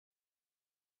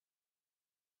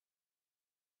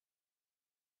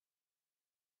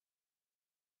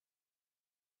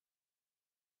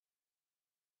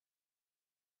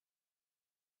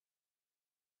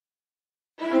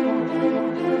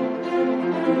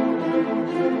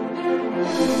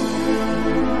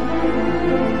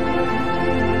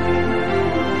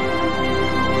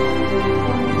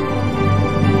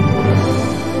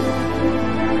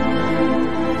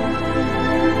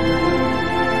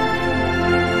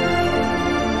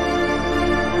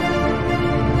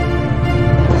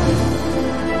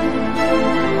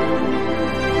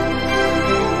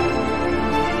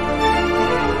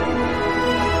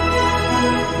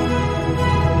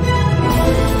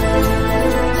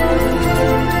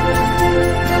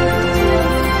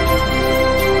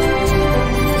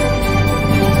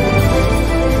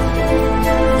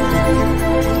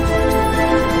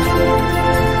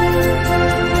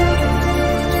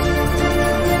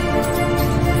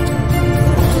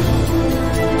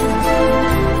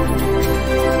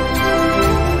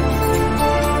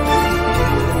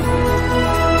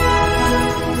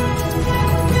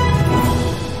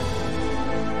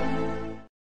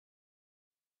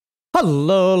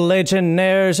Hello,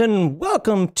 Legionnaires, and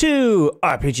welcome to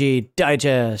RPG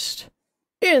Digest.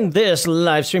 In this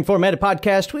live stream formatted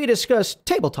podcast, we discuss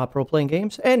tabletop role-playing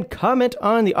games and comment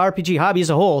on the RPG hobby as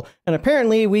a whole. And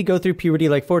apparently, we go through puberty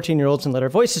like 14-year-olds and let our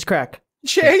voices crack.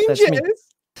 Changes!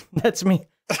 That's me.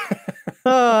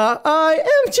 I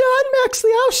am John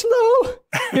Maxley Aushlow,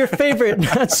 your favorite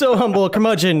not-so-humble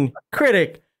curmudgeon,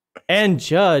 critic, and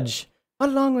judge.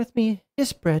 Along with me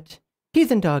is Brett,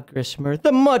 Heathen Dog Grismer,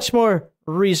 the much more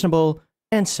reasonable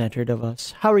and centered of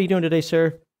us. How are you doing today,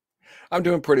 sir? I'm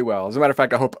doing pretty well. As a matter of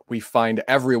fact, I hope we find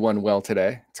everyone well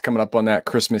today. It's coming up on that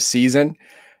Christmas season.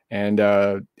 And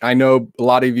I know a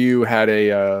lot of you had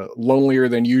a lonelier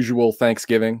than usual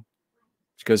Thanksgiving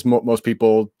because most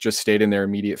people just stayed in their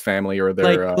immediate family or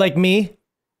their... Like me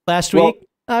last week.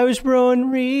 I was Rowan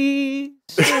Reed.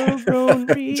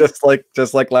 just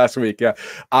like last week, yeah.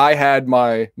 I had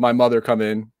my mother come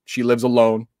in. She lives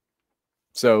alone.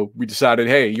 So we decided,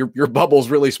 hey, your bubble's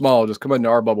really small. Just come into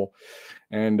our bubble.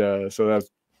 And so that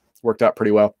worked out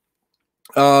pretty well.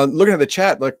 Looking at the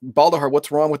chat, like Baldahar, what's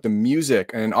wrong with the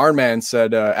music? And Arman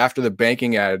said after the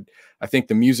banking ad, I think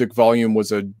the music volume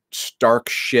was a stark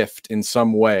shift in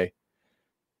some way.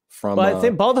 Well, I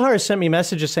think Baldahar sent me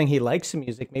messages saying he likes the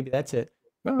music. Maybe that's it.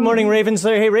 Good morning,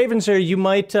 Ravensler. Hey, Ravensler, you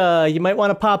might want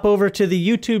to pop over to the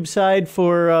YouTube side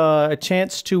for a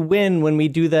chance to win when we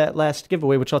do that last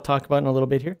giveaway, which I'll talk about in a little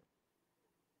bit here.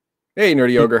 Hey,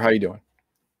 Nerdy Ogre, how you doing?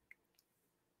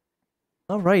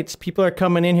 All right, people are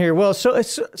coming in here. Well, so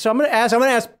I'm gonna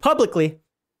ask publicly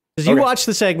because you watched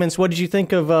the segments. What did you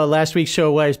think of last week's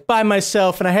show? Where I was by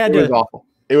myself and I had to. It was awful.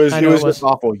 It was just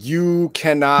awful. You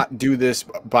cannot do this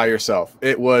by yourself.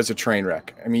 It was a train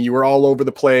wreck. I mean, you were all over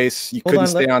the place. You couldn't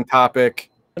stay on topic.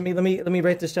 Let me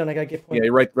write this down. I gotta get points. Yeah,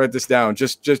 you write this down.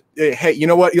 Just hey, you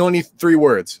know what? You only need 3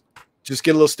 words. Just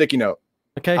get a little sticky note.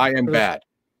 Okay. I am bad.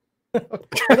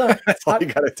 Okay. That's all you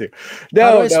gotta do.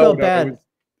 No, I spell bad.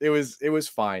 It was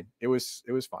fine. It was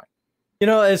fine. You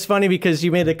know, it's funny because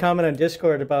you made a comment on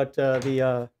Discord about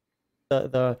the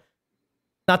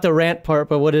not the rant part,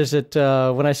 but what is it?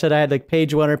 When I said I had like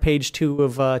page 1 or page 2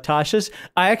 of Tasha's,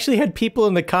 I actually had people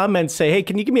in the comments say, "Hey,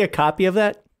 can you give me a copy of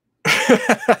that?"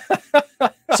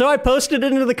 So I posted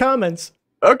it into the comments.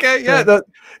 Okay, yeah,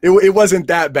 it wasn't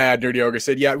that bad. Nerdy Ogre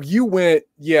said, "Yeah, you went,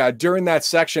 during that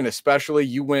section especially,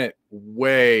 you went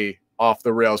way off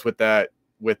the rails with that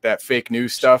fake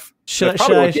news stuff." That's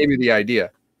probably what gave you the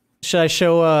idea. Should I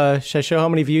show how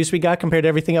many views we got compared to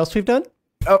everything else we've done?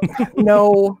 Oh,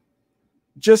 no.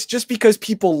 Just because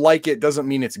people like it doesn't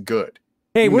mean it's good.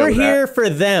 Hey, we're here for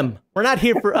them. We're not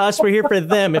here for us. We're here for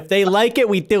them. If they like it,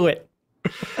 we do it.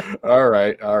 All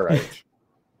right.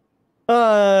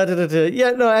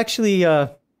 Yeah, no, actually,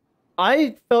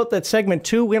 I felt that segment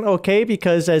 2 went okay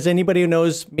because as anybody who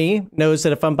knows me knows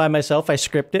that if I'm by myself, I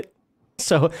script it.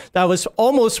 So that was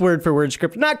almost word for word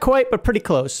script. Not quite, but pretty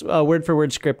close. Word for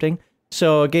word scripting.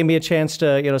 So it gave me a chance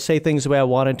to, say things the way I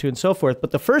wanted to and so forth.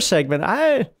 But the first segment,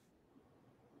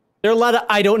 there are a lot of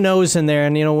I don't knows in there.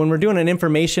 And, when we're doing an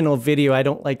informational video, I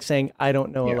don't like saying I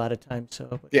don't know a lot of times.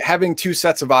 So yeah, having 2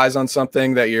 sets of eyes on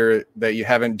something that you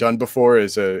haven't done before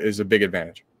is a big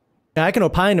advantage. Yeah, I can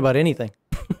opine about anything.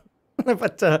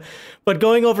 but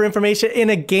going over information in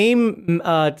a game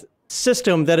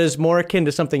system that is more akin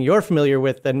to something you're familiar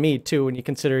with than me, too, when you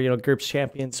consider, GURPS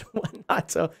champions and whatnot.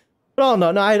 So, but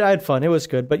no, I had fun. It was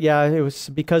good. But yeah, it was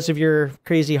because of your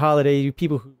crazy holiday, you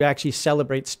people who actually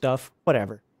celebrate stuff,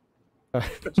 whatever.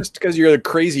 Just because you're the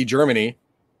crazy Germany.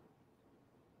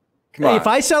 Come on. If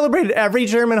I celebrated every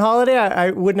German holiday,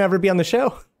 I would never be on the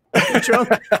show. I'd be drunk.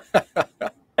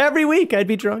 Every week I'd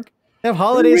be drunk. I have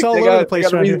holidays all over the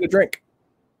place around here. To drink.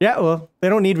 Yeah, well, they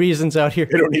don't need reasons out here.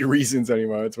 They don't need reasons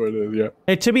anymore. That's what it is. Yeah.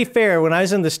 Hey, to be fair, when I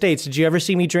was in the States, did you ever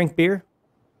see me drink beer?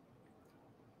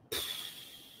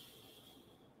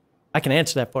 I can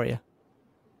answer that for you.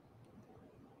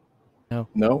 No.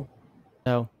 No.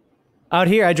 No. Out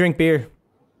here, I drink beer.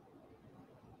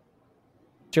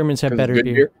 Germans have better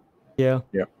beer. Yeah.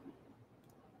 Yeah.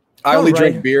 I only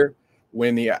drink beer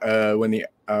when the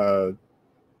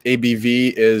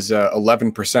ABV is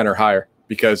 11% or higher,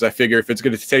 because I figure if it's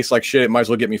going to taste like shit, it might as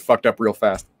well get me fucked up real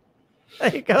fast.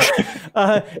 There you go.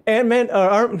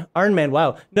 Iron Man.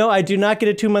 Wow. No, I do not get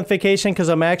a 2-month vacation because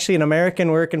I'm actually an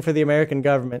American working for the American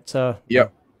government. So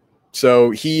yep.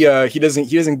 So he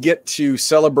doesn't get to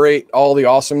celebrate all the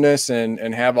awesomeness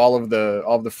and have all of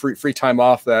the free time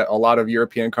off that a lot of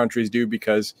European countries do,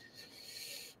 because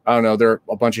I don't know, they're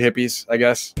a bunch of hippies, I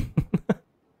guess.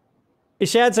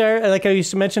 Shads are, like I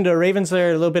used to mention to Ravens there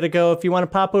a little bit ago, if you want to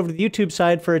pop over to the YouTube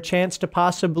side for a chance to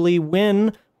possibly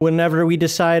win whenever we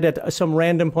decide at some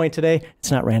random point today.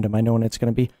 It's not random, I know when it's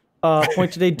going to be.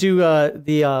 Point today, do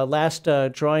the last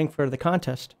drawing for the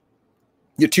contest.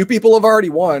 Yeah, 2 people have already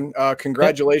won.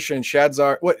 Congratulations,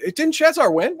 Shadzar. What? Didn't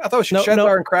Shadzar win? I thought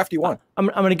Shadzar and Crafty won. I'm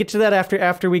going to get to that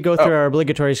after we go through our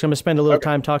obligatories. So I'm going to spend a little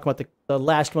time talking about the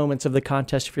last moments of the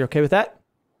contest, if you're okay with that.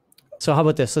 So how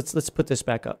about this? Let's put this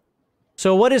back up.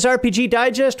 So what is RPG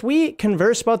Digest? We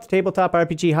converse about the tabletop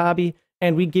RPG hobby,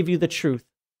 and we give you the truth,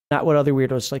 not what other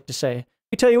weirdos like to say.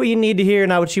 We tell you what you need to hear,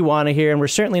 not what you want to hear, and we're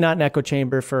certainly not an echo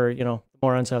chamber for,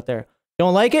 morons out there.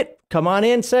 Don't like it? Come on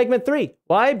in segment 3.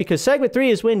 Why? Because segment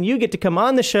 3 is when you get to come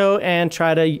on the show and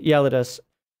try to yell at us.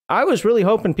 I was really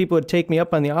hoping people would take me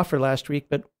up on the offer last week,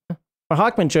 but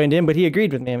Hawkman joined in, but he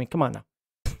agreed with me. I mean, come on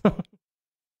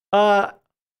now.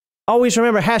 Always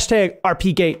remember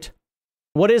 #RPGate.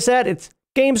 What is that? It's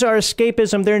games are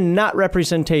escapism. They're not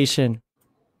representation.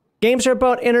 Games are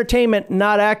about entertainment,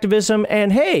 not activism.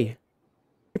 And hey,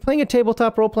 you're playing a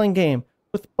tabletop role-playing game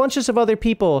with bunches of other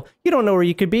people. You don't know where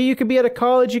you could be. You could be at a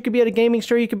college. You could be at a gaming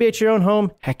store. You could be at your own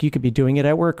home. Heck, you could be doing it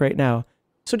at work right now.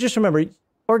 So just remember,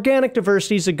 organic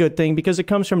diversity is a good thing because it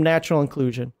comes from natural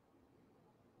inclusion.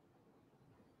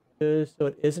 So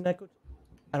it is an echo.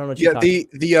 I don't know what you're talking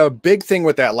about. The big thing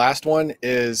with that last one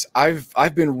is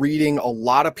I've been reading a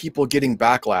lot of people getting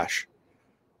backlash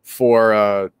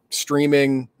for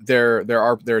streaming their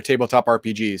tabletop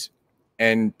RPGs,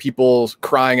 and people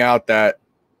crying out that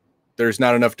there's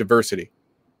not enough diversity.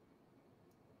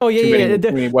 Oh yeah,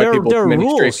 too many white people, too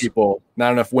many straight people,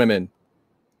 not enough women.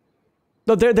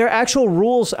 No, there are actual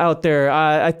rules out there.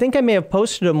 I think I may have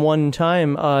posted them one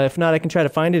time. If not, I can try to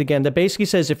find it again. That basically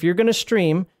says if you're going to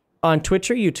stream on Twitch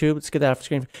or YouTube, let's get that off the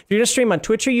screen. If you're going to stream on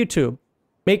Twitch or YouTube,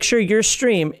 make sure your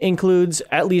stream includes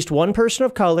at least one person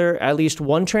of color, at least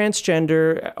one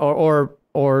transgender,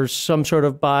 or some sort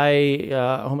of bi,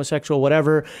 homosexual,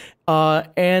 whatever,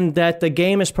 and that the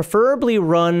game is preferably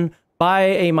run by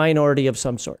a minority of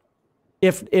some sort.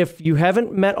 If you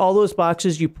haven't met all those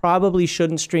boxes, you probably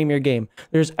shouldn't stream your game.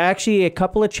 There's actually a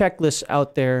couple of checklists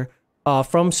out there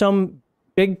from some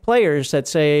big players that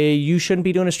say you shouldn't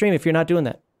be doing a stream if you're not doing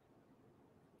that.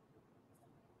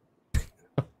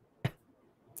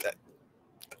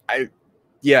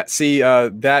 Yeah, see,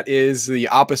 that is the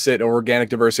opposite of organic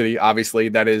diversity. Obviously,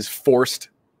 that is forced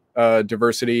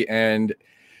diversity, and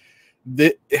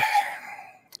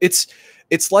it's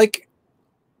like,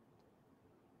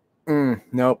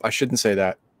 nope, I shouldn't say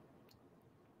that.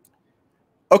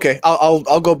 Okay,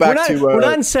 I'll go back we're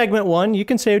not in segment 1. You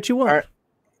can say what you want. All right.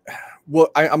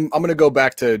 Well, I'm going to go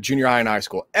back to junior high and high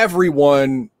school.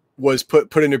 Everyone was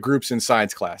put into groups in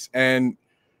science class, and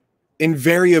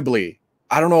invariably,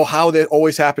 I don't know how that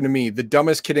always happened to me, the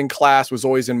dumbest kid in class was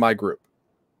always in my group.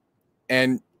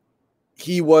 And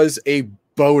he was a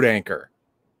boat anchor.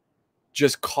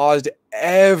 Just caused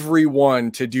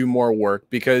everyone to do more work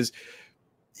because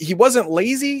he wasn't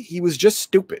lazy. He was just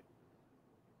stupid.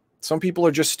 Some people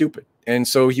are just stupid. And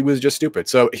so he was just stupid.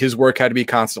 So his work had to be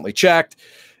constantly checked.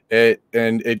 It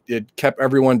kept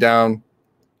everyone down.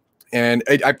 And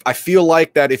I feel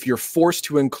like that if you're forced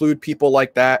to include people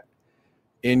like that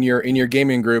in your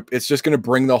gaming group, it's just going to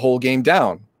bring the whole game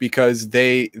down because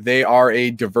they are a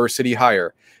diversity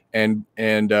hire. And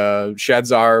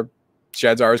Shadzar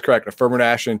is correct. Affirmative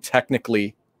action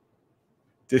technically,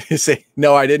 did he say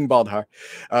no? I didn't, Baldhar.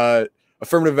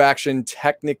 Affirmative action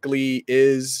technically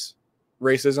is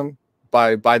racism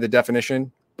by the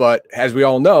definition, but as we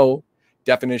all know,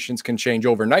 definitions can change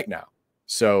overnight now.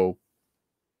 So,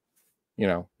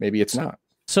 maybe it's not.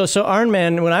 So Iron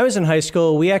Man, when I was in high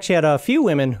school, we actually had a few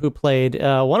women who played.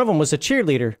 One of them was a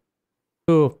cheerleader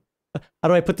who, how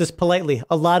do I put this politely?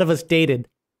 A lot of us dated.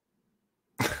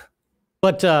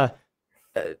 But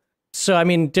so I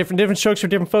mean, different strokes for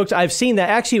different folks. I've seen that.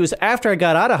 Actually, it was after I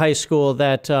got out of high school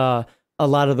that a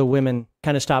lot of the women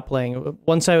kind of stopped playing.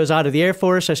 Once I was out of the Air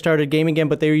Force, I started gaming again,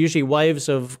 but they were usually wives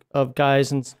of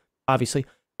guys, and obviously.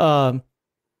 But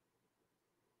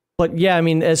yeah, I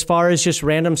mean, as far as just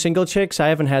random single chicks, I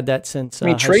haven't had that since. I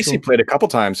mean, Tracy played a couple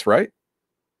times, right?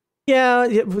 Yeah,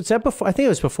 was that before? I think it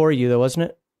was before you, though, wasn't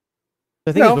it?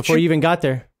 I think it was before you even got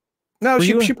there. No,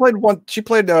 she played one. She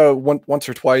played once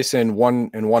or twice in one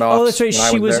off. Oh, that's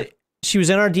right. She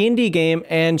was in our D&D game,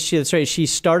 and that's right. She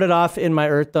started off in my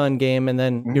Earthdawn game, and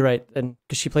then you're right, and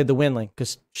because she played the Windling,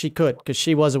 because she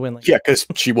was a Windling. Yeah, because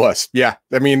she was. Yeah,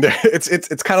 I mean,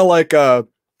 it's kind of like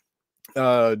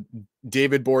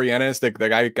David Boreanaz, the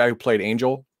guy who played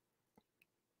Angel.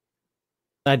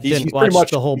 I didn't watch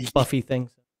the whole Buffy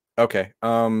thing. Okay.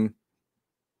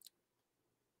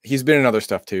 He's been in other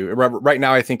stuff too. Right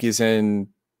now, I think he's in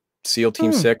SEAL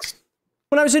Team 6.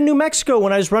 When I was in New Mexico,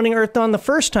 when I was running Earthdawn the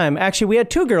first time, actually, we had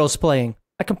 2 girls playing.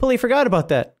 I completely forgot about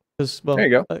that. Well, there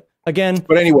you go. Again.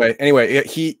 But anyway,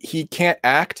 he can't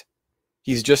act.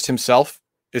 He's just himself.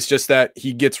 It's just that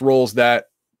he gets roles that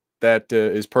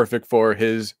is perfect for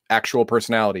his actual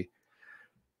personality.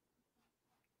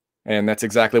 And that's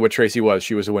exactly what Tracy was.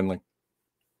 She was a Windling.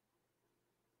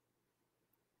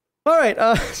 All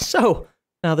right. So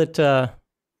now that, how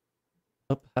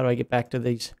do I get back to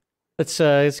these?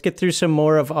 Let's get through some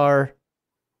more of our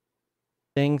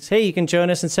things. Hey, you can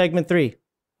join us in segment 3.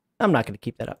 I'm not going to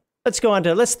keep that up. Let's go on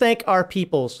to, let's thank our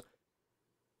peoples.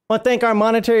 I want to thank our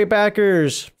monetary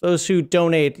backers, those who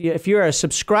donate. If you're a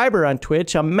subscriber on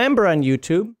Twitch, a member on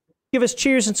YouTube, give us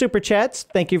cheers and super chats.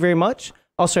 Thank you very much.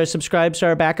 Also, subscribe to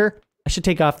our backer. I should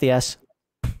take off the S.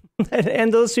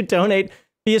 And those who donate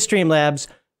via Streamlabs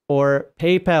or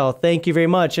PayPal, thank you very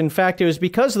much. In fact, it was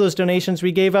because of those donations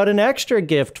we gave out an extra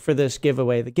gift for this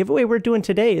giveaway. The giveaway we're doing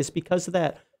today is because of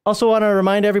that. Also want to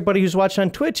remind everybody who's watching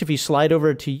on Twitch, if you slide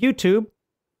over to YouTube,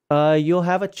 you'll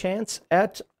have a chance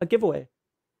at a giveaway.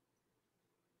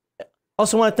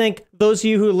 Also want to thank those of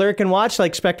you who lurk and watch,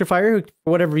 like Spectrefire, who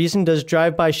for whatever reason does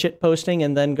drive-by shit posting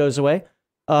and then goes away.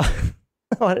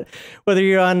 Whether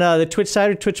you're on the Twitch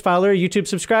side or Twitch follower, YouTube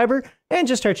subscriber, and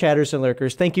just our chatters and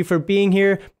lurkers, thank you for being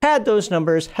here. Pad those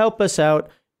numbers, help us out,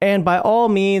 and by all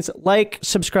means, like,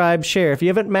 subscribe, share. If you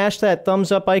haven't mashed that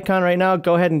thumbs up icon right now,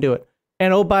 go ahead and do it.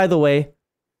 And oh, by the way,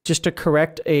 just to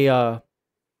correct a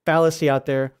fallacy out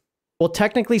there, well,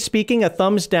 technically speaking, a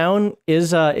thumbs down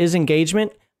is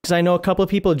engagement, because I know a couple of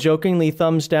people jokingly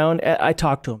thumbs down. I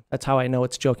talk to them. That's how I know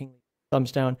it's jokingly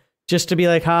thumbs down. Just to be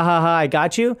like, ha, ha, ha, I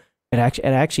got you. It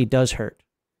actually does hurt.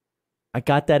 I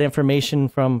got that information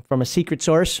from a secret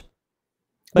source.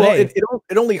 But well, hey,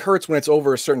 it only hurts when it's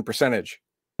over a certain percentage.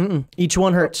 Each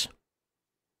one hurts.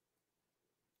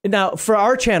 Now, for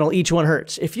our channel, each one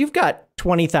hurts. If you've got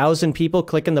 20,000 people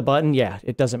clicking the button, yeah,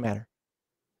 it doesn't matter.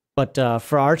 But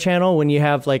for our channel, when you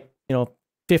have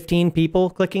 15 people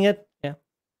clicking it, yeah,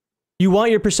 you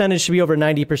want your percentage to be over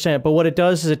 90%. But what it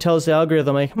does is it tells the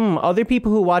algorithm, like, other people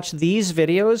who watch these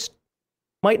videos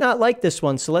might not like this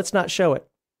one, so let's not show it.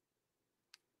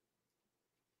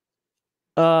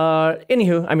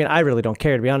 Anywho, I mean, I really don't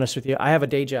care, to be honest with you. I have a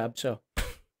day job, so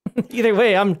either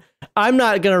way, I'm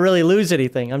not gonna really lose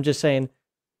anything. I'm just saying,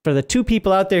 for the 2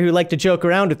 people out there who like to joke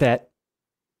around with that.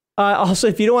 Also,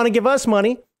 if you don't want to give us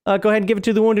money, go ahead and give it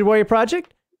to the Wounded Warrior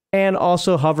Project, and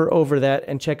also hover over that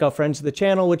and check out Friends of the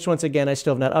Channel, which once again I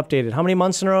still have not updated. How many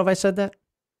months in a row have I said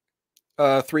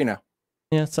that? 3 now.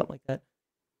 Yeah, something like that.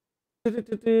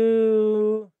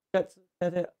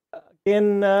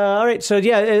 Again, all right, so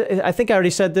yeah, I think I already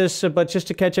said this, but just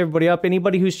to catch everybody up,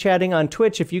 anybody who's chatting on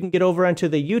Twitch, if you can get over onto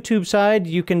the YouTube side,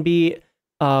 you can be,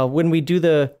 when we do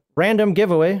the random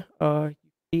giveaway,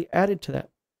 be added to that.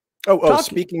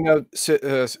 Speaking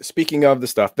of the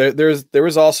stuff, there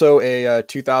was also a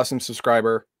 2,000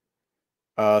 subscriber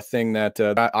thing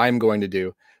that I'm going to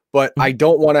do, but I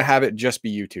don't want to have it just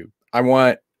be YouTube. I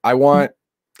want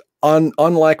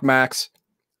unlike Max,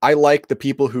 I like the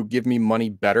people who give me money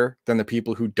better than the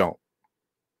people who don't.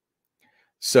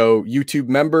 So YouTube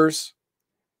members,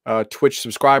 Twitch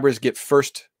subscribers get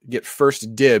first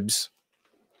dibs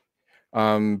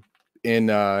in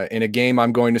a game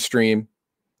I'm going to stream.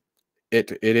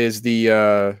 It is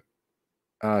the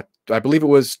I believe it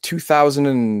was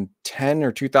 2010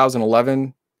 or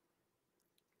 2011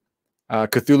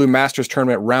 Cthulhu Masters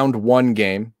Tournament Round 1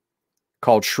 game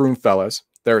called Shroomfellas.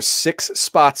 There are 6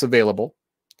 spots available,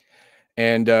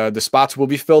 and the spots will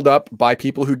be filled up by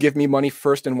people who give me money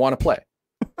first and want to play.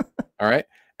 All right.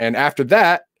 And after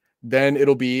that, then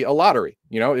it'll be a lottery.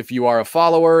 You know, if you are a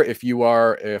follower, if you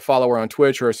are a follower on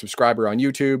Twitch or a subscriber on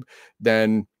YouTube,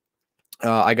 then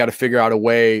I got to figure out a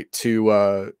way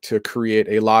to create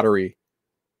a lottery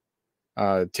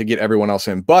to get everyone else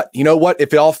in. But you know what?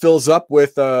 If it all fills up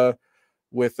with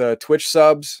Twitch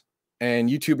subs and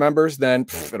YouTube members, then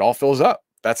it all fills up.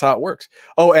 That's how it works.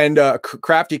 Oh, and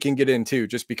Crafty can get in too,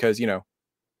 just because, you know,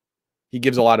 he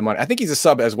gives a lot of money. I think he's a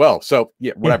sub as well. So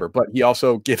yeah, whatever. But he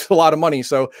also gives a lot of money,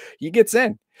 so he gets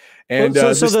in. And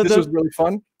this was really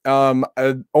fun.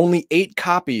 Only 8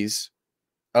 copies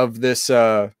of this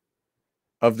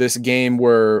game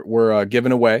were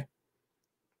given away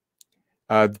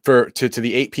to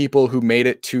the 8 people who made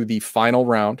it to the final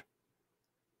round.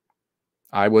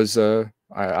 I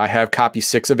have copy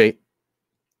 6 of 8.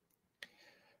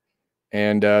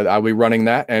 And I'll be running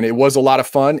that, and it was a lot of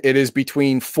fun. It is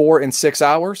between 4 and 6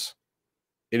 hours.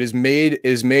 It is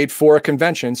made for a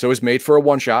convention, so it's made for a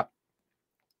one-shot.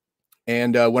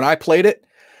 And when I played it,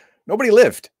 nobody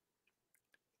lived.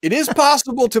 It is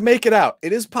possible to make it out.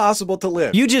 It is possible to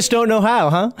live. You just don't know how,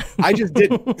 huh? I just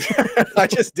didn't. I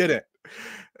just didn't.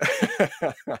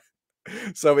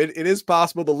 So it is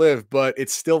possible to live, but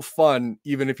it's still fun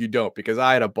even if you don't, because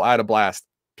I had a blast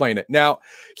playing it. Now,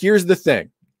 here's the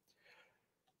thing.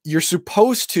 You're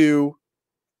supposed to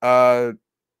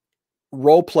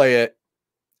role play it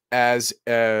as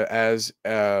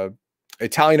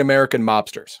Italian American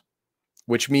mobsters,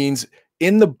 which means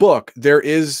in the book there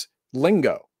is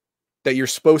lingo that you're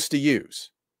supposed to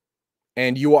use,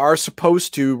 and you are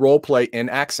supposed to role play in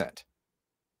accent.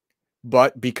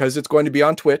 But because it's going to be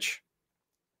on Twitch,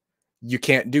 you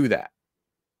can't do that.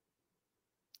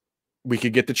 We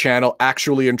could get the channel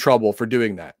actually in trouble for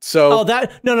doing that. So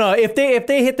no. If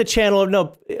they hit the channel,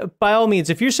 no, by all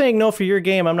means, if you're saying no for your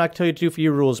game, I'm not telling you to do for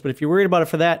your rules. But if you're worried about it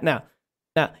for that, now,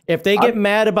 if they get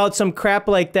mad about some crap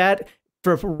like that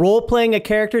for role playing a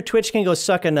character, Twitch can go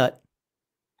suck a nut.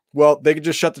 Well, they could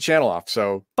just shut the channel off.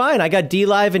 So fine, I got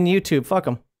DLive and YouTube. Fuck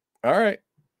them. All right.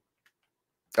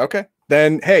 Okay.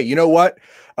 Then hey, you know what?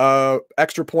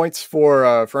 Extra points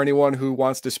for anyone who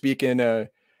wants to speak in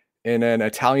an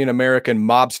Italian American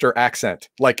mobster accent,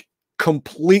 like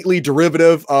completely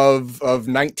derivative of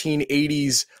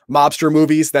 1980s mobster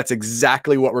movies. That's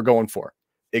exactly what we're going for.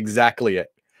 Exactly it.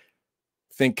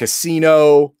 Think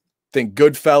Casino, think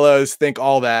Goodfellas, think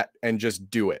all that, and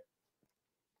just do it.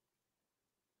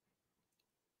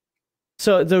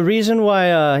 So the reason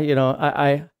why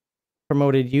I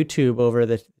promoted YouTube over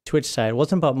the Twitch side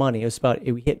wasn't about money. It was about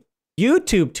we hit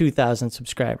YouTube 2,000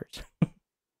 subscribers.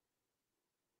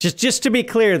 Just to be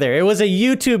clear there, it was a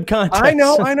YouTube contest. I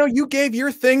know. You gave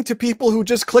your thing to people who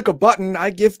just click a button. I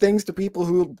give things to people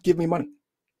who give me money.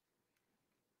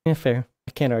 Yeah, fair.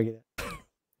 I can't argue that.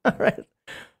 All right.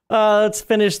 Let's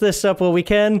finish this up while we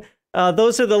can.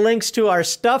 Those are the links to our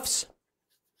stuffs.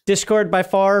 Discord by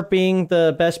far being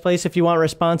the best place if you want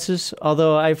responses,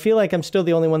 although I feel like I'm still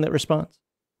the only one that responds.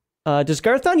 Does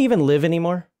Garthon even live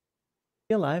anymore? Is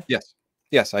he alive? Yes,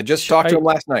 I just talked to him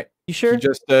last night. You sure?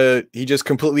 He just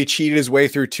completely cheated his way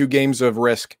through 2 games of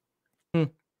Risk.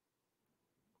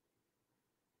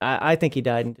 I think he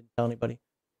died and didn't tell anybody.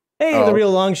 Hey, the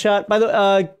real long shot. By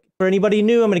the for anybody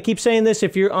new, I'm going to keep saying this.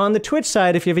 If you're on the Twitch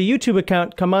side, if you have a YouTube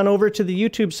account, come on over to the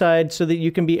YouTube side so that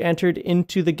you can be entered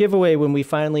into the giveaway when we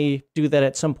finally do that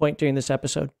at some point during this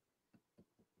episode.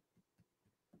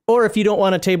 Or if you don't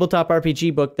want a tabletop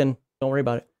RPG book, then don't worry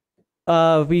about it.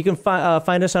 You can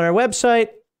find us on our website,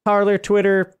 Parler,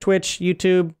 Twitter, Twitch,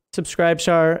 YouTube,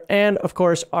 Subscribestar, and of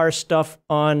course our stuff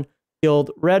on the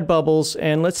old Redbubbles.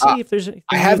 And let's see if there's anything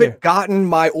I haven't gotten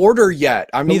my order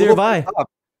yet. Neither have I.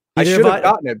 I should have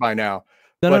gotten it by now.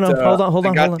 No. Hold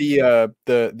on. I got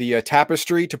the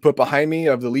tapestry to put behind me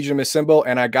of the Legion symbol,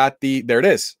 and I got there it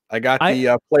is. I got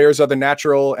the players are the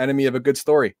natural enemy of a good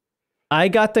story. I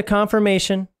got the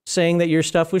confirmation saying that your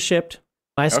stuff was shipped.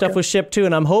 My stuff was shipped too,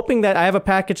 and I'm hoping that I have a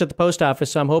package at the post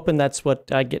office, so I'm hoping that's what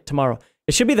I get tomorrow.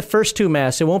 It should be the first 2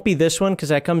 masks. It won't be this one because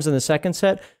that comes in the second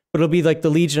set, but it'll be like the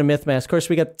Legion of Myth mask. Of course,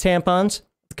 we got the tampons,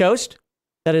 the Ghost.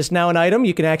 That is now an item.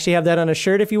 You can actually have that on a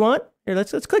shirt if you want. Here,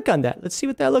 let's click on that. Let's see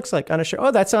what that looks like on a shirt.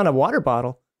 Oh, that's on a water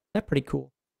bottle. That's pretty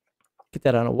cool. Get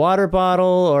that on a water bottle,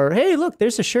 or hey, look,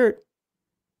 there's a shirt.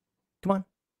 Come on.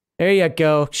 There you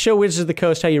go. Show Wizards of the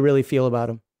Coast how you really feel about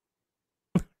them.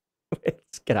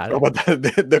 Let's get out of here.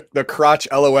 The crotch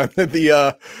LOM,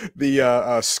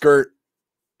 the skirt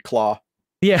claw.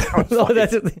 Yeah.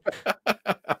 The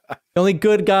only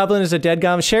good goblin is a dead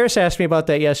goblin. Sheriff asked me about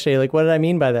that yesterday. Like, what did I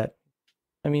mean by that?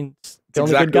 I mean, the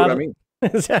only good goblin.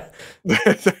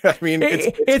 I mean,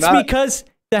 it's because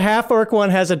the half orc one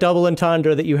has a double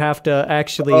entendre that you have to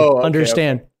actually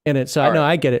understand. in it. So I know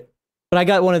I get it. But I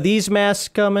got one of these masks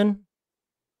coming.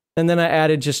 And then I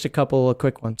added just a couple of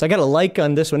quick ones. I got a like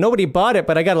on this one. Nobody bought it,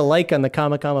 but I got a like on the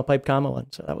comma, pipe, comma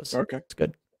one. So that was okay. It's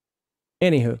good.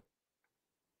 Anywho.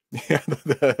 Yeah,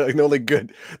 the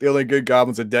only good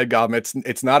goblin's a dead goblin.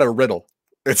 It's not a riddle.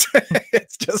 It's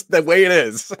just the way it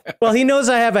is. Well, he knows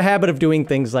I have a habit of doing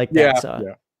things like that.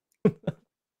 Yeah.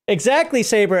 Exactly,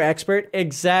 Saber Expert.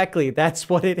 Exactly. That's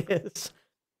what it is.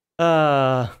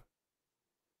 All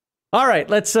right,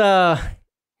 let's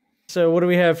so what do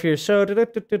we have here? So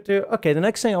okay, the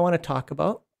next thing I want to talk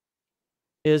about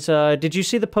is did you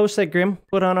see the post that Grim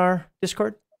put on our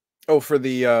Discord? Oh, for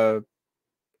the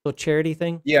little charity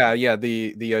thing? Yeah,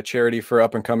 the charity for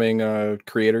up and coming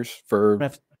creators for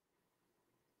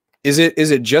Is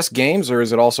it just games or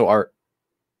is it also art?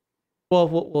 Well,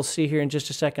 we'll see here in just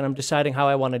a second. I'm deciding how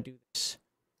I want to do this.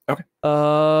 Okay.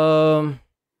 I'm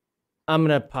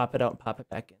gonna pop it out and pop it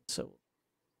back in. So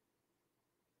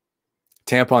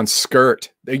tampon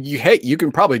skirt. You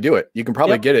can probably do it. You can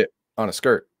probably get it on a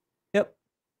skirt. Yep.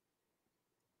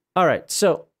 All right.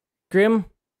 So Grim,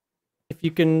 if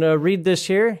you can read this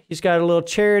here, he's got a little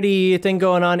charity thing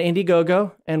going on,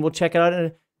 Indiegogo, and we'll check it out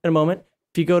in a moment.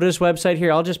 If you go to his website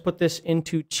here, I'll just put this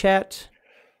into chat.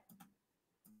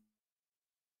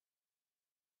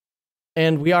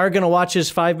 And we are going to watch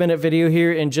his 5-minute video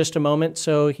here in just a moment.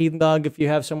 So Heathen Dog, if you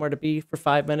have somewhere to be for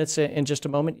 5 minutes in just a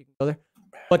moment, you can go there.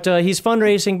 But he's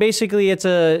fundraising. Basically, it's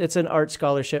an art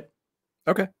scholarship.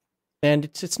 Okay. And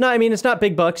it's not. I mean, it's not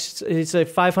big bucks. It's like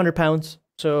 500 pounds.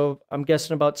 So I'm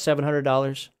guessing about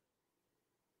 $700.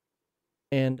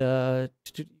 And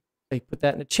they put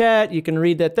that in the chat. You can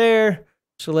read that there.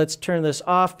 So let's turn this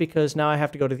off because now I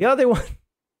have to go to the other one.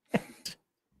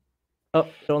 Oh,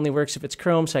 it only works if it's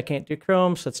Chrome, so I can't do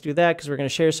Chrome. So let's do that because we're going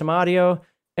to share some audio.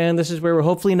 And this is where we're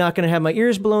hopefully not going to have my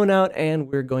ears blown out. And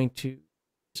we're going to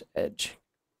use Edge.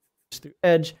 Through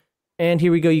Edge. And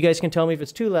here we go. You guys can tell me if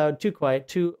it's too loud, too quiet,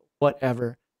 too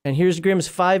whatever. And here's Grim's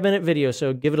 5-minute video,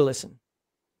 so give it a listen.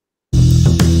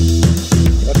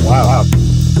 Wow.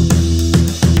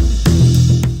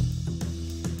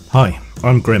 Hi,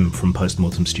 I'm Grim from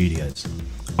Postmortem Studios.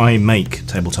 I make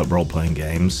tabletop role-playing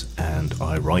games and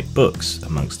I write books,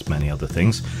 amongst many other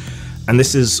things. And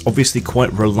this is obviously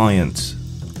quite reliant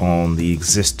on the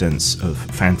existence of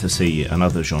fantasy and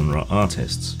other genre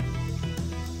artists.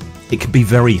 It can be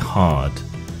very hard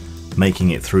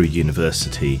making it through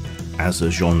university as a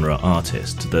genre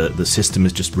artist. The system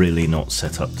is just really not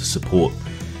set up to support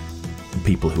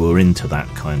people who are into that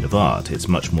kind of art. It's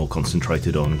much more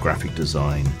concentrated on graphic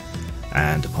design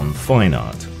and upon fine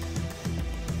art.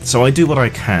 So I do what I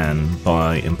can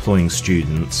by employing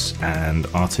students and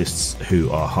artists who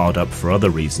are hard up for other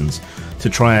reasons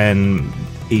to try and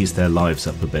ease their lives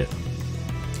up a bit.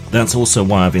 That's also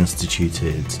why I've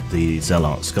instituted the Zell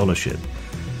Art Scholarship.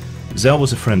 Zell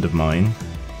was a friend of mine,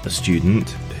 a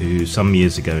student, who some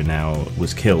years ago now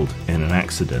was killed in an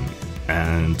accident,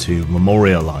 and to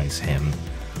memorialise him,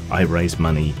 I raise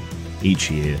money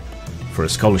each year for a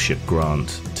scholarship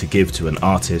grant to give to an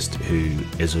artist who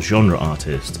is a genre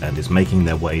artist and is making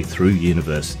their way through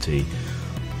university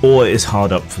or is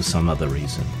hard up for some other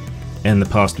reason. In the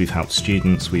past we've helped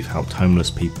students, we've helped homeless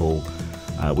people,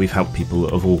 we've helped people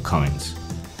of all kinds,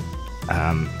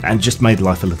 and just made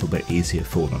life a little bit easier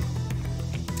for them.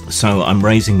 So I'm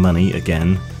raising money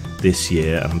again this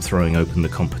year, and I'm throwing open the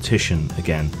competition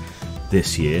again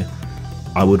this year.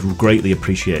 I would greatly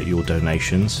appreciate your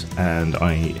donations, and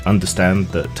I understand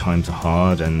that times are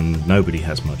hard and nobody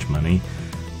has much money,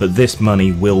 but this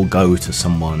money will go to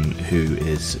someone who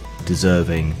is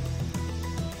deserving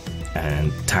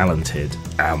and talented,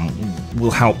 and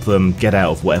will help them get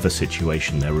out of whatever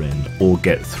situation they're in or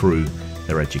get through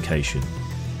their education.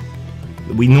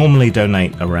 We normally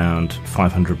donate around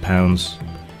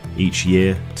 £500 each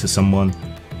year to someone.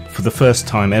 For the first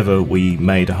time ever, we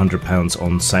made £100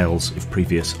 on sales of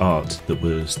previous art that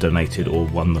was donated or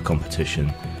won the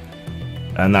competition,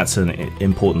 and that's an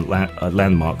important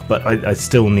landmark, but I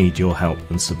still need your help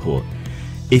and support.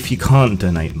 If you can't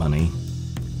donate money,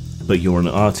 but you're an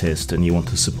artist and you want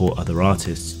to support other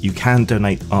artists, you can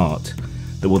donate art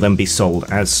that will then be sold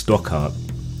as stock art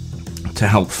to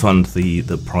help fund the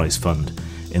prize fund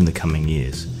in the coming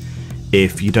years.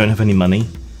 If you don't have any money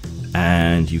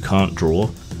and you can't draw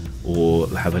or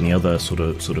have any other sort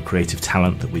of creative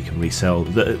talent that we can resell,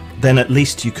 then at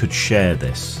least you could share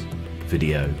this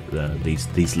video,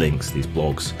 these links, these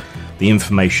blogs, the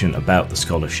information about the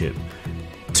scholarship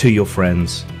to your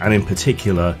friends, and in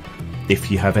particular, if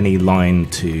you have any line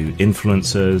to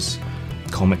influencers,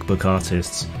 comic book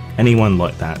artists, anyone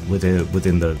like that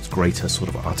within the greater sort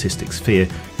of artistic sphere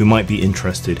who might be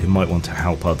interested, who might want to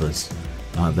help others,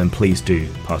 then please do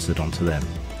pass it on to them.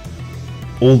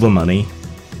 All the money,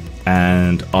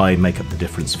 and I make up the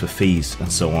difference for fees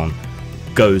and so on,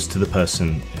 goes to the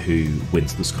person who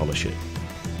wins the scholarship.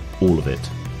 All of it.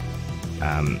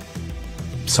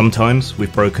 Sometimes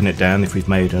we've broken it down if we've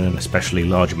made an especially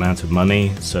large amount of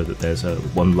money so that there's a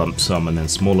one lump sum and then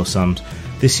smaller sums.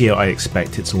 This year I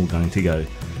expect it's all going to go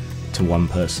to one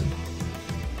person.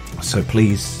 So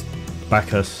please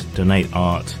back us, donate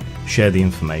art, share the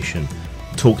information,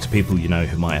 talk to people you know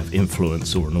who might have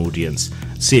influence or an audience,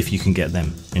 see if you can get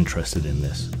them interested in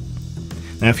this.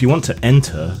 Now if you want to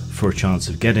enter for a chance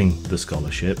of getting the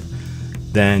scholarship,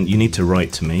 then you need to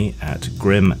write to me at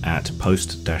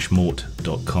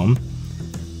grim@post-mort.com.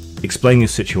 Explain your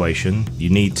situation. You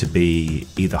need to be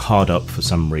either hard up for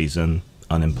some reason,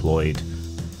 unemployed,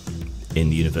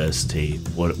 in university,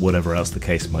 whatever else the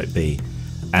case might be,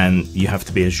 and you have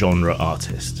to be a genre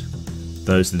artist.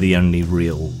 Those are the only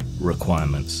real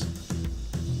requirements.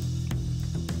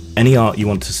 Any art you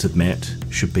want to submit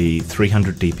should be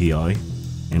 300 DPI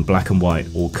in black and white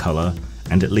or color,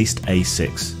 and at least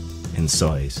A6 in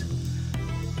size.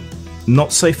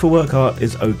 Not safe for work art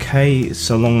is okay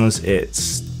so long as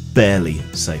it's barely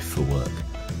safe for work.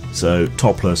 So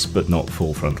topless but not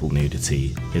full frontal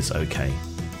nudity is okay.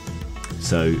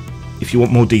 So if you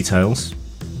want more details,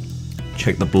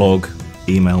 check the blog,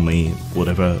 email me,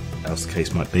 whatever else the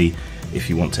case might be if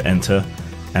you want to enter.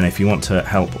 And if you want to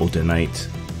help or donate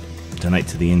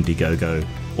to the Indiegogo,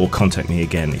 or contact me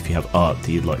again if you have art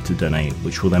that you'd like to donate,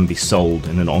 which will then be sold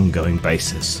in an ongoing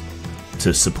basis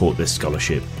to support this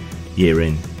scholarship year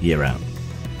in, year out.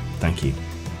 Thank you.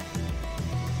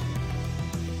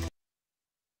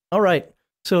 All right.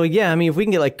 So yeah, I mean, if we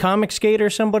can get like Comicsgate or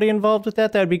somebody involved with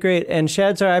that, that'd be great. And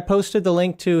Shadzar, I posted the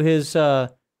link to his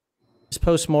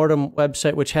postmortem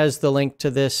website, which has the link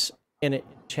to this in it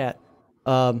in chat.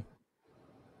 I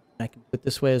can put it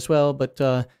this way as well, but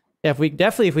yeah, if we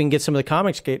can get some of the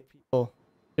Comicsgate people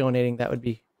donating, that would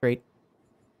be great.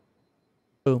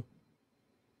 Boom.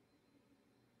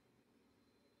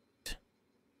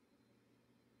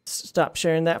 Stop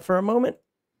sharing that for a moment.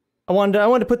 I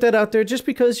wanted to put that out there just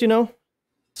because, you know,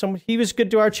 he was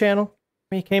good to our channel.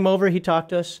 He came over, he talked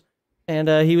to us, and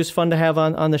he was fun to have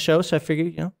on the show. So I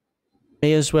figured, you know,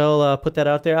 may as well put that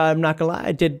out there. I'm not gonna lie,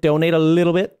 I did donate a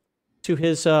little bit to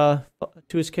his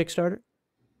Kickstarter.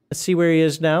 Let's see where he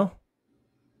is now.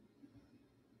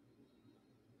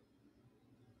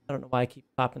 I don't know why I keep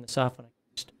popping this off when I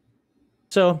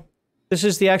so this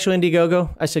is the actual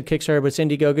Indiegogo. I said Kickstarter, but it's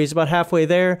Indiegogo. He's about halfway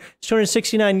there. It's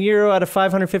 269 euro out of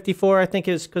 554. I think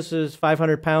it's because it's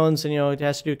 500 pounds, and you know it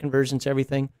has to do conversions,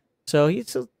 everything. So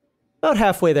he's about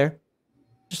halfway there,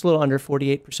 just a little under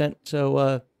 48%.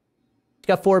 So he's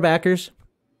got 4 backers.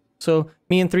 So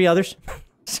me and 3 others.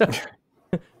 So,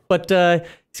 but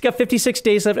he's got 56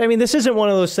 days left. I mean, this isn't one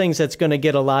of those things that's going to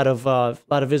get a lot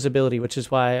of visibility, which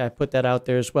is why I put that out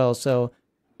there as well. So.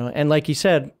 And like you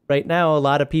said, right now, a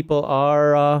lot of people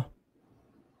are,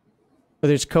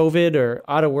 whether it's COVID or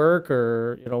out of work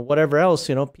or, you know, whatever else,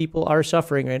 you know, people are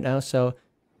suffering right now. So I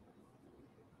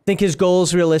think his goal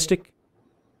is realistic,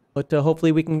 but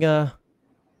hopefully we can,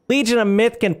 Legion of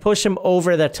Myth can push him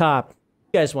over the top.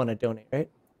 You guys want to donate,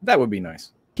 right? That would be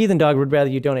nice. Heathen Dog would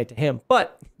rather you donate to him,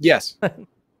 but. Yes.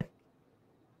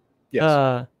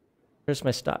 Yes. Where's my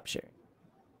stop sharing?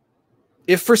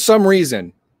 If for some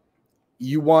reason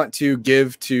you want to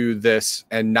give to this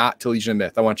and not to Legion of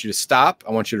Myth, I want you to stop.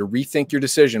 I want you to rethink your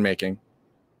decision making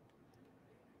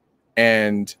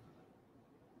and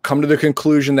come to the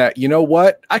conclusion that, you know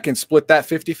what, I can split that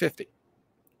 50-50.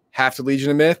 Half to Legion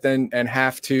of Myth and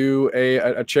half to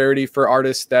a charity for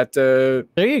artists that there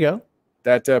you go.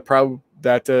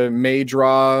 That may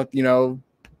draw, you know,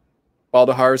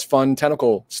 Baldahar's fun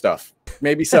tentacle stuff.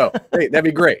 Maybe so. Hey, that'd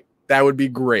be great. That would be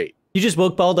great. You just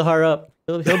woke Baldahar up.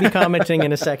 He'll be commenting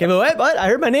in a second. But what? I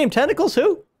heard my name. Tentacles?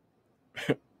 Who?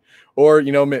 Or,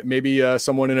 you know, maybe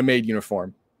someone in a maid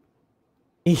uniform.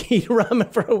 Eat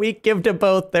ramen for a week. Give to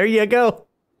both. There you go.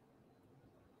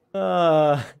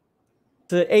 The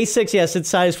A6, yes, it's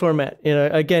size format. You know,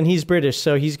 again, he's British,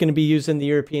 so he's going to be using the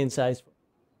European size.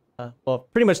 Well,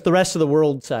 pretty much the rest of the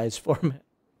world size format.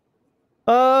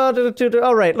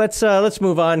 All right, let's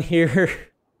move on here.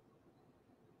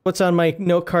 What's on my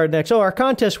note card next? Oh, our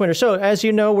contest winner. So, as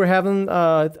you know, we're having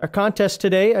our contest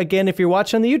today. Again, if you're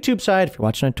watching on the YouTube side, if you're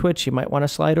watching on Twitch, you might want to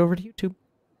slide over to YouTube.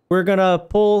 We're going to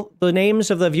pull the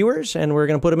names of the viewers, and we're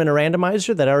going to put them in a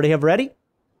randomizer that I already have ready.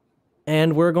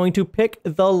 And we're going to pick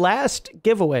the last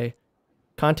giveaway.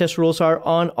 Contest rules are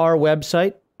on our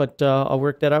website, but I'll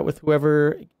work that out with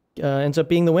whoever ends up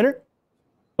being the winner.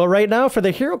 But right now for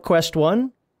the Hero Quest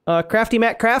one, Crafty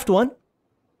Matt Craft won,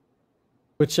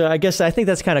 which I think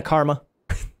that's kind of karma.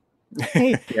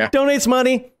 He donates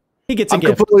money, he gets a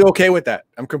gift. I'm completely okay with that.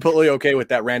 I'm completely okay with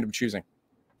that random choosing.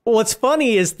 What's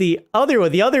funny is the other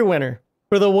winner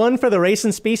for the Race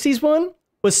and Species one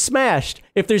was smashed.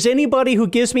 If there's anybody who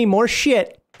gives me more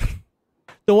shit,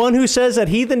 the one who says that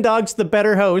Heathen Dog's the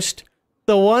better host,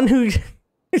 the one who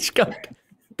he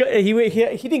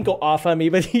didn't go off on me,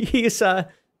 but he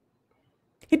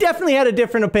definitely had a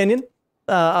different opinion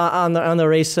on the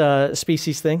race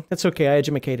species thing. That's okay. I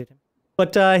educated him.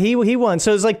 But he won.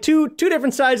 So it's like two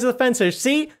different sides of the fence there.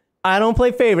 See, I don't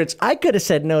play favorites. I could have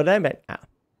said no to him, but no.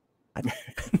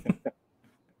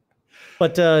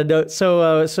 But no,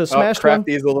 so Smash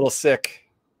Crafty is a little sick.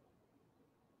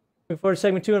 Before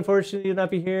segment 2, unfortunately, you'll not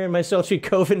be hearing my sultry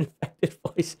COVID-infected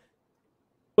voice.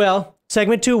 Well,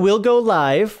 segment 2 will go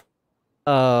live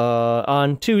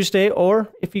on Tuesday, or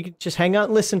if you could just hang out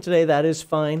and listen today, that is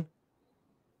fine.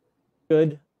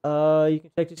 Good. You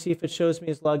can check to see if it shows me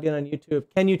as logged in on YouTube.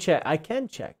 Can you check? I can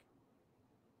check.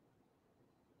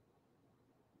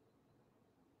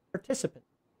 Participant.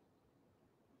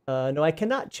 No, I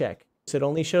cannot check. It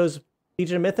only shows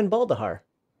Legion of Myth and Baldahar.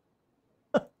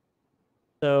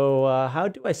 So how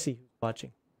do I see who's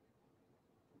watching?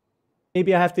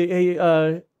 Maybe I have to.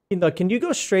 Hey, can you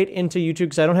go straight into YouTube?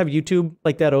 Because I don't have YouTube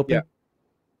like that open. Yeah.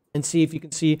 And see if you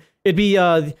can see. It'd be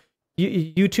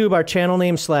YouTube, our channel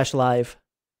name /live.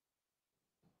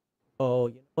 Oh,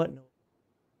 you know what? No.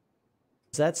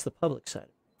 That's the public side.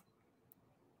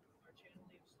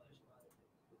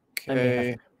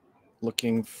 Okay.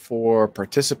 Looking for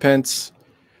participants.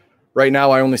 Right now,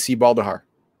 I only see Baldahar.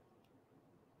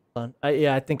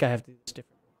 I think I have to do this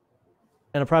different.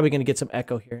 And I'm probably going to get some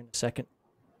echo here in a second.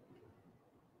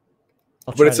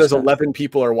 But it says 11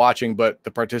 people are watching, but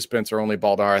the participants are only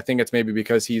Baldahar. I think it's maybe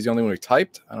because he's the only one who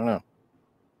typed. I don't know.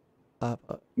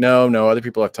 No, other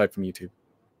people have typed from YouTube.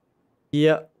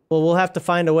 Yeah, well, we'll have to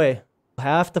find a way. We'll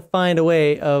have to find a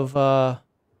way of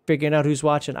figuring out who's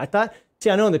watching. I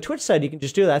know on the Twitch side you can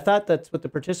just do that. I thought that's what the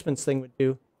participants thing would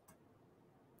do.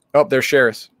 Oh, there's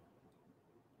Sheris.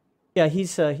 Yeah, he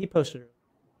posted it.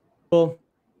 Well,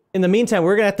 in the meantime,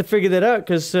 we're gonna have to figure that out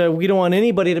because we don't want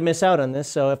anybody to miss out on this.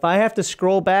 So if I have to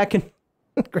scroll back and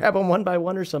grab them one by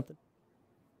one or something,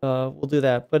 we'll do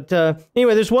that. But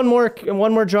anyway, there's one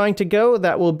more drawing to go.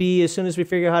 That will be as soon as we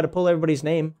figure out how to pull everybody's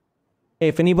name. Hey,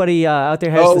 if anybody out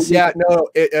there has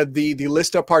the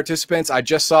list of participants, I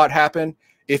just saw it happen.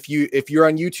 If you're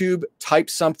on YouTube, type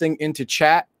something into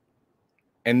chat,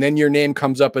 and then your name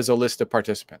comes up as a list of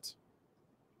participants.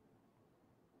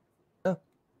 Oh.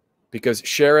 Because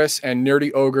Sheris and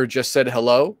Nerdy Ogre just said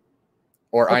hello,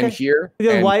 or okay. I'm here.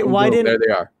 Then why didn't there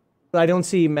they are? I don't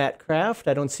see Matt Craft.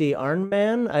 I don't see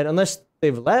Arnman. Unless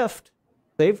they've left.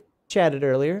 They've chatted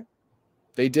earlier.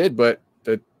 They did, but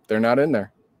they're not in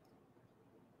there.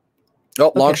 Oh,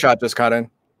 okay. Longshot just got in.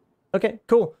 Okay,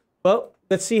 cool. Well,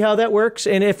 let's see how that works.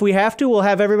 And if we have to, we'll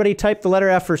have everybody type the letter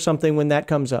F or something when that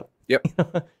comes up. Yep.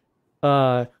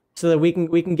 So that we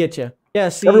can get you. Yeah.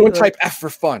 See, everyone type F for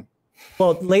fun.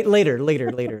 Well, later.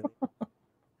 Let's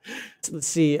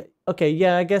see. Okay.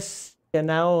 Yeah. I guess. Yeah.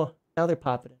 Now they're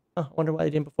popping it. Oh, I wonder why they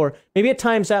didn't before. Maybe it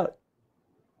times out.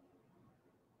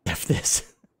 F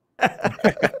this.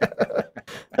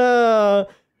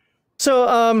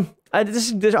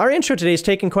 Our intro today is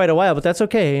taking quite a while, but that's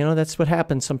okay. You know, that's what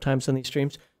happens sometimes on these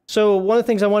streams. So one of the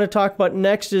things I want to talk about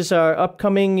next is our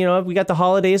upcoming, we got the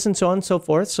holidays and so on and so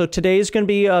forth. So today is going to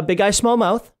be Big Eye Small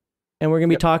Mouth, and we're going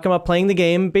to be talking about playing the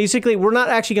game. Basically, we're not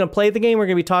actually going to play the game. We're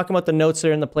going to be talking about the notes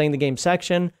there in the playing the game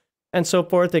section and so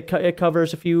forth. It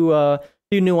covers a few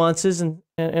nuances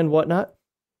and whatnot.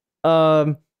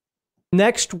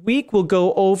 Next week, we'll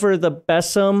go over the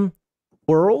Bessem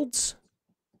worlds.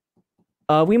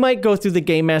 We might go through the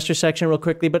Game Master section real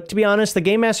quickly, but to be honest, the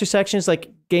Game Master section is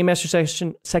like Game Master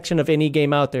section of any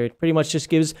game out there. It pretty much just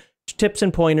gives tips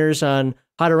and pointers on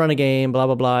how to run a game, blah,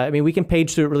 blah, blah. I mean, we can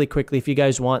page through it really quickly if you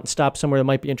guys want and stop somewhere that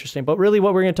might be interesting. But really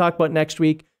what we're going to talk about next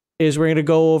week is we're going to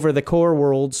go over the core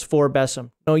worlds for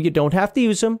Bessem. No, you don't have to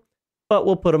use them, but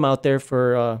we'll put them out there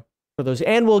for those.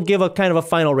 And we'll give a kind of a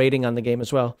final rating on the game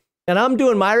as well. And I'm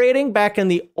doing my rating back in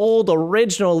the old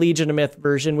original Legion of Myth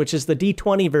version, which is the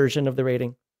D20 version of the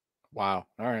rating. Wow.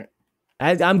 All right.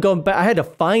 I'm going back. I had to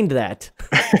find that.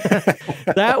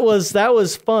 that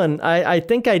was fun. I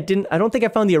don't think I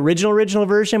found the original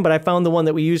version, but I found the one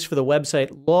that we used for the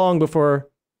website long before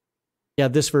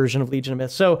this version of Legion of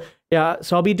Myth. So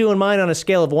I'll be doing mine on a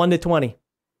scale of 1 to 20.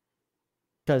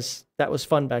 Because that was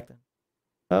fun back then.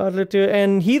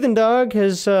 And Heathen Dog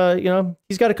has,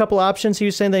 he's got a couple options. He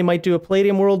was saying they might do a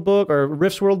Palladium World book or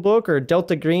Rifts World book or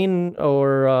Delta Green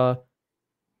or,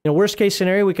 worst case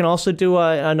scenario, we can also do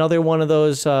another one of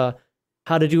those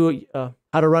how to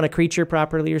run a creature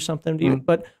properly or something. Mm-hmm.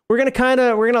 But we're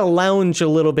gonna lounge a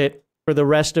little bit for the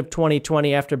rest of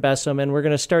 2020 after Bessem, and we're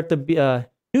gonna start the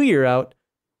new year out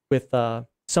with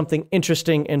something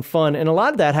interesting and fun. And a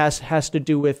lot of that has to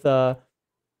do with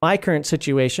my current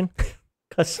situation.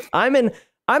 Because I'm in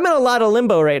a lot of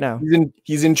limbo right now.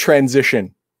 He's in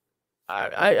transition.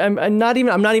 I'm not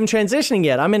even transitioning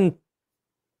yet. I'm in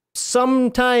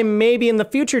sometime maybe in the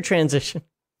future transition.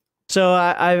 So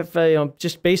I've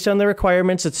just based on the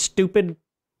requirements, it's stupid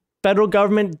federal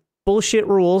government bullshit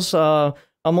rules. I'm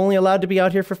only allowed to be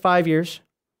out here for 5 years.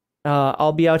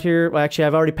 I'll be out here. Well, actually,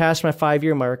 I've already passed my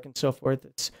 5-year mark and so forth.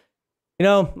 It's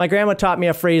my grandma taught me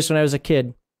a phrase when I was a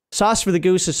kid: "Sauce for the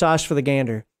goose is sauce for the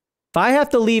gander." If I have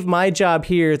to leave my job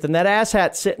here, then that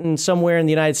asshat sitting somewhere in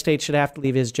the United States should have to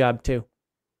leave his job too.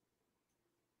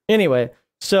 Anyway,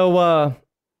 so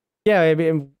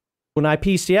when I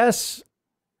PCS,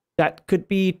 that could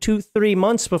be 2-3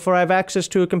 months before I have access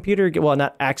to a computer. Well,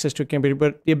 not access to a computer,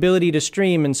 but the ability to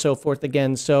stream and so forth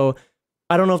again. So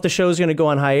I don't know if the show's going to go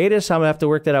on hiatus. I'm going to have to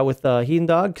work that out with Heathen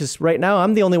Dog, because right now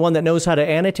I'm the only one that knows how to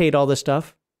annotate all this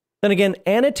stuff. Then again,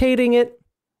 annotating it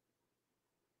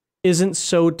isn't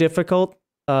so difficult.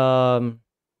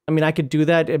 I could do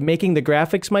that. Making the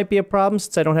graphics might be a problem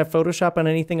since I don't have Photoshop on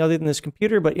anything other than this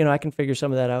computer, but I can figure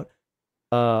some of that out.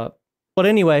 But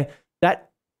anyway,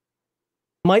 that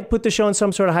might put the show in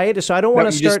some sort of hiatus. So I don't want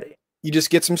to start. You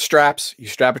just get some straps. You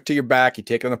strap it to your back. You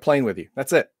take it on the plane with you.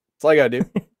 That's it. That's all you gotta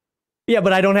do. Yeah,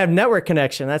 but I don't have network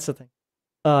connection. That's the thing.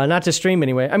 Not to stream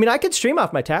anyway. I could stream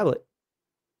off my tablet,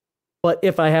 but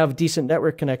if I have decent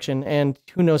network connection, and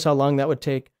who knows how long that would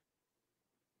take.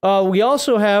 We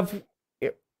also have,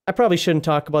 I probably shouldn't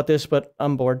talk about this, but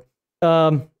I'm bored.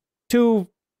 2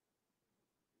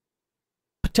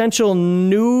 potential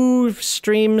new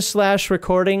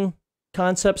stream/recording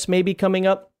concepts may be coming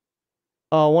up.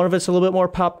 One of it's a little bit more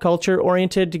pop culture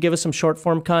oriented to give us some short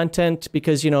form content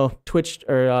because, Twitch,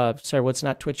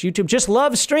 YouTube just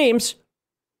loves streams.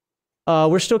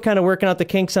 We're still kind of working out the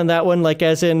kinks on that one, like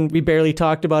as in we barely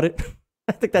talked about it.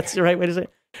 I think that's the right way to say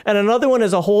it. And another one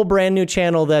is a whole brand new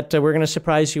channel that we're going to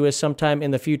surprise you with sometime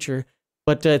in the future.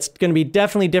 But it's going to be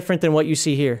definitely different than what you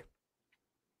see here.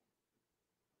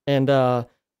 And I'm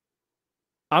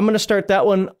going to start that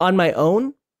one on my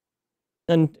own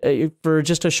and for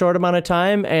just a short amount of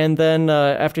time. And then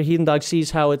after Heathen Dog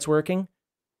sees how it's working,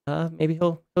 maybe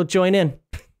he'll join in.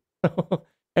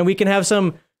 And we can have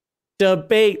some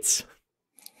debates.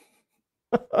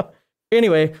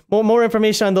 Anyway, more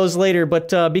information on those later.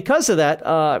 But because of that,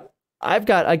 I'm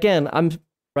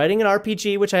writing an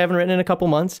RPG, which I haven't written in a couple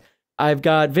months. I've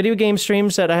got video game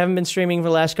streams that I haven't been streaming for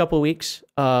the last couple of weeks.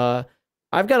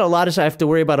 I've got a lot of stuff. I have to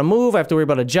worry about a move. I have to worry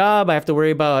about a job. I have to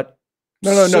worry about...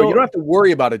 No. You don't have to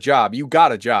worry about a job. You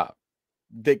got a job.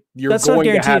 You're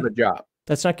going to have a job.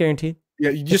 That's not guaranteed.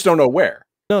 Yeah, you just don't know where.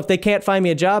 No, if they can't find me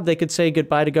a job, they could say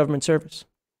goodbye to government service.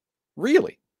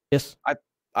 Really? Yes.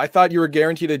 I thought you were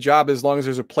guaranteed a job as long as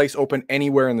there's a place open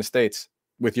anywhere in the States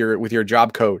with your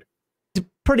job code.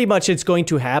 Pretty much it's going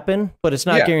to happen, but it's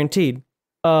not guaranteed.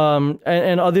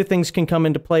 And other things can come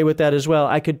into play with that as well.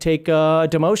 I could take a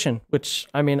demotion, which,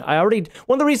 one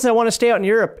of the reasons I want to stay out in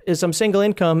Europe is I'm single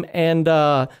income and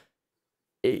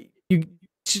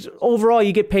overall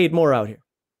you get paid more out here.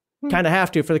 Kind of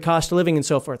have to for the cost of living and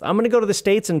so forth. I'm going to go to the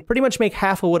States and pretty much make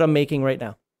half of what I'm making right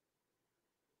now.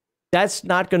 That's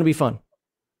not going to be fun.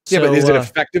 Yeah, but is it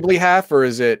effectively half or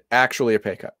is it actually a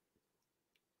pay cut?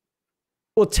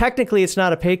 Well, technically it's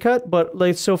not a pay cut,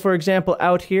 but so for example,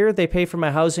 out here, they pay for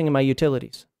my housing and my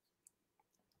utilities.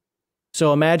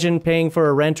 So imagine paying for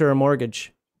a rent or a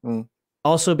mortgage.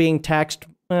 Also being taxed,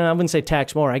 I wouldn't say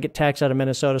taxed more. I get taxed out of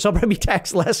Minnesota, so I'll probably be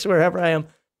taxed less wherever I am.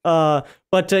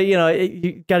 But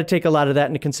you got to take a lot of that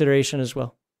into consideration as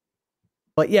well.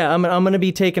 But yeah, I'm going to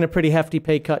be taking a pretty hefty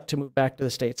pay cut to move back to the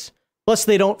States. Plus,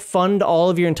 they don't fund all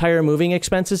of your entire moving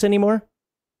expenses anymore.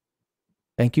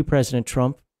 Thank you, President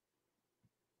Trump.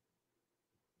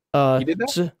 He did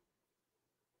that?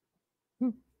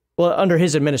 Well, under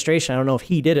his administration. I don't know if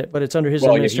he did it, but it's under his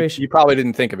administration. You probably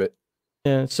didn't think of it.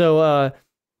 Yeah. So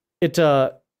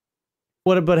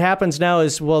what happens now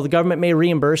is, the government may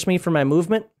reimburse me for my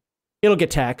movement. It'll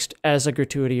get taxed as a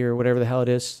gratuity or whatever the hell it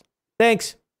is.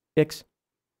 Thanks, Dix.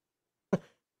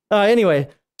 Anyway.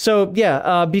 So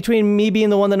yeah, between me being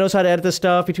the one that knows how to edit this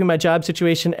stuff, between my job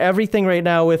situation, everything right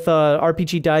now with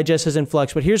RPG Digest is in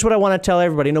flux. But here's what I want to tell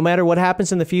everybody. No matter what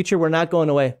happens in the future, we're not going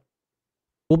away.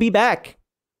 We'll be back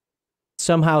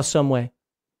somehow, some way.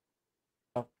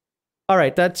 All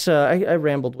right, that's I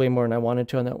rambled way more than I wanted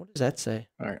to on that. What does that say?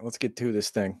 All right, let's get to this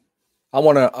thing. I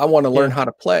wanna learn how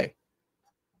to play.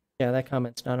 Yeah, that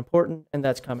comment's not important, and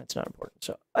that's comment's not important.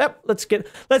 So, yep, let's get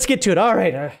to it. All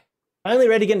right, finally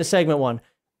ready to get into segment 1.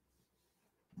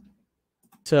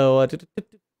 So,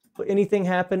 anything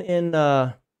happen in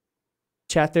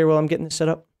chat there while I'm getting this set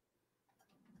up?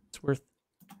 It's worth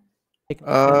taking.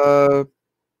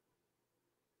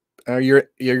 You're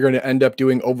going to end up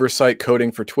doing oversight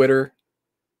coding for Twitter.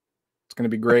 It's going to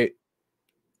be great.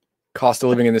 Cost of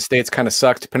living in the States kind of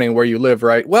sucks depending on where you live,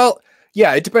 right? Well,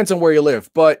 yeah, it depends on where you live.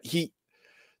 But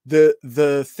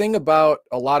the thing about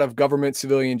a lot of government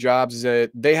civilian jobs is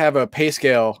that they have a pay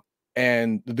scale,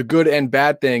 and the good and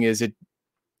bad thing is it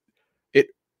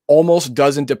almost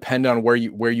doesn't depend on where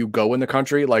you go in the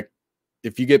country. Like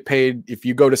if you get paid, if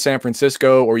you go to San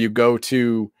Francisco or you go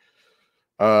to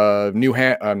not New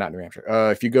Hampshire,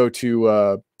 if you go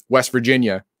to West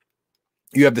Virginia,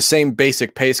 you have the same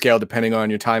basic pay scale depending on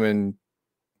your time in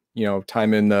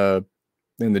the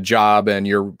job and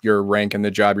your rank in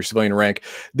the job, your civilian rank.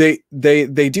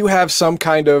 They do have some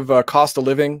kind of cost of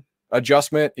living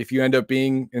adjustment if you end up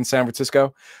being in San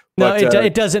Francisco. But, no,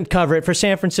 it doesn't cover it for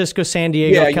San Francisco, San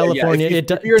Diego, California. If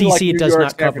DC, like it does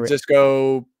not cover San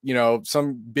Francisco,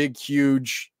 some big,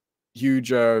 huge,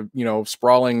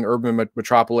 sprawling urban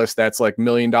metropolis that's like $1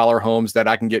 million homes that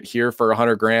I can get here for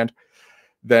 $100,000,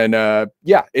 then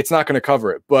it's not going to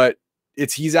cover it. But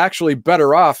he's actually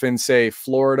better off in, say,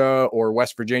 Florida or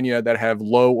West Virginia that have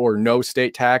low or no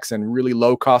state tax and really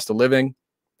low cost of living,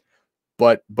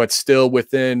 but still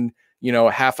within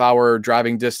a half-hour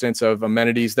driving distance of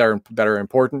amenities that are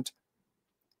important.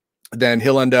 Then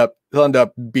he'll end up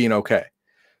being okay.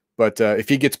 But if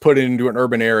he gets put into an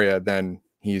urban area, then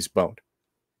he's boned.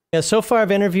 Yeah, so far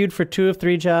I've interviewed for 2 of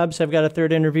 3 jobs. I've got a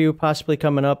 3rd interview possibly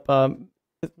coming up,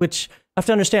 which I have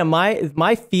to understand.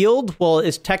 My field,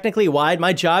 is technically wide.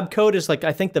 My job code is like,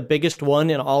 I think, the biggest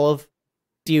one in all of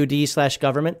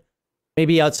DoD/government,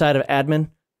 maybe outside of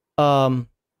admin.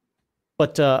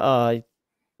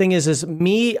 Thing is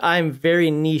me, I'm very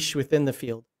niche within the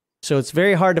field. So it's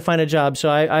very hard to find a job. So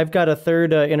I've got a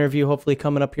 3rd interview hopefully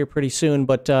coming up here pretty soon.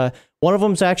 But one of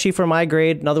them's actually for my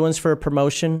grade. Another one's for a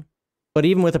promotion. But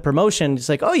even with a promotion, it's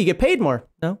like, oh, you get paid more.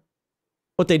 No.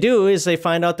 What they do is they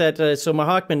find out that, so my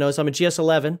Hawkman knows I'm a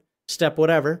GS11, step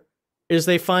whatever, is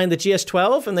they find the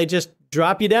GS12 and they just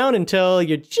drop you down until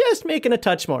you're just making a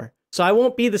touch more. So I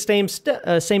won't be the same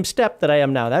step that I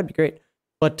am now. That'd be great.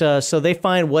 But so they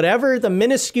find whatever the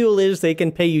minuscule is, they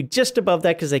can pay you just above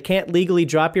that because they can't legally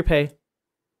drop your pay.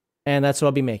 And that's what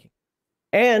I'll be making.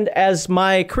 And as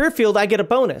my career field, I get a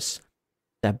bonus.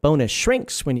 That bonus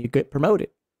shrinks when you get promoted.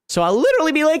 So I'll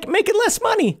literally be like making less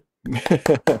money.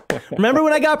 Remember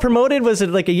when I got promoted, was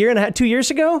it like 1.5 years, 2 years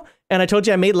ago? And I told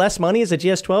you I made less money as a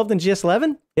GS12 than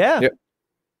GS11? Yeah. Yep.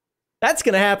 That's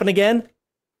going to happen again.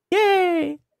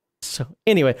 Yay. So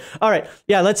anyway, all right.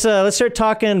 Yeah, let's start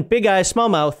talking big eyes,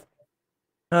 smallmouth.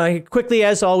 Quickly,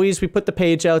 as always, we put the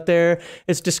page out there.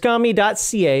 It's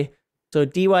dyskami.ca. So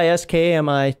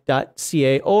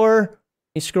dyskami.ca. Or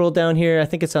you scroll down here. I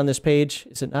think it's on this page.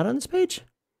 Is it not on this page?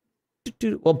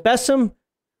 Well, Bessem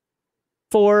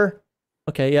 4.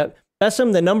 Okay, yeah.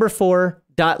 Bessem, the number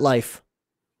 4.life.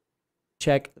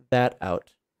 Check that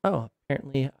out. Oh,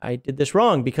 apparently I did this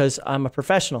wrong because I'm a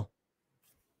professional.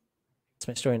 That's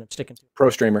my story and I'm sticking to.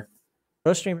 Pro streamer.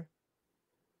 Let's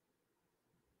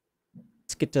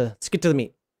get to the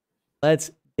meat.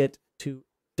 Let's get to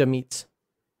the meats.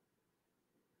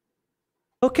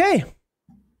 Okay.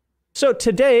 So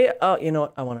today, you know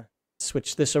what? I want to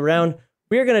switch this around.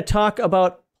 We're going to talk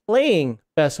about playing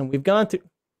Bessem. We've gone through.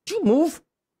 Did you move?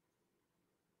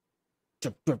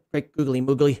 Great googly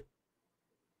moogly.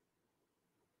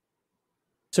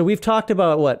 So we've talked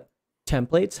about what?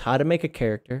 Templates, how to make a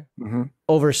character,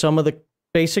 over some of the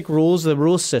basic rules, the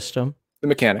rule system. The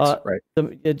mechanics, right.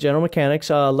 The general mechanics.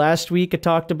 Last week I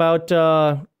talked about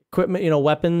equipment,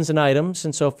 weapons and items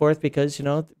and so forth because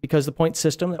the point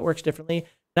system, that works differently.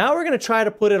 Now we're going to try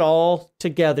to put it all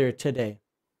together today.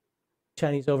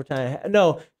 Chinese overtime.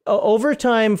 No,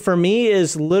 overtime for me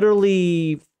is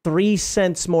literally 3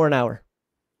 cents more an hour.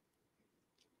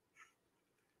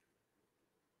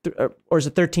 Or is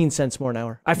it 13 cents more an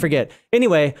hour? I forget.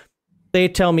 Anyway, they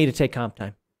tell me to take comp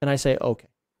time. And I say, okay.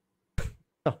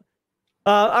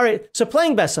 All right, so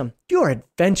playing Bessem, your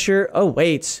adventure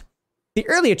awaits. The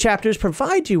earlier chapters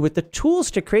provide you with the tools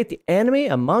to create the anime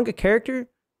and manga character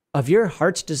of your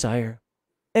heart's desire.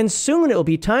 And soon it will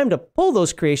be time to pull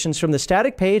those creations from the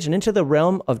static page and into the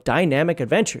realm of dynamic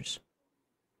adventures.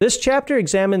 This chapter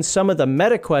examines some of the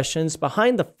meta questions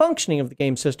behind the functioning of the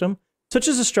game system, such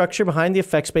as the structure behind the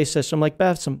effects-based system like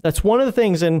BESM. That's one of the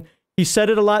things, and he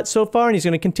said it a lot so far, and he's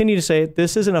going to continue to say it.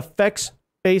 This is an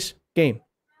effects-based game.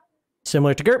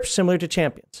 Similar to GURPS, similar to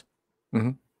Champions. Mm-hmm.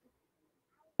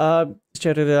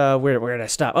 Where did I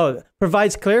stop? Oh,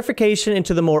 provides clarification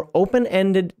into the more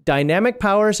open-ended dynamic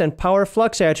powers and power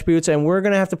flux attributes, and we're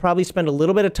going to have to probably spend a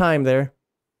little bit of time there,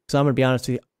 because I'm going to be honest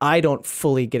with you, I don't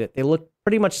fully get it. They look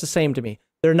pretty much the same to me.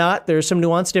 They're not. There's some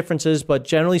nuanced differences, but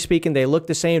generally speaking, they look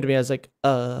the same to me. I was like,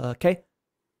 okay.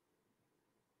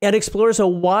 It explores a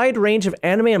wide range of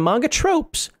anime and manga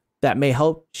tropes that may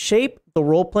help shape the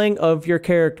role-playing of your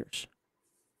characters.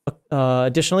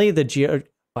 Additionally, the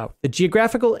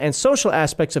geographical and social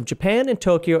aspects of Japan and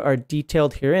Tokyo are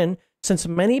detailed herein, since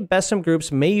many BESM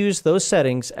groups may use those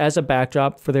settings as a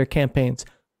backdrop for their campaigns.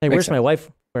 Hey, where's my wife?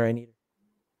 Where I need her.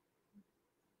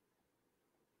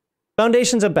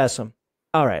 Foundations of BESM.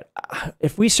 All right.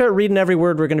 If we start reading every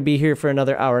word, we're going to be here for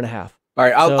another hour and a half. All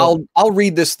right, I'll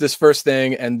read this first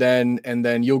thing, and then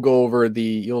you'll go over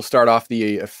you'll start off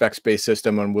the effects-based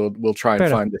system, and we'll try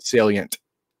and find the salient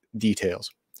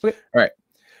details. Okay. All right.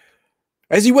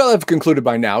 As you well have concluded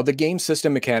by now, the game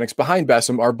system mechanics behind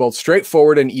BESM are both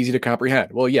straightforward and easy to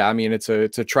comprehend. Well, yeah, I mean it's a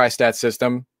tri-stat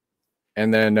system,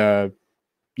 and then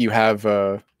you have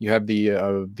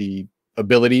the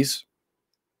abilities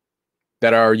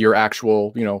that are your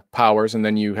actual powers, and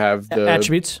then you have the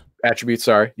attributes.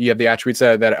 Sorry, you have the attributes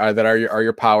that are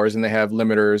your powers, and they have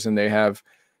limiters, and they have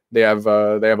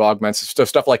augments,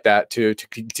 stuff like that to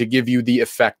give you the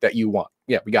effect that you want.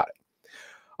 Yeah, we got it.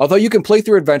 Although you can play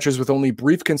through adventures with only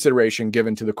brief consideration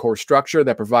given to the core structure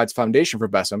that provides foundation for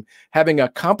BESM, having a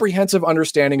comprehensive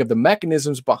understanding of the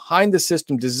mechanisms behind the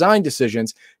system design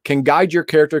decisions can guide your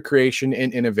character creation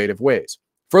in innovative ways.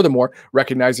 Furthermore,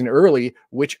 recognizing early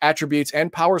which attributes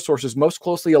and power sources most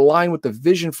closely align with the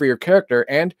vision for your character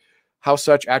and how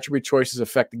such attribute choices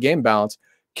affect the game balance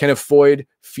can avoid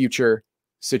future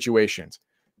situations.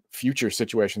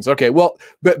 Okay, well,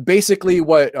 but basically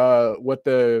what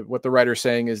the writer's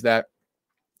saying is that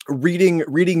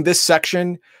reading this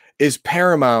section is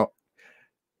paramount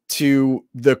to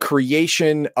the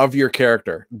creation of your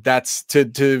character. That's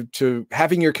to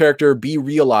having your character be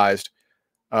realized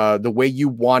the way you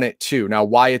want it to. Now,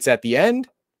 why it's at the end,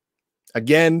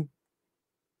 again,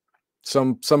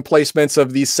 some placements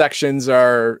of these sections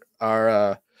are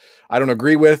I don't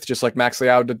agree with, just like Max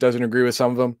Liao doesn't agree with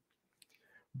some of them.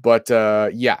 But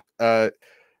yeah.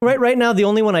 Right now, the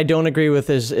only one I don't agree with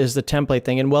is the template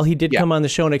thing. And while he did come on the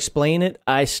show and explain it,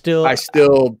 I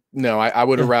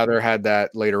would have rather had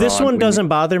that later on. This one doesn't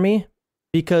bother me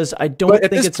because I don't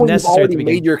think it's necessary. You've already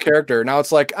made your character. Now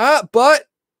it's like, but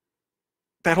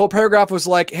that whole paragraph was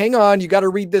like, hang on, you got to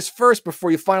read this first before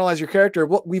you finalize your character.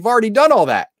 Well, we've already done all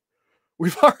that.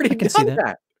 We've already done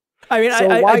that. I mean, so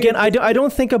I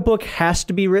don't think a book has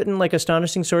to be written like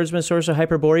Astonishing Swordsman, Source of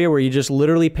Hyperborea, where you just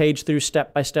literally page through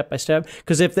step by step by step.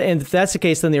 Because if that's the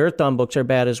case, then the Earthdawn books are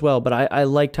bad as well. But I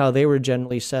liked how they were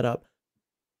generally set up.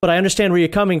 But I understand where you're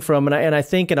coming from, and I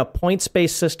think in a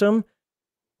points-based system,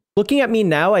 looking at me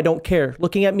now, I don't care.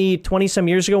 Looking at me 20-some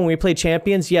years ago when we played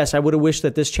Champions, yes, I would have wished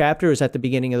that this chapter was at the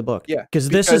beginning of the book. Yeah, because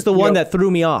this is the one that threw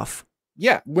me off.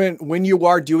 Yeah, when you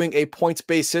are doing a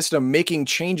points-based system, making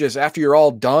changes after you're all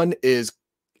done is,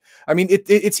 I mean,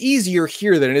 it's easier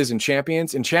here than it is in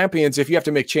Champions. In Champions, if you have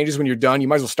to make changes when you're done, you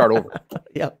might as well start over.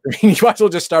 Yeah, I mean, you might as well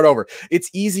just start over.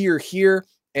 It's easier here,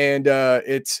 and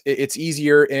it's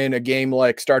easier in a game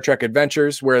like Star Trek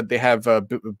Adventures, where they have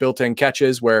built-in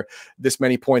catches where this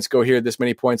many points go here, this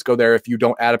many points go there. If you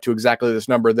don't add up to exactly this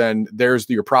number, then there's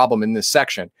your problem in this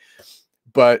section.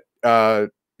 But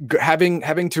having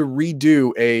to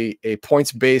redo a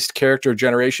points-based character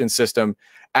generation system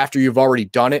after you've already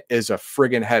done it is a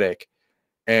friggin' headache.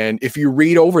 And if you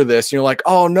read over this, you're like,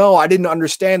 oh no, I didn't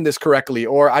understand this correctly,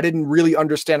 or I didn't really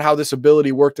understand how this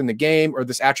ability worked in the game, or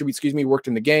this attribute, worked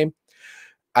in the game.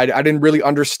 I didn't really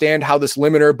understand how this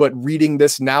limiter, but reading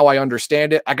this now I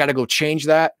understand it. I got to go change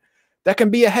that. That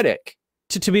can be a headache.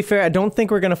 To be fair, I don't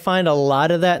think we're going to find a lot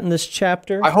of that in this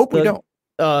chapter. I hope we don't.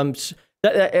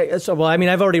 Well, I mean,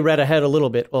 I've already read ahead a little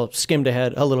bit, skimmed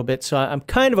ahead a little bit, so I'm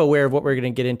kind of aware of what we're going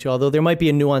to get into, although there might be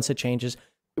a nuance that changes,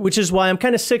 which is why I'm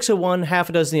kind of 6 of one, half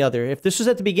a dozen the other. If this was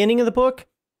at the beginning of the book,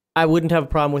 I wouldn't have a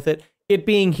problem with it. It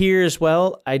being here as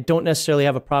well, I don't necessarily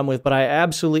have a problem with, but I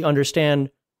absolutely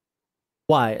understand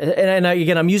why. And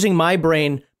again, I'm using my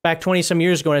brain back 20-some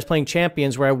years ago when I was playing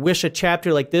Champions, where I wish a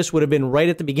chapter like this would have been right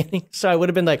at the beginning, so I would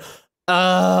have been like,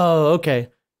 oh, okay.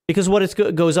 Because what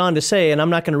it goes on to say, and I'm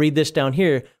not going to read this down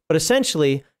here, but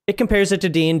essentially, It compares it to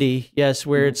D&D, yes,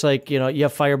 where it's like, you know, you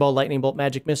have fireball, lightning bolt,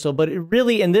 magic missile, but it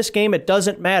really, in this game, it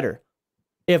doesn't matter.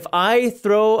 If I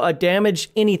throw a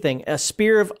damage anything, a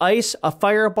spear of ice, a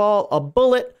fireball, a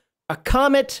bullet, a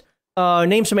comet,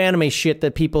 name some anime shit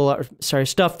that people are,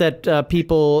 stuff that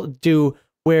people do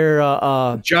where...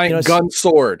 giant gun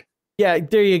sword. Yeah,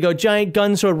 there you go. Giant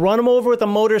gun sword. Run them over with a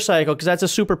motorcycle because that's a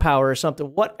superpower or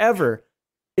something. Whatever.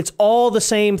 It's all the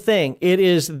same thing. It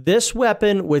is this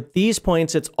weapon with these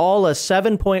points. It's all a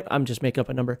 7-point... I'm just making up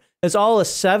a number. It's all a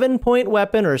 7-point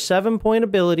weapon or a 7-point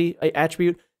ability,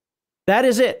 attribute. That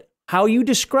is it. How you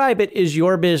describe it is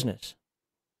your business.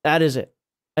 That is it.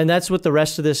 And that's what the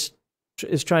rest of this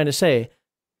is trying to say.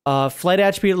 Flight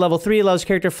attribute at level 3 allows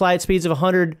character fly at speeds of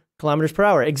 100 kilometers per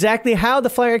hour. Exactly how the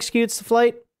flyer executes the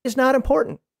flight is not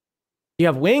important. Do you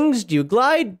have wings? Do you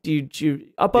glide? Do you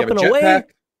up and away?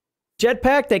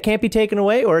 Jetpack that can't be taken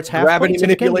away, or it's half gravity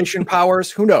manipulation powers.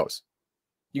 Who knows?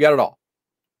 You got it all.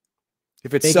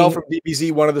 If it's Cell from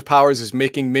DBZ, one of the powers is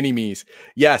making mini-me's.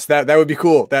 Yes, that would be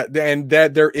cool. That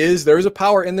there is a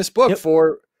power in this book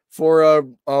for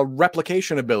a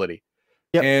replication ability.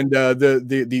 Yep. And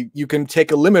the you can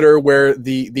take a limiter where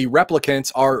the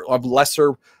replicants are of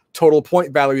lesser total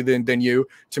point value than you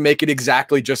to make it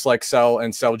exactly just like Cell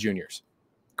and Cell Juniors.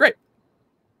 Great.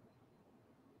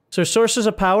 So sources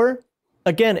of power,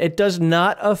 again, it does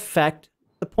not affect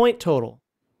the point total.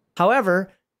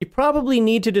 However, you probably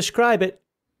need to describe it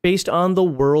based on the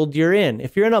world you're in.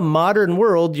 If you're in a modern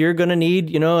world, you're going to need,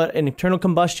 you know, an internal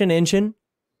combustion engine.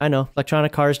 I know,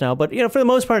 electronic cars now, but, you know, for the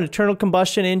most part, an internal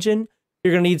combustion engine.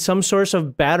 You're going to need some source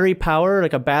of battery power,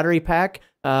 like a battery pack.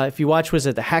 If you watch, was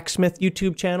it the Hacksmith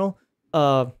YouTube channel?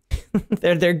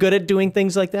 They're good at doing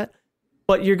things like that.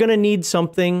 But you're going to need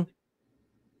something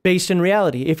based in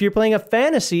reality. If you're playing a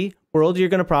fantasy world, you're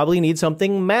going to probably need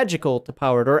something magical to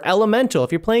power it, or elemental.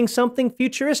 If you're playing something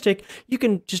futuristic, you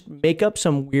can just make up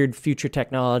some weird future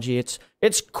technology.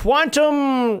 It's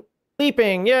quantum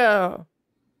leaping, yeah.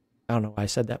 I don't know why I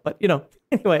said that, but you know,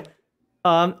 anyway.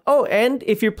 And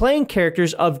if you're playing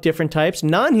characters of different types,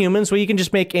 non-humans, well, you can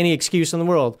just make any excuse in the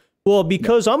world. Well,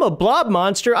 because I'm a blob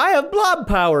monster, I have blob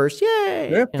powers.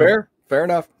 Yay! Yeah, fair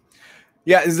enough.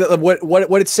 Yeah,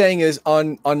 what it's saying is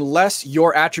unless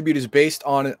your attribute is based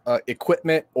on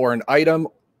equipment or an item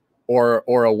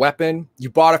or a weapon, you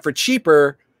bought it for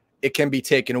cheaper, it can be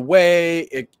taken away,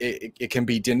 it can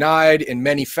be denied in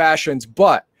many fashions,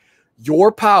 but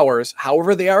your powers,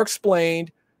 however they are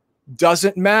explained,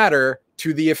 doesn't matter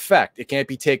to the effect. It can't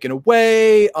be taken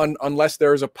away unless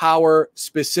there is a power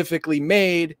specifically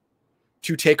made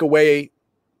to take away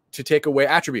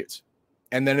attributes.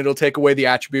 And then it'll take away the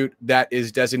attribute that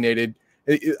is designated.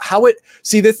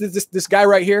 This guy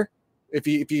right here. If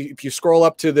you scroll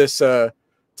up to this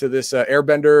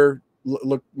airbender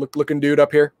looking dude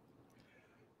up here,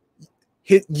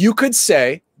 you could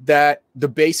say that the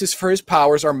basis for his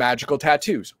powers are magical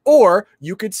tattoos, or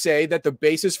you could say that the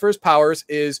basis for his powers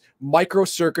is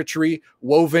microcircuitry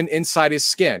woven inside his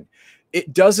skin.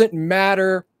 It doesn't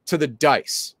matter to the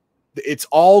dice. It's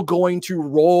all going to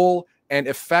roll and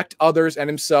affect others and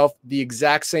himself the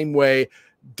exact same way.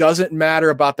 Doesn't matter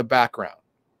about the background.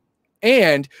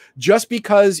 And just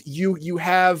because you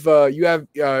have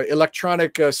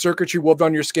electronic circuitry woven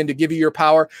on your skin to give you your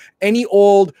power, any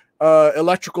old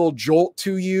electrical jolt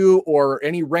to you or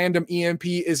any random EMP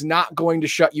is not going to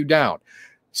shut you down.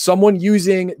 Someone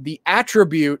using the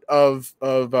attribute of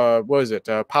what is it,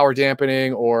 power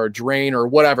dampening or drain or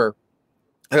whatever,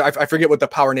 I forget what the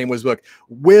power name was,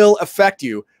 will affect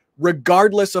you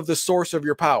regardless of the source of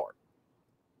your power.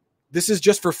 This is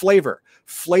just for flavor.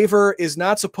 Flavor is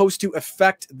not supposed to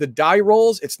affect the die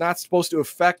rolls. It's not supposed to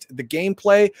affect the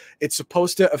gameplay. It's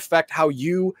supposed to affect how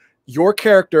your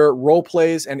character role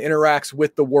plays and interacts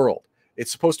with the world.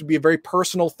 It's supposed to be a very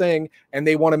personal thing, and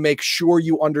they want to make sure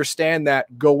you understand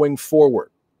that going forward.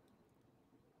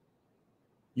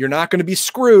 You're not going to be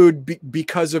screwed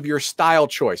because of your style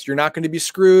choice. You're not going to be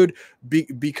screwed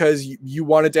because you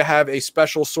wanted to have a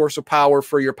special source of power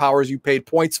for your powers you paid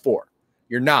points for.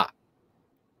 You're not.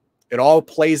 It all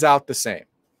plays out the same.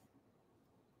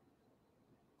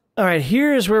 All right,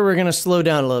 here's where we're going to slow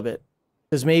down a little bit,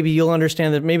 because maybe you'll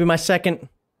understand that maybe my second,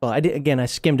 well, I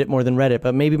skimmed it more than read it,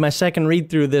 but maybe my second read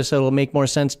through this, it'll make more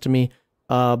sense to me.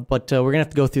 But we're going to have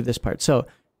to go through this part. So,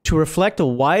 to reflect a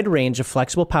wide range of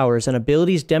flexible powers and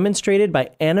abilities demonstrated by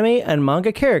anime and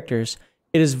manga characters,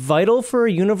 it is vital for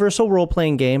a universal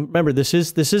role-playing game. Remember, this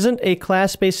isn't a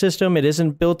class-based system. It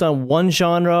isn't built on one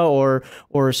genre or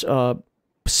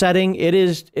setting.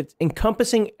 It's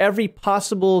encompassing every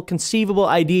possible conceivable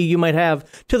idea you might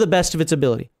have to the best of its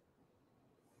ability.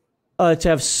 to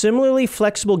have similarly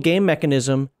flexible game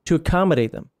mechanism to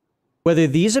accommodate them. Whether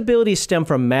these abilities stem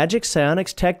from magic,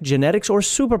 psionics, tech, genetics, or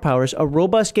superpowers, a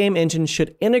robust game engine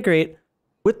should integrate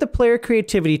with the player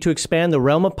creativity to expand the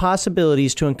realm of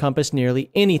possibilities to encompass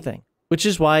nearly anything, which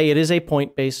is why it is a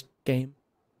point-based game,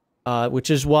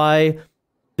 which is why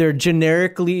they're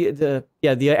generically, the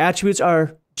attributes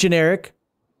are generic.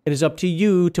 It is up to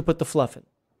you to put the fluff in.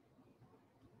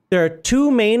 There are two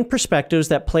main perspectives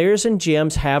that players and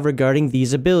GMs have regarding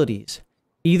these abilities.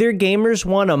 Either gamers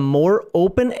want a more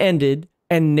open-ended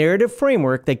and narrative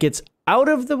framework that gets out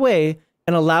of the way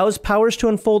and allows powers to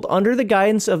unfold under the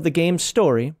guidance of the game's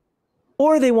story,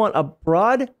 or they want a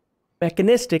broad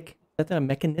mechanistic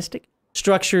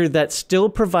structure that still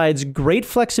provides great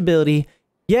flexibility,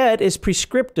 yet is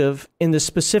prescriptive in the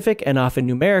specific and often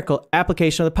numerical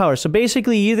application of the power. So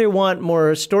basically, you either want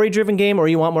more story-driven game or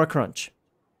you want more crunch.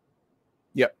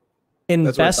 Yep. In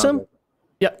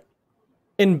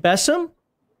Bessem,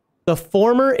 the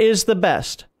former is the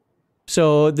best.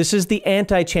 So this is the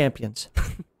anti-champions.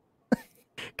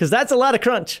 Because that's a lot of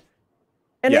crunch.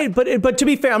 And but to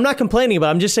be fair, I'm not complaining about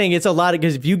it. I'm just saying it's a lot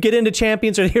because if you get into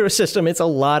champions or the hero system, it's a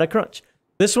lot of crunch.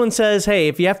 This one says, hey,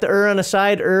 if you have to err on the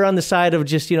side of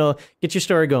just, get your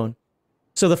story going.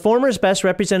 So the former is best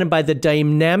represented by the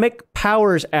dynamic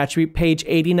powers attribute, page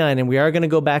 89, and we are going to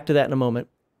go back to that in a moment.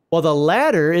 While the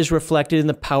latter is reflected in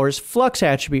the powers flux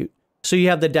attribute. So you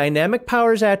have the dynamic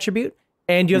powers attribute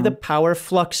and you have the power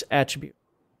flux attribute.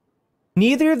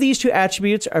 Neither of these two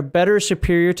attributes are better or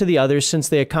superior to the others since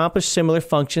they accomplish similar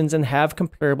functions and have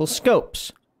comparable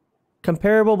scopes.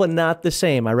 Comparable but not the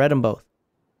same. I read them both.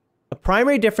 The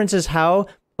primary difference is how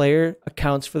player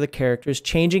accounts for the character's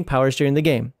changing powers during the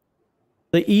game.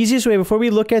 The easiest way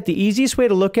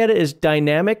to look at it is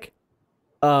dynamic.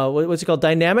 What's it called?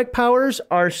 Dynamic powers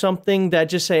are something that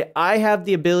just say, I have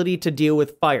the ability to deal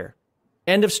with fire.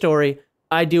 End of story.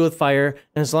 I deal with fire.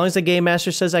 And as long as the game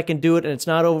master says I can do it and it's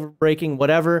not overbreaking,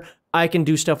 whatever, I can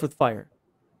do stuff with fire.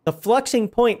 The fluxing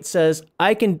point says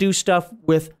I can do stuff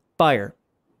with fire.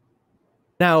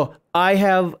 Now, I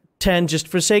have 10, just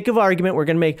for sake of argument,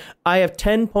 I have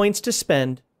 10 points to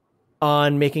spend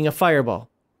on making a fireball.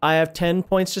 I have 10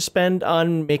 points to spend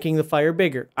on making the fire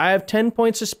bigger. I have 10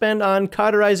 points to spend on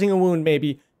cauterizing a wound,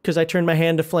 maybe, because I turned my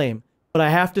hand to flame. But I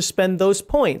have to spend those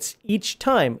points each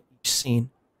time, each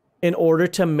scene, in order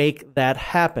to make that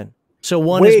happen. So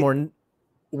one is more...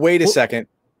 Wait a second.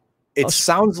 It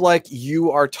sounds like you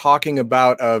are talking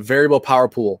about a variable power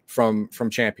pool from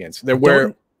Champions.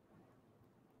 Where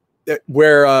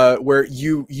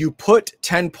you put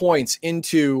 10 points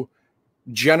into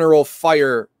general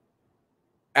fire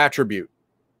attribute,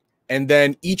 and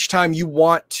then each time you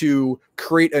want to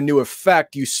create a new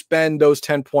effect, you spend those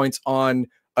 10 points on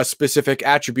a specific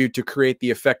attribute to create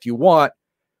the effect you want,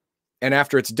 and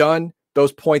after it's done,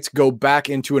 those points go back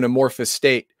into an amorphous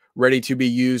state ready to be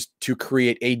used to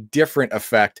create a different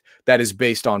effect that is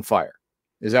based on fire.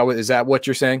 Is that what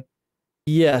you're saying?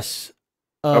 Yes.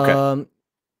 Okay.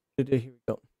 Here we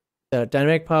go.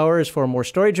 Dynamic power is for more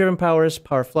story-driven powers.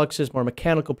 Power flux is more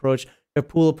mechanical approach. A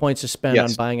pool of points to spend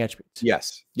on buying attributes.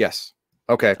 Yes.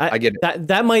 Okay, I get it.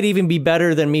 That might even be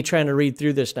better than me trying to read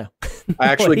through this now. I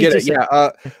actually get it.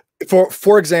 Yeah.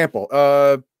 For example,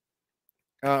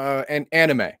 an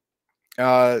anime.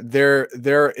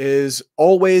 There is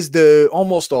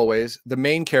almost always the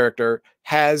main character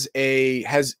has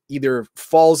either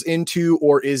falls into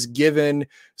or is given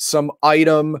some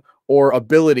item or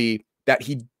ability that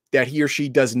he or she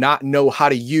does not know how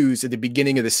to use at the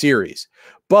beginning of the series.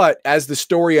 But as the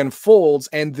story unfolds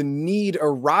and the need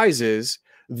arises,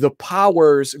 the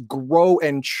powers grow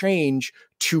and change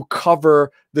to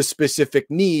cover the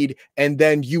specific need, and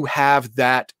then you have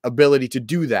that ability to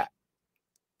do that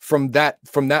from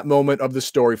that moment of the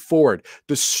story forward.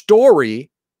 The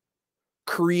story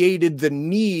created the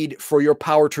need for your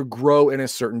power to grow in a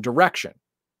certain direction.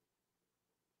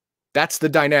 That's the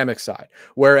dynamic side.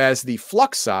 Whereas the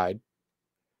flux side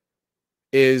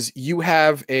is you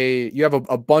have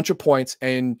a bunch of points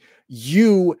and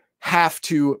you have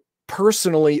to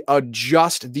personally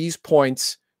adjust these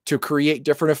points to create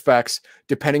different effects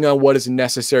depending on what is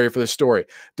necessary for the story.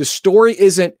 The story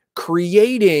isn't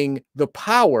creating the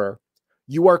power.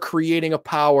 You are creating a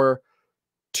power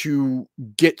to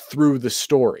get through the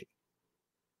story.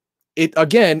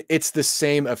 It's the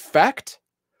same effect,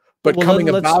 but coming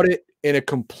about it in a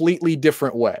completely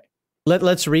different way.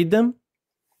 Let's read them,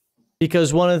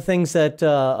 because one of the things that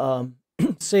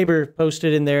Saber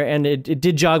posted in there, and it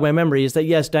did jog my memory, is that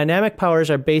yes, dynamic powers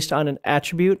are based on an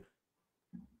attribute,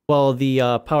 while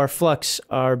the power flux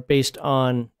are based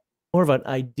on more of an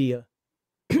idea.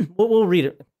 We'll read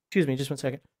it. Excuse me, just 1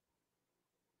 second.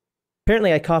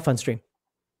 Apparently I cough on stream.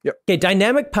 Yep. Okay,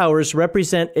 dynamic powers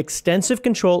represent extensive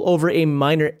control over a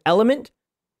minor element,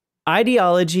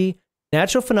 ideology,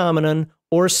 natural phenomenon,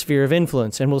 or sphere of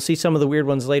influence. And we'll see some of the weird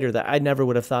ones later that I never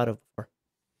would have thought of before.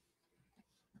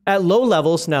 At low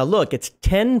levels, now look, it's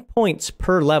 10 points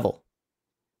per level.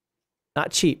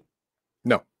 Not cheap.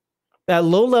 No. At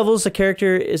low levels, the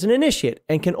character is an initiate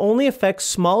and can only affect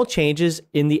small changes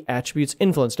in the attribute's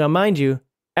influence. Now, mind you,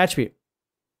 attribute.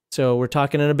 So we're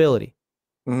talking an ability.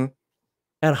 Mm-hmm.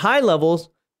 At high levels,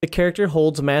 the character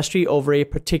holds mastery over a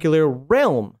particular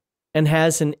realm and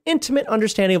has an intimate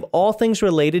understanding of all things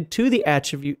related to the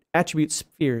attribute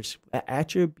spheres.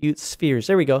 Attribute spheres.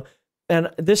 There we go. And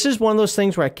this is one of those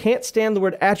things where I can't stand the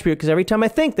word attribute because every time I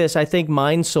think this, I think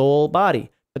mind, soul, body.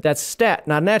 But that's stat,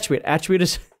 not an attribute.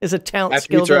 Attribute is a talent.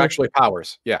 Attributes are actually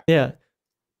powers. Yeah. Yeah.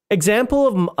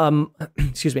 Examples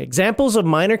of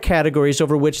minor categories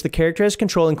over which the character has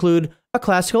control include a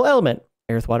classical element,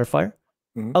 earth, water, fire,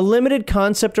 a limited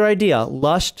concept or idea,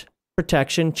 lust,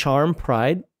 protection, charm,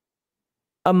 pride,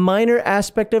 a minor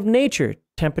aspect of nature,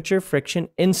 temperature, friction,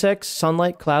 insects,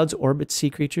 sunlight, clouds, orbits, sea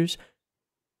creatures,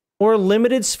 or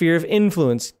limited sphere of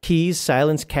influence, keys,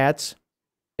 silence, cats,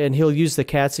 and he'll use the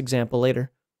cats example later,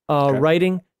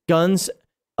 writing, guns,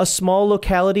 a small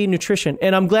locality, nutrition.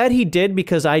 And I'm glad he did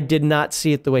because I did not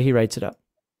see it the way he writes it up.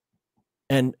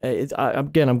 And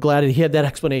again, I'm glad he had that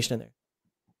explanation in there.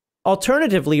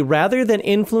 Alternatively, rather than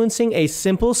influencing a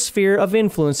simple sphere of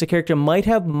influence, the character might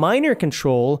have minor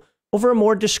control over a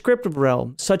more descriptive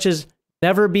realm, such as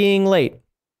never being late.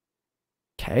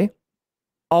 Okay.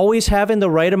 Always having the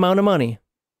right amount of money.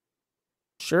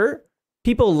 Sure.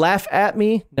 People laugh at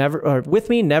me, never, or with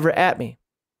me, never at me.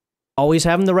 Always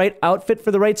having the right outfit for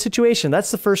the right situation.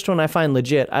 That's the first one I find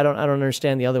legit. I don't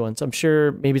understand the other ones. I'm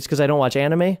sure maybe it's because I don't watch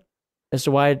anime as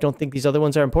to why I don't think these other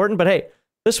ones are important. But hey,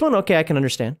 this one, okay, I can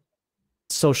understand.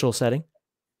 Social setting.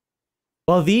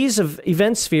 While these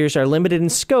event spheres are limited in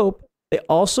scope, they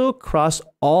also cross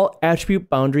all attribute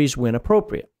boundaries when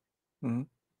appropriate. Mm-hmm.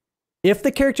 If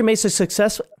the character makes a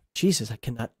successful... Jesus, I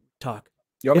cannot talk.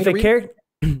 You want me to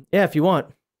read? Yeah, if you want.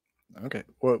 Okay.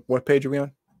 What page are we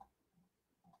on?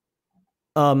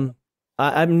 I'm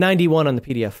 91 on the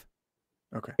PDF.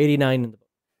 Okay. 89 in the book.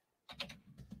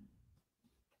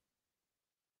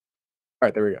 All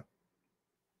right, there we go.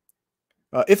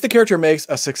 If the character makes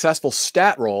a successful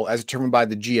stat roll as determined by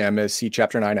the GM, as see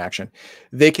Chapter 9 action,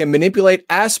 they can manipulate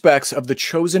aspects of the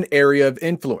chosen area of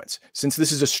influence. Since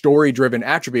this is a story-driven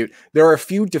attribute, there are a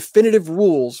few definitive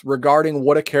rules regarding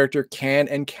what a character can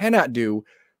and cannot do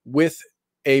with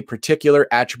a particular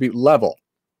attribute level,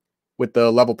 with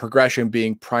the level progression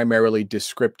being primarily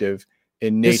descriptive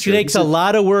in nature. This takes a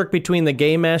lot of work between the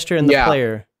game master and the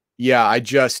player. Yeah, I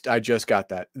just got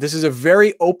that. This is a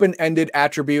very open-ended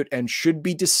attribute and should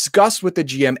be discussed with the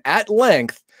GM at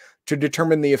length to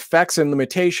determine the effects and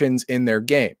limitations in their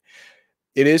game.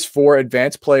 It is for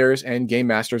advanced players and game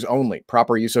masters only.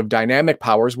 Proper use of dynamic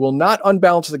powers will not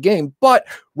unbalance the game, but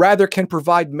rather can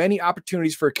provide many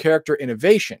opportunities for character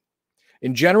innovation.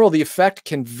 In general, the effect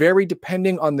can vary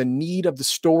depending on the need of the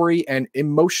story and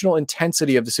emotional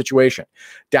intensity of the situation.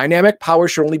 Dynamic power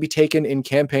should only be taken in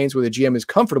campaigns where the GM is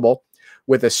comfortable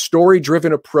with a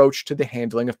story-driven approach to the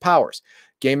handling of powers.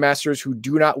 Game masters who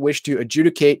do not wish to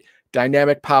adjudicate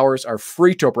dynamic powers are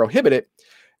free to prohibit it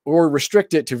or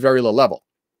restrict it to very low level.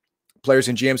 Players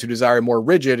and GMs who desire a more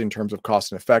rigid in terms of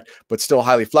cost and effect, but still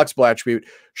highly flexible attribute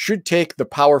should take the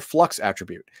power flux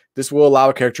attribute. This will allow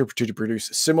a character to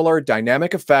produce similar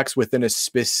dynamic effects within a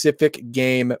specific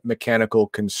game mechanical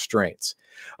constraints.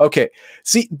 Okay,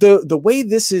 see, the way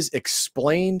this is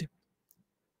explained,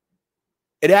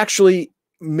 it actually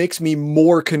makes me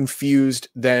more confused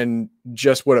than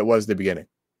just what it was at the beginning.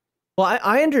 Well,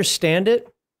 I understand it.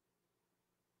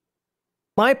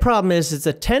 My problem is it's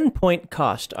a 10-point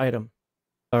cost item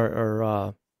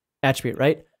or attribute,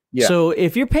 right? Yeah. So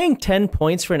if you're paying 10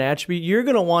 points for an attribute, you're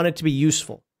going to want it to be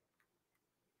useful.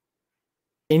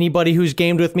 Anybody who's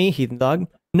gamed with me, Heathen Dog,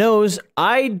 knows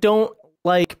I don't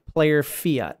like player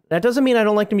fiat. That doesn't mean I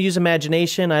don't like them to use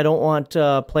imagination. I don't want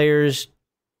players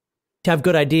to have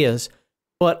good ideas.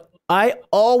 But I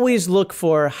always look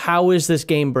for, how is this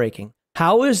game breaking?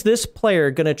 How is this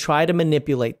player going to try to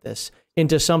manipulate this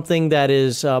into something that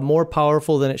is more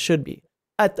powerful than it should be?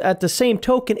 At the same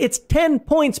token, it's 10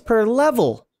 points per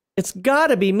level. It's got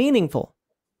to be meaningful.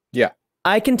 Yeah.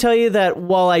 I can tell you that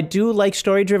while I do like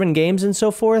story-driven games and so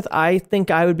forth, I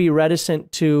think I would be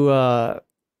reticent to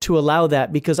allow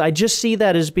that, because I just see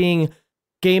that as being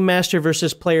game master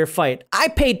versus player fight. I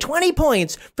paid 20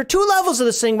 points for 2 levels of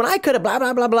this thing when I could have blah,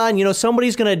 blah, blah, blah. And, you know,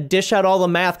 somebody's going to dish out all the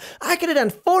math. I could have done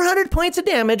 400 points of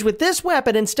damage with this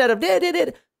weapon instead of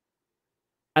did.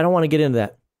 I don't want to get into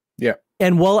that. Yeah.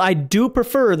 And while I do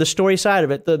prefer the story side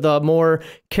of it, the more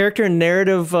character and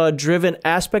narrative driven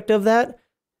aspect of that,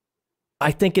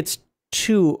 I think it's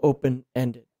too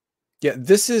open-ended. Yeah,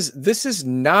 this is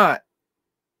not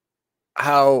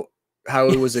how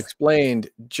it was explained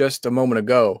just a moment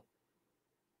ago.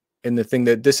 And the thing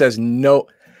that this has no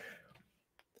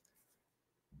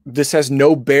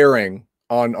bearing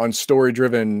on story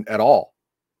driven at all.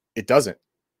 It doesn't.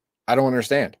 I don't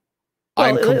understand.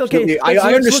 Well,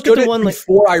 I understood it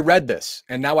before I read this,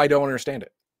 and now I don't understand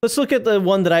it. Let's look at the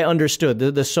one that I understood,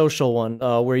 the social one,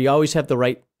 where you always have the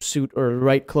right suit or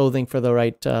right clothing for the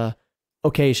right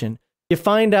occasion. You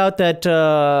find out that,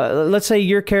 let's say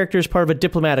your character is part of a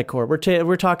diplomatic corps.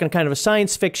 We're talking kind of a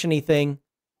science fiction-y thing.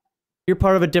 You're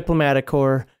part of a diplomatic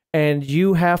corps, and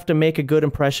you have to make a good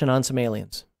impression on some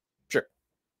aliens. Sure.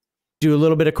 Do a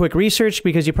little bit of quick research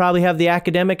because you probably have the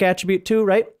academic attribute too,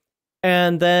 right?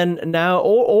 And then now,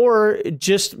 or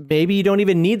just maybe you don't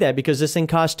even need that because this thing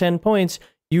costs 10 points.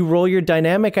 You roll your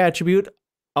dynamic attribute,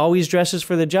 always dresses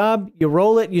for the job. You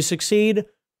roll it, you succeed,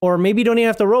 or maybe you don't even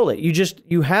have to roll it.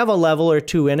 You have a level or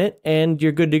 2 in it, and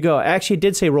you're good to go. Actually, it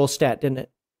did say roll stat, didn't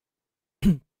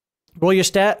it? Roll your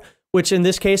stat, which in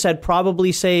this case I'd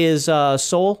probably say is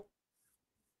soul.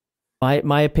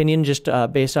 My opinion, just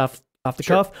based off the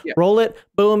cuff. Yeah. Roll it,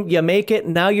 boom, you make it.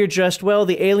 Now you're dressed well.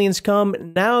 The aliens come.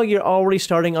 Now you're already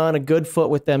starting on a good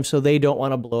foot with them, so they don't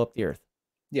want to blow up the Earth.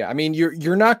 Yeah, I mean,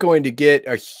 you're not going to get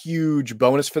a huge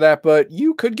bonus for that, but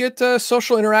you could get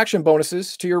social interaction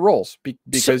bonuses to your rolls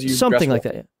because you something like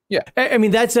that. Yeah, I mean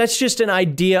that's just an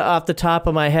idea off the top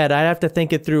of my head. I have to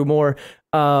think it through more,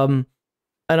 and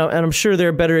I'm sure there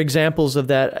are better examples of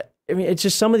that. I mean, it's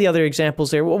just some of the other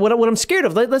examples there. What I'm scared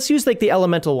of. Let's use like the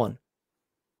elemental one.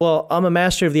 Well, I'm a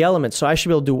master of the elements, so I should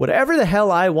be able to do whatever the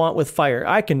hell I want with fire.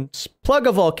 I can plug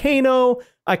a volcano.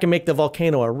 I can make the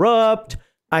volcano erupt.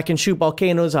 I can shoot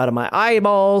volcanoes out of my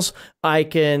eyeballs. I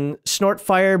can snort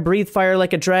fire, breathe fire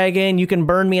like a dragon. You can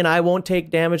burn me and I won't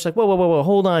take damage. Like, whoa,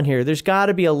 hold on here. There's got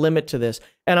to be a limit to this.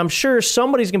 And I'm sure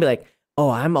somebody's going to be like, oh,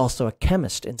 I'm also a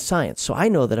chemist in science. So I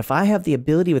know that if I have the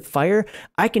ability with fire,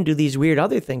 I can do these weird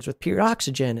other things with pure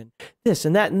oxygen and this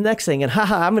and that and the next thing. And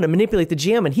haha, I'm going to manipulate the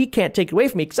GM and he can't take it away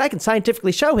from me because I can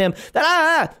scientifically show him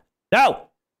that, no.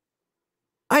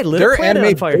 I lit a planet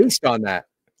on fire. Based on that.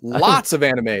 Lots of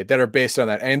anime that are based on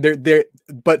that. And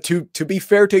but to be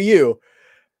fair to you,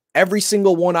 every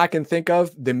single one I can think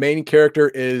of, the main character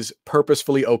is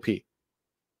purposefully OP.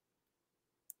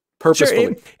 Purposefully.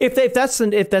 Sure, if that's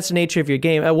the nature of your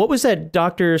game, what was that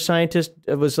doctor scientist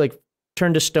was like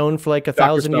turned to stone for like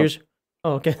 1,000 years?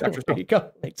 Oh, okay. There you go.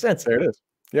 Makes sense. There it is.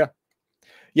 Yeah.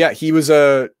 Yeah. He was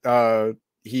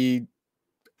he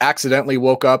accidentally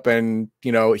woke up and,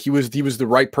 you know, he was the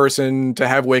right person to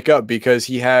have wake up because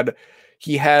he had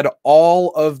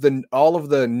all of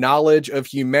the knowledge of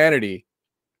humanity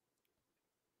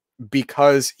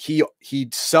because he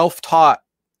self-taught.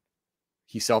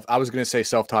 I was going to say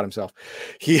self-taught himself.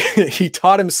 He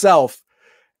taught himself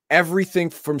everything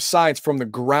from science from the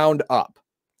ground up,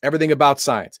 everything about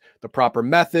science, the proper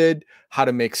method, how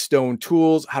to make stone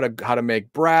tools, how to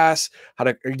make brass, how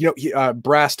to,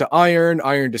 brass to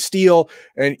iron to steel,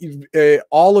 and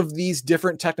all of these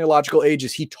different technological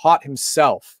ages he taught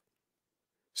himself.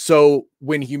 So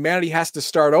when humanity has to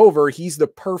start over, he's the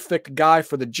perfect guy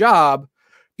for the job.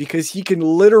 Because he can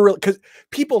literally, because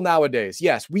people nowadays,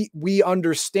 yes, we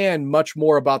understand much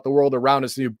more about the world around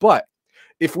us, but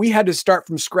if we had to start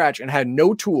from scratch and had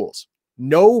no tools,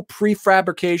 no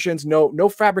prefabrications, no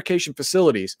fabrication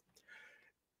facilities,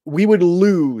 we would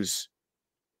lose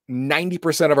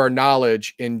 90% of our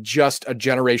knowledge in just a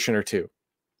generation or two,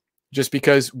 just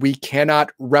because we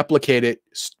cannot replicate it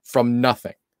from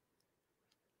nothing.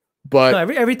 But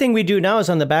no, everything we do now is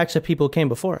on the backs of people who came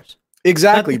before us.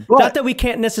 Exactly. Not that we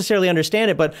can't necessarily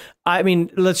understand it, but I mean,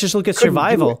 let's just look at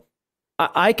survival.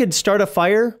 I could start a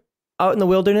fire out in the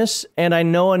wilderness and I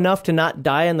know enough to not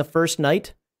die in the first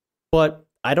night, but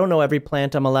I don't know every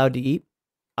plant I'm allowed to eat.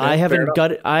 Yeah,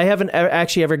 I haven't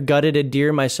actually ever gutted a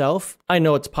deer myself. I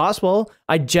know it's possible.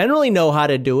 I generally know how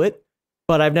to do it,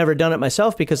 but I've never done it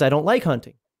myself because I don't like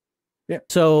hunting. Yeah.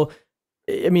 So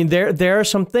I mean, there are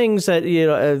some things that, you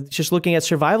know, just looking at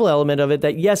survival element of it,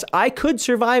 that yes, I could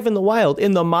survive in the wild,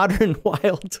 in the modern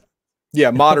wild. Yeah,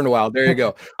 modern wild. There you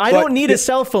go. I don't need a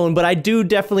cell phone, but I do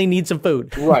definitely need some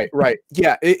food. Right.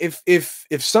 Yeah.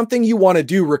 If something you want to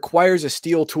do requires a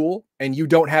steel tool and you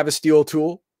don't have a steel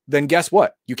tool, then guess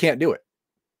what? You can't do it.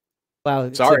 Wow,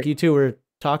 it's Sorry. like you two were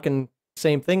talking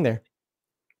same thing there.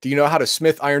 Do you know how to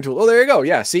smith iron tools? Oh, there you go.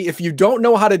 Yeah. See, if you don't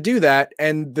know how to do that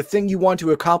and the thing you want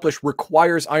to accomplish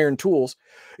requires iron tools,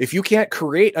 if you can't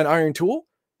create an iron tool,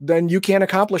 then you can't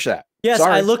accomplish that. Yes,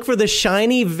 Sorry. I look for the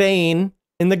shiny vein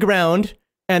in the ground,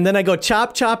 and then I go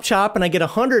chop, chop, chop, and I get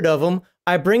 100 of them.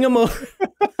 I bring them over.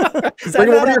 Bring them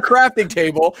over to your crafting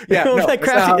table. Yeah, no, that's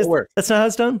not how it works. That's not how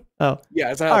it's done? Oh. Yeah,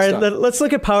 that's not how it's done. Let's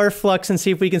look at power flux and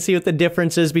see if we can see what the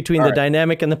difference is between the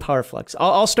dynamic and the power flux.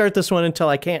 I'll start this one until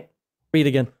I can't read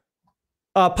again.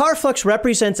 Power flux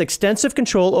represents extensive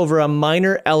control over a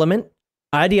minor element,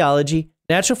 ideology,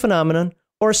 natural phenomenon,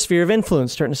 or sphere of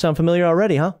influence. Starting to sound familiar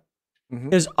already, huh?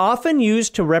 It is often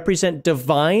used to represent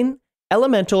divine,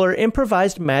 elemental, or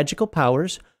improvised magical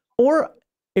powers, or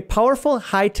a powerful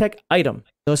high-tech item.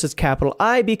 Notice it's capital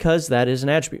I because that is an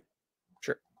attribute.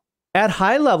 Sure. At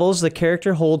high levels, the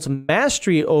character holds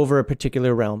mastery over a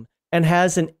particular realm and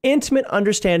has an intimate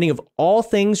understanding of all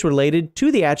things related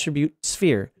to the attribute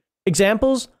sphere.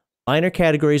 Examples, minor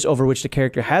categories over which the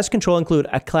character has control include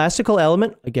a classical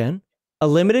element, again, a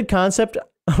limited concept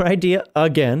or idea,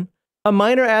 again, a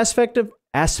minor aspect, not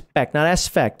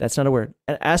aspect, that's not a word,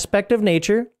 an aspect of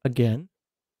nature, again,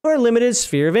 or a limited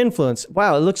sphere of influence.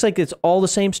 Wow, it looks like it's all the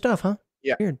same stuff, huh?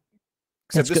 Yeah. Weird.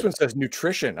 Except this one says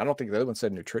nutrition. I don't think the other one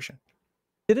said nutrition.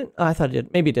 Did it? Oh, I thought it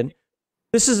did. Maybe it didn't.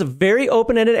 This is a very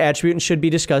open-ended attribute and should be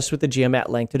discussed with the GM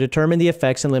at length to determine the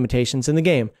effects and limitations in the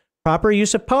game. Proper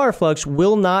use of power flux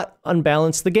will not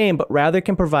unbalance the game, but rather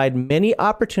can provide many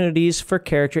opportunities for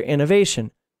character innovation.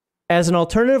 As an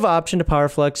alternative option to power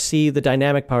flux, see the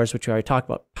dynamic powers, which we already talked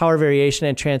about. Power variation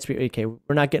and transmute. Okay,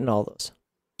 we're not getting all those.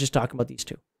 Just talking about these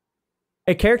two.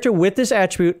 A character with this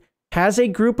attribute has a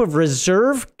group of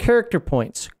reserve character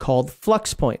points called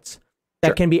flux points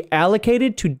that can be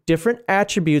allocated to different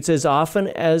attributes as often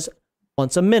as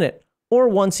once a minute or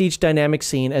once each dynamic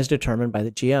scene as determined by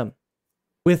the GM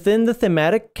within the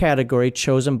thematic category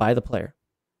chosen by the player.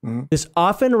 This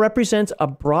often represents a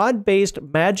broad-based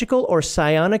magical or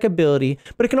psionic ability,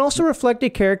 but it can also reflect a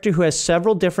character who has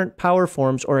several different power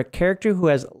forms or a character who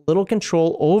has little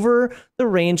control over the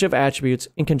range of attributes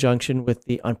in conjunction with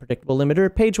the unpredictable limiter,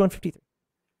 page 153.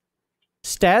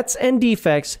 Stats and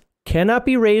defects cannot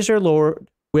be raised or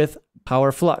lowered with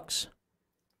power flux.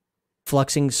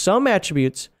 Fluxing some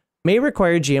attributes may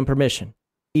require GM permission.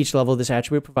 Each level of this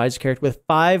attribute provides a character with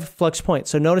 5 flux points.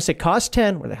 So notice it costs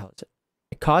 10. Where the hell is it?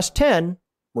 It costs 10.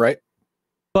 Right.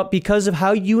 But because of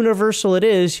how universal it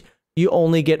is, you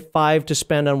only get 5 to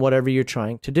spend on whatever you're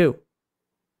trying to do.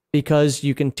 Because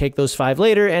you can take those 5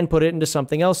 later and put it into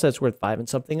something else that's worth 5 and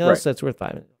something else that's worth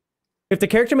 5. If the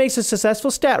character makes a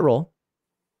successful stat roll,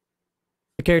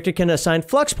 the character can assign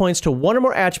flux points to one or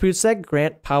more attributes that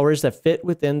grant powers that fit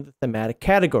within the thematic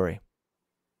category.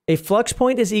 A flux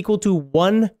point is equal to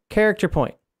 1 character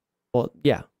point. Well,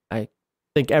 yeah, I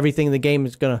think everything in the game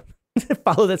is going to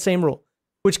follow that same rule,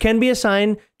 which can be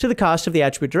assigned to the cost of the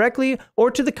attribute directly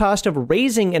or to the cost of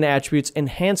raising an attribute's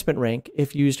enhancement rank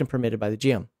if used and permitted by the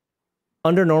GM.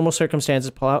 Under normal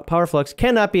circumstances, power flux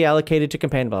cannot be allocated to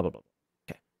companion, blah, blah, blah.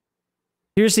 Okay.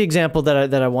 Here's the example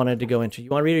that I wanted to go into. You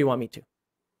want to read it or you want me to?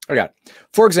 I got it.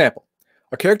 For example,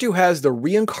 a character who has the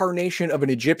reincarnation of an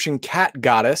Egyptian cat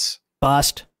goddess.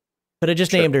 Bust. Could have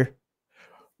just named her.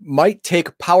 Might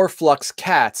take power flux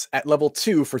cats at level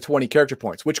 2 for 20 character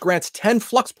points, which grants 10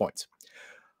 flux points.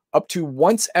 Up to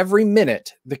once every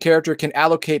minute, the character can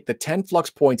allocate the 10 flux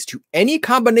points to any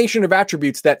combination of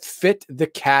attributes that fit the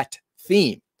cat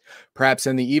theme. Perhaps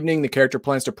in the evening, the character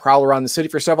plans to prowl around the city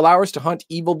for several hours to hunt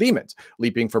evil demons,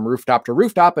 leaping from rooftop to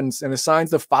rooftop, and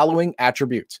assigns the following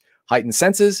attributes. Heightened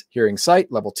senses, hearing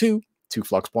sight, level 2, 2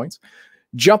 flux points.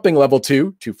 Jumping level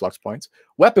 2, 2 flux points.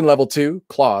 Weapon level 2,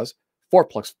 claws, 4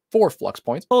 flux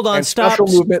points. Hold on, and stop. Special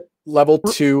movement level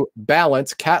 2,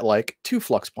 balance, cat-like, 2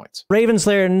 flux points.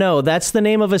 Ravenslayer, no, that's the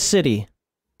name of a city.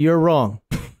 You're wrong.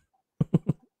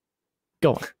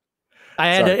 Go on. I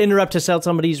had to interrupt to tell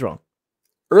somebody he's wrong.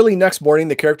 Early next morning,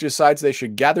 the character decides they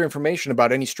should gather information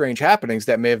about any strange happenings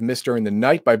that may have missed during the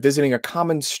night by visiting a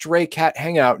common stray cat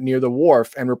hangout near the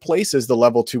wharf and replaces the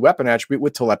level 2 weapon attribute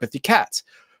with telepathy cats.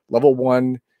 Level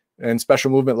 1 and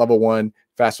special movement level 1.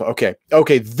 Fast. Okay.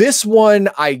 Okay. This one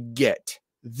I get.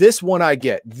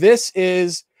 This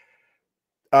is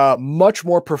much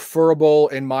more preferable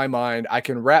in my mind. I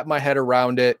can wrap my head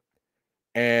around it.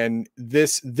 And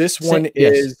this one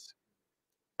is,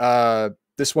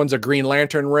 this one's a Green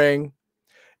Lantern ring.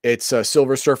 It's a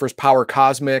Silver Surfer's Power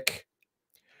Cosmic.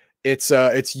 It's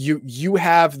you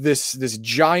have this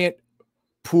giant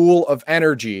pool of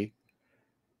energy,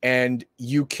 and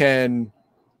you can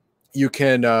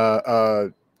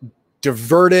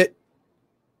divert it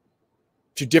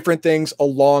to different things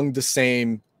along the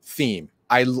same theme.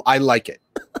 I like it.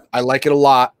 I like it a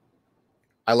lot.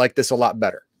 I like this a lot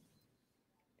better.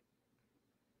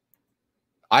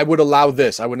 I would allow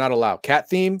this. I would not allow cat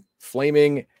theme,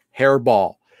 flaming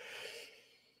hairball.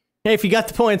 Hey, if you got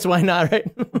the points, why not, right?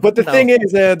 But the thing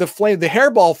is, the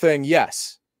hairball thing,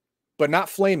 yes, but not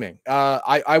flaming.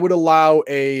 I would allow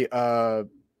a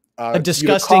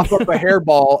disgusting cough up a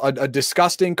hairball, a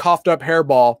disgusting coughed up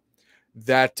hairball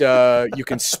that you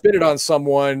can spit it on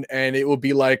someone and it will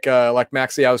be like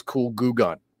Maxiao's cool goo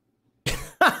gun.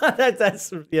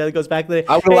 that's yeah, it goes back to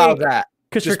the. I would allow that.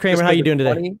 Christopher Kramer, how you doing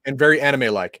today? And very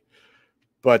anime-like,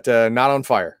 but not on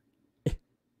fire.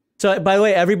 So, by the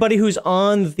way, everybody who's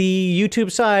on the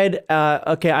YouTube side,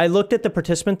 okay, I looked at the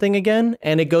participant thing again,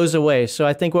 and it goes away. So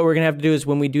I think what we're gonna have to do is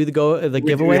when we do the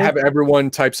giveaway, have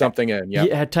everyone type something in.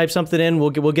 Yeah, type something in.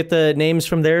 We'll get the names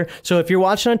from there. So if you're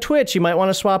watching on Twitch, you might want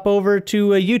to swap over to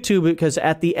YouTube because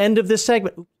at the end of this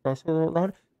segment,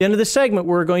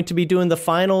 we're going to be doing the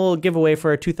final giveaway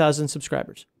for our 2,000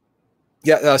 subscribers.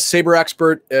 Yeah, Saber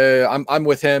Expert. I'm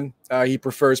with him. He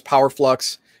prefers Power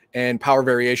Flux and power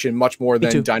variation much more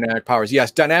than dynamic powers. Yes,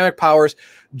 dynamic powers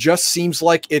just seems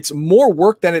like it's more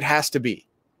work than it has to be.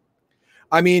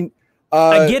 I mean,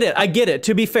 I get it.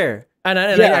 To be fair, and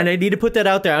I need to put that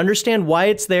out there. I understand why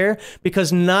it's there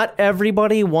because not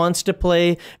everybody wants to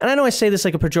play. And I know I say this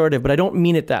like a pejorative, but I don't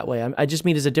mean it that way. I just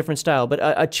mean it as a different style. But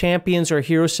a champions or a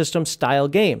hero system style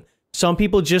game. Some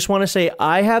people just want to say,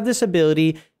 I have this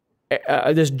ability.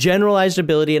 This generalized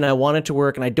ability and I want it to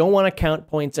work and I don't want to count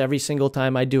points every single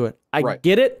time I do it. I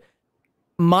get it.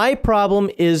 My problem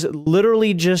is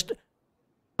literally just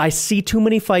I see too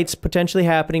many fights potentially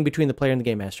happening between the player and the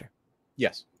game master.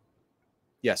 Yes.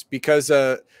 Yes, because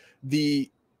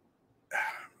the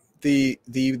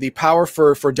power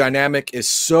for dynamic is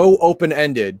so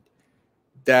open-ended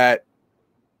that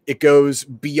it goes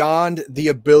beyond the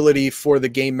ability for the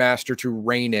game master to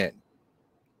rein in.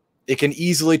 It can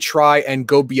easily try and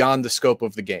go beyond the scope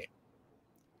of the game.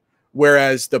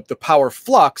 Whereas the power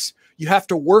flux, you have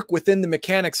to work within the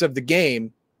mechanics of the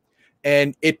game,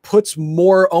 and it puts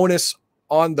more onus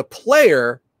on the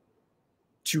player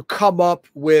to come up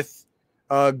with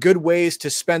good ways to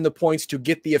spend the points to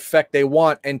get the effect they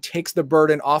want, and takes the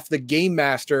burden off the game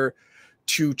master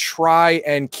to try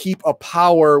and keep a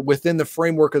power within the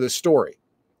framework of the story.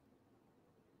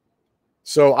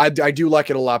 So I do like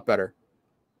it a lot better.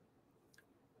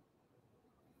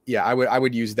 Yeah, I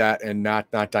would use that and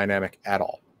not dynamic at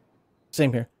all.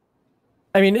 Same here.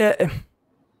 I mean,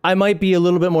 I might be a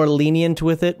little bit more lenient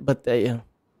with it, but I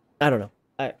don't know.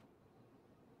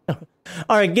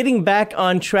 All right, getting back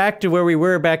on track to where we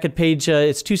were back at page,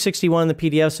 it's 261 in the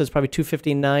PDF, so it's probably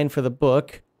 259 for the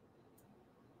book.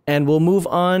 And we'll move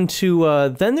on to,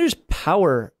 then there's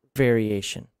power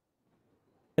variation.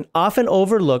 An often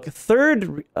overlooked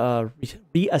third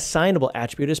reassignable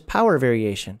attribute is power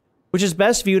variation, which is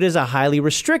best viewed as a highly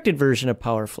restricted version of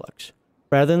power flux.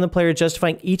 Rather than the player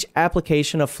justifying each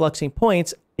application of fluxing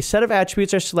points, a set of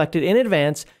attributes are selected in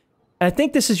advance. And I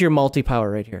think this is your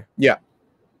multi-power right here. Yeah.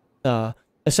 A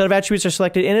set of attributes are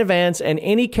selected in advance, and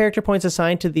any character points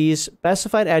assigned to these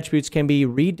specified attributes can be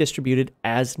redistributed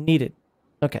as needed.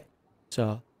 Okay,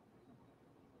 so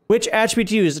which attribute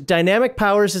to use? Dynamic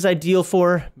powers is ideal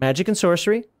for magic and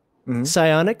sorcery,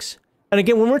 psionics. And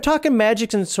again, when we're talking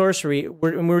magic and sorcery,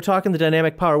 when we're talking the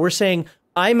dynamic power, we're saying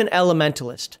I'm an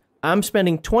elementalist. I'm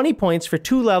spending 20 points for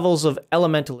 2 levels of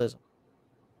elementalism.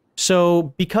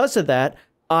 So because of that,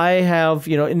 I have,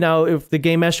 now if the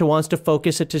game master wants to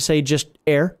focus it to say just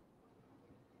air,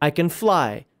 I can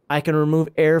fly. I can remove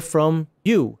air from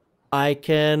you. I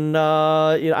can,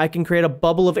 I can create a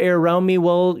bubble of air around me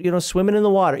while, swimming in the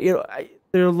water.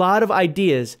 There are a lot of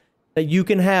ideas that you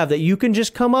can have that you can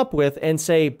just come up with and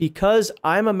say, because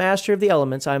I'm a master of the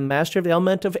elements, I'm a master of the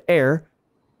element of air,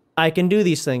 I can do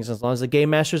these things. As long as the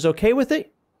game master's okay with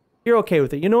it, you're okay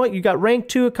with it. You know what? You got rank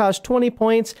 2, it costs 20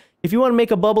 points. If you want to make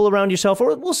a bubble around yourself,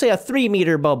 or we'll say a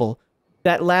 3-meter bubble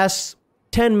that lasts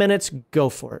 10 minutes, go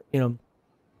for it.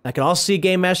 I can also see a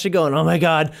game master going, oh my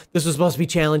God, this was supposed to be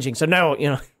challenging. So no,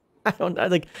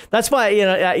 that's why,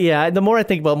 the more I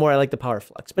think about it, the more I like the power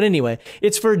flux. But anyway,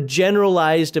 it's for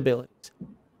generalized abilities.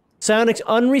 Psionics,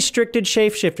 unrestricted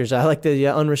shapeshifters. I like the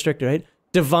unrestricted, right?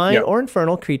 Divine or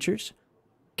infernal creatures.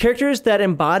 Characters that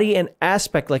embody an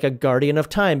aspect like a guardian of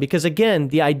time, because again,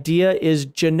 the idea is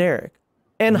generic.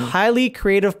 And highly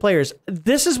creative players.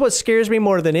 This is what scares me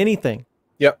more than anything.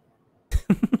 Yep.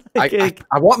 I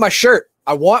want my shirt.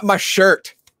 I want my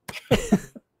shirt.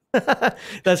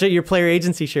 That's right, your player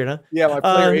agency shirt, huh? Yeah, my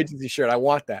player agency shirt. I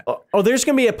want that. Oh, there's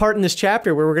going to be a part in this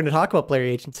chapter where we're going to talk about player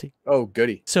agency. Oh,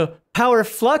 goody. So Power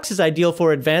Flux is ideal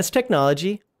for advanced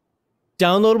technology,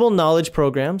 downloadable knowledge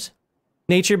programs,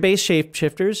 nature-based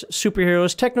shapeshifters,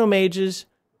 superheroes, technomages,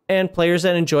 and players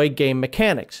that enjoy game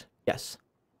mechanics. Yes.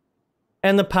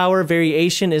 And the Power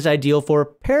Variation is ideal for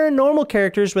paranormal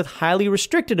characters with highly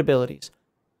restricted abilities,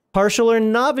 partial or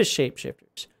novice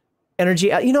shapeshifters.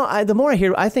 Energy, you know, the more I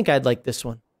hear, I think I'd like this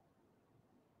one.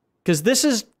 Because this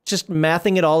is just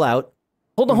mathing it all out.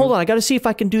 Hold on. I got to see if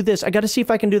I can do this. I got to see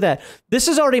if I can do that. This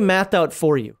is already mathed out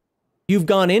for you. You've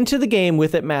gone into the game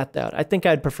with it mathed out. I think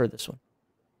I'd prefer this one.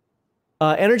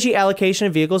 Energy allocation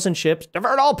of vehicles and ships.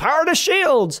 Divert all power to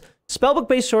shields.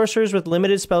 Spellbook-based sorcerers with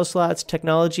limited spell slots.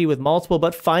 Technology with multiple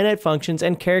but finite functions.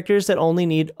 And characters that only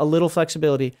need a little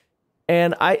flexibility.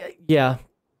 And I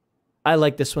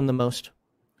like this one the most.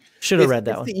 Should have read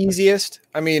that one. It's the easiest.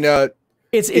 I mean,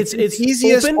 it's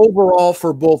easiest open, overall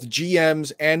for both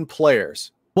GMs and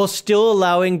players, while still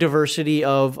allowing diversity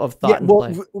of thought and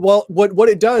play. Well, what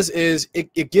it does is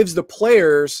it gives the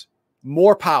players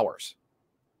more powers.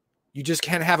 You just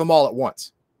can't have them all at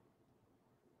once,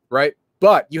 right?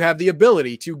 But you have the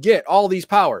ability to get all these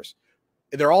powers.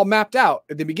 They're all mapped out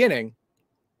at the beginning,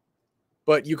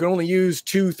 but you can only use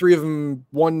 2, 3 of them,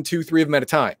 1, 2, 3 of them at a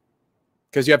time.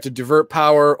 Because you have to divert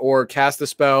power or cast the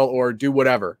spell or do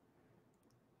whatever.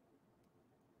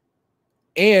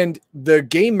 And the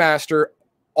game master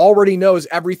already knows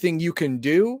everything you can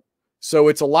do, so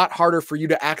it's a lot harder for you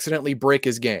to accidentally break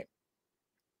his game.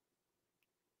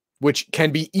 Which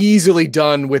can be easily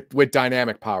done with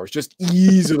dynamic powers, just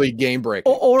easily game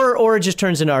breaking. Or it just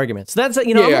turns into arguments. That's,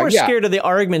 you know, I'm more scared of the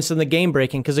arguments than the game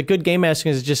breaking, because a good game master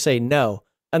is just say no.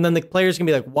 And then the player's going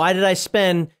to be like, why did I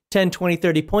spend 10, 20,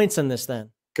 30 points on this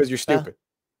then? Because you're stupid.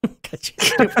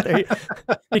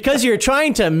 Because you're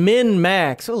trying to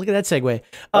min-max. Oh, look at that segue.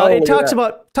 It talks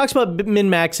about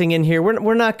min-maxing in here.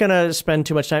 We're not going to spend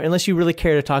too much time, unless you really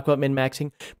care to talk about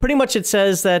min-maxing. Pretty much it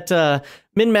says that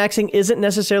min-maxing isn't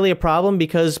necessarily a problem,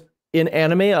 because in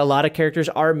anime, a lot of characters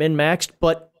are min-maxed,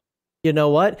 but you know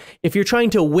what? If you're trying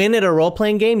to win at a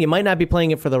role-playing game, you might not be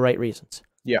playing it for the right reasons.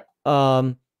 Yeah.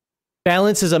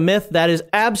 Balance is a myth. That is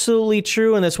absolutely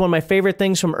true, and that's one of my favorite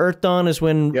things from Earthdawn is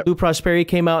when Blue Prosperity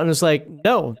came out and was like,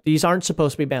 no, these aren't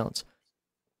supposed to be balanced.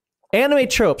 Anime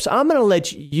tropes. I'm going to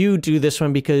let you do this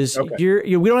one, because we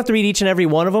don't have to read each and every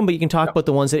one of them, but you can talk about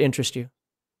the ones that interest you.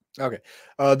 Okay.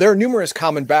 There are numerous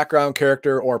common background,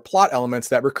 character, or plot elements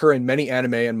that recur in many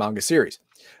anime and manga series.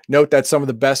 Note that some of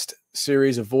the best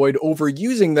series avoid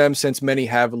overusing them, since many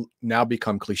have now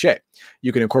become cliche.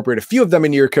 You can incorporate a few of them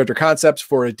into your character concepts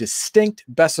for a distinct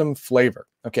Besom flavor.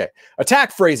 Okay.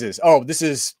 Attack phrases. Oh, this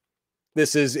is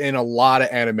in a lot of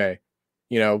anime.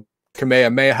 You know,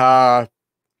 Kamehameha.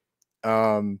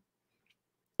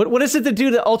 What is it the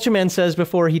dude that Ultraman says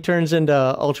before he turns into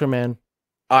Ultraman?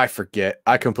 I forget.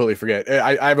 I completely forget.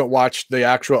 I haven't watched the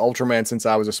actual Ultraman since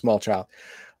I was a small child.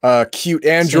 Cute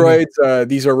androids.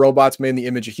 These are robots made in the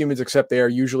image of humans, except they are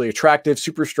usually attractive,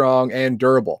 super strong, and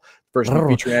durable. First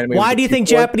feature anime. Why do you think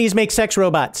Japanese make sex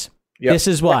robots? Yep. This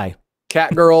is why.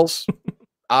 Cat girls,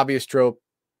 obvious trope.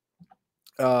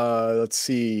 Let's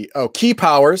see. Oh, key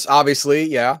powers, obviously.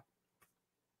 Yeah.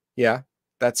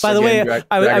 That's. By the way,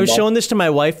 I was showing this to my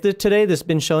wife today. This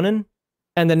Bin Shonen.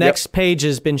 And the next page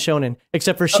has been shonen,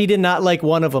 except for she did not like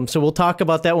one of them. So we'll talk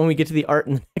about that when we get to the art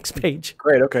in the next page.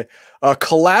 Great. Okay.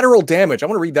 Collateral damage. I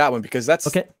want to read that one, because that's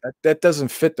that doesn't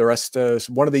fit the rest.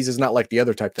 One of these is not like the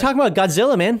other type thing. Talking about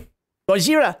Godzilla, man.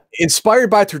 Godzilla. Inspired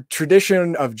by the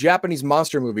tradition of Japanese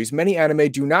monster movies, many anime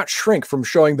do not shrink from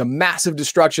showing the massive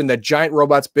destruction that giant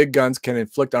robots' big guns can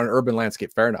inflict on an urban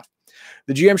landscape. Fair enough.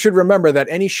 The GM should remember that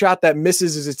any shot that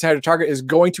misses his intended target is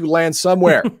going to land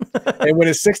somewhere. And when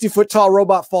a 60-foot tall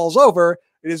robot falls over,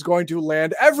 it is going to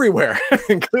land everywhere,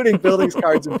 including buildings,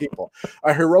 cars, and people.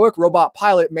 A heroic robot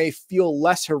pilot may feel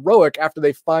less heroic after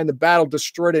they find the battle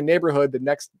destroyed a neighborhood. The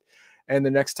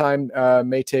next time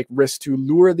may take risks to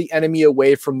lure the enemy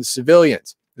away from the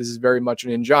civilians. This is very much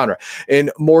an in-genre.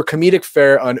 In more comedic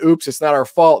fare on Oops, It's Not Our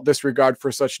Fault, disregard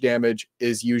for such damage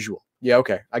is usual. Yeah,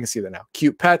 okay. I can see that now.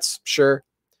 Cute pets, sure.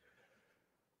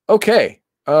 Okay.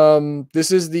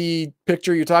 This is the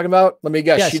picture you're talking about. Let me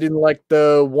guess. Yes. She didn't like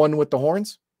the one with the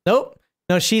horns? Nope.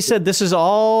 No, she said this is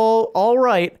all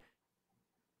right.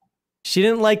 She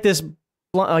didn't like this.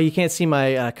 Oh, you can't see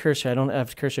my cursor. I don't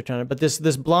have cursor on it. But this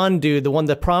blonde dude,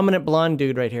 the prominent blonde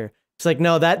dude right here. It's like,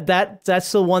 no,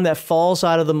 that's the one that falls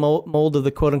out of the mold of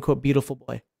the quote unquote beautiful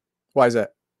boy. Why is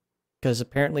that? because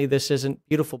apparently this isn't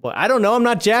Beautiful Boy. I don't know. I'm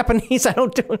not Japanese. I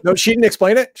don't do it. No, she didn't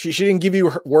explain it. She didn't give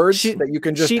you words that you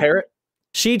can just parrot.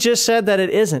 She just said that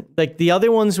it isn't. Like the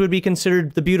other ones would be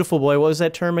considered the Beautiful Boy. What was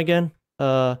that term again?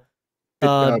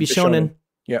 Bishonen.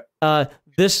 Yeah.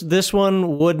 This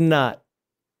one would not.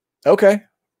 Okay.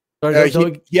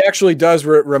 He actually does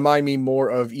remind me more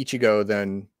of Ichigo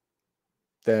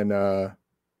than a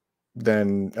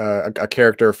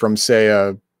character from, say,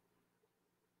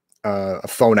 a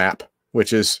phone app,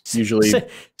 which is usually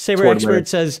Saber Expert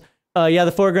says,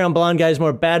 the foreground blonde guy is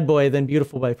more bad boy than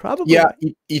Beautiful Boy. Probably. Yeah,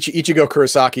 Ichigo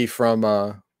Kurosaki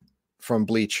from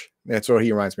Bleach. That's what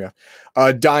he reminds me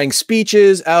of. Dying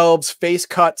speeches, elves, face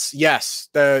cuts. Yes,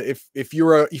 if you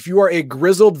are a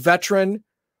grizzled veteran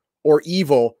or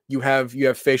evil, you have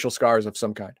facial scars of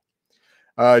some kind.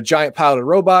 Giant piloted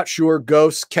robot, sure.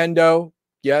 Ghosts, kendo,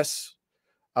 yes.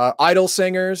 Idol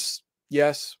singers,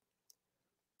 yes.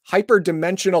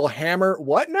 Hyperdimensional hammer,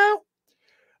 what now?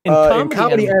 In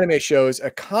comedy anime shows,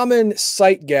 a common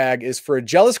sight gag is for a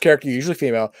jealous character, usually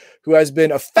female, who has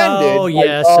been offended. Oh,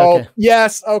 yes. Okay.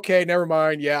 Yes. Okay. Never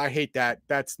mind. Yeah, I hate that.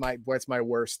 That's my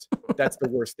worst. That's the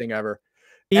worst thing ever.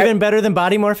 Even better than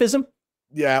body morphism?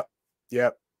 Yeah.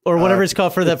 Yep. Or whatever it's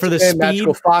called for the speed.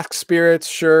 Magical fox spirits.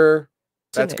 Sure.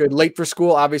 That's good. Late for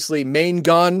school, obviously. Main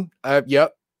gun.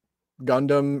 Yep.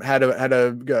 Gundam had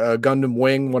a Gundam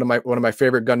wing. One of my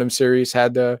favorite Gundam series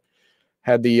had the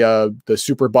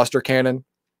Super Buster Cannon.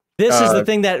 This is the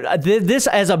thing that this,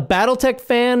 as a BattleTech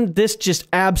fan, this just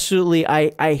absolutely,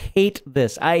 I hate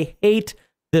this. I hate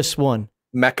this one.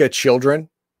 Mecha Children.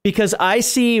 Because I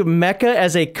see mecha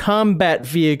as a combat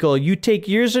vehicle. You take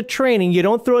years of training. You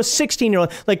don't throw a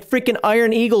 16-year-old like freaking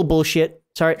Iron Eagle bullshit.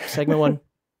 Sorry, segment one.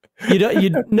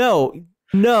 No.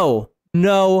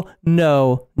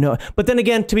 But then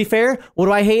again, to be fair, what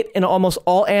do I hate in almost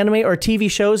all anime or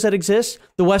TV shows that exist?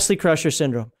 The Wesley Crusher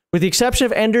syndrome. With the exception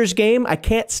of Ender's Game, I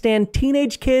can't stand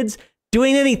teenage kids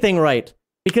doing anything right.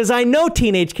 Because I know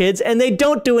teenage kids and they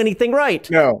don't do anything right.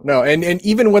 No. And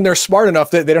even when they're smart enough,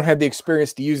 they don't have the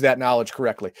experience to use that knowledge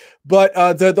correctly. But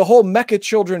the whole mecha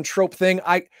children trope thing,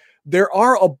 there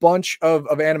are a bunch of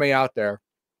anime out there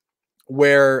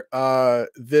where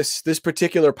this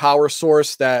particular power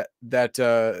source that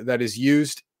is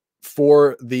used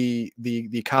for the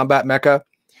combat mecha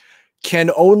can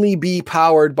only be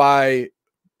powered by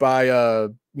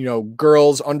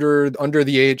girls under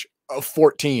the age of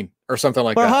 14 or something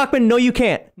like that. Hawkman, no, you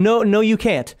can't. No, you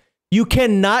can't. You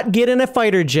cannot get in a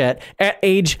fighter jet at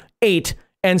age 8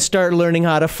 and start learning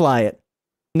how to fly it.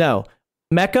 No,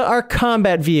 mecha are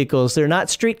combat vehicles. They're not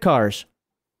streetcars.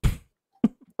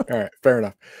 All right, fair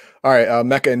enough. All right,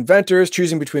 mecha inventors,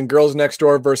 choosing between girls next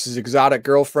door versus exotic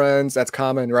girlfriends. That's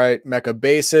common, right? Mecha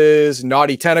bases,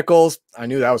 naughty tentacles. I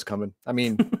knew that was coming. I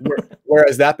mean, where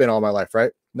has that been all my life,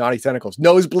 right? Naughty tentacles.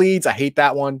 Nosebleeds, I hate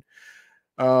that one.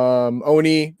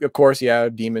 Oni, of course, yeah,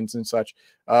 demons and such.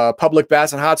 Public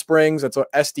baths and hot springs. That's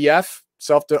what SDF.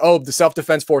 The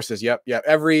self-defense forces. Yep.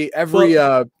 Every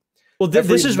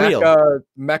this is real.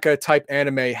 Mecha type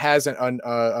anime has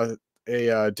a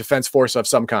defense force of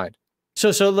some kind.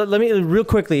 So let me real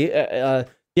quickly. The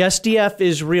SDF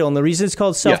is real, and the reason it's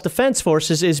called self-defense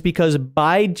forces is because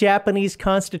by Japanese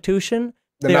constitution,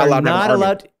 they are not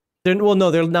allowed. They're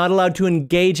not allowed to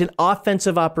engage in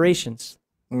offensive operations.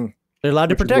 They're allowed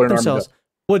to protect themselves,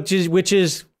 which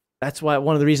is that's why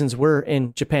one of the reasons we're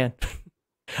in Japan.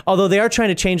 Although they are trying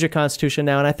to change their constitution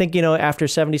now, and I think after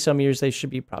 70 some years they should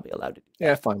be probably allowed to.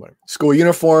 Yeah, fine, whatever. School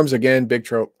uniforms again, big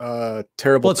trope.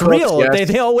 Terrible. Well, it's real. Yes.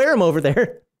 They all wear them over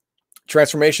there.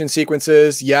 Transformation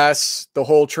sequences, yes. The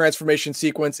whole transformation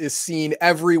sequence is seen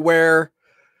everywhere.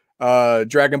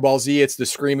 Dragon Ball Z, it's the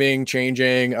screaming,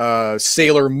 changing.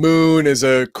 Sailor Moon is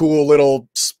a cool little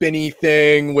spinny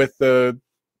thing with the,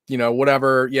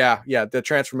 whatever. Yeah. The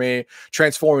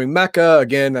transforming mecha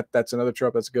again. That's another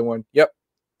trope. That's a good one. Yep.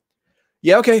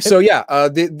 Yeah. Okay. So yeah,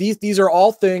 these are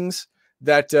all things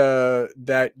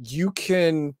that you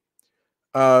can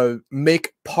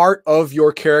make part of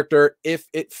your character if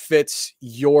it fits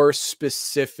your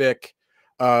specific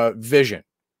vision.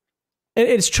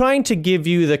 It's trying to give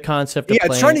you the concept of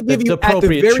it's trying to give you at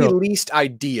the very least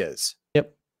ideas.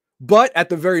 Yep. But at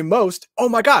the very most, oh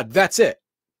my God, that's it.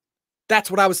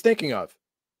 That's what I was thinking of.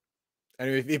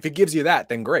 And if it gives you that,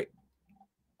 then great.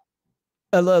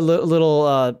 A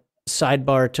little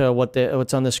sidebar to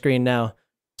what's on the screen now.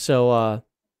 So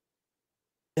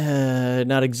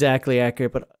not exactly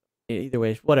accurate, but either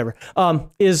way, whatever.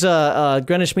 Is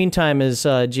Greenwich Mean Time is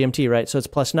GMT, right? So it's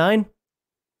 +9.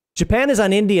 Japan is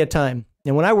on India time.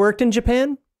 And when I worked in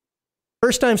Japan,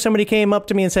 first time somebody came up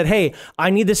to me and said, "Hey, I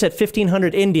need this at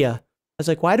 1500 India." was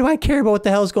like, why do I care about what the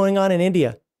hell's going on in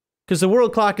India? Because the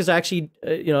world clock is actually,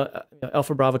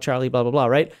 Alpha Bravo Charlie, blah, blah, blah,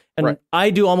 right? And Right. I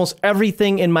do almost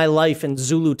everything in my life in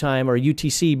Zulu time or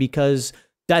UTC because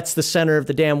that's the center of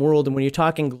the damn world. And when you're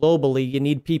talking globally, you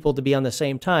need people to be on the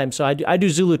same time. So I do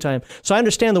Zulu time. So I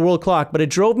understand the world clock, but it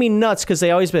drove me nuts because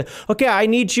they always been, okay, I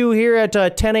need you here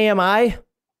at 10 a.m.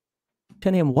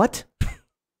 10 a.m. what?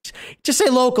 Just say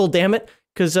local, damn it.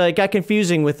 Because it got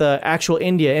confusing with actual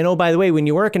India. And oh, by the way, when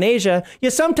you work in Asia, you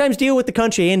sometimes deal with the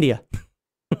country India.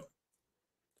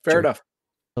 Fair enough.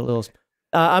 A little.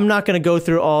 I'm not going to go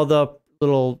through all the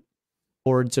little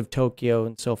boards of Tokyo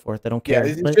and so forth. I don't care.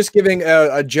 Yeah, it's just giving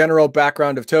a general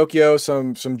background of Tokyo,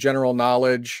 some general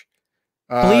knowledge.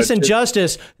 Police and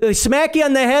justice. They smack you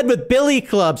on the head with billy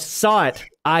clubs. Saw it.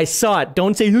 I saw it.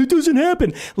 Don't say it doesn't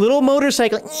happen. Little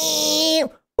motorcycle. Woo,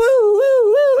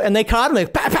 woo, woo. And they caught him.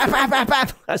 Like, pap, pap, pap, pap,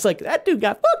 pap. I was like, that dude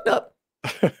got fucked up.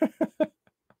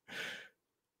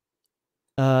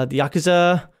 The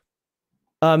Yakuza.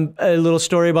 A little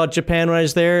story about Japan when I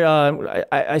was there.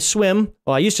 I swim.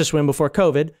 Well, I used to swim before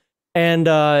COVID,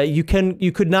 and you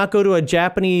could not go to a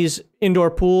Japanese indoor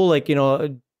pool, like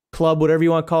a club, whatever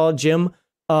you want to call it, gym,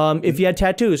 if you had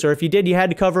tattoos, or if you did, you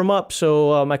had to cover them up.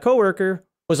 So my coworker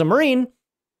was a Marine,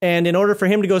 and in order for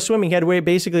him to go swimming, he had to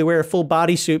basically wear a full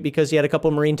bodysuit because he had a couple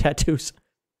Marine tattoos.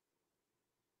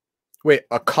 Wait,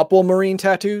 a couple Marine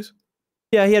tattoos?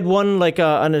 Yeah, he had one like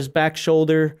on his back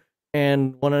shoulder.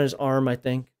 And one on his arm, I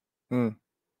think. Mm.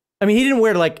 I mean, he didn't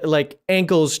wear like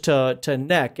ankles to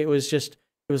neck. It was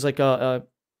like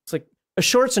it's like a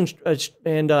shorts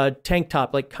and tank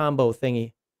top like combo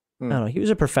thingy. I don't know. He was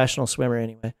a professional swimmer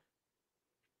anyway.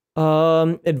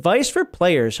 Advice for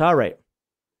players. All right.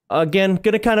 Again,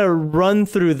 gonna kind of run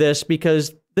through this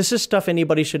because this is stuff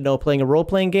anybody should know playing a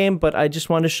role-playing game. But I just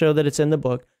want to show that it's in the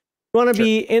book. You want to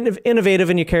be innovative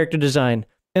in your character design.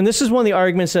 And this is one of the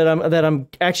arguments that I'm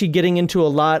actually getting into a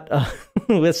lot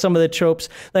with some of the tropes.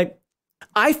 Like,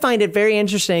 I find it very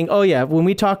interesting. Oh yeah, when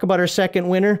we talk about our second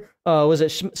winner, was it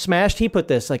Smashed? He put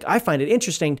this. Like, I find it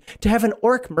interesting to have an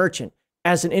orc merchant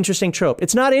as an interesting trope.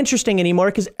 It's not interesting anymore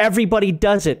because everybody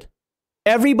does it.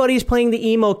 Everybody's playing the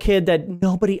emo kid that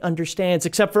nobody understands,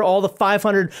 except for all the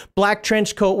 500 black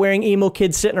trench coat wearing emo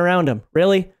kids sitting around him.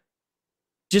 Really?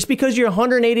 Just because you're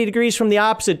 180 degrees from the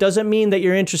opposite doesn't mean that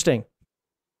you're interesting.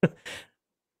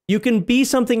 You can be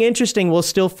something interesting while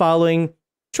still following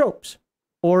tropes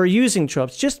or using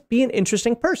tropes. Just be an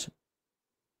interesting person.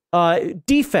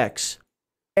 Defects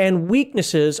and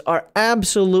weaknesses are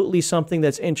absolutely something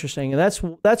that's interesting. And that's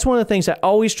one of the things I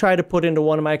always try to put into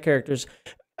one of my characters.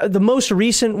 The most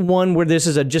recent one where this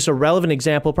is just a relevant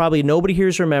example, probably nobody here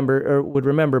would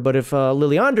remember, but if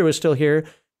Liliandra was still here,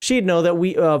 she'd know that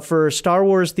we, for Star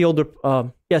Wars The Old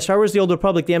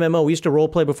Republic, the MMO, we used to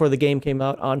roleplay before the game came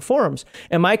out on forums.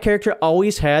 And my character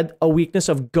always had a weakness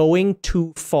of going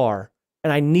too far.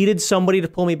 And I needed somebody to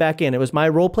pull me back in. It was my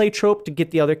roleplay trope to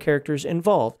get the other characters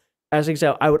involved. As an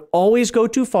example, I would always go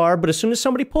too far, but as soon as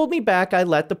somebody pulled me back, I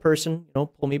let the person,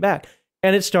 pull me back.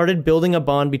 And it started building a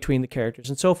bond between the characters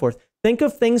and so forth. Think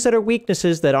of things that are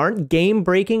weaknesses that aren't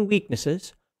game-breaking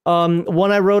weaknesses.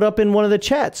 One I wrote up in one of the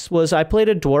chats was I played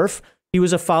a dwarf. He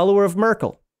was a follower of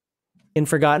Merkel in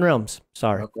Forgotten Realms.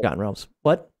 Sorry, okay. Forgotten Realms.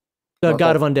 What? The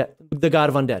god of undead. The god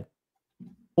of undead.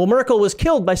 Well, Merkel was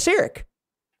killed by Cyric.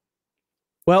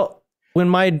 Well, when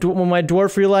my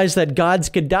dwarf realized that gods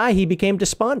could die, he became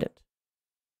despondent.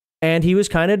 And he was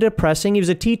kind of depressing. He was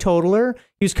a teetotaler.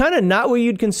 He was kind of not what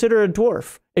you'd consider a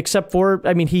dwarf, except for,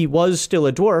 he was still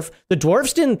a dwarf. The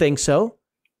dwarves didn't think so.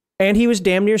 And he was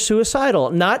damn near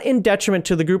suicidal, not in detriment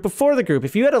to the group before the group.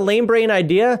 If you had a lame brain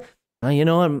idea,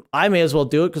 I may as well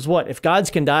do it because what? If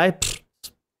gods can die,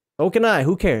 so can I.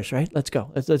 Who cares, right? Let's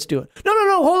go. Let's do it.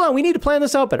 No. Hold on. We need to plan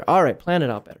this out better. All right, plan it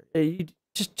out better.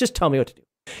 Just tell me what to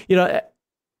do.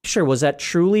 Sure. Was that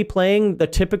truly playing the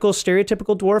typical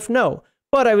stereotypical dwarf? No.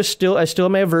 But I still had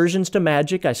my aversions to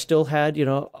magic. I still had,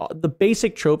 the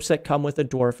basic tropes that come with a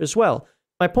dwarf as well.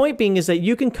 My point being is that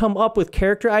you can come up with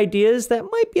character ideas that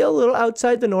might be a little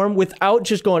outside the norm without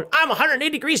just going, I'm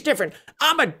 180 degrees different.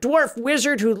 I'm a dwarf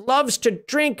wizard who loves to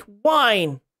drink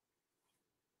wine.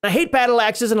 I hate battle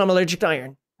axes and I'm allergic to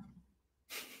iron.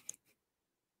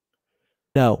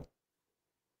 No.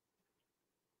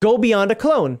 Go beyond a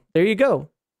clone. There you go.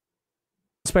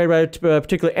 Inspired by a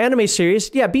particular anime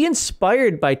series. Yeah, be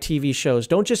inspired by TV shows.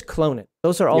 Don't just clone it.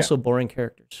 Those are also boring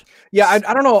characters. Yeah, I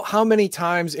don't know how many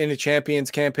times in a Champions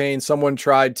campaign someone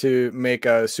tried to make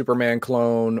a Superman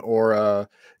clone or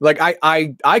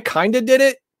I kind of did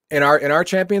it in our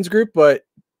Champions group, but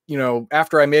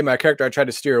after I made my character, I tried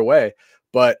to steer away.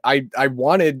 But I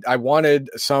wanted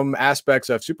some aspects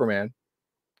of Superman.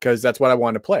 because that's what I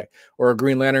want to play, or a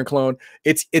Green Lantern clone.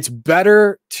 It's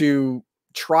better to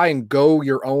try and go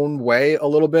your own way a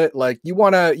little bit. Like you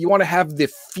want to have the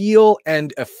feel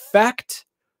and effect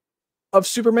of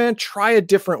Superman. Try a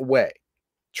different way.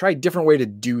 Try a different way to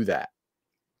do that.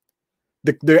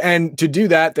 And to do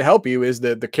that, to help you, is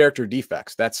the character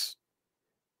defects. That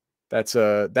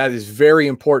is very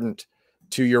important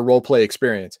to your role play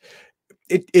experience.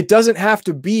 It doesn't have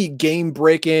to be game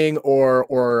breaking or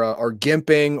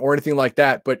gimping or anything like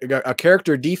that, but a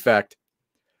character defect,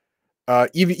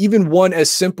 even one as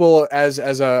simple as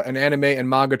an anime and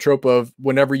manga trope of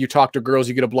whenever you talk to girls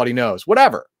you get a bloody nose,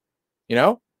 whatever,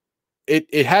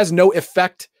 it has no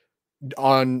effect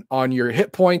on your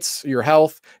hit points, your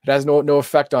health. It has no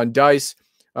effect on dice.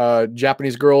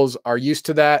 Japanese girls are used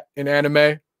to that in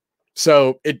anime,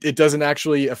 so it doesn't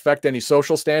actually affect any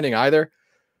social standing either.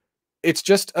 It's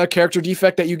just a character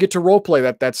defect that you get to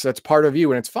roleplay. That's part of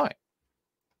you, and it's fine.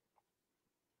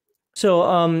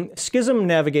 So Schism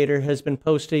Navigator has been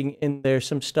posting in there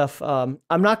some stuff. I'm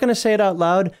not going to say it out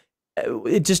loud.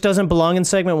 It just doesn't belong in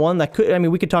segment 1.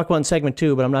 We could talk about in segment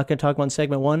 2, but I'm not going to talk about in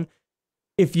segment 1.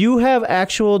 If you have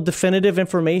actual definitive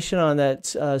information on that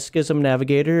Schism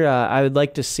Navigator, I would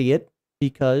like to see it,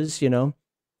 because,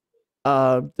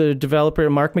 the developer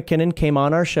Mark McKinnon came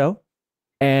on our show,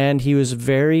 and he was a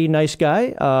very nice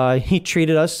guy. He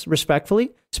treated us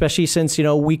respectfully, especially since,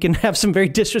 we can have some very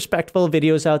disrespectful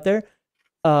videos out there.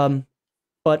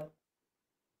 But,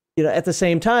 at the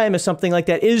same time, if something like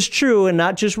that is true and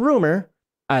not just rumor,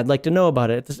 I'd like to know about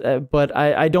it. But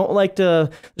I don't like to,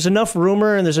 there's enough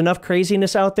rumor and there's enough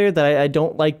craziness out there that I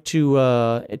don't like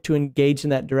to engage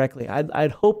in that directly.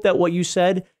 I'd hope that what you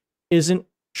said isn't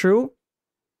true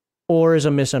or is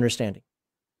a misunderstanding.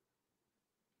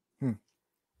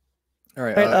 All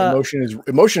right.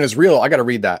 Emotion is real. I got to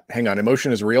read that. Hang on.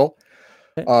 Emotion is real.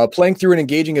 Playing through an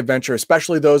engaging adventure,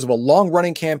 especially those of a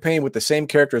long-running campaign with the same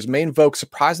characters, may invoke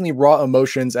surprisingly raw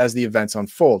emotions as the events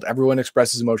unfold. Everyone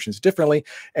expresses emotions differently,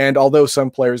 and although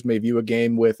some players may view a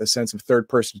game with a sense of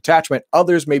third-person attachment,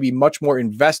 others may be much more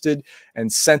invested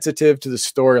and sensitive to the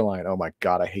storyline. Oh my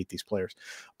God, I hate these players.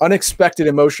 Unexpected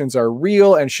emotions are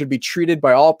real and should be treated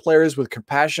by all players with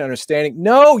compassion and understanding.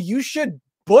 No, you should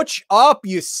butch up,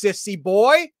 you sissy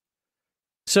boy.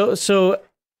 So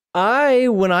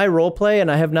when I role play,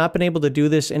 and I have not been able to do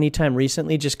this anytime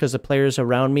recently just because the players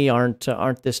around me aren't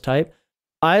this type,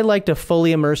 I like to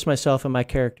fully immerse myself in my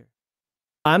character.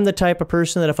 I'm the type of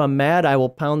person that if I'm mad, I will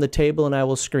pound the table and I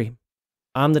will scream.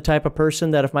 I'm the type of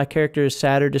person that if my character is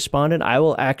sad or despondent, I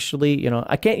will actually,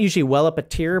 I can't usually well up a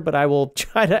tear, but I will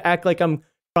try to act like I'm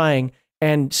crying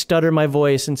and stutter my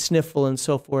voice and sniffle and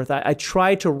so forth. I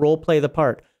try to role play the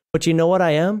part. But you know what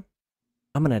I am?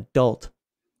 I'm an adult.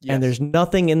 Yes. And there's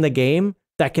nothing in the game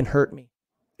that can hurt me.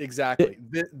 Exactly.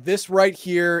 This right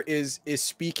here is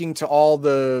speaking to all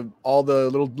the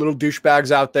little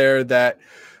douchebags out there that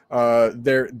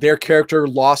their character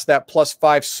lost that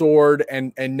 +5 sword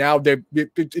and now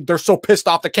they're so pissed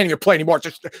off they can't even play anymore.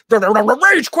 Just they're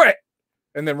rage quit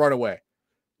and then run away.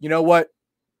 You know what?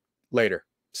 Later.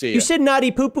 See ya. You said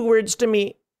naughty poo-poo words to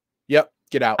me. Yep.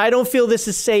 Get out. I don't feel this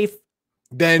is safe.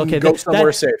 Then go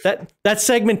somewhere safe. That's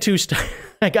segment 2 stuff.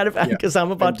 I got it because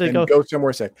I'm about to go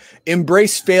somewhere safe.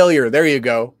 Embrace failure. There you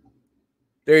go.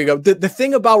 There you go. The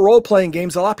thing about role-playing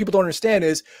games a lot of people don't understand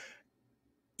is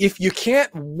if you can't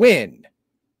win,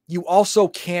 you also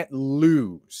can't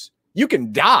lose. You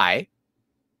can die.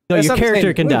 No, your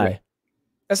character can die.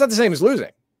 That's not the same as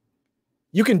losing.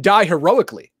 You can die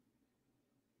heroically.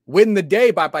 Win the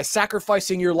day by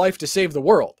sacrificing your life to save the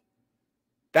world.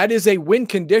 That is a win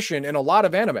condition in a lot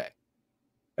of anime.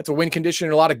 That's a win condition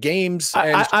in a lot of games.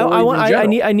 And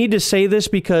I need to say this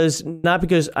not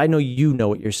because I know you know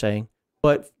what you're saying,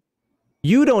 but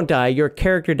you don't die. Your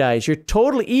character dies. You're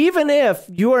totally, even if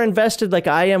you are invested like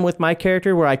I am with my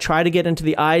character, where I try to get into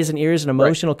the eyes and ears and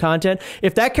emotional content.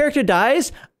 If that character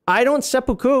dies, I don't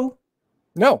seppuku.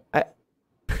 No.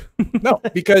 No,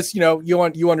 because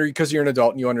because you're an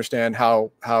adult and you understand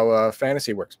how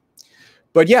fantasy works.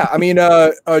 But yeah, I mean,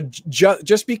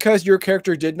 just because your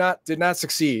character did not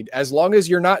succeed, as long as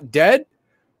you're not dead,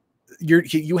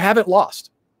 you haven't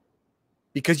lost,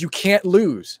 because you can't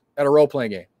lose at a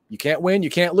role-playing game. You can't win, you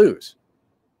can't lose.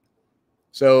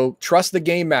 So trust the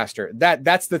game master.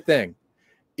 That's the thing.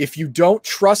 If you don't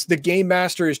trust the game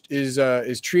master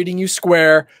is treating you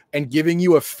square and giving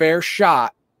you a fair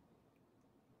shot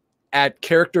at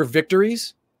character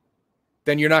victories,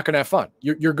 then you're not going to have fun.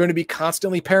 You're going to be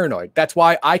constantly paranoid. That's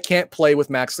why I can't play with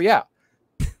Max Liao.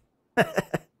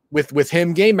 with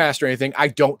him game master or anything, I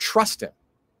don't trust him,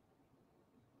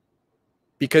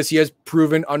 because he has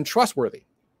proven untrustworthy.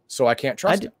 so I can't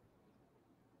trust him.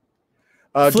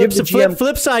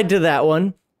 Flip side to that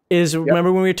one is,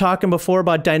 remember when we were talking before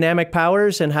about dynamic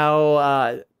powers and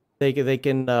how they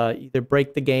can either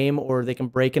break the game or they can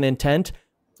break an intent?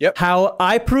 Yep. How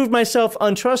I proved myself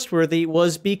untrustworthy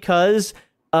was because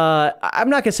I'm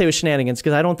not going to say it was shenanigans,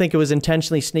 because I don't think it was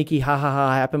intentionally sneaky, ha ha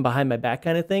ha, happened behind my back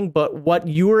kind of thing. But what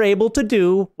you were able to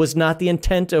do was not the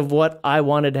intent of what I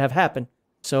wanted to have happen.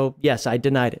 So yes, I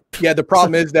denied it. Yeah, the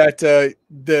problem is that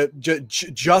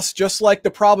just like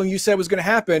the problem you said was going to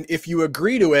happen, if you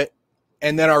agree to it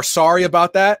and then are sorry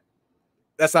about that,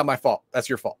 that's not my fault. That's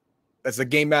your fault. That's the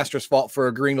game master's fault for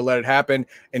agreeing to let it happen.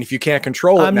 And if you can't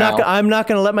control it, I'm not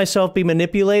going to let myself be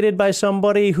manipulated by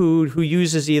somebody who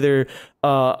uses either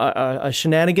a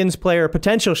shenanigans play or a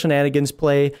potential shenanigans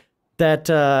play. That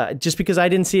just because I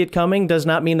didn't see it coming does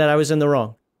not mean that I was in the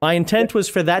wrong. My intent was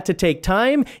for that to take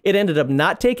time. It ended up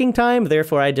not taking time.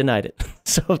 Therefore, I denied it.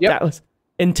 So that was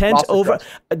intent over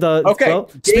the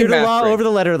spirit of law over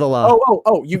the letter of the law.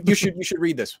 You should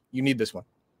read this. You need this one.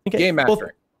 Okay. Game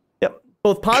mastering.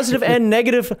 Both positive and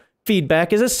negative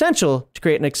feedback is essential to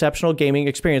create an exceptional gaming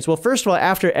experience. Well, first of all,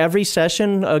 after every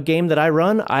session, a game that I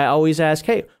run, I always ask,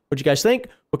 "Hey, what'd you guys think?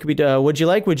 What could be? What'd you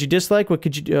like? What'd you dislike? What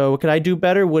could I do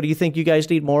better? What do you think you guys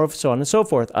need more of?" So on and so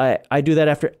forth. I do that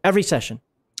after every session.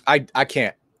 I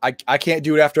can't. I can't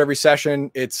do it after every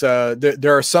session. It's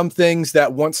there are some things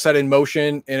that once set in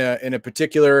motion in a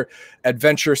particular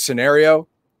adventure scenario,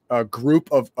 a group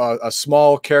of a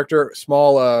small character,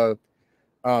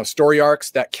 story arcs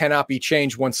that cannot be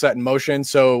changed once set in motion.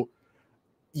 So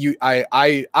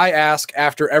I ask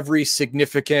after every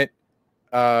significant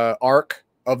arc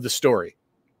of the story,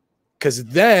 because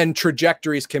then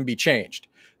trajectories can be changed.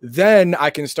 Then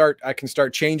I can start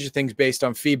changing things based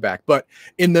on feedback. But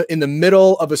in the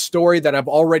middle of a story that I've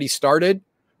already started,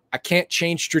 I can't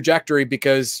change trajectory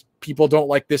because people don't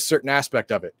like this certain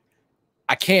aspect of it.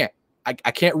 I can't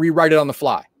rewrite it on the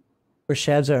fly. Where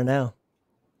Shads are now.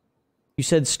 You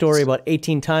said story about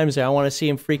 18 times there. I want to see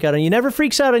him freak out, and he never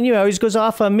freaks out on you. He always goes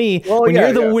off on me. Well,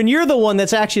 when you're the one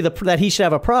that's actually that he should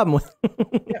have a problem with.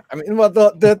 Yeah, I mean, well,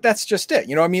 that's just it.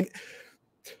 You know, I mean,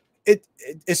 it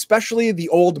especially the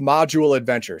old module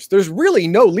adventures. There's really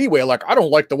no leeway. Like, I don't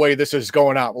like the way this is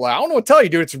going out. Well, I don't know what to tell you,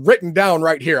 dude. It's written down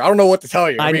right here. I don't know what to tell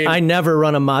you. I never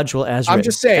run a module as written. I'm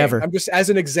just saying. Ever. I'm just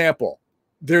as an example.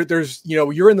 There's, you know,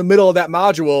 you're in the middle of that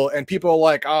module and people are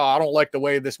like, oh, I don't like the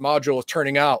way this module is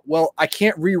turning out. Well, I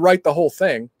can't rewrite the whole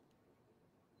thing.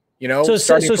 You know, so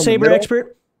Saber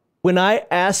Expert, when I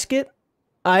ask it,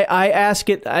 I ask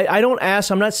it. I don't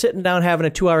ask. I'm not sitting down having a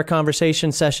 2-hour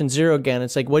conversation session 0 again.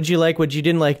 It's like, what'd you like? What'd you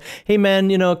didn't like? Hey man,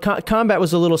 you know, combat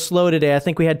was a little slow today. I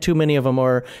think we had too many of them.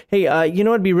 Or hey, you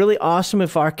know, it'd be really awesome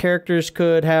if our characters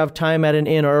could have time at an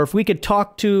inn, or if we could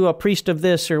talk to a priest of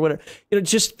this or whatever. You know,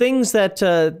 just things that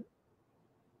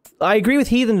I agree with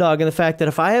Heathen Dog in the fact that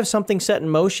if I have something set in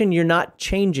motion, you're not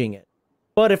changing it.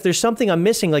 But if there's something I'm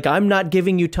missing, like I'm not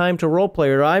giving you time to roleplay,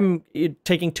 or I'm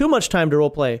taking too much time to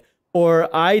roleplay,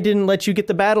 or I didn't let you get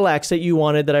the battle axe that you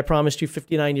wanted that I promised you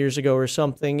 59 years ago or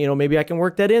something, you know, maybe I can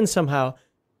work that in somehow.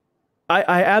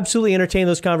 I absolutely entertain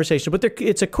those conversations, but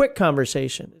it's a quick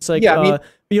conversation. It's like,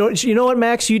 you know what,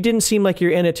 Max, you didn't seem like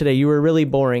you're in it today. You were really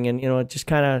boring, and, you know, just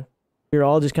kind of, you're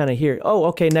all just kind of here. Oh,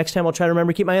 okay, next time I'll try to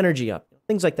remember to keep my energy up.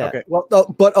 Things like that. Okay. Well,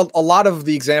 but a lot of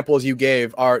the examples you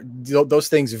gave are those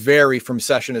things vary from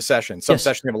session to session. Some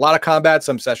sessions have a lot of combat,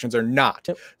 some sessions are not.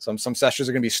 Yep. Some sessions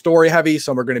are going to be story heavy,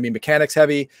 some are going to be mechanics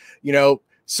heavy. You know,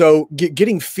 so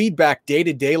getting feedback day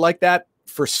to day like that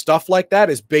for stuff like that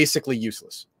is basically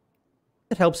useless.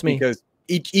 It helps me because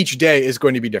each day is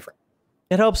going to be different.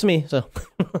 It helps me. So,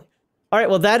 all right.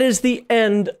 Well, that is the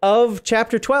end of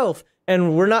chapter 12.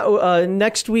 And we're not,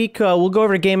 next week, we'll go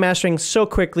over to game mastering so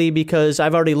quickly because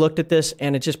I've already looked at this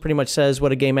and it just pretty much says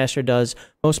what a game master does.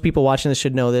 Most people watching this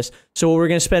should know this. So what we're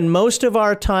going to spend most of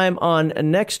our time on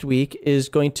next week is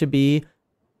going to be,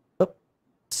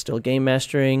 still game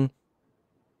mastering.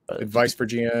 Advice for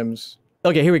GMs.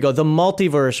 Okay, here we go. The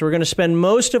multiverse. We're going to spend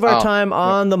most of our time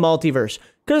on the multiverse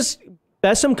because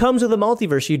Bessem comes with a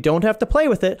multiverse. You don't have to play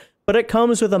with it, but it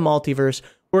comes with a multiverse.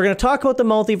 We're going to talk about the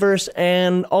multiverse,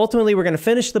 and ultimately we're going to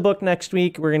finish the book next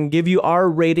week. We're going to give you our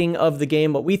rating of the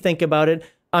game, what we think about it.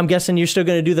 I'm guessing you're still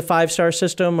going to do the 5-star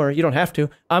system, or you don't have to.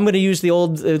 I'm going to use the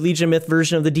old Legion of Myth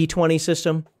version of the D20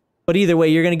 system. But either way,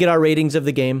 you're going to get our ratings of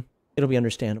the game. It'll be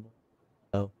understandable.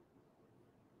 So,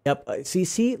 yep.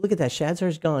 See, look at that.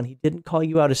 Shadzar's gone. He didn't call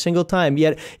you out a single time.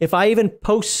 Yet, if I even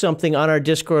post something on our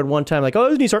Discord one time, like, oh,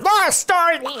 isn't he start?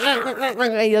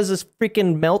 He has this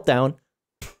freaking meltdown.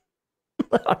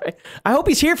 All right. I hope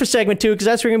he's here for segment 2 because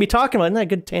that's what we're going to be talking about. Isn't that a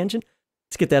good tangent?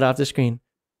 Let's get that off the screen.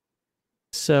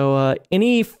 So,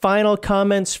 any final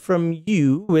comments from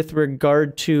you with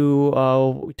regard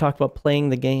to we talked about playing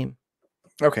the game?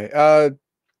 Okay.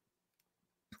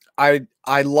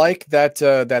 I like that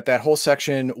that whole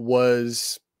section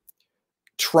was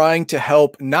trying to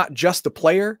help not just the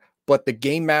player but the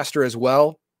game master as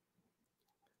well.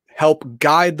 Help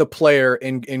guide the player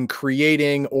in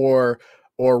creating or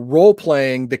role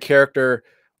playing the character,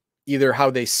 either how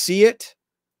they see it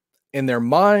in their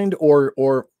mind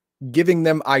or giving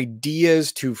them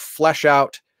ideas to flesh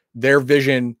out their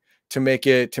vision to make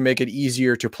it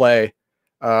easier to play,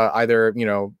 either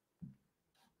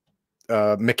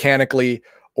mechanically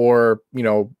or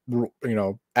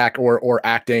act or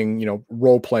acting,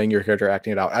 role playing your character,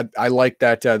 acting it out. I like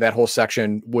that that whole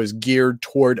section was geared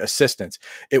toward assistance.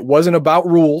 It wasn't about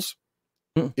rules.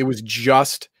 It was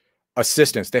just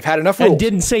assistance. They've had enough rules. It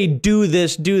didn't say do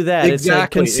this, do that. Exactly, It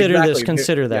said consider exactly. this,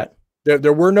 consider that.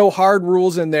 There were no hard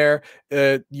rules in there.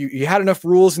 You had enough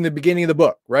rules in the beginning of the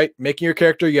book, right? Making your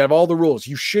character, you have all the rules.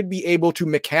 You should be able to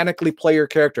mechanically play your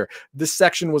character. This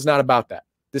section was not about that.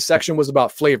 This section was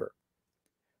about flavor.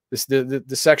 The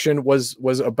section was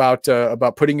about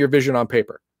putting your vision on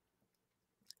paper,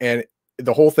 and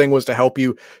the whole thing was to help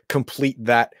you complete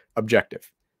that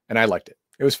objective. And I liked it.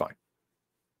 It was fine.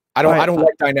 I don't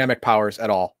like dynamic powers at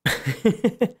all.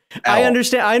 I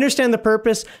understand the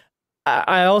purpose.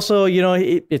 I also,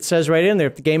 it says right in there,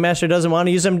 if the game master doesn't want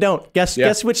to use them, don't.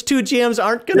 Guess which two GMs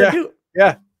aren't going to do?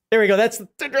 Yeah. There we go. That's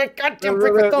the goddamn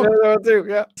freaking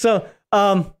yeah.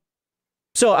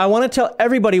 So I want to tell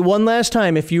everybody one last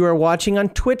time, if you are watching on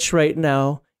Twitch right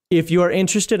now, if you are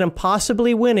interested in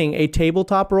possibly winning a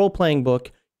tabletop role-playing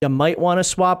book, you might want to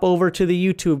swap over to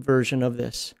the YouTube version of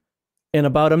this. In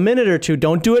about a minute or two,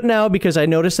 don't do it now because I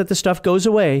noticed that the stuff goes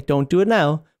away. Don't do it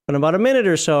now. But in about a minute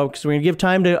or so, because we're going to give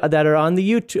time to that are on the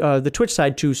YouTube, the Twitch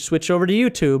side to switch over to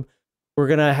YouTube. We're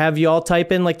going to have you all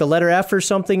type in like the letter F or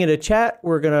something in a chat.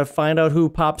 We're going to find out who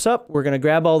pops up. We're going to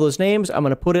grab all those names. I'm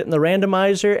going to put it in the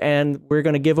randomizer, and we're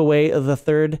going to give away the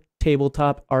third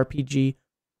tabletop RPG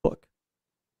book.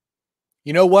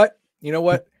 You know what?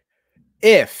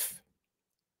 If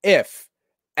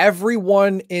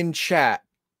everyone in chat,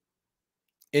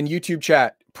 in YouTube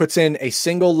chat, puts in a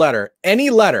single letter, any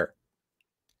letter,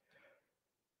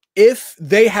 if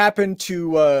they happen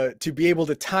to be able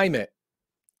to time it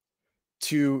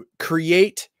to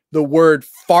create the word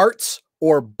farts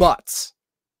or butts,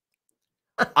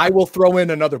 I will throw in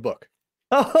another book.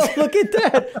 Oh, look at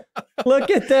that.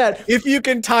 Look at that. If you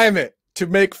can time it to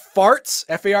make farts,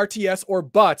 F-A-R-T-S, or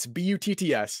butts,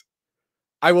 B-U-T-T-S,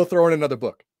 I will throw in another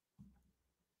book.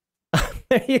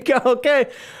 There you go.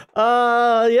 Okay.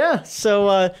 Yeah.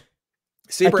 So,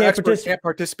 Saber Expert can't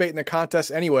participate in the contest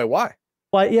anyway. Why?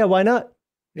 Why? Yeah. Why not?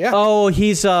 Yeah. Oh,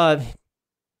 he's from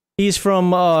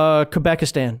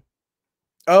Quebecistan.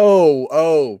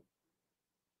 Oh.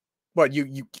 What,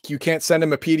 you can't send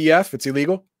him a PDF? It's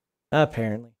illegal?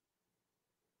 Apparently.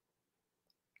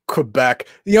 Quebec.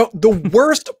 The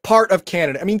worst part of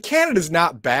Canada. I mean, Canada's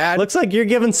not bad. Looks like you're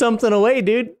giving something away,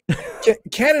 dude.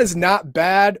 Canada's not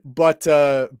bad, but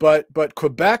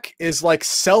Quebec is like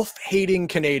self-hating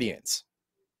Canadians.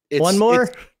 One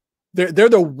more? They're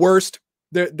the worst.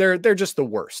 They're just the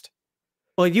worst.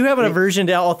 Well, you have an aversion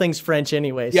to all things French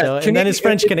anyway, so and then it's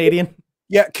French Canadian.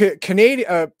 Yeah,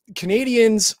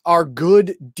 Canadians are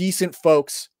good, decent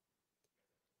folks.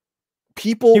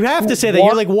 People, you have to say that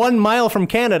you're like 1 mile from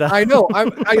Canada. I know.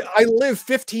 I live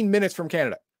 15 minutes from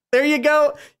Canada. There you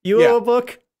go. You owe a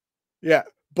book. Yeah,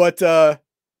 but no,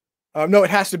 it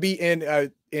has to be in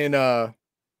the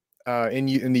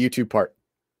YouTube part.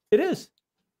 It is.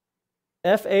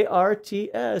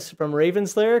 F-A-R-T-S from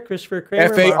Ravenslayer, Christopher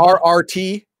Kramer.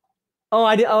 F-A-R-R-T. Oh,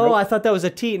 I did. Oh, nope. I thought that was a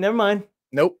T. Never mind.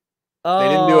 Nope. Oh.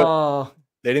 They didn't do it.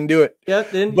 They didn't do it.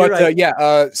 Yep. But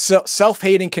right.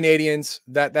 Self-hating Canadians.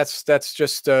 That's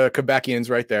just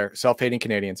Quebecians right there. Self-hating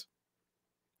Canadians.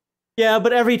 Yeah,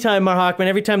 but every time, Mark Hockman,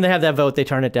 every time they have that vote, they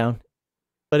turn it down.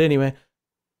 But anyway.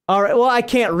 All right. Well, I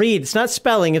can't read. It's not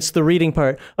spelling. It's the reading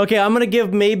part. Okay. I'm going to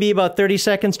give maybe about 30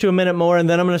 seconds to a minute more, and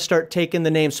then I'm going to start taking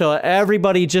the names. So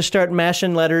everybody just start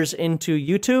mashing letters into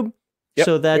YouTube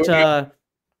so that that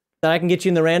I can get you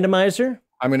in the randomizer.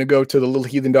 I'm going to go to the Little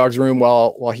Heathen Dog's room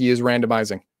while he is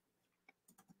randomizing.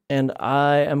 And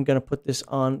I am going to put this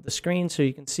on the screen so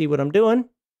you can see what I'm doing.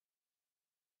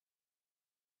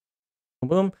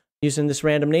 Boom. Using this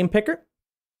random name picker.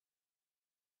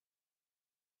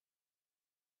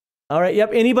 All right.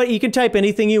 Yep. Anybody, you can type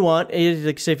anything you want.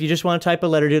 If you just want to type a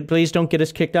letter, please don't get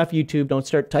us kicked off YouTube. Don't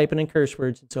start typing in curse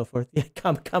words and so forth. Yeah,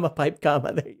 comma, pipe,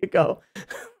 comma. There you go.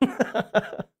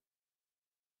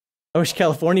 I wish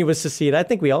California was seceded. I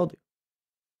think we all do.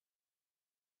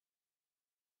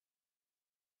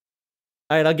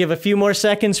 All right, I'll give a few more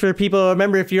seconds for people.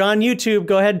 Remember, if you're on YouTube,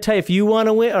 go ahead and type if you want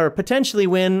to win or potentially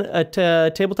win a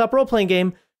tabletop role-playing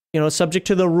game, you know, subject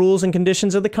to the rules and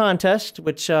conditions of the contest,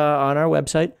 which on our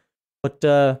website. But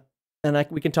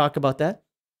we can talk about that.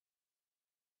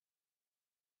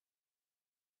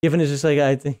 Given it's just like,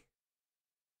 I think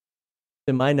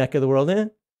in my neck of the world, Well,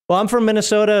 I'm from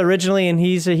Minnesota originally, and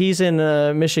he's in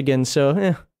Michigan,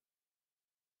 so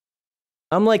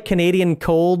I'm like Canadian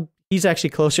cold. He's actually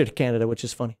closer to Canada, which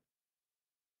is funny.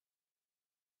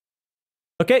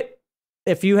 Okay,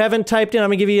 if you haven't typed in, I'm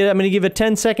gonna give you a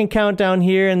 10-second countdown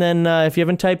here, and then if you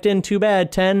haven't typed in, too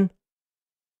bad. 10,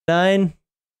 9,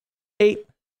 8,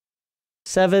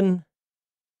 7,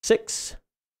 6,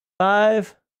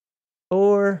 5,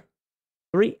 4,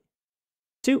 3,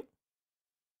 2,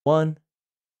 1,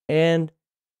 and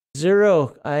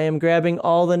 0. I am grabbing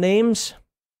all the names,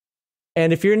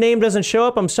 and if your name doesn't show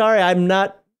up, I'm sorry. I'm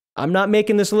not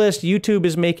making this list. YouTube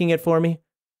is making it for me.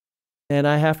 And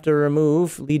I have to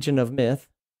remove Legion of Myth.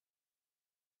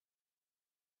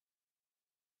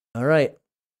 All right.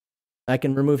 I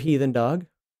can remove Heathen Dog.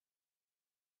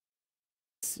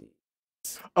 Let's see.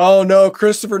 Oh no,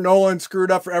 Christopher Nolan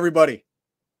screwed up for everybody.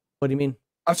 What do you mean?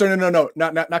 I'm sorry, no,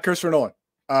 not Christopher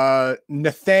Nolan.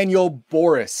 Nathaniel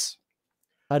Boris.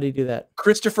 How do you do that?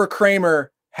 Christopher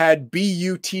Kramer had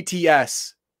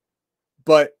Butts,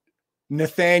 but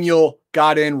Nathaniel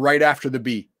got in right after the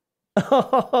B.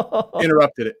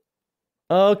 Interrupted it.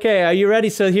 Okay, are you ready?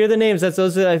 So here are the names. That's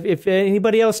those. If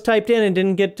anybody else typed in and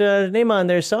didn't get a name on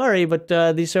there, sorry, but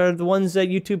these are the ones that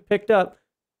YouTube picked up.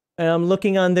 And I'm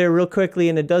looking on there real quickly,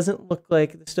 and it doesn't look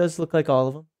like this. Does look like all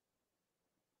of them.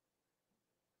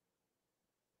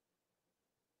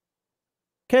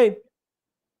 Okay,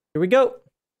 here we go.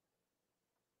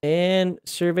 And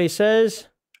survey says.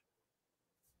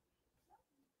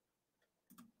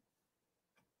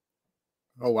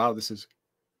 Oh wow, this is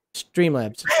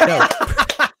Streamlabs. No.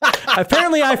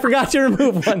 Apparently, I forgot to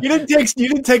remove one. You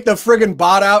didn't take the friggin'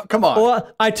 bot out. Come on.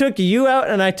 Well, I took you out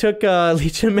and I took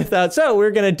Legion of Myth out. So we're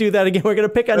gonna do that again. We're gonna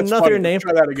pick another name.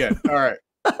 Try that again. All right.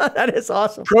 That is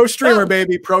awesome. Pro streamer,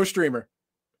 baby. Pro streamer.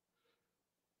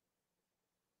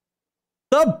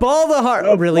 The Baldahar.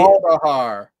 Oh, really?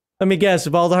 Baldahar. Let me guess.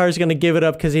 Baldahar is gonna give it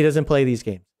up because he doesn't play these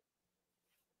games.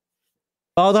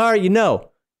 Baldahar,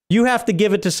 you have to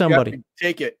give it to somebody.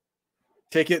 Take it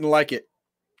and like it.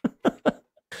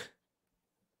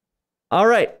 All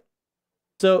right.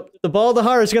 So the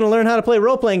Baldahar is going to learn how to play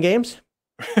role-playing games.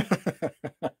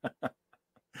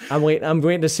 I'm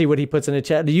waiting to see what he puts in the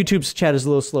chat. The YouTube's chat is a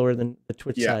little slower than the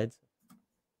Twitch sides.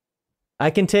 I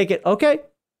can take it. Okay.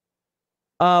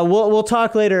 We'll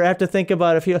talk later. I have to think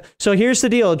about a few. So here's the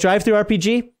deal.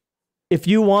 DriveThruRPG. If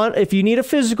you need a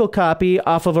physical copy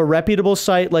off of a reputable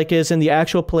site, like is in the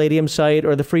actual Palladium site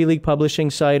or the Free League Publishing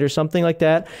site or something like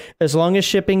that, as long as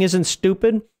shipping isn't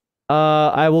stupid,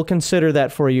 I will consider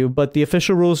that for you. But the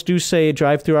official rules do say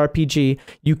DriveThruRPG.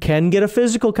 You can get a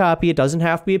physical copy. It doesn't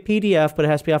have to be a PDF, but it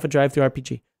has to be off of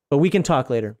DriveThruRPG. But we can talk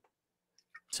later.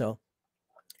 So.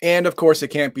 And of course, it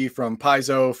can't be from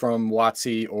Paizo, from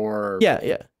WotC, or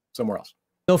somewhere else.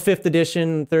 No 5th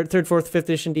edition, third, 4th, 5th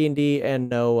edition D&D, and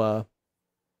no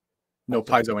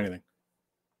Paizo anything.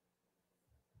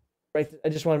 Right. I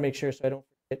just want to make sure so I don't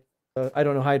forget. I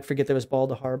don't know how I'd forget there was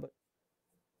Baldahar, but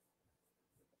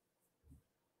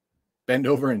bend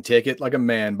over and take it like a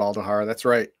man, Baldahar. That's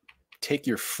right. Take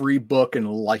your free book and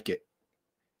like it,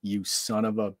 you son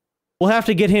of a. We'll have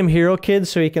to get him Hero Kids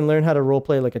so he can learn how to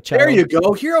roleplay like a child. There you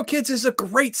go. Hero Kids is a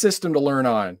great system to learn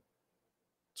on.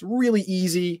 It's really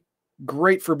easy,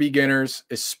 great for beginners,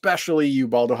 especially you,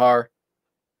 Baldahar.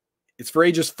 It's for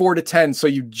ages 4 to 10, so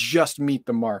you just meet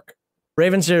the mark.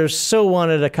 Ravenser so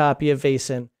wanted a copy of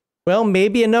Vaesen. Well,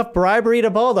 maybe enough bribery to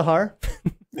Baldahar.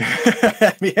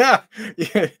 Yeah,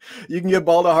 you can get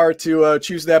Baldahar to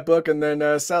choose that book and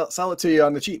then sell it to you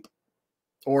on the cheap,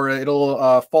 or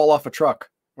it'll fall off a truck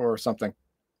or something.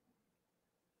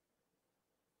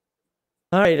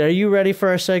 All right, are you ready for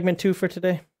our segment 2 for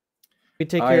today? We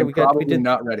take care. We did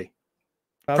not ready.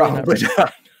 Probably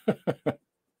not.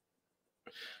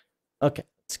 Okay,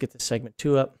 let's get the segment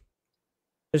 2 up.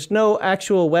 There's no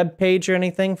actual web page or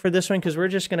anything for this one because we're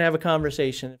just going to have a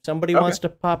conversation. If somebody wants to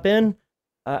pop in,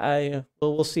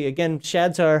 we'll see. Again,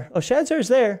 Shadzar's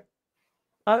there.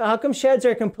 How come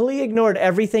Shadzar completely ignored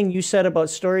everything you said about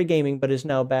story gaming, but is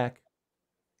now back?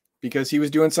 Because he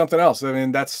was doing something else. I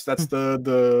mean, that's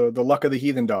the luck of the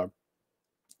heathen dog.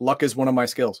 Luck is one of my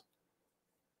skills.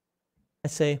 I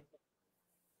say.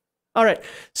 All right,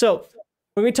 so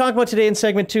when we talk about today in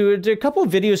segment 2, a couple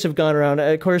of videos have gone around.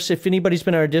 Of course, if anybody's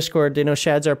been on our Discord, they know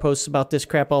Shadzar posts about this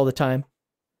crap all the time.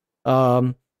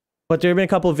 But there have been a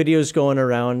couple of videos going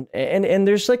around, and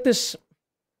there's like this.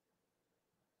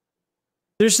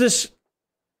 There's this.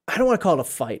 I don't want to call it a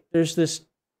fight. There's this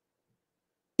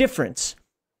difference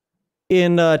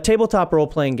in tabletop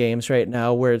role-playing games right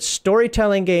now, where it's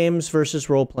storytelling games versus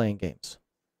role-playing games.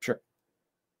 Sure.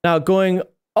 Now, going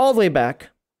all the way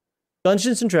back,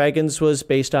 Dungeons and Dragons was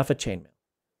based off of Chainmail,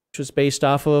 which was based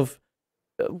off of,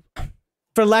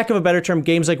 for lack of a better term,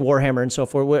 games like Warhammer and so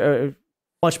forth,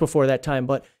 much before that time,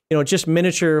 but just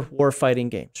miniature war fighting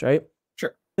games, right?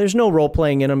 Sure. There's no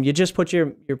role-playing in them. You just put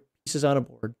your pieces on a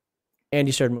board, and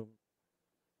you start moving.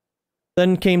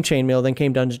 Then came Chainmail, then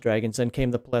came Dungeons & Dragons, then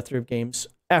came the plethora of games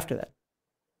after that.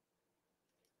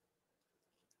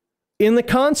 In the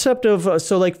concept of,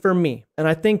 so like for me, and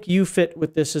I think you fit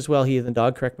with this as well, Heathen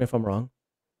Dog, correct me if I'm wrong,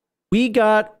 we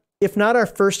got, if not our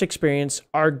first experience,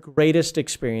 our greatest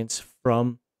experience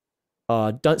from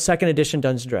second edition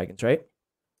Dungeons & Dragons, right?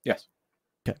 Yes.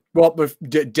 Okay. Well, but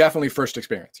definitely first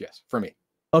experience, yes, for me.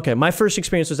 Okay, my first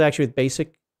experience was actually with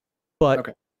Basic, but...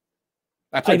 Okay.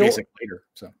 I played Basic later,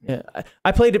 so... Yeah,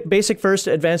 I played Basic first,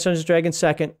 Advanced Dungeons & Dragons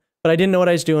second, but I didn't know what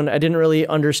I was doing. I didn't really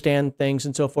understand things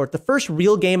and so forth. The first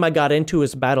real game I got into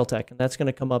was Battletech, and that's going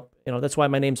to come up, that's why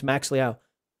my name's Max Liao.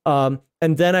 And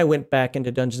then I went back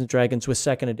into Dungeons & Dragons with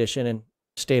second edition and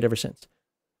stayed ever since.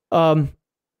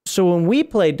 So when we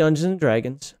played Dungeons &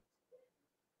 Dragons,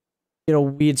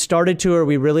 we had started to, or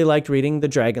we really liked reading the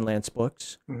Dragonlance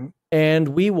books, and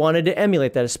we wanted to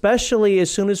emulate that, especially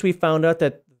as soon as we found out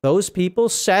that those people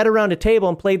sat around a table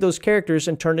and played those characters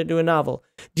and turned it into a novel.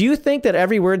 Do you think that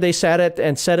every word they sat at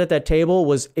and said at that table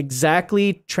was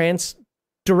exactly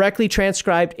directly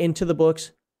transcribed into the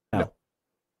books? No.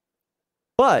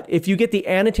 But if you get the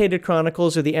annotated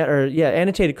chronicles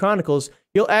annotated chronicles,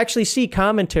 you'll actually see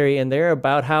commentary in there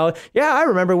about how, I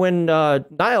remember when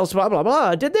Niles blah blah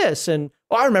blah did this, and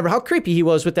I remember how creepy he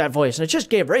was with that voice, and it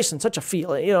just gave Rayson such a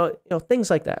feel,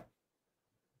 things like that.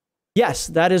 Yes,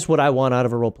 that is what I want out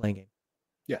of a role-playing game.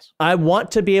 Yes. I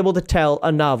want to be able to tell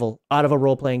a novel out of a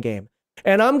role-playing game.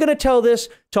 And I'm going to tell this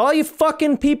to all you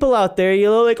fucking people out there.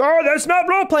 You're like, oh, that's not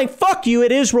role-playing. Fuck you,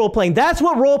 it is role-playing. That's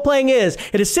what role-playing is.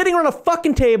 It is sitting around a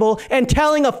fucking table and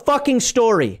telling a fucking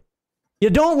story. You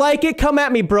don't like it? Come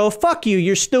at me, bro. Fuck you,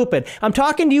 you're stupid. I'm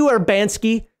talking to you,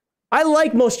 Urbanski. I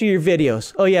like most of your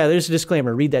videos. Oh yeah, there's a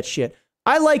disclaimer. Read that shit.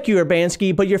 I like you,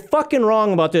 Urbanski, but you're fucking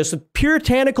wrong about this. The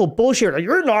puritanical bullshit.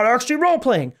 You're not actually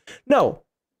role-playing. No.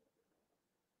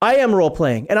 I am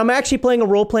role-playing, and I'm actually playing a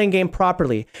role-playing game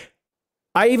properly.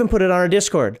 I even put it on our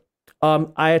Discord.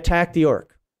 I attacked the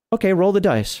orc. Okay, roll the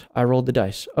dice. I rolled the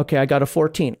dice. Okay, I got a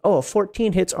 14. Oh, a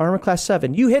 14 hits armor class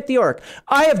 7. You hit the orc.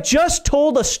 I have just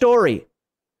told a story.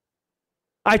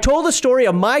 I told a story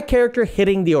of my character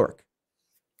hitting the orc.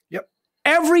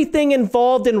 Everything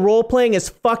involved in role-playing is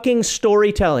fucking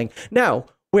storytelling. Now,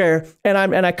 and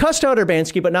I cussed out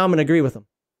Urbanski, but now I'm going to agree with him.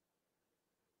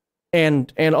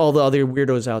 And all the other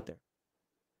weirdos out there.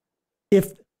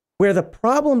 Where the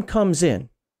problem comes in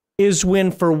is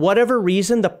when, for whatever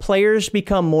reason, the players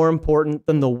become more important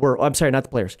than the world. I'm sorry, not the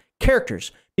players.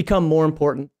 Characters become more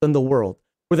important than the world.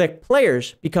 Where the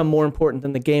players become more important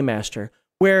than the game master.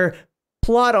 Where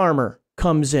plot armor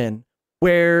comes in.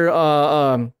 Where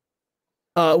I'm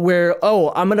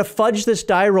going to fudge this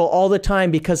die roll all the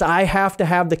time because I have to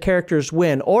have the characters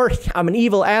win. Or I'm an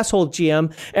evil asshole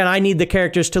GM and I need the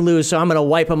characters to lose, so I'm going to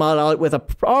wipe them out with a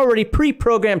already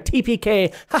pre-programmed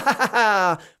TPK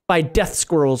by death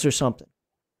squirrels or something.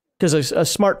 Because a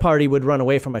smart party would run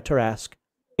away from a Tarrasque.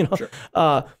 Sure.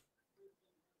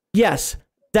 Yes,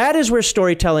 that is where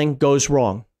storytelling goes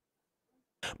wrong.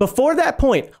 Before that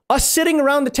point, us sitting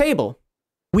around the table,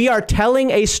 we are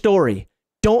telling a story.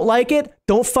 Don't like it?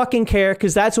 Don't fucking care,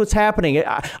 because that's what's happening.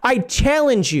 I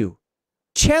challenge you.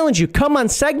 Come on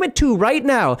segment 2 right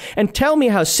now and tell me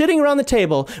how sitting around the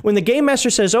table, when the game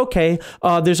master says, okay,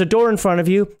 there's a door in front of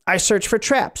you, I search for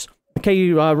traps. Okay,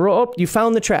 you roll. You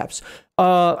found the traps.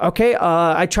 Okay,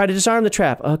 I try to disarm the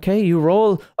trap. Okay, you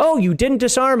roll. Oh, you didn't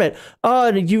disarm it.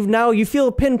 You feel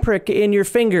a pinprick in your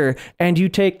finger and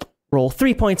you roll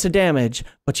 3 points of damage,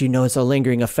 but you know it's a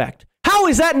lingering effect. How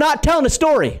is that not telling a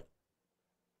story?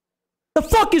 The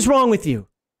fuck is wrong with you?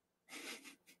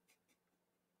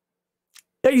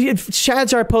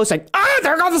 Shad's our post like,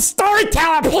 there goes the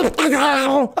storyteller.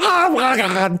 Oh my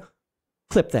God.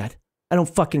 Clip that. I don't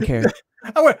fucking care.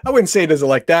 I wouldn't say it doesn't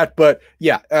like that, but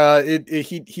yeah,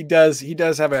 he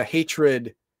does have a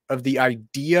hatred of the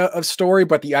idea of story,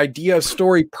 but the idea of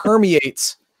story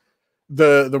permeates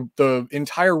the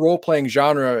entire role-playing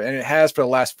genre, and it has for the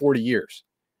last 40 years.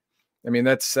 I mean,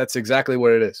 that's exactly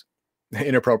what it is.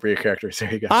 Inappropriate characters.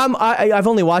 There you go. I've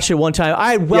only watched it one time.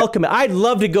 I welcome it. I'd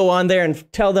love to go on there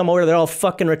and tell them they're all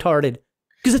fucking retarded.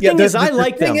 Because the thing is, I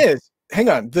like them. Hang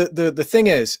on. The thing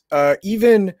is,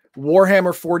 even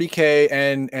Warhammer 40K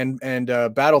and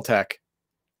BattleTech,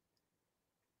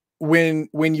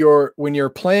 when you're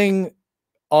playing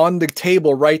on the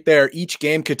table right there, each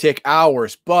game could take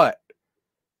hours,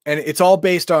 and it's all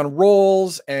based on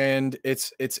rolls, and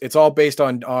it's all based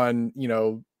on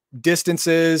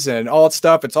distances and all that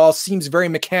stuff. It all seems very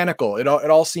mechanical. It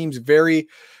all seems very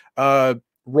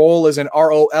roll as an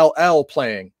ROLL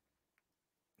playing.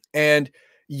 And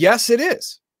yes, it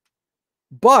is.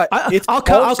 But I'll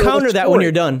counter that when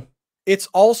you're done. It's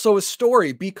also a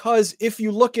story, because if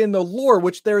you look in the lore,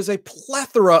 which there's a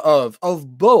plethora of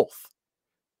both,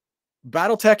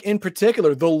 BattleTech in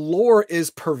particular, the lore is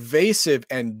pervasive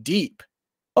and deep.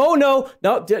 Oh, no,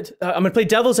 I'm going to play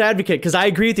devil's advocate because I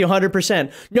agree with you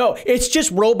 100%. No, it's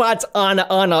just robots on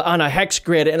a hex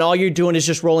grid, and all you're doing is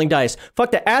just rolling dice.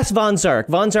 Fuck that. Ask Von Zark.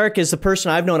 Von Zark is the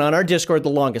person I've known on our Discord the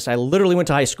longest. I literally went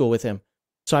to high school with him.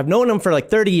 So I've known him for like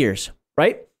 30 years,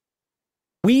 right?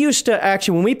 We used to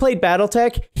actually, when we played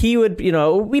BattleTech, he would,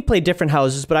 we played different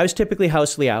houses, but I was typically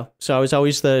House Liao. So I was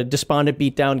always the despondent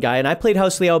beatdown guy. And I played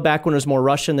House Liao back when it was more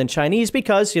Russian than Chinese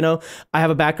because, I have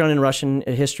a background in Russian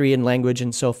history and language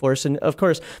and so forth. And of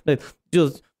course,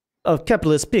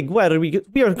 capitalist pig, why are we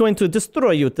are going to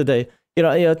destroy you today?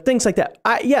 Things like that.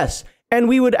 Yes. And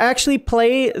we would actually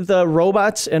play the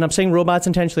robots, and I'm saying robots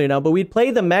intentionally now, but we'd play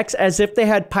the mechs as if they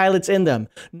had pilots in them.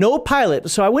 No pilot.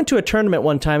 So I went to a tournament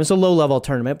one time. It was a low-level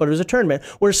tournament, but it was a tournament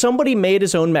where somebody made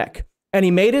his own mech. And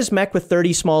he made his mech with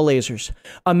 30 small lasers.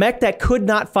 A mech that could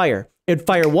not fire. It'd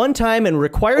fire one time and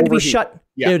required to be shut.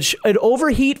 Yeah. It'd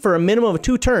overheat for a minimum of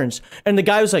 2 turns. And the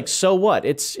guy was like, so what?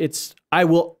 I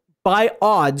will, by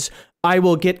odds, I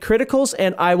will get criticals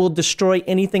and I will destroy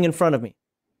anything in front of me.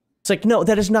 It's like, no,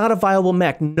 that is not a viable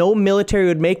mech. No military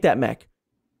would make that mech.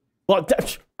 Well,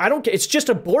 I don't care. It's just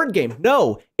a board game.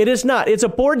 No, it is not. It's a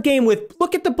board game with,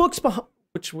 look at the books behind.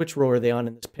 Which row are they on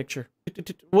in this picture?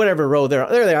 Whatever row they're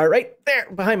on. There they are, right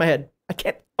there behind my head. I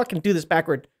can't fucking do this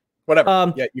backward.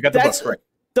 Whatever. Yeah, you got the books, right.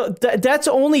 That's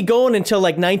only going until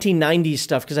like 1990s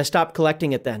stuff because I stopped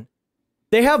collecting it then.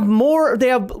 They have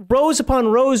rows upon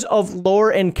rows of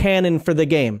lore and canon for the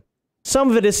game.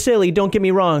 Some of it is silly, don't get me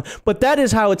wrong, but that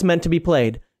is how it's meant to be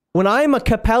played. When I'm a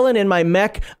Capellan in my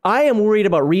mech, I am worried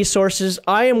about resources,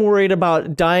 I am worried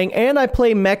about dying, and I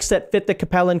play mechs that fit the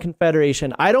Capellan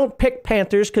Confederation. I don't pick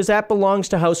Panthers because that belongs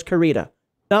to House Karita.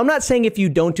 Now, I'm not saying if you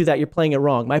don't do that, you're playing it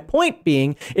wrong. My point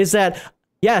being is that,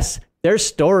 yes, there's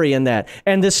story in that.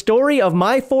 And the story of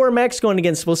my 4 mechs going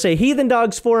against, we'll say, Heathen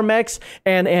Dog's 4 mechs,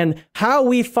 and how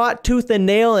we fought tooth and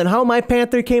nail, and how my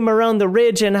Panther came around the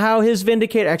ridge, and how his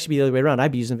Vindicator, actually be the other way around,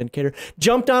 I'd be using Vindicator,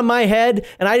 jumped on my head,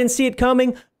 and I didn't see it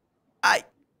coming.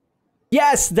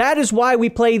 Yes, that is why we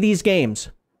play these games.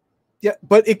 Yeah,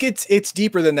 but it's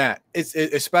deeper than that. It's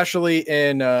especially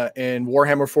in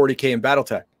Warhammer 40K and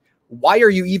BattleTech. Why are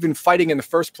you even fighting in the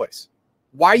first place?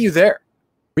 Why are you there?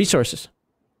 Resources.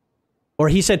 Or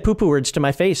he said poo-poo words to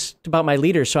my face about my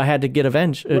leader, so I had to get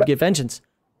vengeance.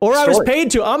 Or I was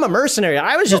paid to. I'm a mercenary.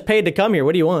 I was just paid to come here.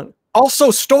 What do you want? Also,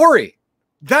 story.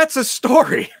 That's a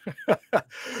story.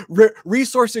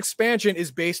 Resource expansion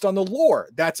is based on the lore.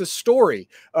 That's a story.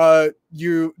 An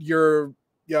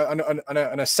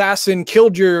assassin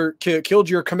killed your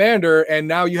commander, and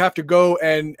now you have to go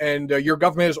and your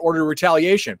government has ordered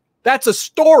retaliation. That's a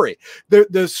story.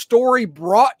 The story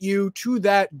brought you to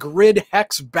that grid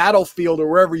hex battlefield or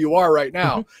wherever you are right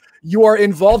now. Mm-hmm. You are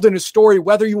involved in a story,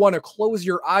 whether you want to close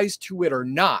your eyes to it or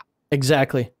not.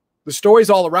 Exactly. The story's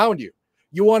all around you.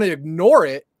 You want to ignore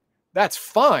it, that's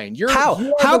fine.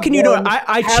 How can you know it?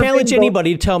 I challenge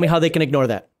anybody to tell me how they can ignore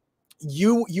that.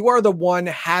 You are the one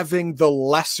having the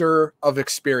lesser of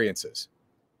experiences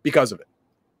because of it.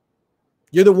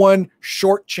 You're the one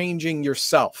shortchanging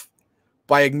yourself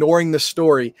by ignoring the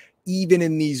story, even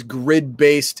in these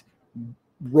grid-based,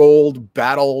 rolled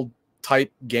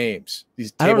battle-type games.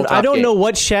 These I don't know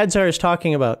what Shadzar is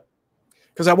talking about.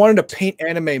 Because I wanted to paint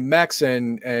anime mechs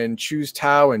and choose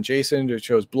Tau and Jason to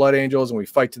chose Blood Angels, and we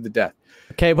fight to the death.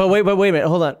 Okay, but wait a minute.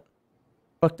 Hold on.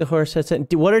 Fuck the horse.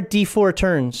 What are D4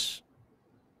 turns?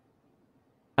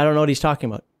 I don't know what he's talking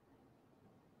about.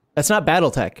 That's not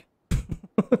BattleTech.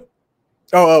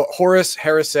 Horus,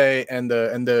 Heresy, and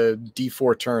the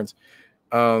D4 turns.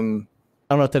 I don't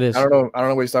know what that is. I don't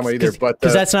know what he's talking about either. But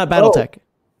because that's not BattleTech.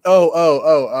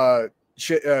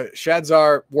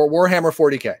 Shadzar, Warhammer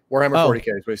 40K. Warhammer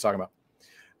 40K is what he's talking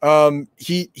about.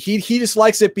 He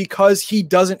dislikes it because he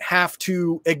doesn't have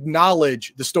to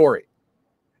acknowledge the story,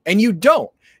 and you don't.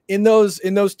 in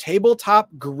those tabletop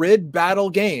grid battle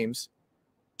games,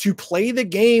 to play the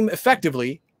game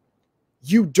effectively,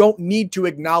 you don't need to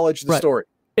acknowledge the story.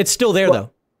 It's still there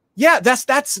though. Yeah, that's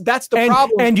the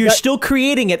problem. And you're still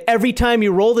creating it every time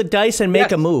you roll the dice and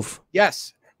make a move.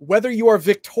 Yes. Whether you are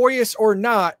victorious or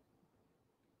not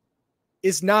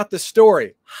is not the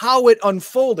story. How it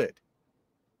unfolded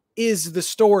is the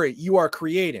story you are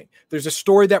creating. There's a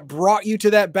story that brought you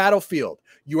to that battlefield.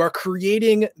 You are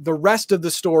creating the rest of the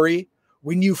story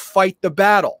when you fight the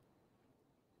battle.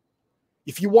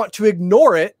 If you want to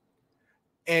ignore it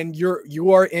and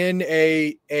you are in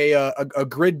a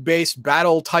grid-based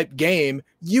battle type game,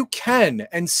 you can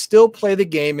and still play the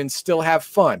game and still have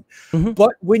fun.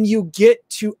 But when you get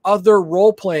to other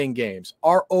role-playing games,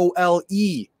 ROLE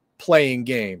playing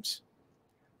games,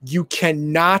 you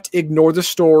cannot ignore the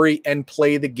story and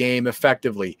play the game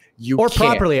effectively. Or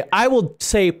properly. I will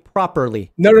say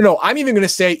properly. No. I'm even going to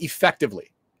say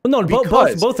effectively. No,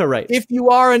 both are right. If you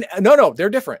are no, they're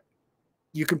different.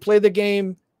 You can play the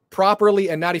game properly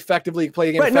and not effectively. Play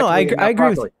the game effectively. No, I agree.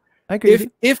 I agree.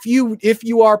 If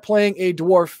you are playing a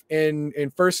dwarf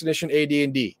in first edition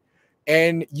AD&D,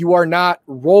 and you are not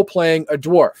role playing a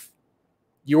dwarf,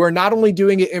 you are not only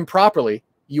doing it improperly.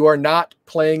 You are not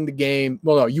playing the game.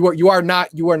 Well, no, you are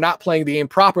not playing the game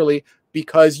properly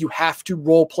because you have to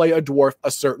role play a dwarf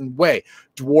a certain way.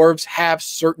 Dwarves have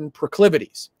certain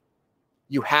proclivities.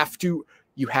 You have to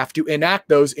enact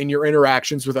those in your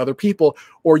interactions with other people,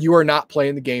 or you are not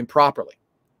playing the game properly.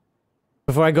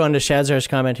 Before I go into Shadzar's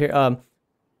comment here,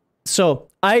 so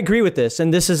I agree with this,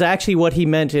 and this is actually what he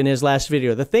meant in his last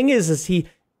video. The thing is he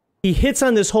hits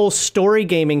on this whole story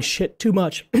gaming shit too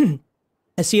much.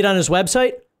 I see it on his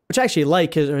website, which I actually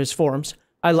like his forums.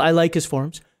 I like his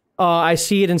forums. I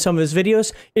see it in some of his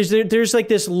videos. There's like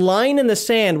this line in the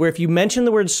sand where if you mention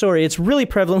the word story, it's really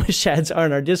prevalent with Shadzar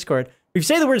on our Discord. If you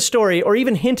say the word story or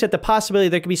even hint at the possibility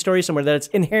there could be story somewhere, that it's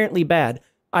inherently bad.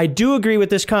 I do agree with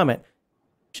this comment.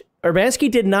 Urbanski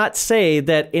did not say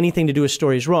that anything to do with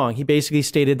story is wrong. He basically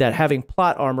stated that having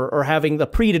plot armor or having the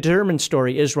predetermined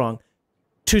story is wrong.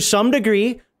 To some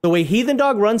degree, the way Heathen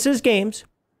Dog runs his games,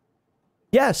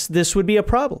 yes, this would be a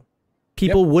problem.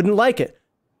 People wouldn't like it.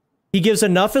 He gives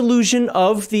enough illusion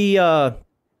of the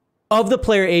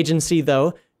player agency,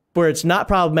 though, where it's not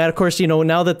problematic. Of course,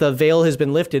 now that the veil has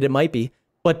been lifted, it might be.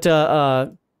 But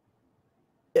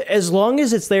as long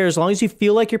as it's there, as long as you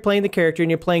feel like you're playing the character and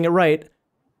you're playing it right,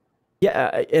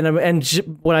 yeah. And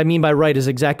what I mean by right is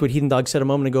exactly what Heathen Dog said a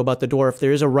moment ago about the dwarf.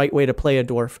 There is a right way to play a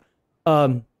dwarf.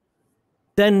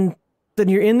 Then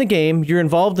you're in the game, you're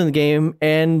involved in the game,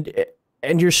 and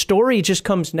your story just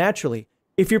comes naturally.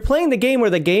 If you're playing the game where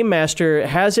the game master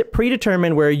has it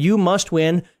predetermined where you must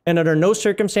win, and under no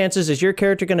circumstances is your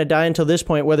character going to die until this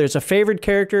point, whether it's a favored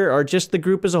character or just the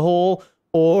group as a whole,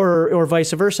 or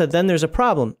vice versa, then there's a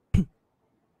problem.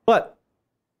 But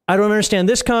I don't understand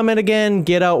this comment again.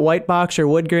 Get out white box or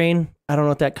wood grain. I don't know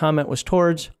what that comment was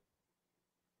towards.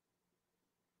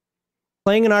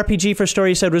 Playing an RPG for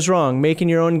story, you said, was wrong. Making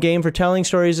your own game for telling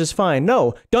stories is fine.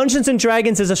 No, Dungeons &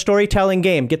 Dragons is a storytelling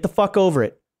game. Get the fuck over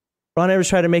it. Ron Evers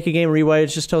tried to make a game, rewrite it,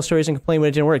 just tell stories and complain when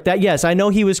it didn't work. Yes, I know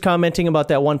he was commenting about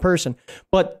that one person.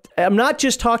 But I'm not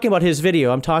just talking about his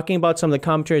video. I'm talking about some of the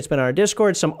commentary that's been on our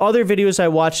Discord, some other videos I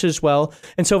watched as well.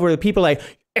 And so where the people like,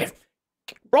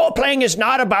 role-playing is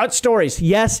not about stories.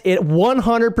 Yes, it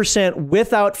 100%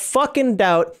 without fucking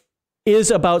doubt is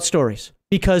about stories.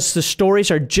 Because the stories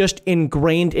are just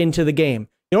ingrained into the game.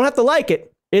 You don't have to like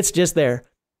it. It's just there.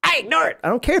 I ignore it. I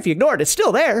don't care if you ignore it. It's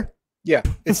still there. Yeah,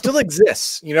 it still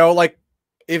exists. Like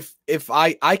if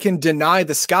I can deny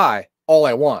the sky all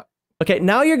I want. Okay,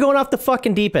 now you're going off the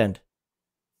fucking deep end.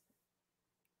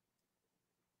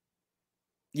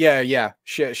 Yeah.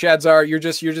 Shadzar, you're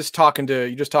just talking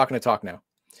to talk now.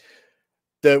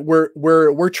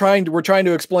 We're trying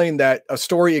to explain that a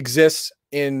story exists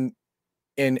in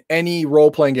any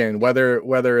role-playing game,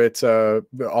 whether it's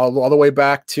all the way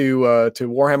back to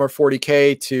Warhammer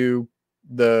 40K to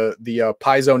the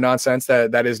Paizo nonsense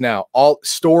that is now. All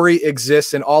story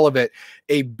exists in all of it.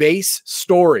 A base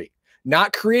story,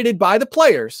 not created by the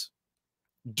players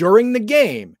during the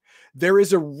game. There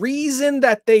is a reason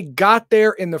that they got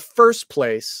there in the first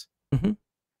place. Mm-hmm.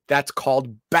 That's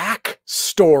called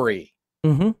backstory.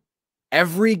 Mm-hmm.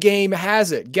 Every game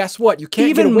has it. Guess what? You can't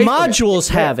even modules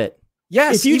have it.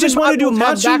 Yes. If you just want to do a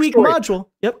module week module.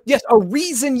 Yep. Yes. A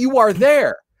reason you are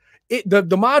there. The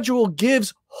module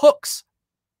gives hooks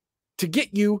to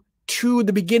get you to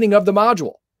the beginning of the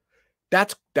module.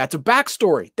 That's a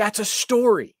backstory. That's a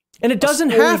story. And it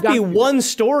doesn't have to be one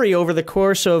story over the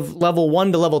course of level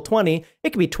 1 to level 20. It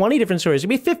could be 20 different stories. It could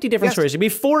be 50 different stories. It could be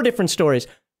 4 different stories.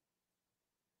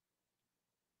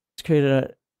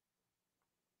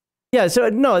 Yeah, so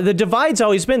no, the divide's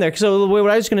always been there. So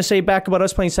what I was going to say back about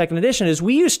us playing second edition is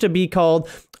we used to be called,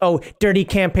 oh, dirty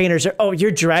campaigners, or oh,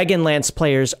 you're Dragonlance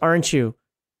players, aren't you?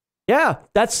 Yeah,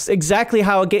 that's exactly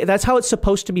how that's how it's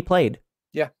supposed to be played.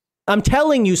 Yeah. I'm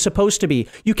telling you, supposed to be.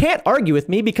 You can't argue with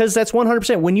me because that's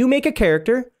 100%. When you make a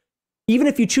character, even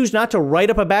if you choose not to write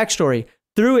up a backstory,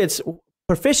 through its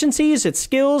proficiencies, its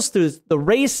skills, through the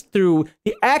race, through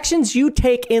the actions you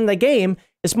take in the game,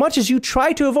 as much as you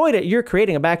try to avoid it, you're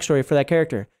creating a backstory for that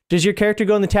character. Does your character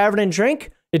go in the tavern and drink?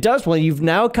 It does. Well, you've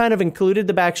now kind of included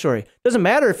the backstory. Doesn't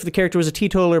matter if the character was a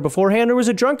teetotaler beforehand or was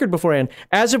a drunkard beforehand.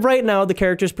 As of right now, the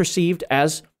character is perceived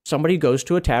as somebody who goes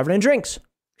to a tavern and drinks.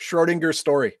 Schrodinger's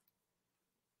story.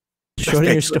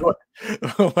 Schrodinger's story.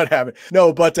 What happened?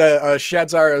 No, but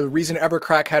Shadzar, the reason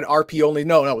Evercrack had RP only.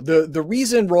 No. The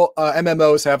reason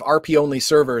MMOs have RP only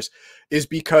servers is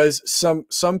because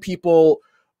some people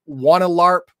want to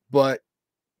LARP, but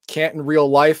can't in real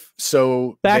life.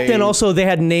 So back then also they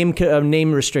had name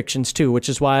restrictions too, which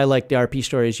is why I like the RP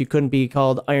stories. You couldn't be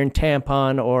called Iron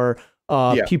Tampon or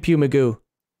Pew Pew Magoo.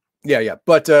 Yeah.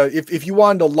 But if you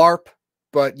wanted to LARP,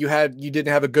 but you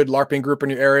didn't have a good LARPing group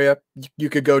in your area, you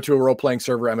could go to a role-playing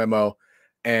server MMO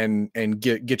and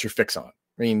get your fix on.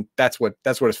 I mean, that's what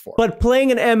it's for. But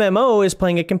playing an MMO is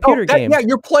playing a computer game. Yeah,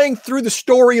 you're playing through the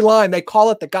storyline. They call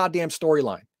it the goddamn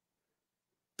storyline.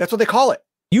 That's what they call it.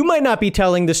 You might not be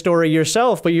telling the story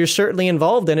yourself, but you're certainly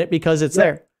involved in it because it's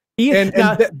there. And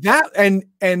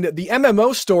the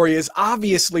MMO story is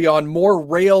obviously on more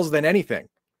rails than anything,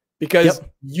 because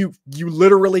you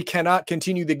literally cannot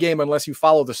continue the game unless you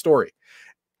follow the story.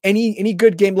 Any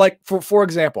good game, like for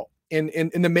example,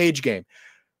 in the mage game,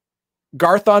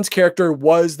 Garthon's character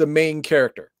was the main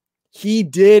character. He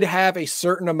did have a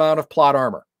certain amount of plot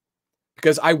armor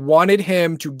because I wanted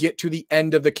him to get to the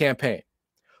end of the campaign.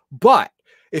 But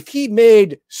if he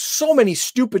made so many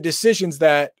stupid decisions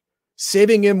that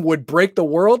saving him would break the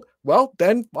world, well,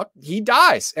 then he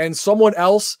dies and someone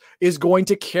else is going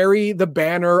to carry the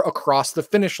banner across the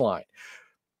finish line.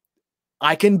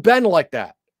 I can bend like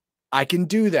that. I can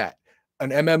do that.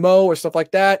 An MMO or stuff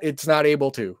like that, it's not able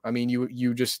to. I mean,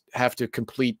 you just have to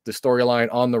complete the storyline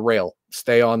on the rail.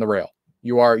 Stay on the rail.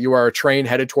 You are a train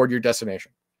headed toward your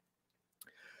destination.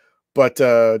 But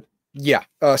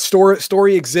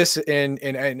story exists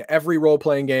in every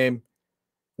role-playing game,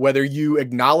 whether you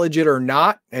acknowledge it or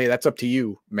not. Hey, that's up to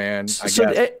you, man. I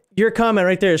guess. Your comment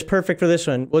right there is perfect for this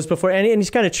one. Was before, and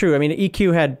it's kind of true. I mean,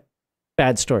 EQ had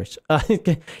bad stories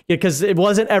because it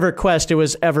wasn't EverQuest, it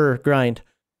was EverGrind.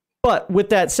 But with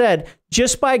that said,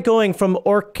 just by going from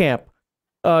Orc Camp,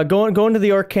 going to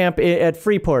the Orc Camp at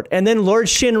Freeport, and then Lord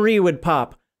Shinri would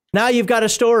pop. Now you've got a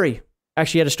story.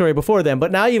 Actually, you had a story before then,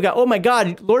 but now you've got, oh my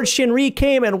God, Lord Shinri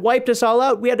came and wiped us all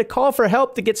out. We had to call for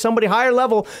help to get somebody higher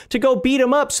level to go beat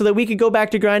him up so that we could go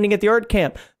back to grinding at the art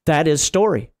camp. That is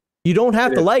story. You don't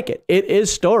have to like it. It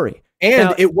is story. And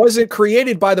now, it wasn't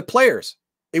created by the players.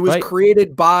 It was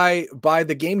created by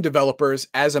the game developers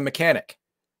as a mechanic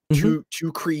to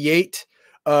create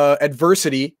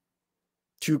adversity,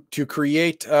 to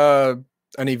create an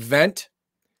event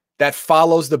that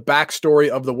follows the backstory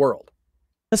of the world.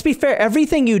 Let's be fair.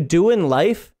 Everything you do in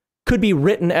life could be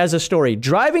written as a story.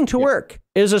 Driving to work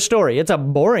is a story. It's a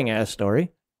boring ass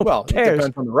story. Well, it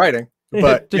depends on the writing.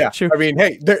 But yeah, true. I mean,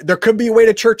 hey, there could be a way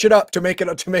to church it up to make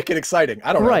it exciting.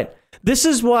 I don't know. Right. This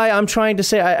is why I'm trying to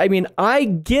say. I mean, I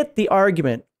get the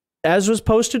argument as was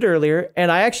posted earlier,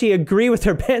 and I actually agree with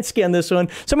Urbanski on this one.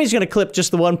 Somebody's going to clip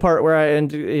just the one part where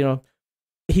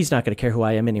he's not going to care who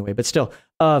I am anyway. But still,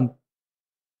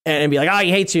 and be like, oh,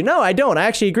 he hates you. No, I don't. I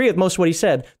actually agree with most of what he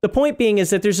said. The point being is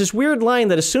that there's this weird line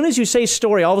that as soon as you say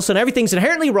story, all of a sudden everything's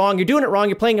inherently wrong. You're doing it wrong.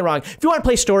 You're playing it wrong. If you want to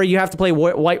play story, you have to play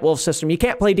White Wolf system. You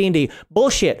can't play D&D.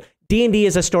 Bullshit. D&D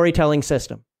is a storytelling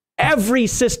system. Every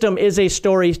system is a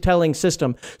storytelling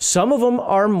system. Some of them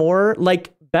are more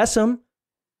like Bessem,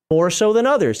 more so than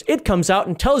others. It comes out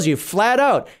and tells you flat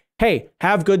out, hey,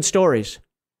 have good stories.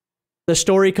 The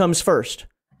story comes first.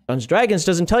 Dungeons & Dragons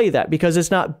doesn't tell you that because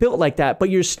it's not built like that, but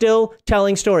you're still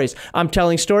telling stories. I'm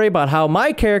telling a story about how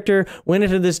my character went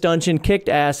into this dungeon, kicked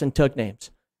ass, and took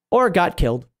names. Or got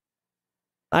killed.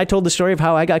 I told the story of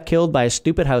how I got killed by a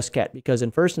stupid house cat because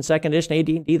in 1st and 2nd edition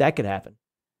AD&D, that could happen.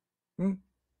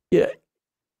 Yeah,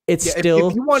 it's still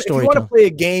if you want to play a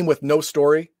game with no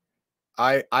story,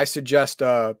 I suggest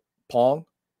Pong.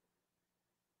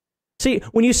 See,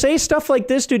 when you say stuff like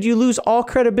this, dude, you lose all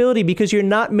credibility because you're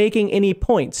not making any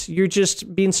points. You're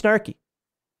just being snarky.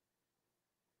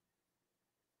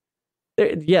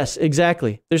 Yes,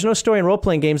 exactly. There's no story in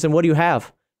role-playing games, then what do you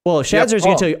have? Well, Shadzer's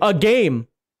going to tell you, a game.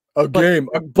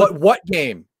 But what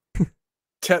game?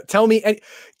 tell me,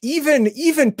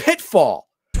 even Pitfall,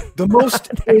 the most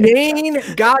inane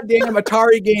goddamn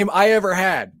Atari game I ever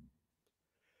had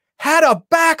a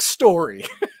backstory,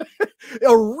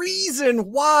 a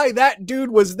reason why that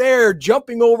dude was there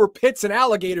jumping over pits and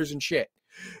alligators and shit.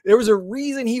 There was a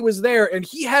reason he was there, and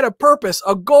he had a purpose,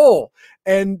 a goal,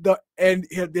 and the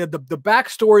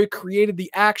backstory created the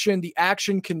action. The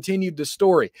action continued the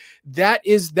story. That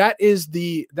is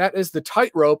the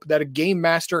tightrope that a game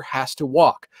master has to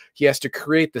walk. He has to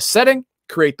create the setting,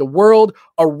 create the world,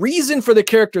 a reason for the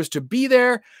characters to be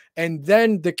there, and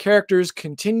then the characters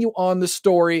continue on the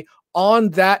story on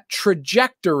that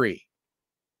trajectory.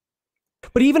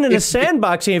 But even in a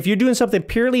sandboxing, if you're doing something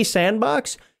purely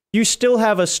sandbox, you still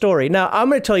have a story. Now, I'm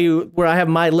going to tell you where I have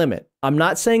my limit. I'm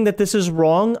not saying that this is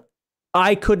wrong.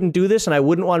 I couldn't do this, and I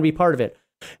wouldn't want to be part of it.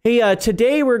 Hey,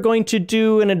 today we're going to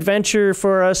do an adventure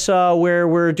for us where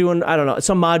we're doing, I don't know,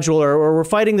 some module, or we're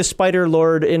fighting the Spider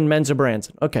Lord in Menza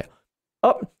Branson. Okay.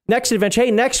 Oh, next adventure.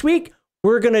 Hey, next week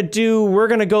we're gonna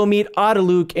go meet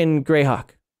Autoluke in Greyhawk.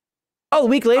 Oh, a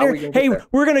week later, hey,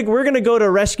 we're gonna go to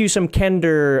rescue some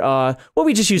Kender. Well,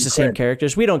 we just use the same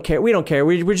characters. We don't care.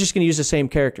 We're just gonna use the same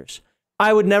characters.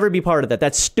 I would never be part of that.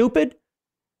 That's stupid.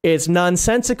 It's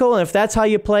nonsensical. And if that's how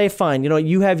you play, fine. You know,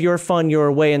 you have your fun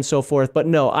your way and so forth. But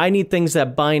no, I need things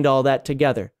that bind all that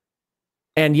together.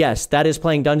 And yes, that is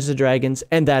playing Dungeons and Dragons,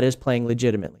 and that is playing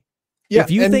legitimately. Yeah. If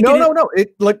you think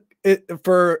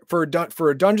for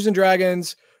Dungeons and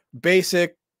Dragons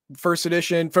basic. First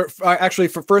edition for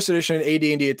first edition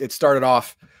AD&D, it started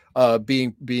off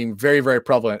being very, very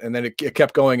prevalent, and then it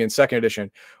kept going in second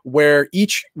edition, where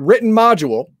each written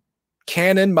module,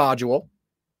 canon module,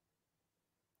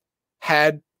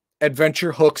 had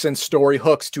adventure hooks and story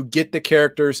hooks to get the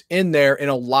characters in there in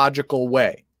a logical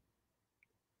way.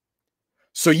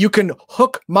 So you can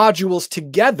hook modules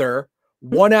together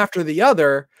one after the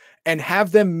other and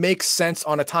have them make sense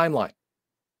on a timeline.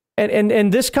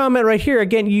 And this comment right here,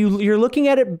 again, you're looking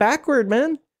at it backward,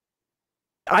 man.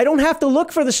 I don't have to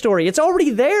look for the story. It's already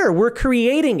there. We're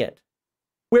creating it.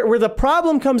 Where the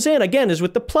problem comes in, again, is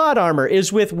with the plot armor,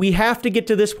 is with we have to get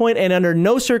to this point, and under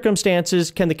no circumstances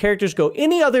can the characters go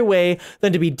any other way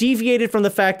than to be deviated from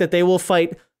the fact that they will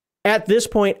fight at this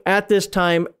point, at this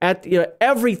time, at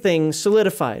everything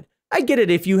solidified. I get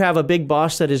it if you have a big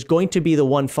boss that is going to be the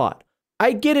one fought.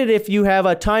 I get it if you have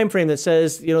a time frame that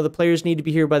says, the players need to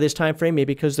be here by this time frame,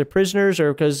 maybe because they're prisoners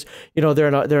or because, they're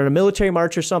in a military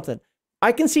march or something.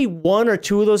 I can see one or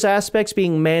two of those aspects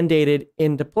being mandated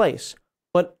into place.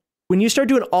 But when you start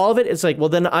doing all of it, it's like, well,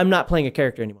 then I'm not playing a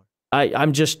character anymore.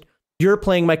 You're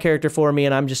playing my character for me,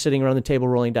 and I'm just sitting around the table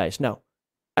rolling dice. No.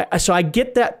 So I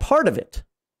get that part of it.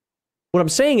 What I'm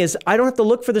saying is I don't have to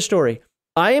look for the story.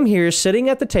 I am here sitting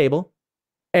at the table,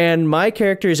 and my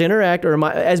characters interact,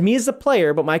 as me as the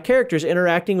player, but my characters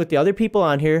interacting with the other people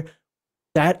on here.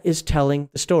 That is telling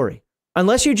the story.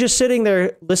 Unless you're just sitting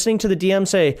there listening to the DM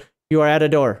say, you are at a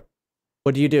door.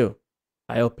 What do?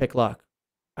 I pick lock.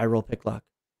 I roll pick lock.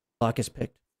 Lock is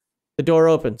picked. The door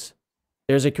opens.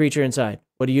 There's a creature inside.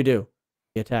 What do? You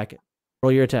attack it.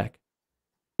 Roll your attack.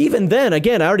 Even then,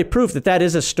 again, I already proved that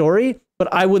is a story,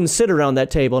 but I wouldn't sit around that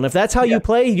table. And if that's how you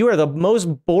play, you are the most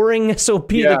boring SOP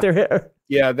that there is.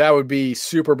 Yeah, that would be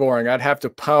super boring. I'd have to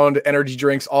pound energy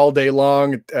drinks all day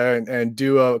long and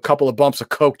do a couple of bumps of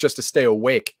Coke just to stay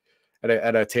awake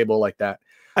at a table like that.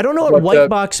 I don't know what white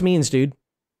box means, dude.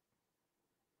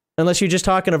 Unless you're just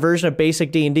talking a version of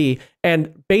basic D&D.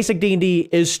 And basic D&D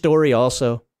is story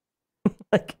also.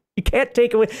 Like, you can't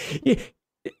take away...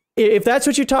 If that's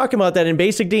what you're talking about, that in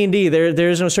basic D&D,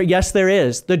 there's no story. Yes, there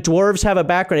is. The dwarves have a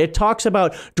background. It talks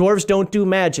about dwarves don't do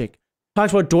magic.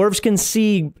 Talks about dwarves can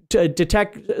see,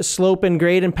 detect slope and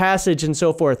grade and passage and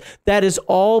so forth. That is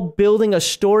all building a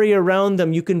story around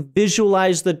them. You can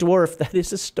visualize the dwarf. That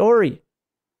is a story.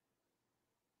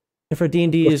 If our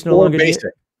D&D is no longer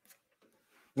basic.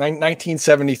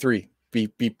 1973,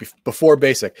 before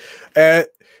basic.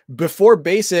 Before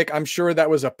basic, I'm sure that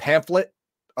was a pamphlet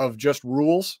of just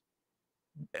rules.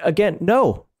 Again,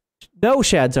 no,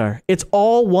 Shadzar. It's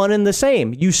all one and the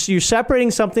same. You're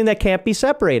separating something that can't be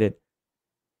separated.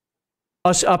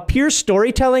 A pure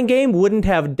storytelling game wouldn't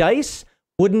have dice,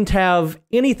 wouldn't have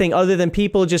anything other than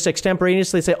people just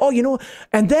extemporaneously say, oh,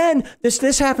 and then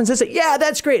this happens. Yeah,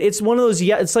 that's great. It's one of those,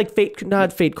 it's like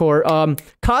not Fate Core,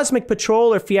 Cosmic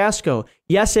Patrol or Fiasco,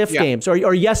 yes if games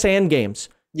or yes and games.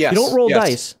 Yes, you don't roll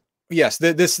dice. Yes,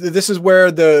 this is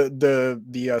where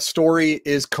the story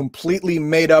is completely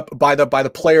made up by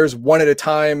the players one at a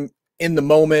time in the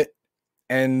moment,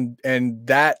 and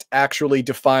that actually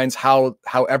defines how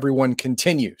everyone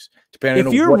continues. Depending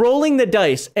if you're rolling the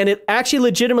dice and it actually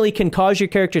legitimately can cause your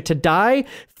character to die,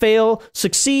 fail,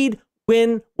 succeed,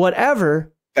 win,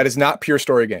 whatever. That is not pure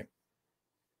story game.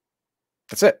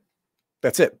 That's it.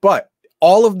 But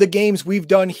all of the games we've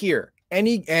done here,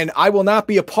 and I will not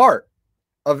be a part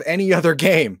of any other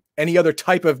game, any other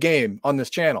type of game on this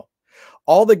channel.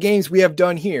 All the games we have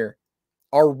done here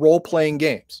are role-playing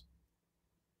games.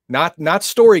 Not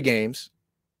story games,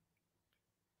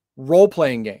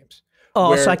 role-playing games.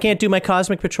 Oh, so I can't do my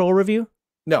Cosmic Patrol review?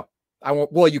 No, I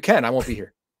won't. Well, you can. I won't be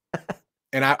here.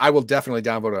 And I will definitely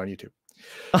downvote it on YouTube.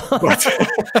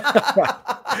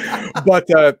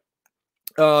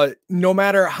 But no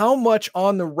matter how much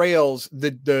on the rails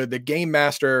the game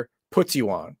master puts you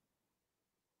on,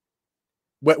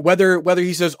 whether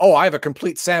he says, "Oh, I have a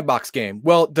complete sandbox game,"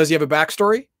 well, does he have a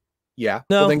backstory? Yeah.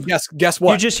 No. Well, then guess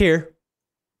what? You're just here.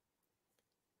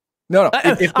 No.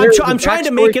 I'm trying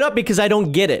to make it up because I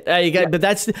don't get it. But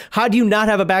that's how do you not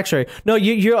have a backstory? No,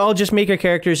 you're all just make your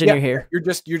characters and you're here.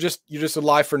 You're just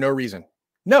alive for no reason.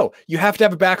 No, you have to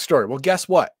have a backstory. Well, guess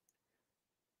what?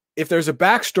 If there's a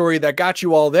backstory that got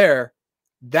you all there,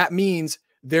 that means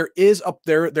there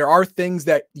are things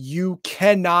that you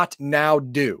cannot now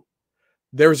do.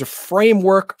 There's a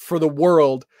framework for the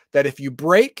world that if you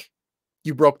break,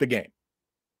 you broke the game.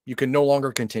 You can no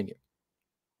longer continue.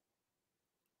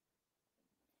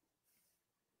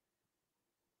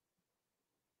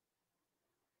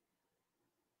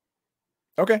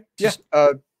 Okay. Yeah.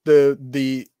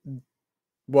 The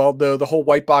whole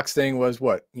white box thing was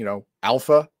what,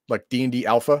 alpha, like D&D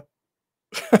alpha,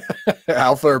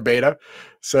 alpha or beta.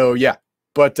 So yeah,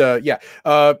 but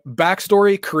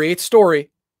backstory creates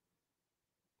story.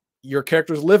 Your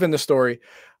characters live in the story.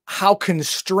 How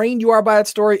constrained you are by that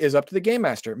story is up to the game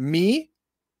master. Me,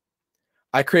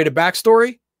 I create a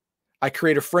backstory. I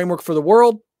create a framework for the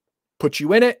world, put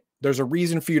you in it. There's a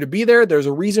reason for you to be there. There's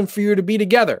a reason for you to be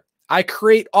together. I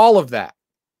create all of that.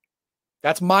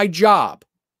 That's my job.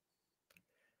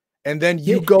 And then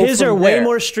you go. His are way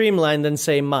more streamlined than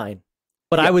say mine,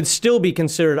 but I would still be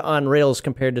considered on rails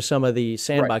compared to some of the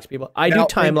sandbox people. I do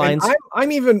timelines.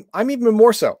 And I'm even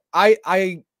more so.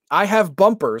 I have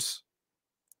bumpers,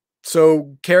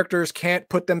 so characters can't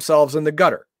put themselves in the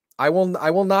gutter. I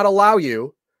will not allow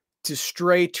you to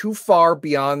stray too far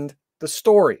beyond the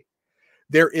story.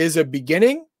 There is a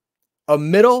beginning, a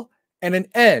middle, and an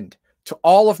end to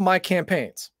all of my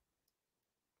campaigns.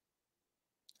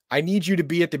 I need you to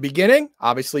be at the beginning.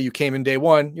 Obviously, you came in day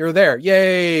one. You're there.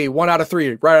 Yay. 1 out of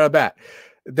 3 right out of the bat.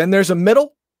 Then there's a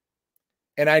middle,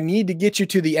 and I need to get you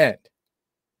to the end.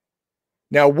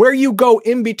 Now, where you go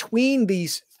in between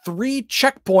these 3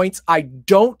 checkpoints, I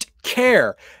don't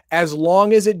care, as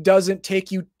long as it doesn't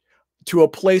take you to a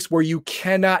place where you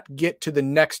cannot get to the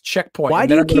next checkpoint. Why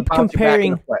do you keep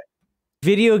comparing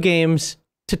video games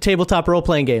to tabletop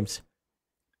role-playing games?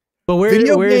 But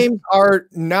video games are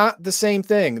not the same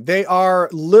thing. They are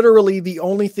literally the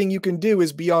only thing you can do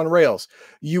is be on rails.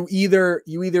 You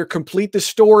either complete the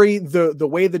story the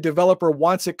way the developer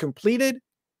wants it completed,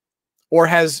 or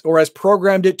has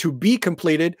programmed it to be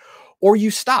completed, or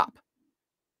you stop.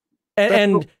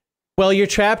 And well, you're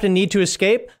trapped and need to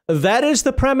escape. That is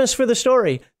the premise for the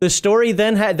story. The story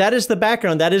then that is the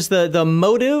background. That is the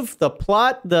motive, the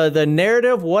plot, the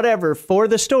narrative, whatever for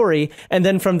the story. And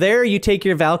then from there, you take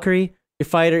your Valkyrie, your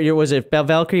fighter. Was it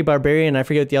Valkyrie, Barbarian? I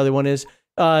forget what the other one is.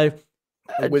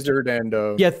 Wizard and